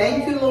soon. We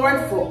thank you,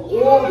 Lord, for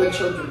all the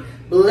children.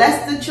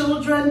 Bless the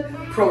children,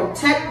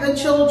 protect the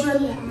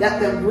children, let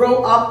them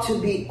grow up to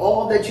be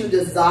all that you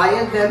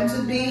desire them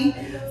to be.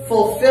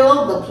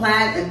 Fulfill the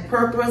plan and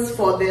purpose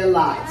for their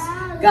lives.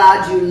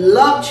 God, you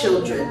love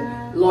children.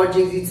 Lord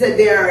Jesus, you said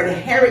they are a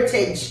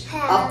heritage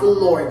of the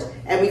Lord.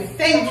 And we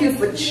thank you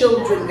for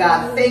children,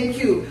 God.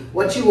 Thank you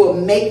what you will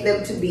make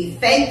them to be.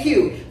 Thank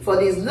you for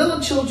these little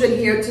children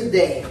here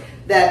today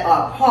that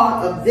are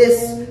part of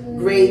this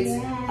great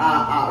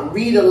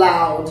read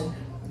aloud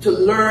to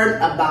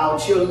learn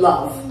about your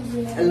love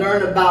and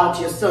learn about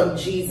your son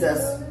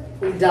Jesus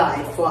who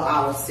died for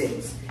our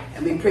sins.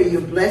 And we pray you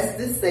bless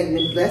this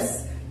segment,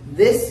 bless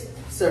this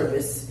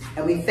service.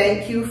 And we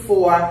thank you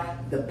for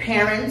the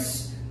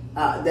parents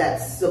that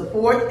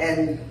support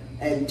and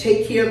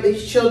take care of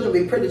these children.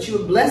 We pray that you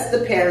would bless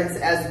the parents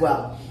as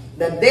well,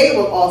 that they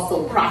will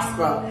also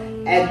prosper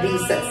and be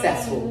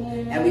successful.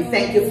 And we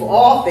thank you for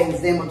all things.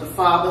 In the name of the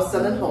Father,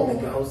 Son, and Holy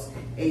Ghost.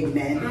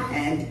 Amen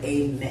and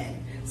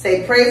amen.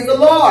 Say, praise the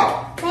Lord.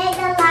 Praise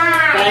the Lord.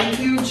 Thank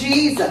you,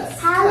 Jesus.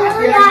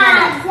 Hallelujah. Clap your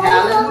hands.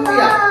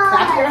 Hallelujah.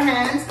 Clap your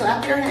hands.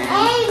 Clap your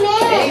hands.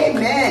 Amen.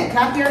 Amen.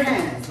 Clap your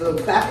hands.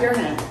 Clap your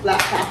hands.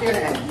 Clap your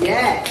hands.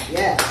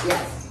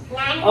 Yes.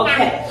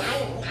 Okay.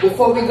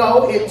 Before we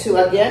go into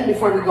our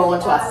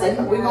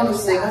segment, we're going to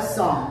sing a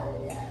song.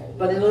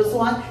 But in this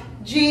one,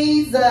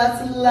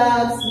 Jesus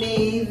loves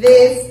me,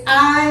 this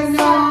I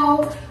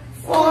know,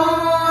 for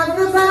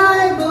the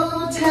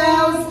Bible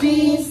tells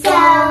me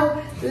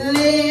so.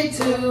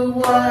 Little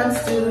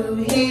ones to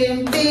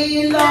him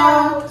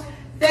belong.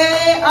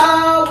 They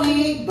are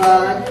weak,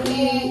 but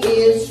he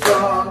is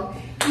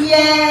strong.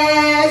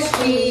 Yes,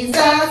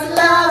 Jesus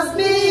loves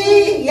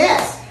me.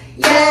 Yes,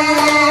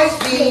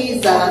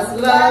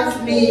 Jesus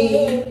loves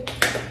me.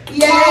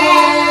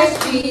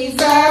 Yes,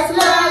 Jesus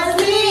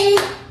loves me.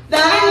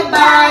 The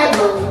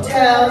Bible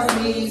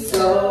tells me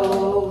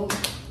so.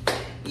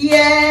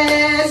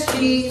 Yes,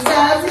 Jesus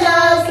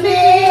loves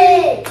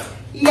me.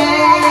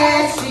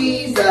 Yes,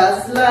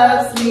 Jesus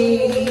loves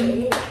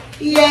me.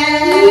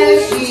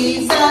 Yes,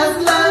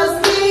 Jesus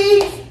loves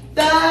me.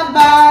 The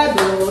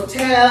Bible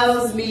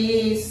tells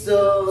me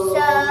so.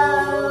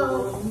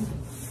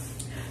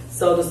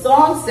 So the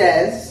song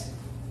says,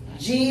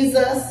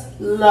 Jesus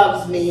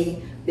loves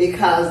me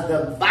because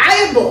the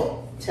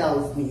Bible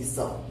tells me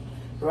so.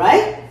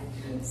 Right?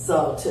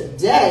 So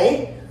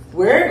today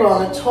we're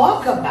going to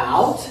talk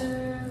about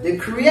the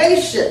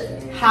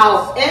creation,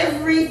 how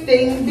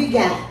everything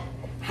began,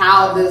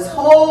 how this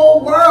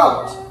whole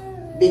world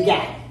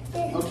began.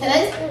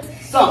 Okay?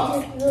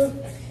 So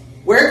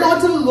we're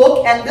going to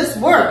look at this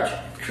word,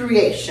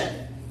 creation.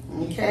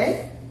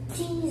 Okay?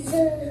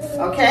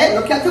 Okay,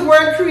 look at the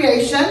word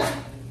creation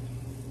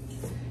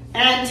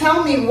and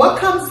tell me what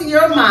comes to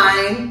your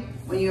mind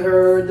when you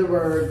heard the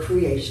word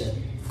creation.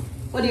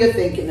 What are you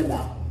thinking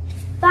about?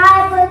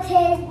 Bible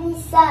tells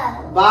me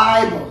so.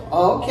 Bible.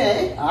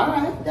 Okay. All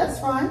right. That's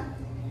fine.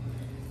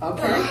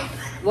 Okay.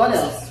 What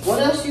else? What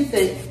else you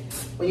think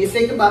when you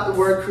think about the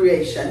word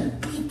creation?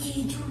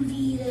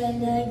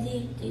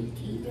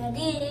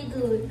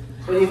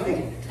 What do you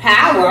think?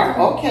 Power.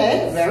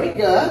 Okay. Very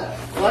good.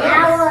 What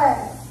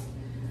else?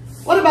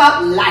 What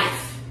about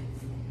life?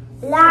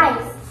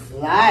 Life.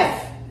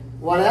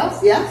 What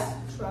else? Yes?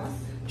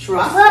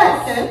 Trust.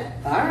 Okay.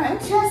 All right.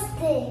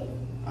 Trusting.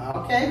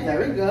 Okay.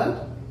 Very good.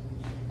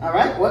 All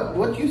right.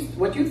 What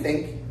you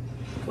think?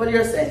 What do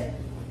you say?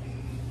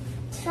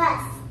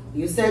 Trust.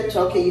 You said,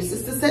 okay, your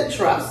sister said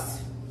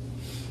trust.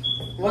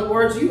 What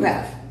words do you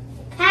have?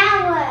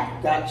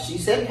 Power. She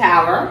said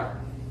power.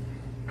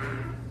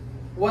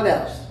 What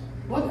else?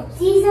 What else?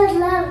 Jesus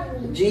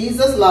loves me.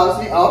 Jesus loves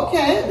me.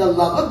 Okay, the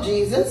love of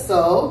Jesus.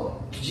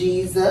 So,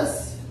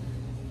 Jesus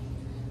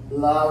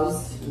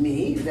loves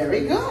me.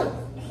 Very good.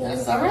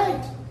 That's all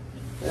right.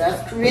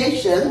 That's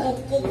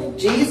creation.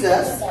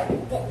 Jesus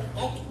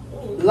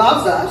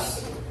loves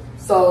us.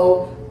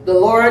 So, the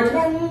Lord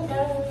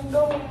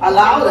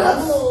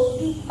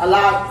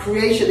allowed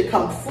creation to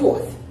come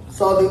forth.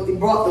 So they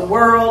brought the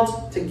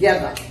world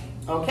together.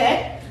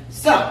 Okay?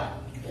 So,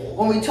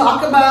 when we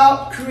talk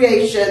about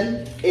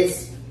creation,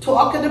 it's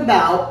talking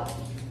about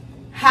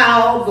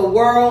how the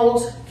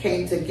world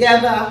came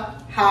together,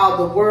 how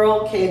the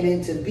world came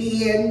into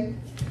being,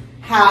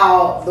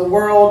 how the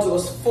world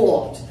was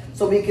formed.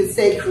 So we could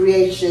say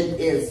creation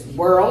is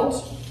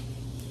world.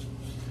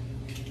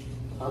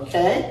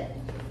 Okay?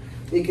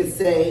 We could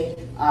say,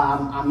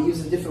 I'm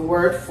using a different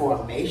word,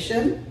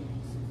 formation.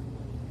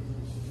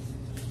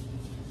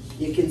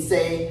 You can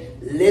say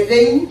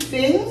living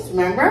things,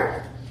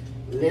 remember?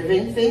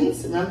 Living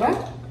things, remember?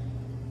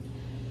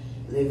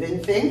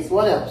 Living things.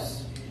 What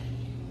else?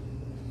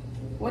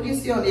 What do you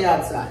see on the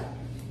outside?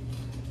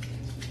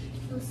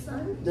 The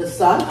sun. The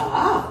sun.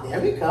 Ah, there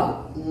we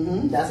go.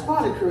 That's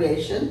part of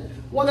creation.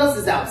 What else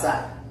is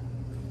outside?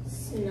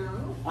 Snow.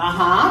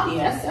 Uh-huh.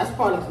 Yes, that's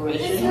part of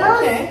creation.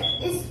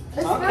 Okay.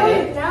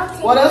 Okay.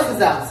 What else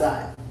is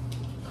outside?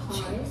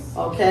 Cars.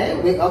 Okay,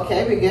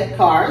 we get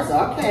cars.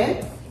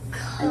 Okay.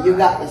 And you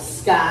got the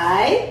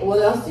sky. What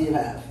else do you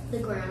have? The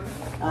ground.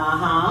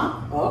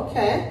 Uh-huh.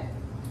 Okay.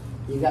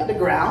 You got the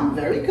ground.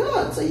 Very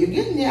good. So you're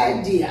getting the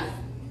idea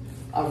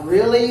of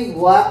really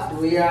what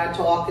we are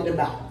talking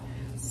about.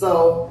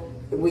 So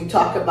we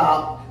talk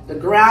about the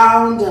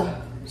ground,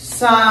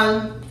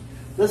 sun,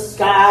 the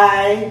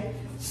sky,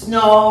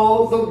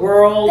 snow, the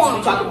world.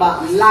 We talk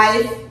about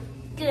life.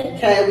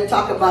 Okay, we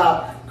talk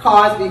about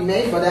cars being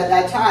made, but at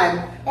that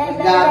time, when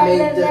God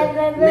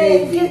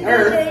made the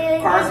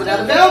earth, cars were not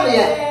available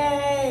yet.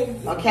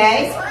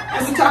 Okay,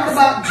 and we talk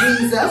about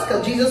Jesus,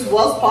 because Jesus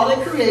was part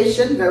of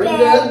creation. Very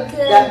good.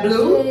 That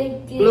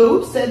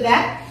blue said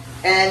that,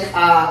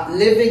 and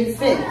living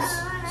things.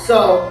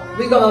 So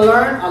we're going to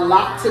learn a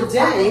lot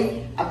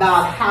today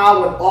about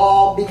how it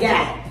all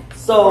began.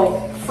 So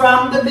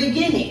from the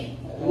beginning,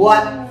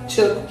 what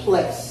took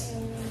place.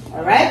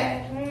 All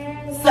right.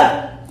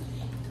 So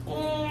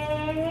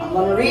I'm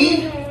going to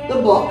read the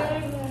book,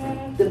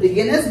 The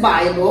Beginner's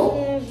Bible,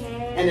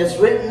 and it's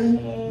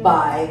written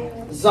by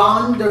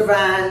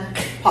Zondervan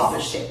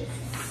Publishing.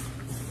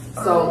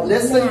 So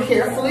listen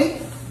carefully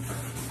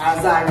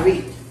as I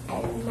read.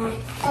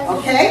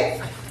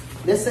 Okay?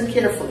 Listen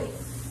carefully.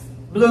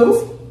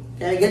 Blue,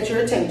 can I get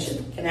your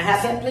attention? Can I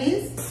have that,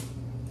 please?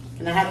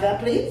 Can I have that,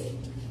 please?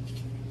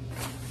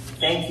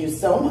 Thank you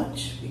so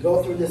much. We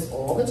go through this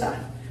all the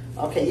time.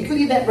 Okay, you can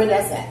leave that where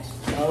that's at.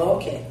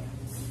 Okay.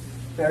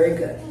 Very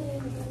good.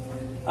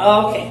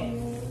 Okay.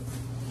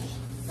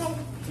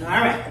 All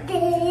right.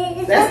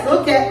 Let's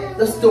look at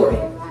the story.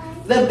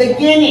 The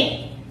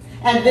beginning.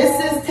 And this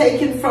is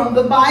taken from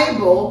the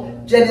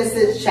Bible,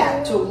 Genesis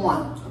chapter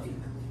 1.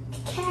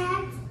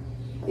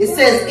 It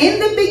says, in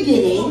the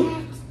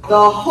beginning,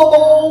 the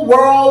whole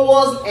world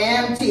was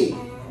empty.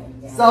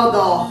 So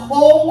the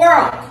whole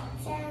world.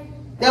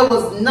 There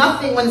was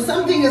nothing. When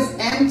something is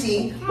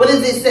empty, what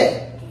does it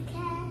say?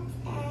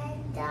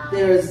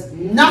 There is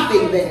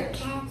nothing there.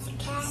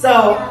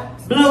 So,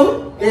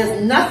 blue,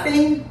 there's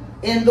nothing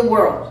in the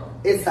world.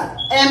 It's an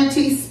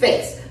empty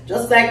space.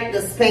 Just like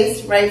the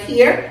space right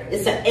here,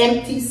 it's an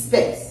empty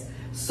space.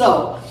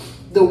 So,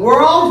 the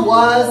world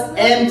was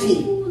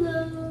empty.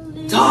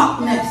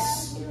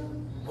 Darkness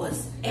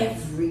was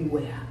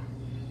everywhere.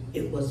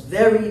 It was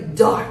very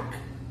dark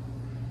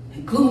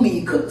and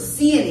gloomy. You couldn't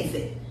see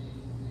anything.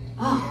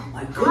 Oh,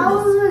 my goodness. How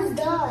was it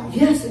dark?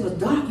 Yes, it was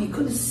dark. You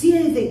couldn't see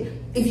anything.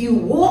 If you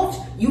walked,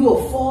 you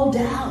will fall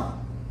down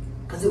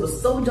because it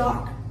was so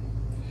dark.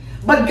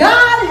 But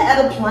God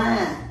had a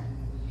plan.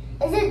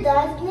 Is it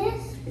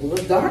darkness? It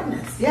was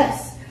darkness,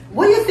 yes.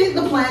 What do you think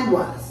the plan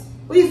was?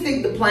 What do you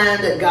think the plan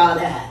that God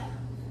had?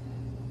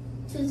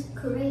 To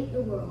create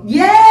the world.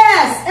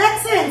 Yes,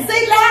 excellent.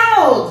 Say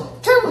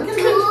loud. To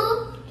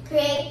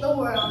create the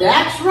world.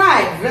 That's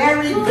right.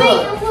 Very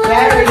good.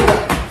 Very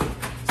good.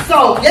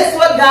 So, guess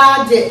what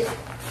God did?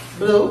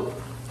 Blue,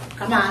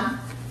 come on.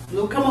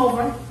 Blue, come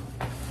over.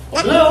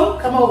 Blue,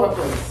 come over,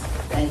 please.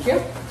 Thank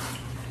you.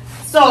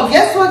 So,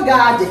 guess what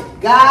God did?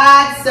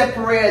 God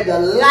separated the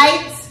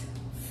light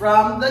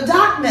from the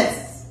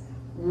darkness.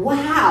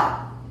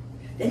 Wow.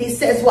 Then he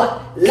says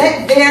what?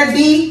 Let there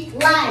be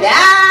light.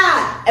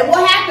 Ah, and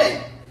what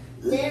happened?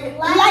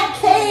 Light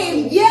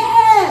came.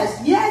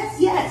 Yes, yes,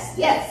 yes,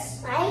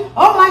 yes. Right?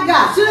 Oh my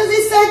God. As soon as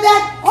he said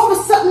that, all of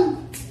a sudden,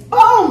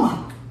 boom.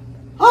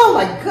 Oh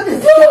my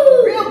goodness, it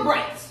got real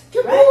bright.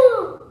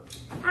 Right?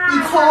 He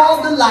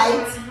called the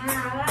light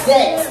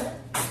day.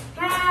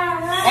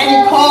 And he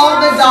called call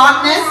the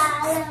darkness?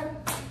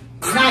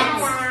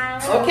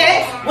 Night.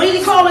 Okay? What did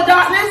he call the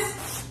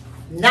darkness?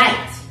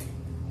 Night.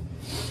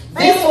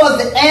 This was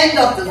the end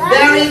of the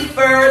very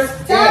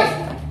first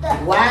day.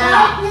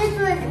 Wow.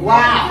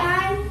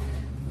 Wow.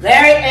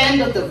 Very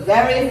end of the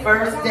very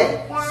first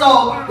day.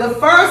 So the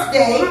first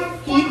day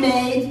he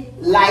made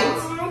light.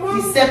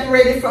 He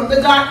separated from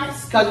the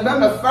darkness. Because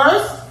remember,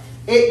 first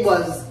it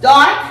was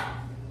dark.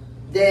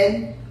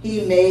 Then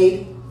he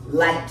made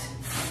light.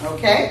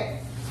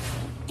 Okay?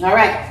 All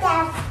right.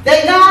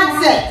 Then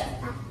God said,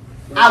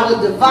 I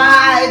will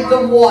divide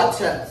the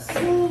waters.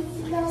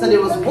 So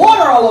there was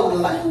water all over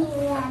the land.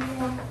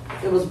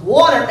 There was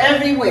water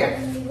everywhere.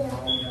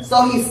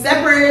 So he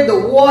separated the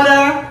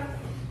water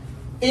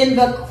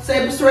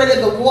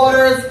separated the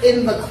waters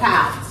in the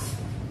clouds.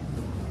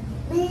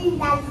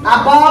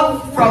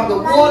 Above from the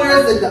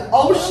waters in the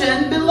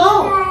ocean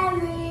below.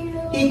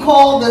 He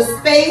called the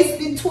space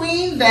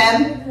between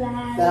them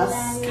the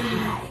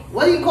sky.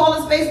 What do you call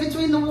the space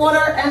between the water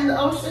and the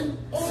ocean?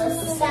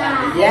 The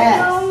sky.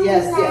 Yes,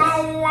 yes,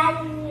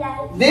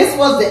 yes. This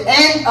was the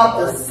end of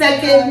the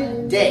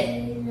second day.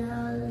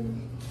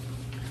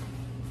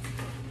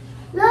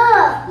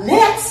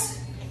 Next,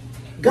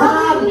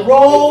 God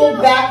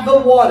rolled back the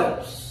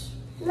waters.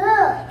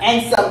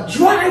 And some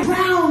dry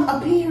ground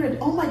appeared.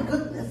 Oh my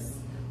goodness.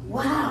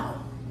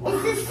 Wow.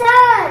 It's the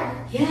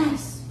sun.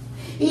 Yes.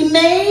 He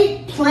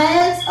made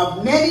plants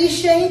of many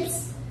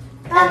shapes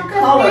and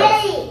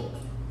colors.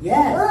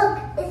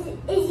 Yes. Look,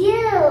 it's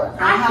you.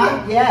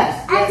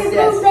 Yes,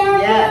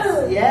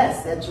 yes,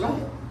 yes, that's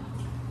right.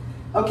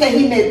 Okay,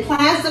 he made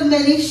plants of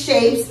many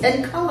shapes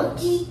and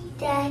colors.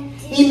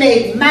 He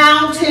made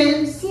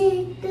mountains.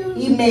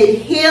 He made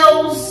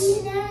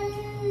hills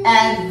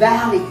and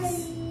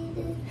valleys.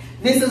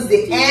 This is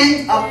the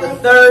end of the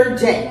third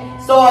day.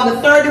 So on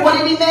the third day, what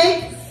did he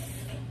make?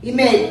 He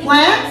made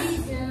plants.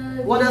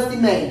 What else he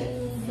made?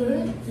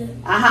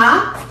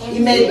 He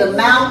made the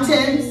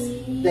mountains,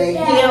 the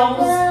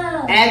hills,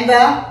 and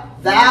the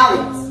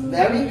valleys.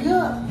 Very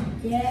good.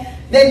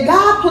 Then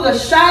God put a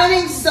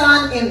shining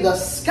sun in the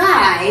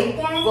sky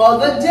for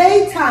the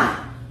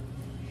daytime.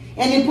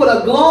 And he put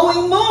a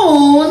glowing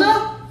moon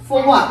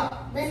for what?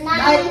 The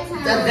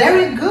nighttime.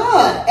 Very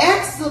good.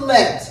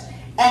 Excellent.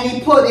 And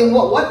he put in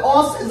what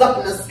else is up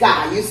in the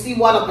sky? You see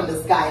what up in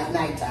the sky at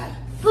nighttime?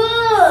 Food.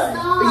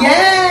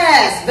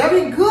 Yes,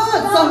 very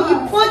good. So he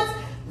put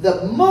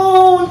the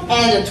moon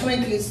and the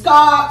twinkling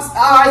stars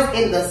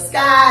in the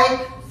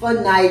sky for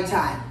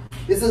nighttime.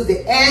 This is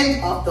the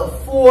end of the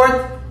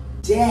fourth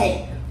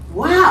day.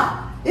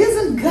 Wow.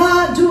 Isn't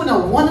God doing a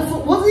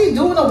wonderful, wasn't he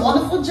doing a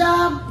wonderful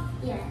job?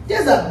 Yeah.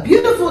 There's a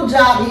beautiful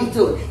job he's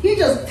doing. He's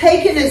just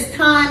taking his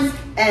time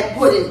and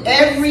putting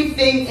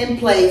everything in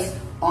place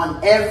on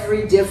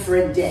every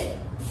different day.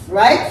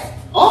 Right?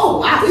 Oh,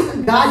 wow.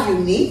 Isn't God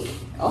unique?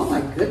 Oh,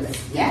 my goodness.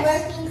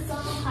 Yes. He's working so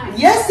hard.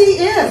 Yes, he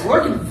is.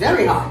 Working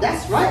very hard.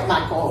 That's right,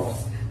 my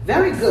co-host.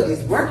 Very good.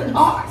 He's working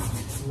hard.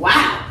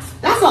 Wow.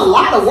 That's a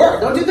lot of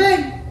work, don't you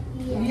think?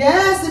 Yeah.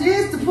 Yes, it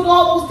is, to put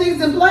all those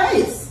things in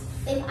place.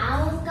 If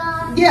I was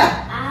God,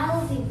 yeah, I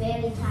would be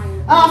very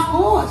tired. Of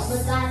course.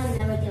 But God would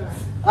never give up.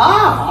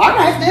 Ah, all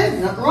right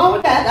then. Nothing wrong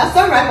with that. That's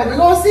all right. But we're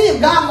going to see if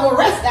God will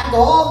rest after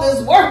all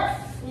this work.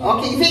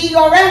 Okay, you think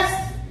you're going to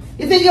rest?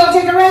 You think you're going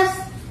to take a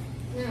rest?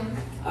 No.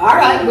 All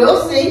right,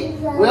 we'll see.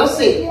 We'll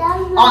see.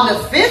 On the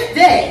fifth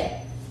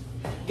day,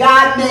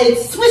 God made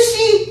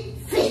swishy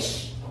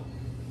fish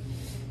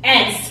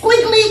and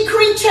squiggly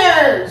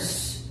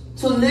creatures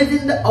to live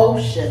in the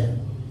ocean.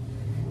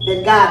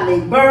 Then God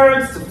made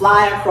birds to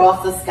fly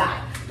across the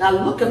sky. Now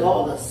look at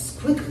all the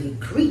squiggly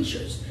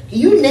creatures. Can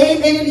you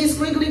name any of these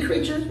squiggly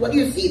creatures? What do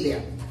you see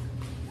there?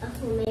 A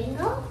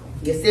flamingo.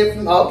 You see it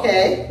from,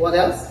 okay. What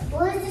else?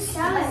 What is the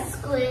shark? A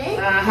squid.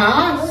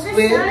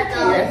 Squid.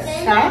 Yes.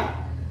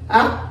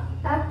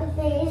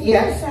 Octopus.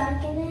 Yes. A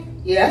shark in it.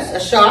 Yes, a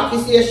shark. You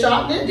see a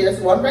shark there? There's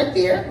one right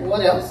there.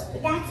 What else?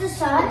 That's a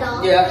shark.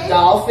 Dolphin. Yeah,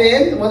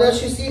 dolphin. What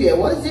else you see there?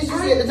 What is this you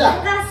see at the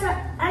top?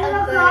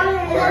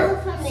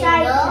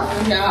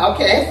 Yeah,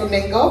 okay,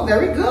 flamingo.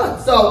 Very good.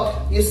 So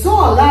you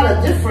saw a lot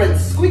of different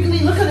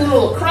squiggly. Look at the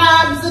little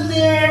crabs in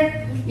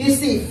there. You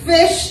see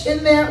fish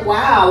in there.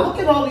 Wow, look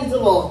at all these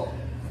little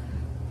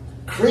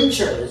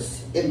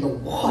creatures in the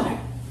water.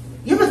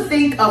 You ever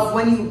think of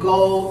when you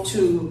go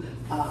to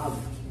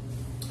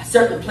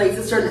certain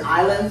places, certain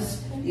islands,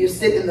 you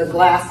sit in the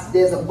glass,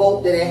 there's a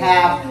boat that they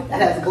have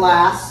that has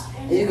glass,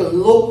 and you can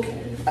look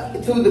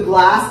through the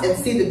glass and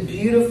see the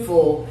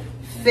beautiful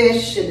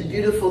fish and the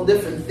beautiful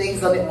different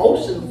things on the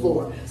ocean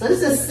floor. So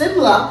this is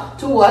similar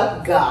to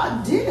what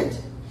God did.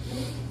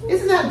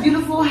 Isn't that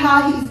beautiful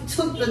how he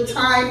took the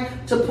time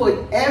to put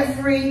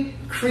every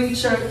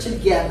creature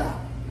together,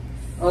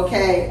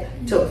 okay,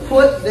 to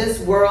put this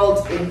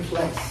world in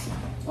place.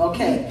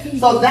 Okay,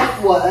 so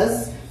that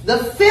was the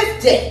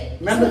fifth day.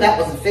 Remember, that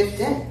was the fifth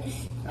day.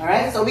 All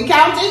right, so we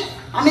counted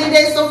how many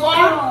days so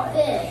far?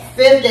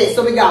 Fifth day.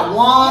 So we got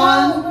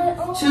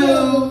 1,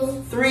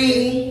 2,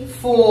 3,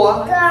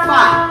 4,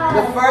 5.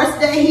 The first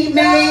day he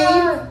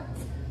made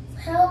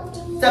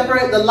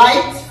Separate the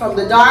light from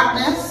the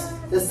darkness.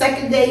 The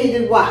second day he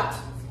did what?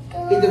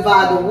 He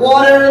divided the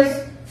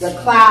waters, the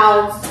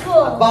clouds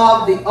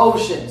above the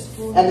oceans.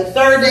 And the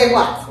third day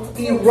what?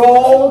 He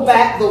rolled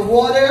back the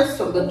waters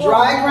from the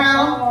dry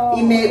ground.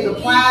 He made the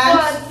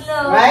plants,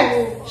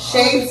 right?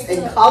 Shapes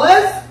and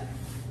colors,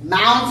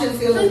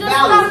 mountains, hills, and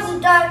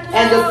valleys.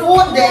 And the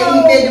fourth day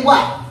he made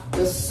what?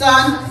 The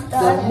sun,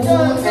 the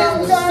moon,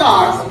 and the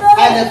stars.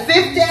 And the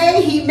fifth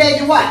day he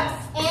made what?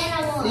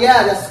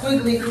 Yeah, the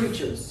squiggly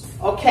creatures.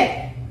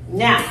 Okay,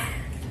 now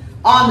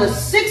on the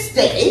sixth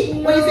day,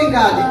 what do you think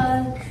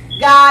God did?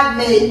 God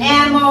made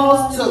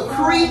animals to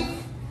creep,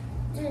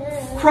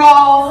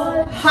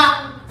 crawl,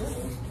 hop,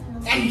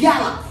 and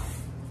gallop.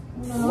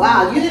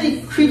 Wow, you know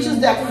any creatures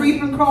that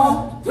creep and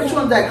crawl? Which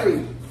one's that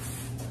creep?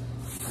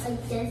 I'm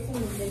guessing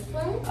this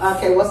one.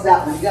 Okay, what's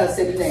that one? You gotta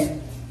say the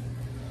name.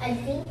 I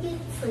think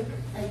it's like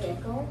a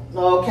gecko.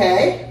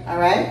 Okay, all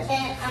right.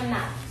 And a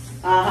mouse.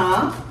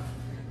 Uh-huh.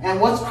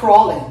 And what's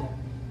crawling?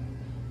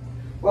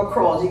 What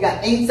crawls? You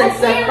got insects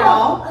that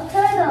crawl. A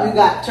turtle. You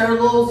got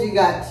turtles. You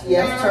got,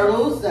 yes,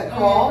 turtles that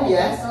crawl,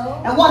 yes.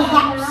 And what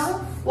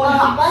hops? What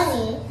hops?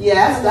 Bunny.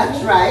 Yes,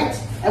 that's right.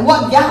 And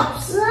what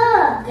gallops?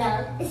 Look.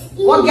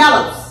 What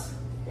gallops?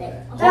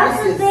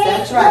 Horses,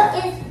 that's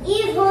right.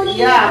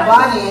 Yeah,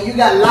 bunny. And you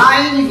got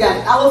lion, you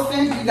got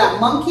elephant, you got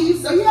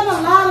monkeys. So you had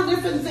a lot of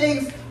different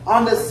things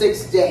on the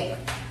sixth day.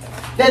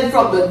 Then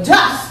from the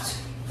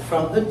dust,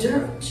 from the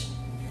dirt,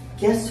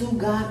 guess who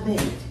God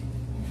made?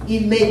 He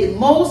made the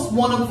most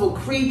wonderful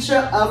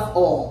creature of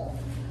all.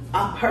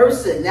 A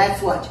person.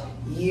 That's what?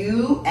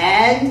 You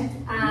and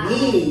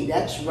me.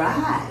 That's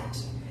right.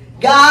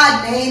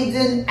 God named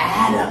him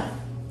Adam.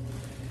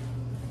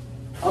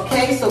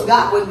 Okay, so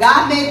when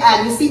God made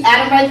Adam, you see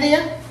Adam right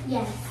there?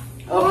 Yes.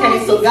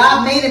 Okay, so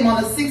God made him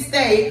on the sixth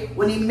day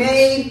when he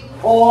made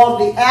all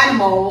the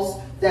animals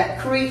that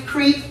creep,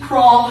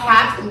 crawl,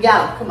 hop, and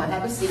gallop. Come on,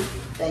 have a seat.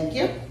 Thank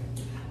you.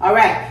 All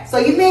right,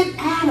 so he made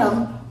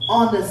Adam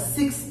on the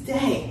sixth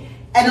day.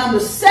 And on the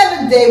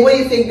seventh day, what do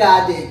you think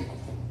God did?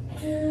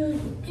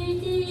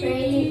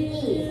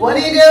 What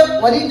did he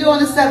do? What did he do on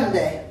the seventh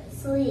day?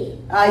 Sleep.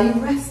 He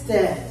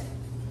rested.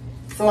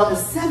 So on the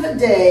seventh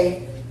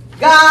day,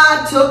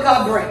 God took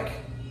a break.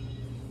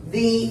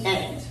 The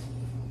end.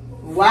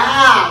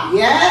 Wow.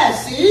 Yeah,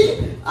 see?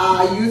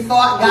 You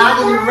thought God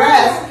didn't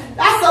rest.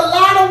 That's a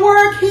lot of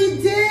work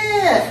he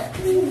did.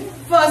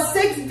 For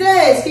 6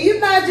 days. Can you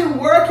imagine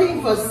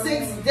working for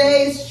 6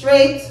 days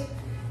straight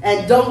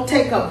and don't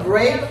take a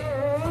break?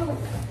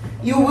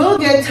 You will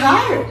get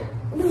tired.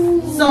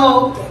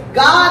 So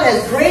God,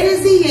 as great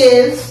as he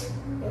is,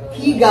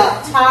 he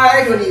got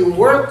tired when he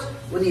worked,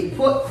 when he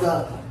put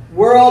the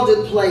world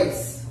in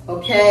place.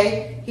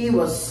 Okay? He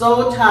was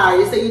so tired.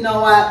 He said, you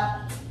know what?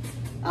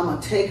 I'm going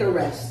to take a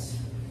rest.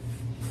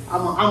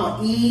 I'm going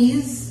to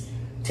ease.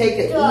 Take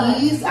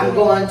an ease. I'm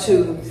going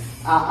to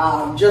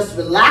just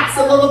relax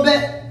a little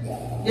bit.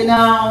 You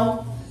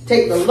know?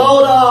 Take the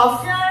load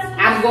off.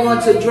 I'm going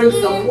to drink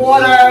some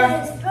water.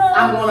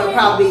 I'm going to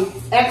probably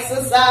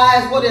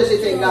exercise. What else do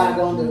you think God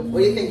going to do? What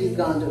do you think he's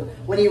going to do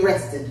when he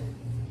rested?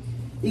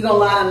 He's going to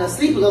lie down and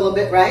sleep a little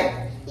bit,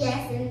 right?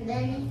 Yes, and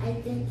then I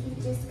think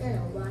he's just going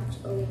to watch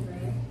over.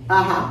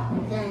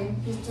 Then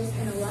he's just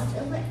going to watch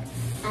over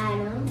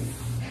Adam.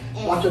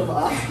 Watch over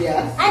us,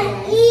 yes.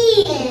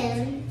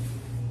 And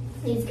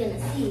he's going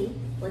to see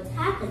what's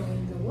happening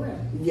in the world.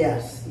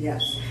 Yes,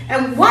 yes.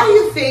 And why do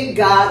you think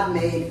God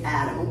made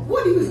Adam?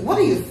 What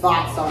are your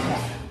thoughts on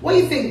that? Why do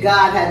you think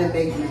God had to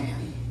make man?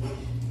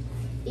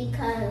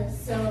 Because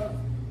so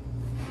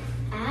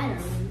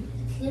Adam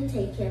can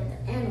take care of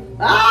the animals.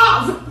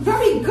 Ah,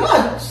 very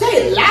good. Say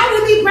it loud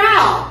and be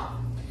proud.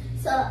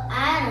 So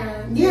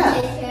Adam can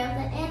take care of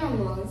the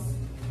animals.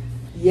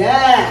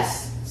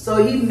 Yes.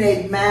 So he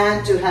made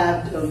man to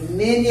have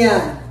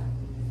dominion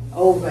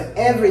over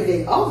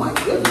everything. Oh my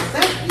goodness,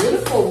 that's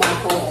beautiful,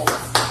 Michael.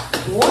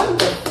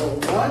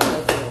 Wonderful,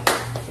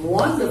 wonderful,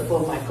 wonderful,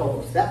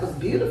 Michael. That was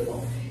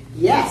beautiful.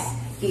 Yes,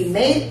 he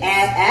made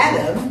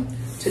Adam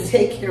to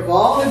take care of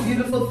all the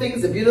beautiful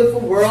things, the beautiful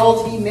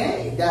world he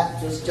made.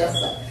 That was just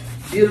a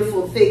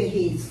beautiful thing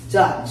he's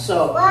done.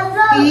 So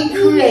he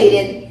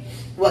created,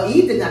 well,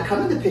 Eve did not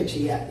come in the picture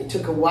yet. It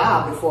took a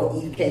while before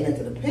Eve came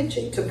into the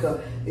picture.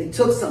 It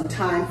took some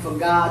time for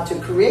God to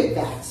create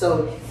that.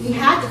 So he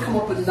had to come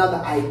up with another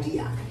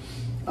idea.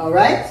 All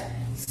right?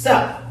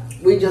 So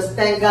we just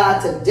thank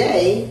God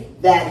today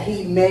that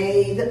he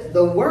made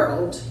the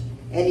world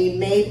and he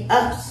made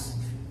us.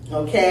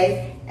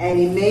 Okay? And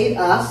he made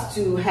us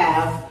to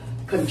have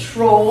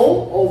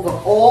control over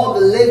all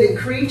the living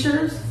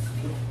creatures.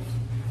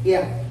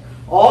 Yeah.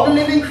 All the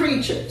living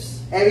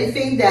creatures.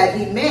 Everything that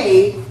he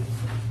made,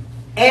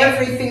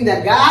 everything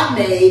that God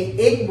made,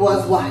 it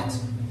was what?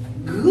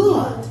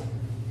 Good.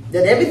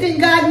 Did everything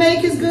God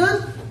make is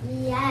good?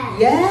 Yes.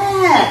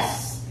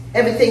 Yes.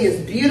 Everything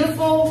is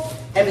beautiful.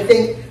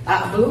 Everything.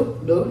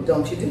 Blue,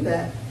 don't you do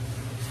that.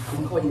 I'm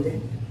going to call you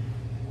then.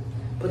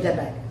 Put that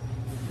back.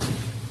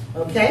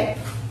 Okay?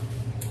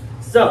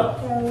 So,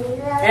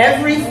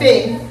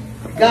 everything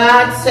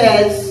God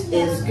says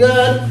is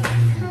good.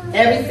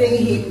 Everything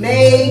he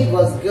made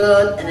was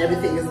good, and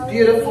everything is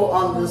beautiful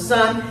under the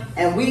sun,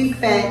 and we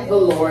thank the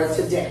Lord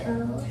today.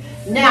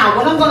 Now,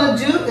 what I'm going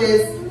to do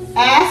is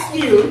ask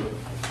you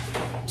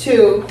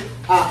to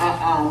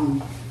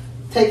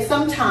take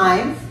some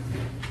time.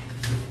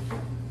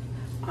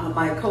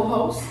 My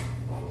co-host,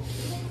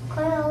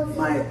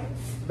 my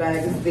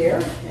bag is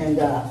there, and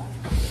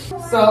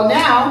so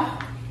now,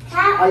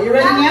 are you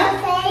ready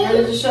now?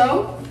 Ready to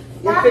show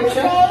your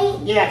picture?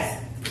 Yes.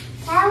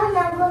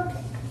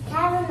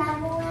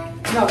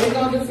 No, we're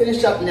going to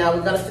finish up now.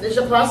 We're going to finish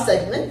up our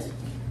segment.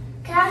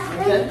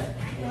 Okay.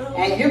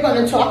 And you're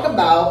going to talk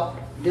about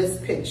this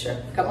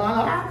picture. Come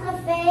on up.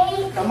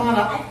 Come on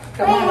up.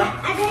 Come on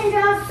up. I can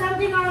draw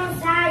something on the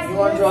side. You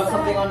want to draw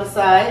something on the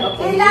side?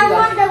 Okay. And I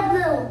want the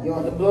blue. You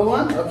want the blue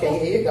one? Okay,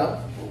 here you go.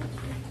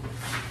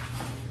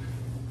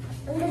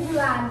 I'm going to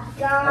draw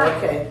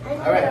God. Okay.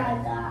 All right.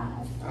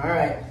 All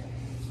right.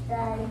 You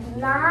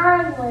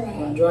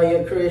want to draw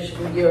your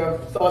creation, your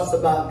thoughts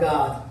about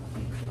God.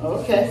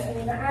 Okay.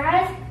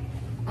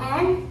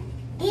 And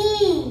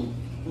Eve.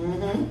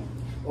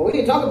 Well, we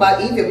didn't talk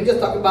about Eve yet. We just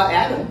talked about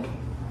Adam.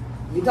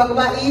 You talk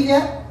about Eve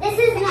yet? This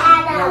is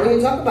Adam. No, we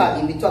didn't talk about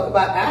Eve. We talked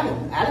about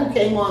Adam.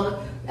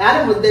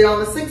 Adam was there on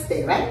the 6th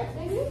day, right?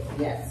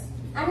 Yes.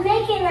 I'm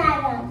making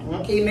Adam.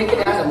 Okay, you make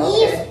it Adam. Okay.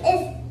 Eve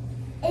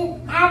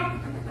is at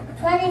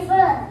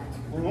 21st.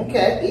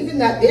 Okay, Eve's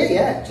not there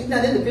yet. She's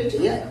not in the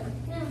picture yet.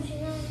 No, she's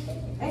not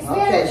in the picture.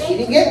 Okay, she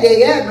didn't get there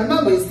yet.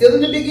 Remember, it's still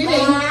in the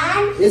beginning.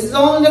 This is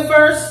only the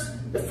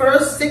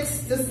first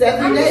 6 to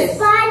 7 days.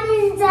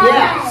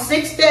 Yeah,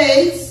 6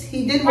 days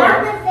he did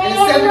work. And the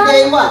 7th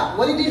day what?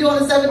 What did he do on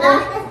the 7th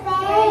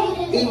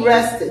day? He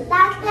rested.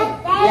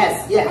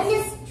 Yes, yes. I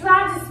just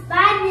draw the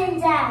spider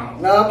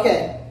inside.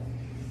 Okay.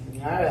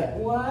 All right.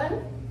 1,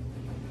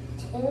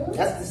 2.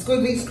 That's the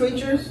squiggly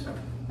creatures?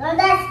 No,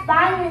 that's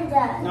spider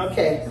inside.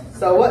 Okay.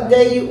 So what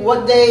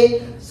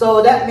day,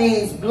 so that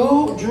means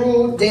Blue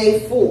drew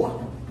day 4.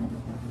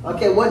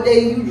 Okay, what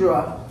day did you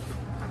draw?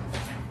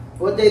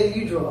 What day did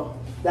you draw?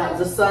 That was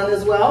the sun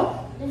as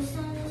well? The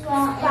sun as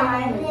well.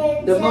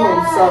 The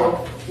moon.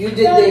 So you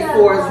did day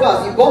 4 as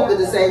well. So you both did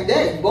the same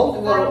day. Both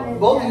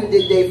of you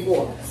did day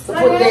 4. So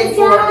put day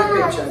 4 on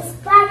your picture.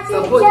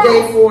 So put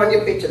day 4 on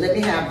your picture. Let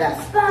me have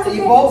that. So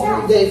you both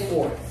drew day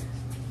 4.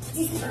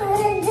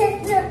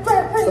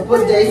 So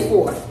put day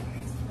 4.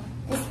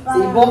 So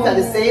you both had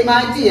the same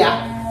idea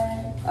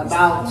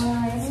about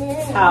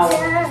how,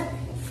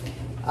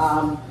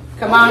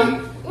 come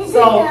on.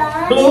 So,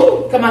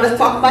 Blue, come on, let's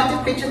talk about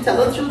your picture. Tell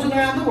the children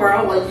around the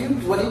world,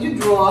 what did you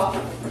draw?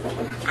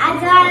 I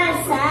draw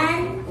the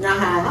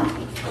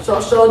sun.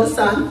 So show the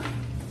sun.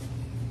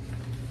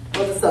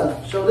 What's the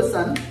sun? Show the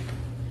sun.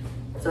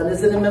 Sun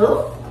is in the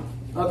middle.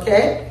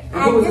 Okay.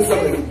 And who is this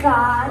over here?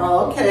 God.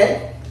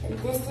 Okay.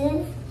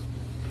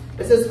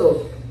 This is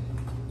who?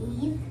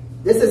 Eve.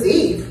 This is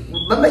Eve.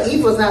 Remember,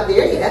 Eve was not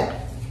there yet.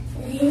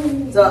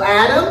 So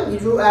Adam, you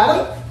drew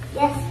Adam?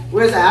 Yes.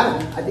 Where's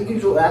Adam? I think you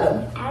drew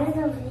Adam. Adam's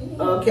over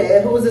here. Okay,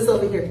 and who is this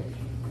over here?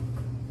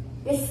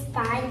 The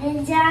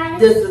spider giant.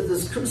 The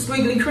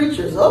squiggly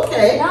creatures.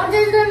 Okay. No,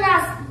 these are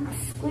not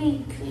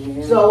squeak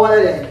creatures. So what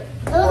are they?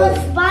 Those are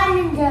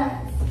spider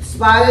giants.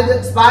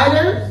 Spiders?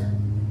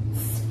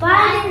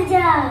 Spider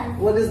giants.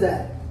 What is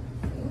that?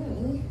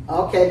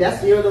 Okay,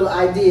 that's your little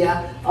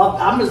idea.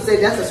 I'm going to say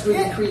that's a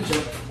squiggly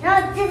creature. No,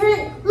 this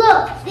is,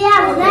 look, they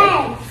have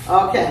legs.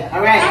 Okay,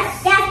 all right.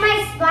 That's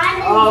my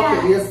spider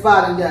Okay, your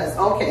spider does.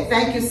 Okay,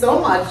 thank you so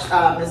much,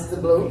 Mr.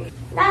 Blue.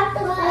 Not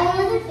the one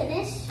I wasn't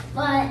finished,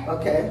 but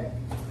okay.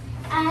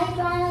 I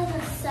draw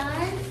the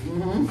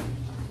sun.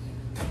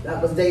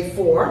 That was day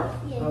 4.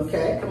 Yes.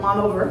 Okay, come on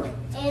over.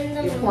 And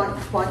the you moon.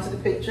 Point to the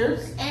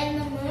pictures.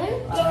 And the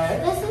moon. All right.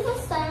 This is the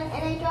sun,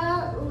 and I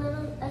draw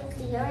a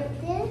clear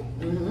right there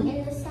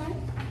in the sun.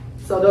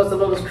 So those are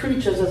little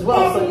creatures as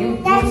well. So you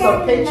drew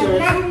some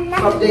pictures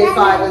from day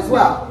 5 as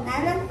well.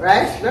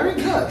 Right? Very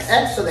good.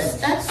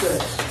 Excellent.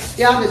 Excellent.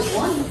 Yeah, that's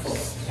wonderful.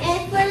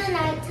 And for the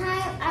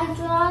nighttime, I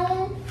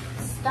draw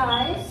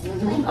stars.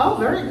 Oh,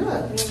 very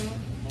good.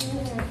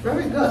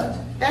 Very good.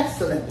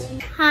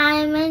 Excellent.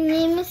 Hi, my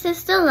name is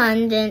Sister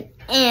London,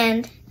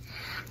 and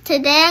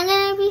today I'm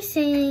going to be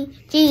singing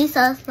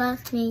Jesus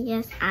Loves Me,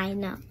 Yes, I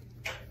Know.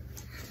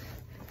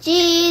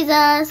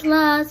 Jesus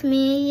loves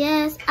me,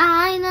 yes,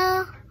 I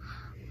know.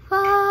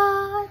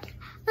 For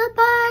the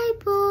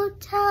Bible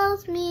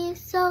tells me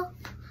so.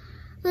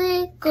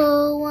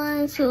 Little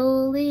ones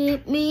who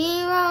lead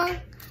me wrong,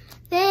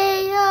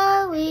 they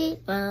are weak,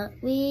 but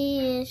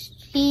He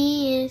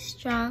is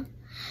strong.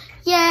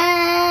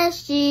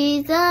 Yes,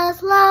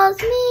 Jesus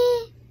loves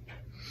me.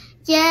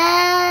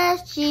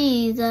 Yes,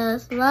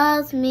 Jesus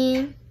loves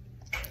me.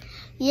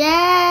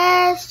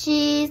 Yes,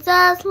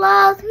 Jesus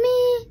loves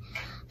me.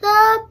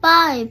 The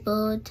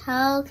Bible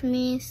tells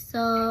me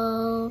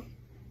so.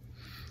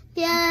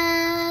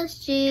 Yes,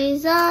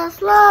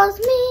 Jesus loves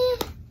me.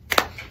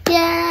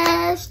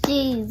 Yes,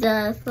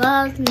 Jesus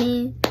loves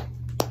me.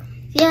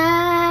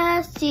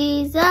 Yes,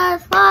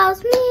 Jesus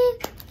loves me.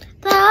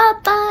 The The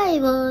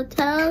Bible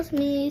tells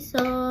me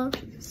so.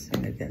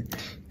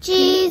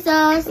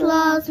 Jesus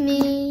loves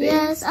me,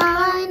 yes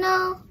I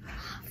know.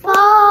 For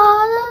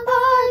the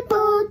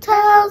Bible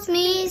tells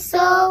me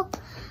so.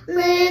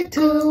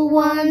 Little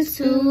ones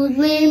who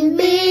leave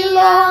me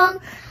long,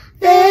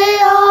 they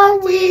are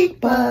weak,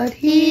 but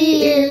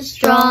he is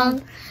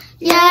strong.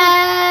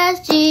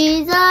 Yes,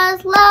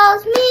 Jesus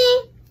loves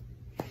me.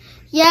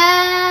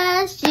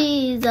 Yes,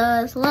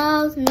 Jesus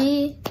loves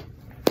me.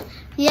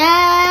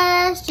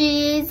 Yes,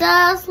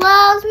 Jesus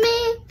loves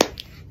me.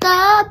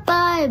 The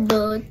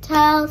Bible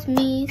tells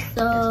me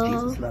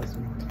so.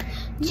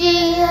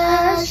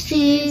 Yes,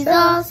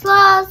 Jesus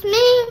loves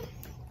me.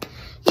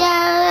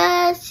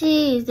 Yes,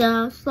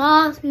 Jesus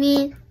loves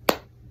me.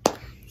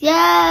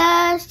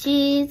 Yes,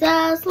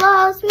 Jesus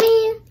loves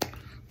me.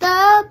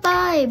 The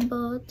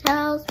Bible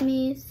tells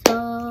me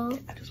so.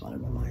 I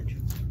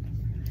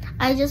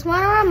just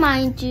want to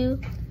remind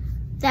you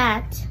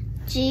that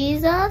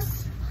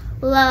Jesus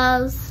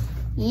loves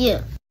you.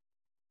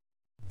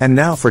 And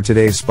now for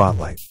today's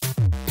spotlight.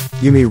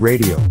 Yumi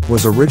Radio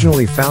was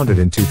originally founded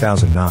in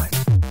 2009.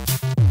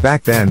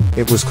 Back then,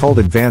 it was called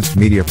Advanced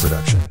Media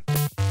Production.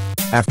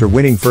 After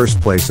winning first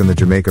place in the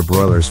Jamaica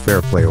Broilers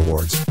Fair Play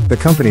Awards, the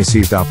company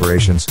ceased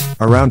operations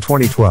around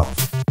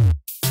 2012.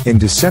 In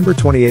December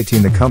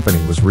 2018, the company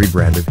was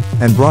rebranded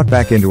and brought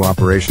back into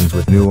operations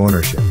with new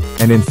ownership,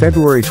 and in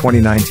February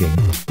 2019,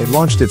 it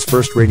launched its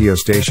first radio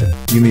station,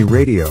 Yumi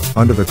Radio,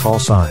 under the call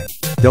sign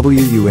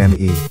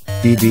WUME,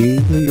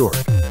 DB, New York.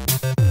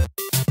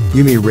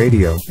 Yumi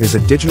Radio is a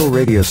digital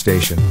radio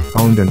station,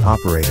 owned and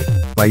operated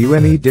by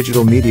UME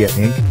Digital Media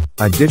Inc.,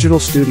 a digital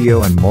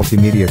studio and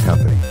multimedia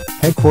company,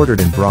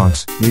 headquartered in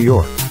Bronx, New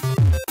York.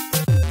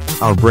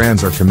 Our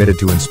brands are committed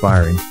to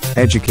inspiring,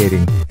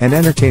 educating, and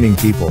entertaining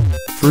people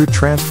through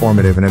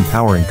transformative and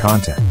empowering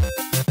content.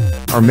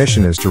 Our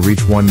mission is to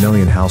reach 1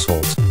 million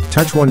households,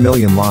 touch 1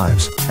 million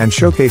lives, and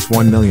showcase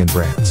 1 million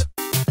brands.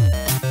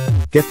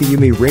 Get the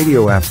Yumi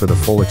Radio app for the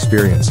full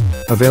experience,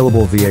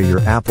 available via your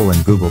Apple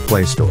and Google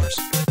Play stores.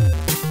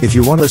 If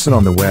you want to listen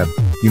on the web,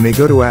 you may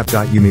go to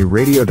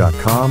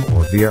app.umiradio.com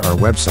or via our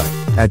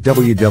website at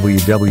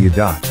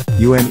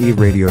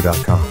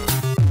www.umeradio.com.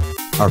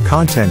 Our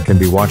content can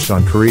be watched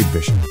on Carib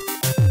Vision.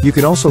 You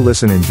can also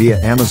listen in via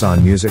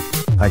Amazon Music,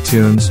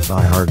 iTunes,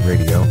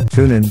 iHeartRadio,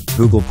 TuneIn,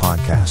 Google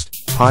Podcast,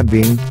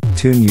 Podbean,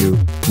 TuneU,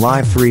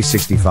 Live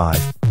 365,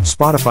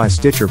 Spotify,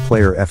 Stitcher,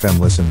 Player FM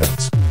Listen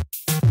Notes.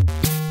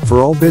 For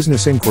all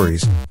business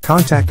inquiries,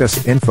 contact us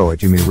at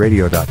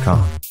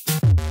info@umiradio.com.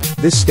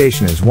 This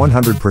station is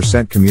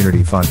 100%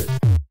 community funded.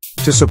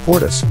 To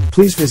support us,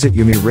 please visit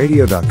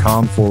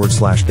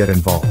umiradio.com/get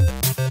involved.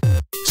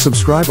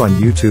 Subscribe on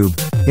YouTube,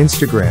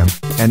 Instagram,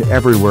 and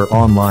everywhere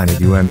online at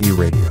UME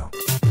Radio.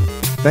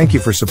 Thank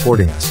you for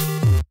supporting us.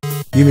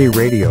 Yumi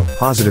Radio,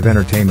 positive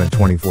entertainment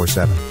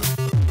 24/7.